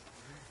Twitch.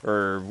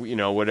 Or, you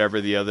know,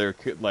 whatever the other,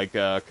 like,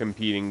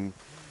 competing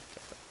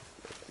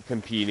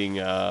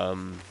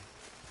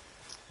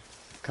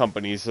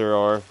companies there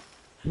are.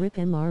 Rip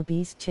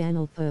MRB's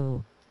channel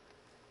though.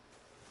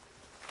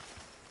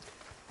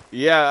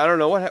 Yeah, I don't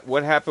know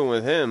what happened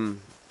with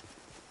him.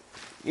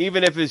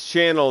 Even if his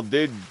channel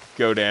did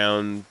go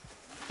down,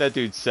 that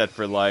dude's set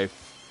for life.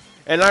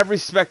 And I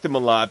respect him a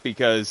lot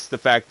because the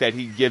fact that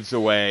he gives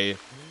away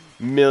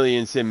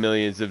millions and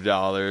millions of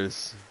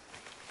dollars.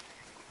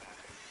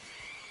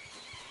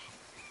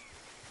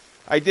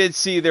 I did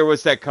see there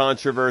was that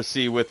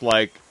controversy with,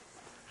 like,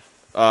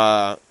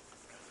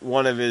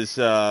 one of his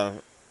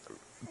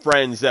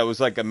friends that was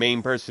like a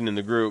main person in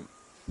the group.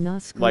 Nah,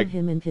 screw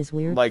him and his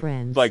weird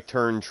friends. Like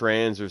turned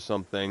trans or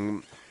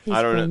something. His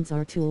I don't friends know.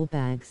 are tool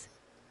bags.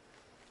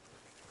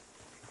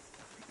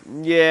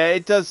 Yeah,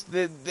 it does.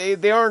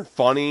 They aren't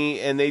funny,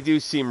 and they do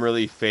seem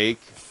really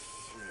fake.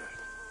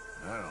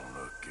 That don't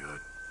look good.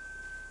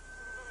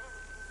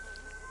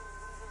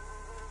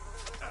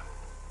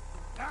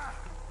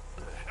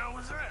 The hell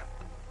was that?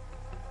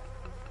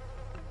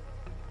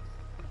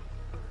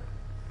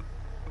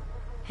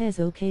 Hez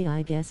okay,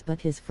 I guess,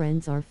 but his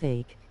friends are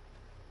fake.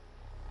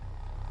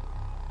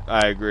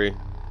 I agree.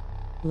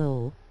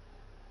 Lol.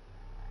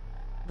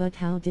 But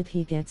how did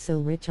he get so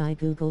rich? I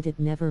googled it,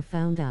 never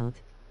found out.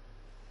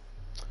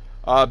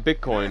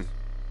 Bitcoin.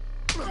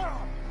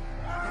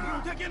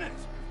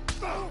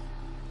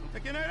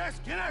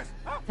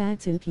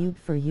 Fatsuit Ube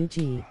for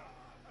UG.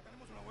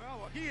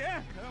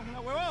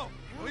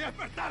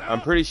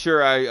 I'm pretty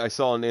sure I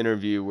saw an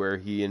interview where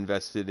he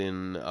invested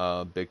in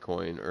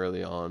Bitcoin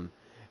early on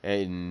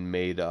and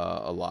made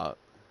a lot.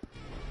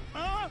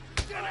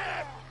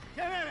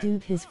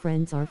 Dude, his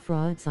friends are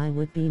frauds. I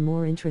would be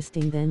more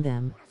interesting than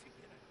them.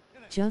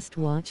 Just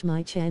watch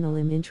my channel,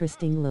 I'm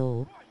interesting,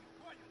 lol.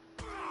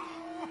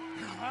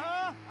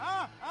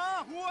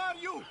 Who are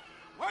you?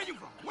 Where are you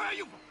from? Where are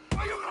you from?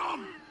 Where are you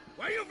from?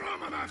 Where are you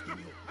from, I'm asking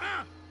you?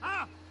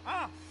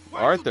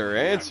 Arthur,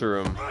 answer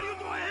him. What are you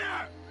doing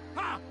here?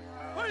 Huh?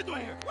 What are you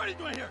doing here? What are you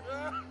doing here?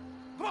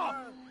 Come on.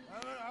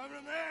 I'm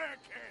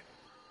American.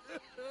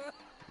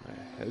 My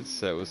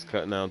headset was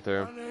cutting out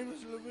there. My name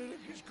is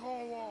Leviticus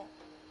Cornwall.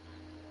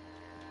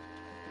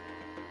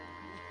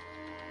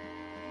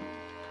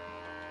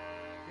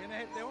 ¿Quién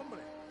es este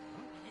hombre?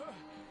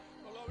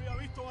 No lo había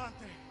visto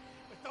antes.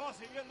 Me estaba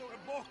siguiendo en el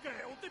bosque.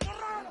 ¡Un tipo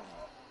raro!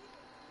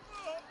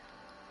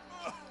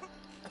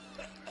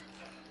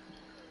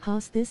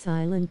 How's this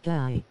island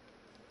guy?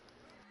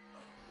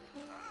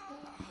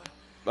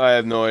 I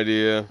have no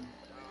idea.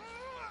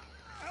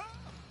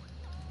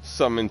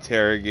 Some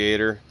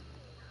interrogator.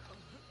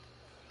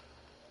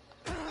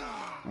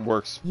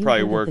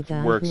 Probably works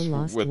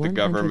with the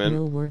government. $100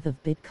 million worth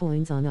of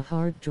bitcoins on a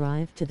hard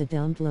drive to the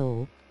dump,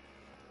 lol.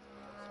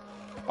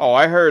 Oh,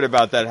 I heard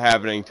about that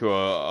happening to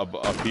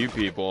a few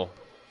people.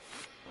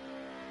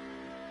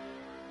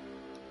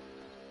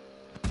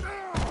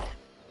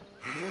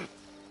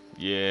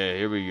 Yeah,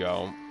 here we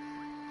go.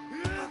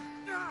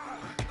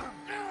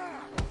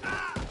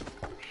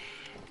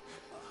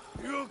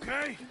 You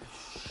okay?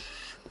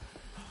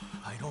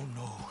 I don't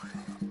know.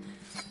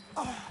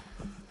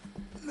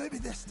 Maybe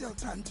there's still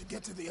time to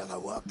get to the other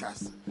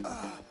workers.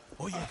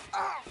 Oh yeah,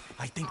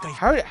 I think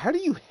I... How do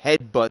you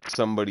headbutt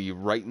somebody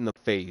right in the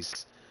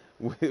face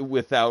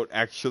without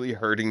actually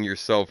hurting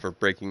yourself or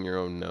breaking your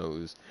own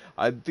nose?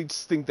 I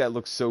just think that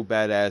looks so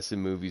badass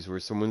in movies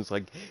where someone's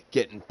like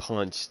getting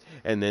punched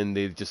and then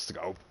they just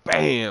go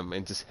BAM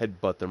and just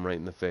headbutt them right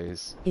in the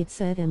face. It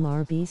said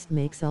MR Beast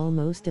makes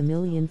almost $1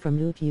 million from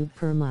YouTube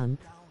per month.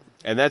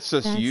 And that's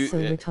just so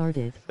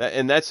retarded.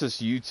 And that's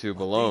just YouTube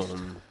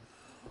alone.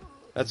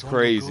 That's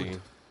crazy.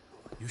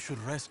 You should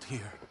rest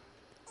here.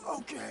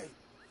 Okay.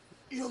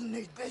 You'll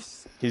need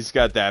this. He's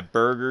got that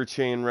burger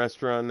chain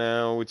restaurant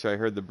now, which I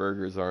heard the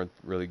burgers aren't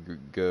really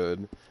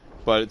good.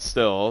 But it's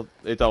still,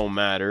 it don't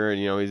matter.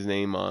 You know, his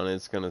name on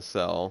it's going to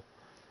sell.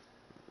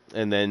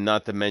 And then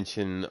not to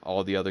mention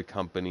all the other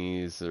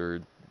companies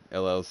or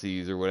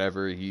LLCs or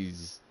whatever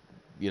he's,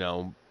 you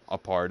know, a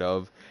part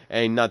of.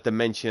 And not to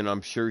mention,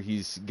 I'm sure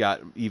he's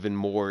got even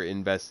more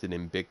invested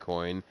in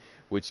Bitcoin,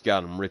 which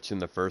got him rich in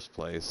the first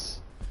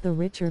place. The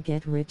richer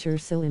get richer,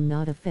 so I'm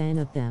not a fan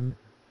of them.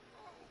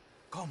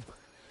 Come,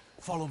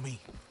 follow me.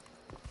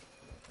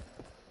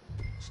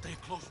 Stay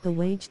close. The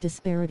wage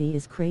disparity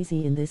is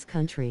crazy in this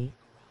country.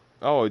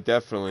 Oh, it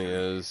definitely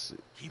is.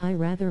 I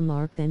rather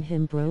Mark than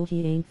him, bro.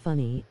 He ain't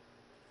funny.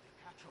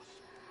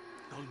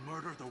 They'll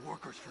murder the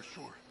workers for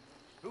sure.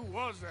 Who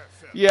was that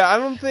fella? Yeah, I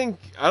don't think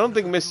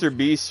Mr.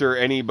 Beast or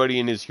anybody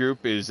in his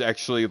group is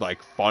actually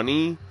like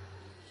funny.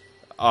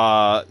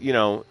 You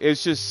know,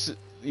 it's just,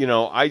 you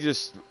know, I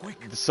just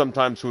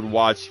sometimes would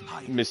watch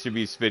Mr.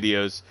 Beast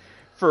videos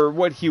for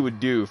what he would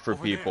do for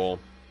people.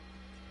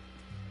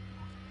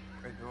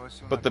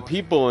 But the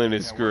people in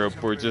his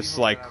group were just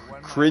like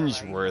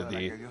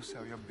cringeworthy.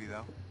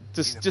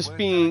 Just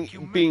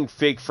being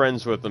fake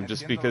friends with them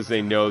just because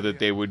they know that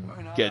they would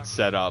get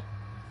set up.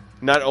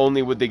 Not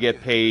only would they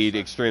get paid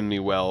extremely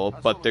well,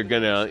 but they're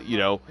gonna, you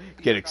know,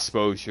 get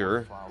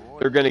exposure.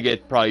 They're gonna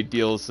get probably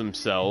deals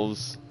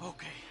themselves.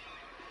 Okay,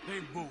 they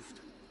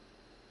moved.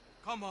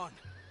 Come on,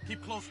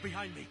 keep close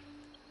behind me.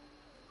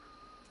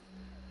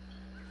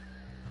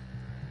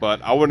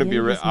 But I want to be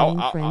rich.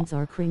 Friends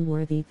are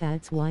cringeworthy.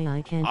 That's why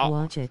I can't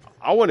watch it.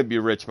 I want to be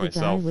rich myself,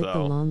 the guy with though.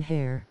 the long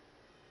hair.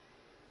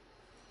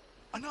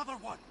 Another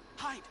one.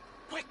 Hide,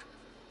 quick.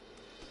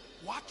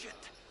 Watch it.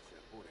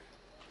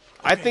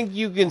 I think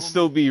you can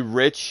still be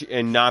rich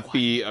and not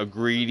be a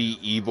greedy,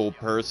 evil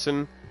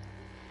person.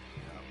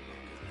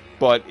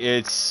 But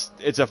it's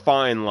a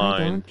fine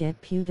line. I don't get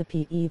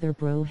PewDiePie either,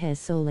 bro. Has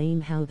so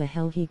lame. How the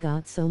hell he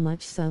got so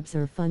much subs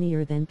are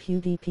funnier than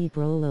PewDiePie,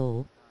 bro.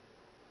 Lol.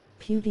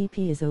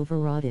 PewDiePie is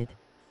overrated.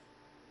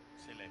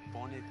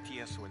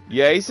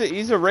 Yeah, he's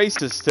a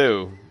racist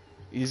too.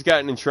 He's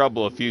gotten in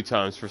trouble a few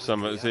times for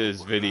some of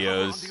his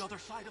videos.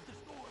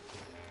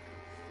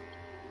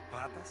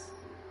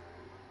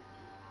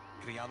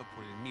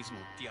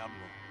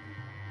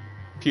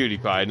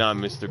 PewDiePie, not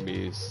Mr.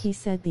 Beast. He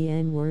said the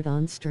N-word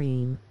on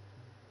stream.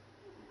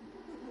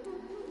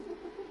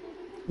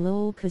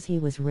 Lol, cause he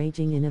was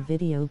raging in a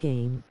video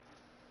game.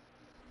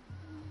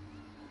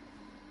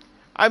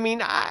 I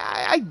mean,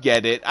 I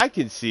get it. I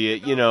can see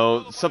it. You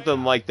know,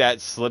 something like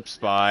that slips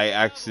by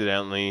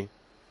accidentally.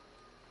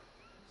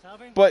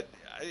 But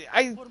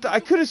I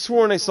could have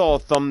sworn I saw a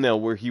thumbnail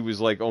where he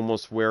was like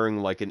almost wearing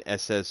like an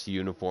SS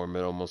uniform.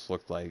 It almost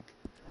looked like.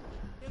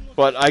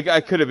 But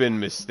I could have been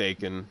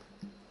mistaken.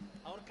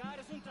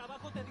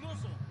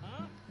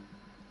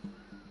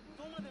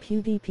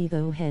 PewDiePie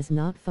though has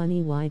not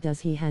funny. Why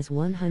does he has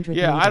 100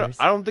 Yeah, meters?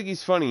 I don't think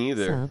he's funny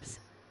either. Subs.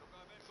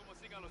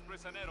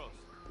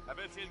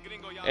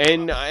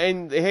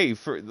 And hey,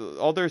 for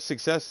all their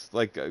success,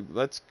 like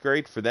that's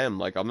great for them.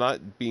 Like I'm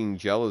not being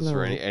jealous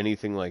or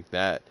anything like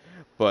that,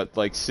 but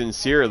like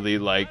sincerely,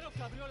 like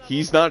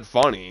he's not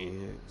funny.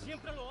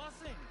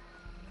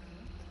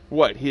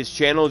 What, his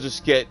channel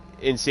just get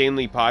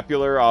insanely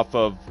popular off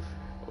of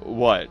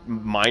what,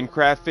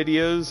 Minecraft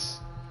videos?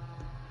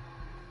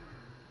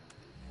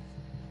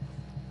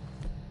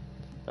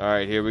 All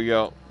right, here we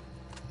go.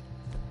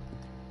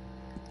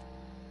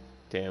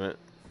 Damn it,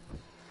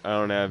 I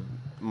don't have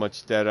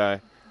much Deadeye.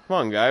 Come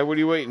on, guy. What are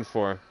you waiting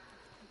for?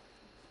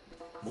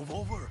 Move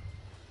over.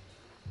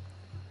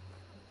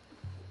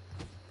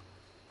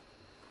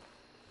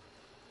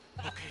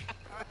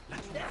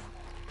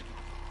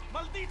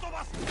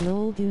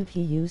 Lol, dude,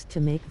 he used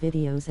to make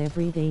videos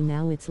every day.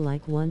 Now it's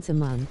like once a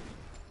month.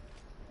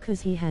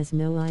 Cause he has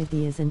no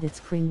ideas and it's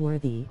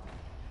cringeworthy.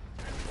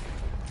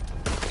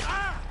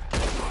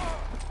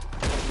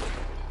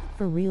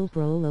 For real,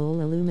 bro.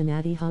 Lol,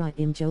 Illuminati. Ha,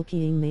 I'm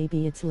joking.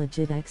 Maybe it's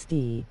legit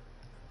XD.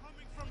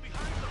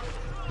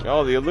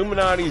 Oh, the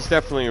Illuminati is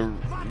definitely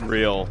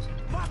real.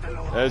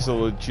 That is a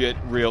legit,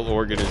 real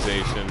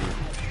organization.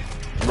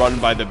 Run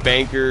by the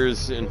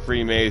bankers and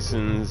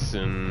Freemasons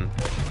and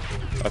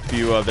a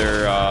few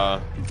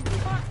other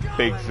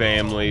big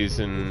families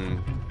and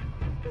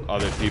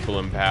other people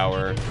in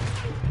power.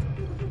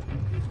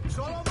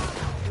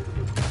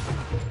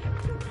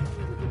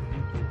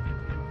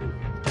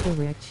 The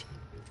rich.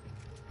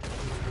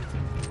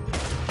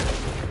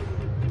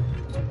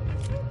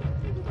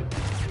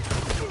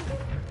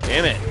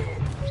 Damn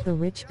it. The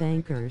rich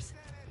bankers.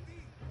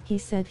 He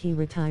said he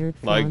retired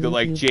from Like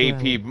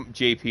YouTube,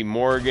 JP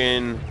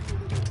Morgan,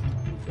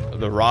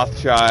 the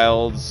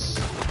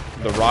Rothschilds,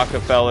 the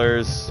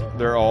Rockefellers,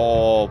 they're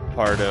all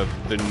part of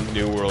the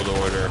New World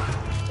Order.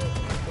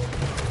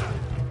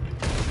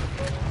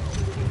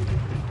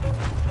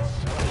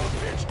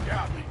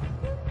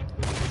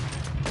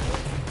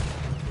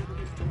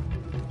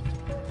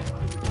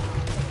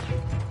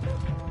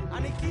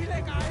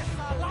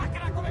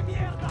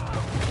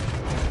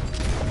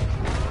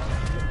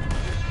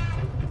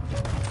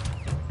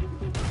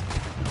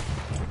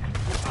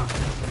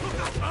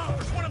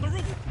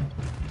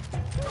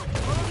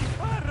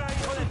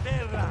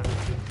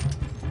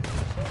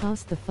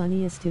 How's the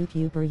funniest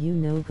YouTuber you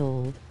know,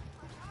 Gold?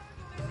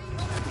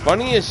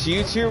 Funniest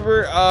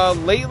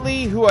YouTuber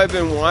lately who I've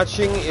been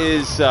watching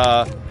is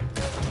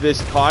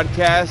this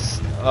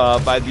podcast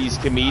by these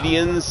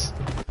comedians.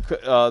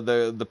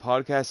 The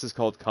podcast is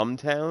called Come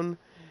Town,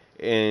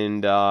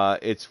 and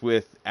it's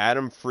with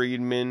Adam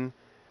Friedman,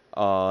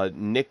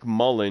 Nick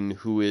Mullen,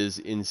 who is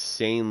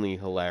insanely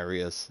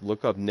hilarious.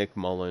 Look up Nick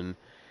Mullen,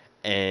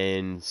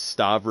 and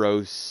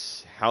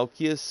Stavros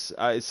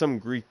Halkias, some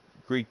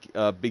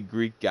big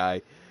Greek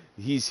guy.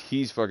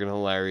 He's fucking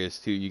hilarious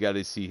too. You got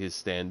to see his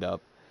stand up.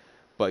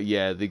 But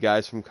yeah, the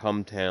guys from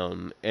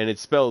Cumtown, and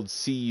it's spelled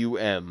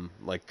C-U-M,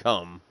 like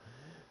cum,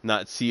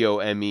 not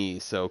C-O-M-E.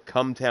 So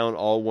Cumtown,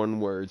 all one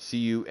word,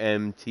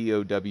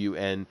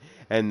 C-U-M-T-O-W-N,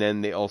 and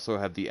then they also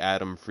have the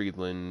Adam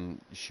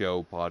Friedland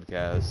Show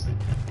podcast.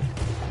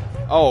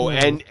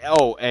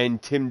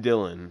 And Tim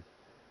Dillon.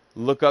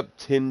 Look up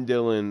Tim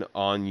Dillon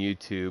on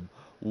YouTube.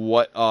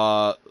 What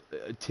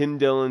Tim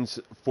Dillon's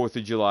 4th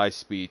of July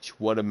speech,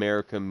 what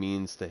America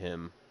means to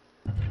him.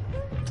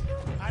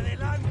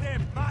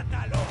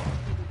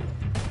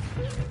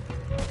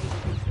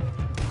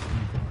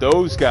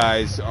 Those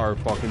guys are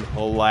fucking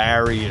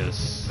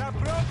hilarious.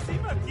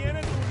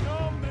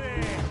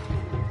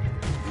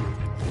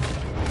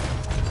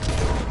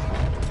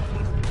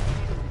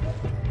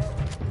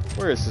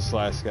 Where is this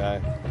last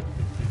guy?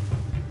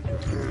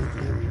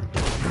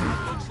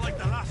 Looks like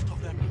the last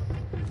of them.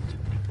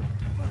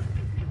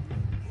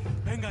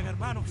 Vengan,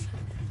 hermanos.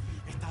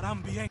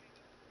 Estarán bien.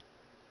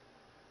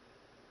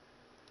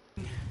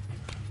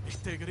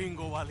 Este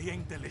gringo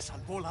valiente le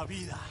salvó la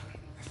vida.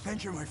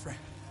 Thank you, my friend.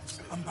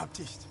 I'm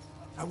Baptiste.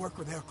 I work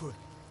with Hercule.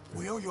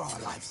 We owe you our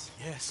lives.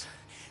 Yes,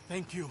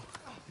 thank you.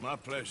 My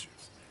pleasure.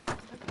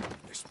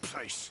 This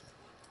place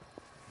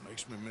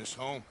makes me miss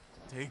home.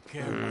 Take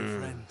care, my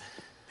friend.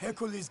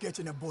 Hercule is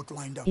getting a boat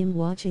lined up. I'm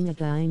watching a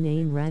guy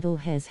named Rattle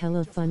has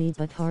hella funny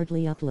but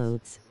hardly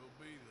uploads.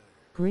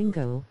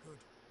 Gringo.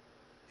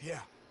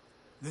 Yeah,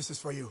 this is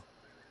for you.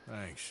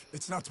 Thanks.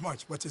 It's not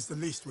much, but it's the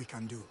least we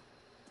can do.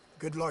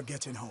 Good luck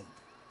getting home.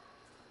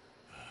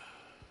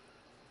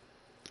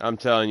 I'm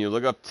telling you,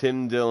 look up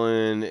Tim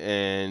Dillon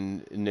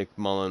and Nick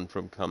Mullen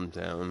from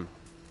Cumtown.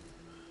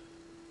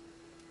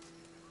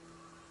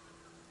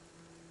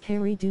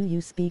 Harry, do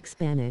you speak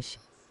Spanish?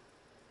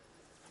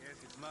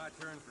 Guess it's my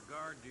turn for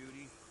guard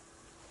duty.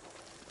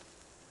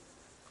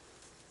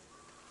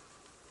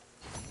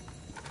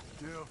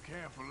 Still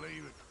can't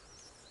believe it.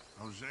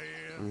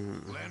 Hosea,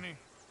 Lenny.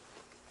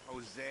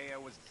 Hosea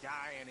was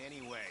dying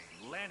anyway.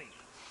 Lenny.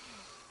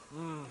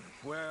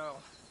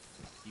 Well,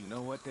 you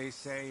know what they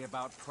say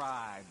about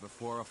pride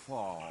before a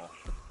fall.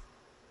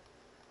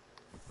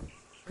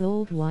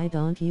 Gold, why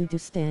don't you do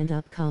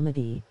stand-up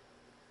comedy?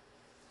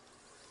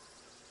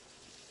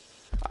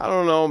 I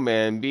don't know,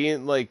 man.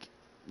 Being like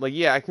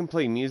yeah, I can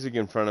play music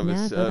in front of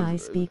Yeah, us. but I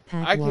speak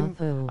I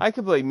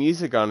can play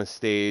music on a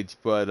stage,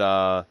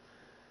 but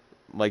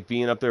like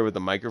being up there with a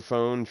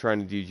microphone trying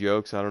to do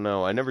jokes, I don't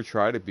know. I never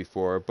tried it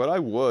before, but I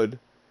would.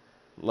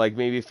 Like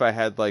maybe if I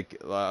had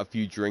like a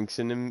few drinks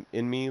in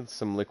me,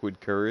 some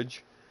liquid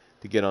courage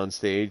to get on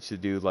stage to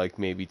do like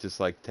maybe just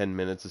like 10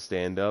 minutes of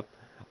stand up,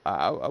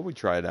 I would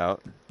try it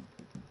out.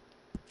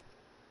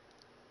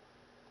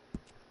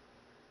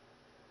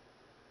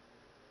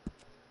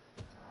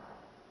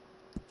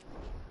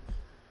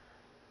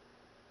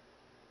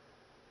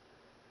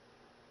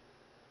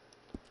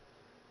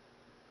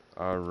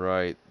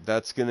 Alright,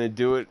 that's gonna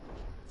do it.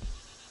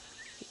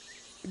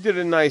 We did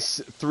a nice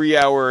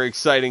 3-hour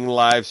exciting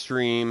live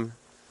stream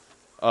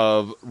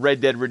of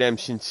Red Dead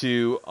Redemption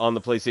 2 on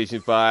the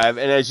PlayStation 5.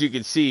 And as you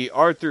can see,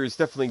 Arthur has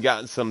definitely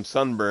gotten some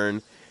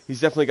sunburn.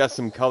 He's definitely got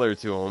some color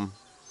to him.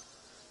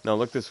 Now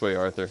look this way,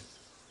 Arthur.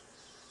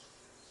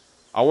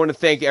 I want to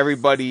thank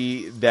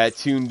everybody that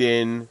tuned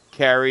in.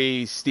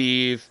 Carrie,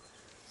 Steve,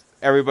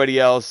 everybody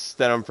else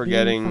that I'm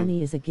forgetting. Being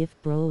funny is a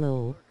gift, bro,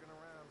 lol.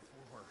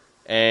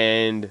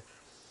 And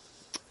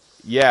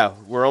yeah,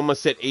 we're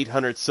almost at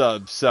 800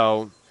 subs,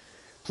 so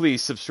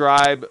please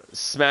subscribe,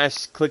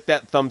 click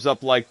that thumbs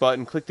up like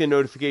button, click the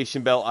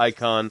notification bell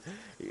icon,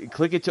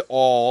 click it to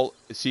all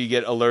so you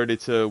get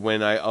alerted to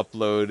when I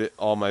upload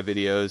all my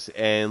videos,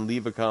 and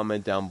leave a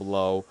comment down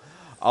below.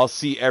 I'll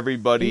see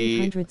everybody.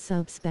 800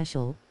 sub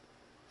special.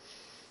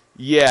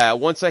 Yeah,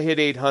 once I hit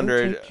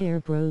 800. Take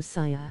care, bro,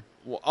 Saya.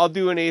 I'll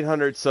do an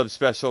 800 sub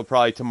special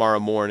probably tomorrow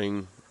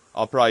morning.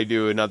 I'll probably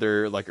do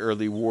another like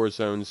early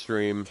Warzone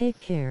stream. Take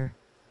care.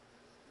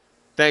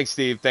 Thanks,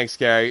 Steve. Thanks,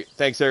 Gary.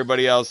 Thanks,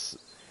 everybody else.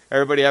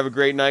 Everybody have a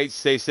great night.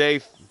 Stay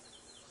safe.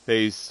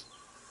 Peace.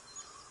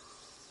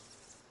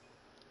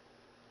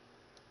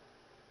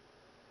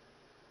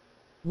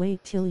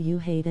 Wait till you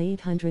hit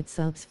 800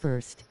 subs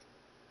first.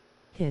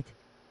 Hit.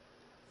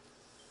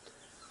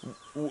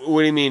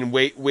 What do you mean?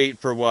 Wait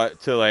for what?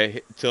 Till I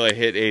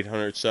hit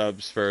 800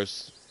 subs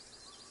first.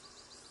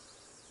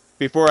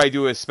 Before I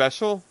do a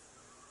special?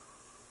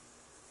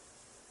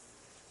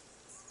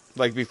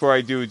 Like before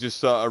I do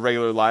just a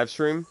regular live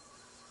stream?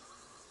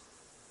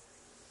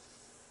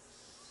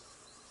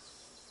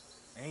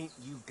 Ain't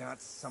you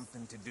got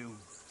something to do?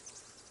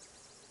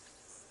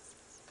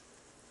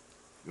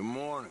 Good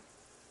morning.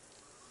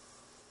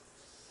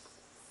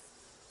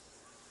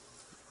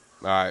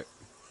 Alright.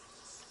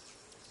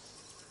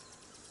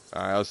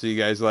 Alright, I'll see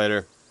you guys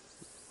later.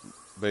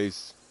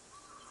 Peace.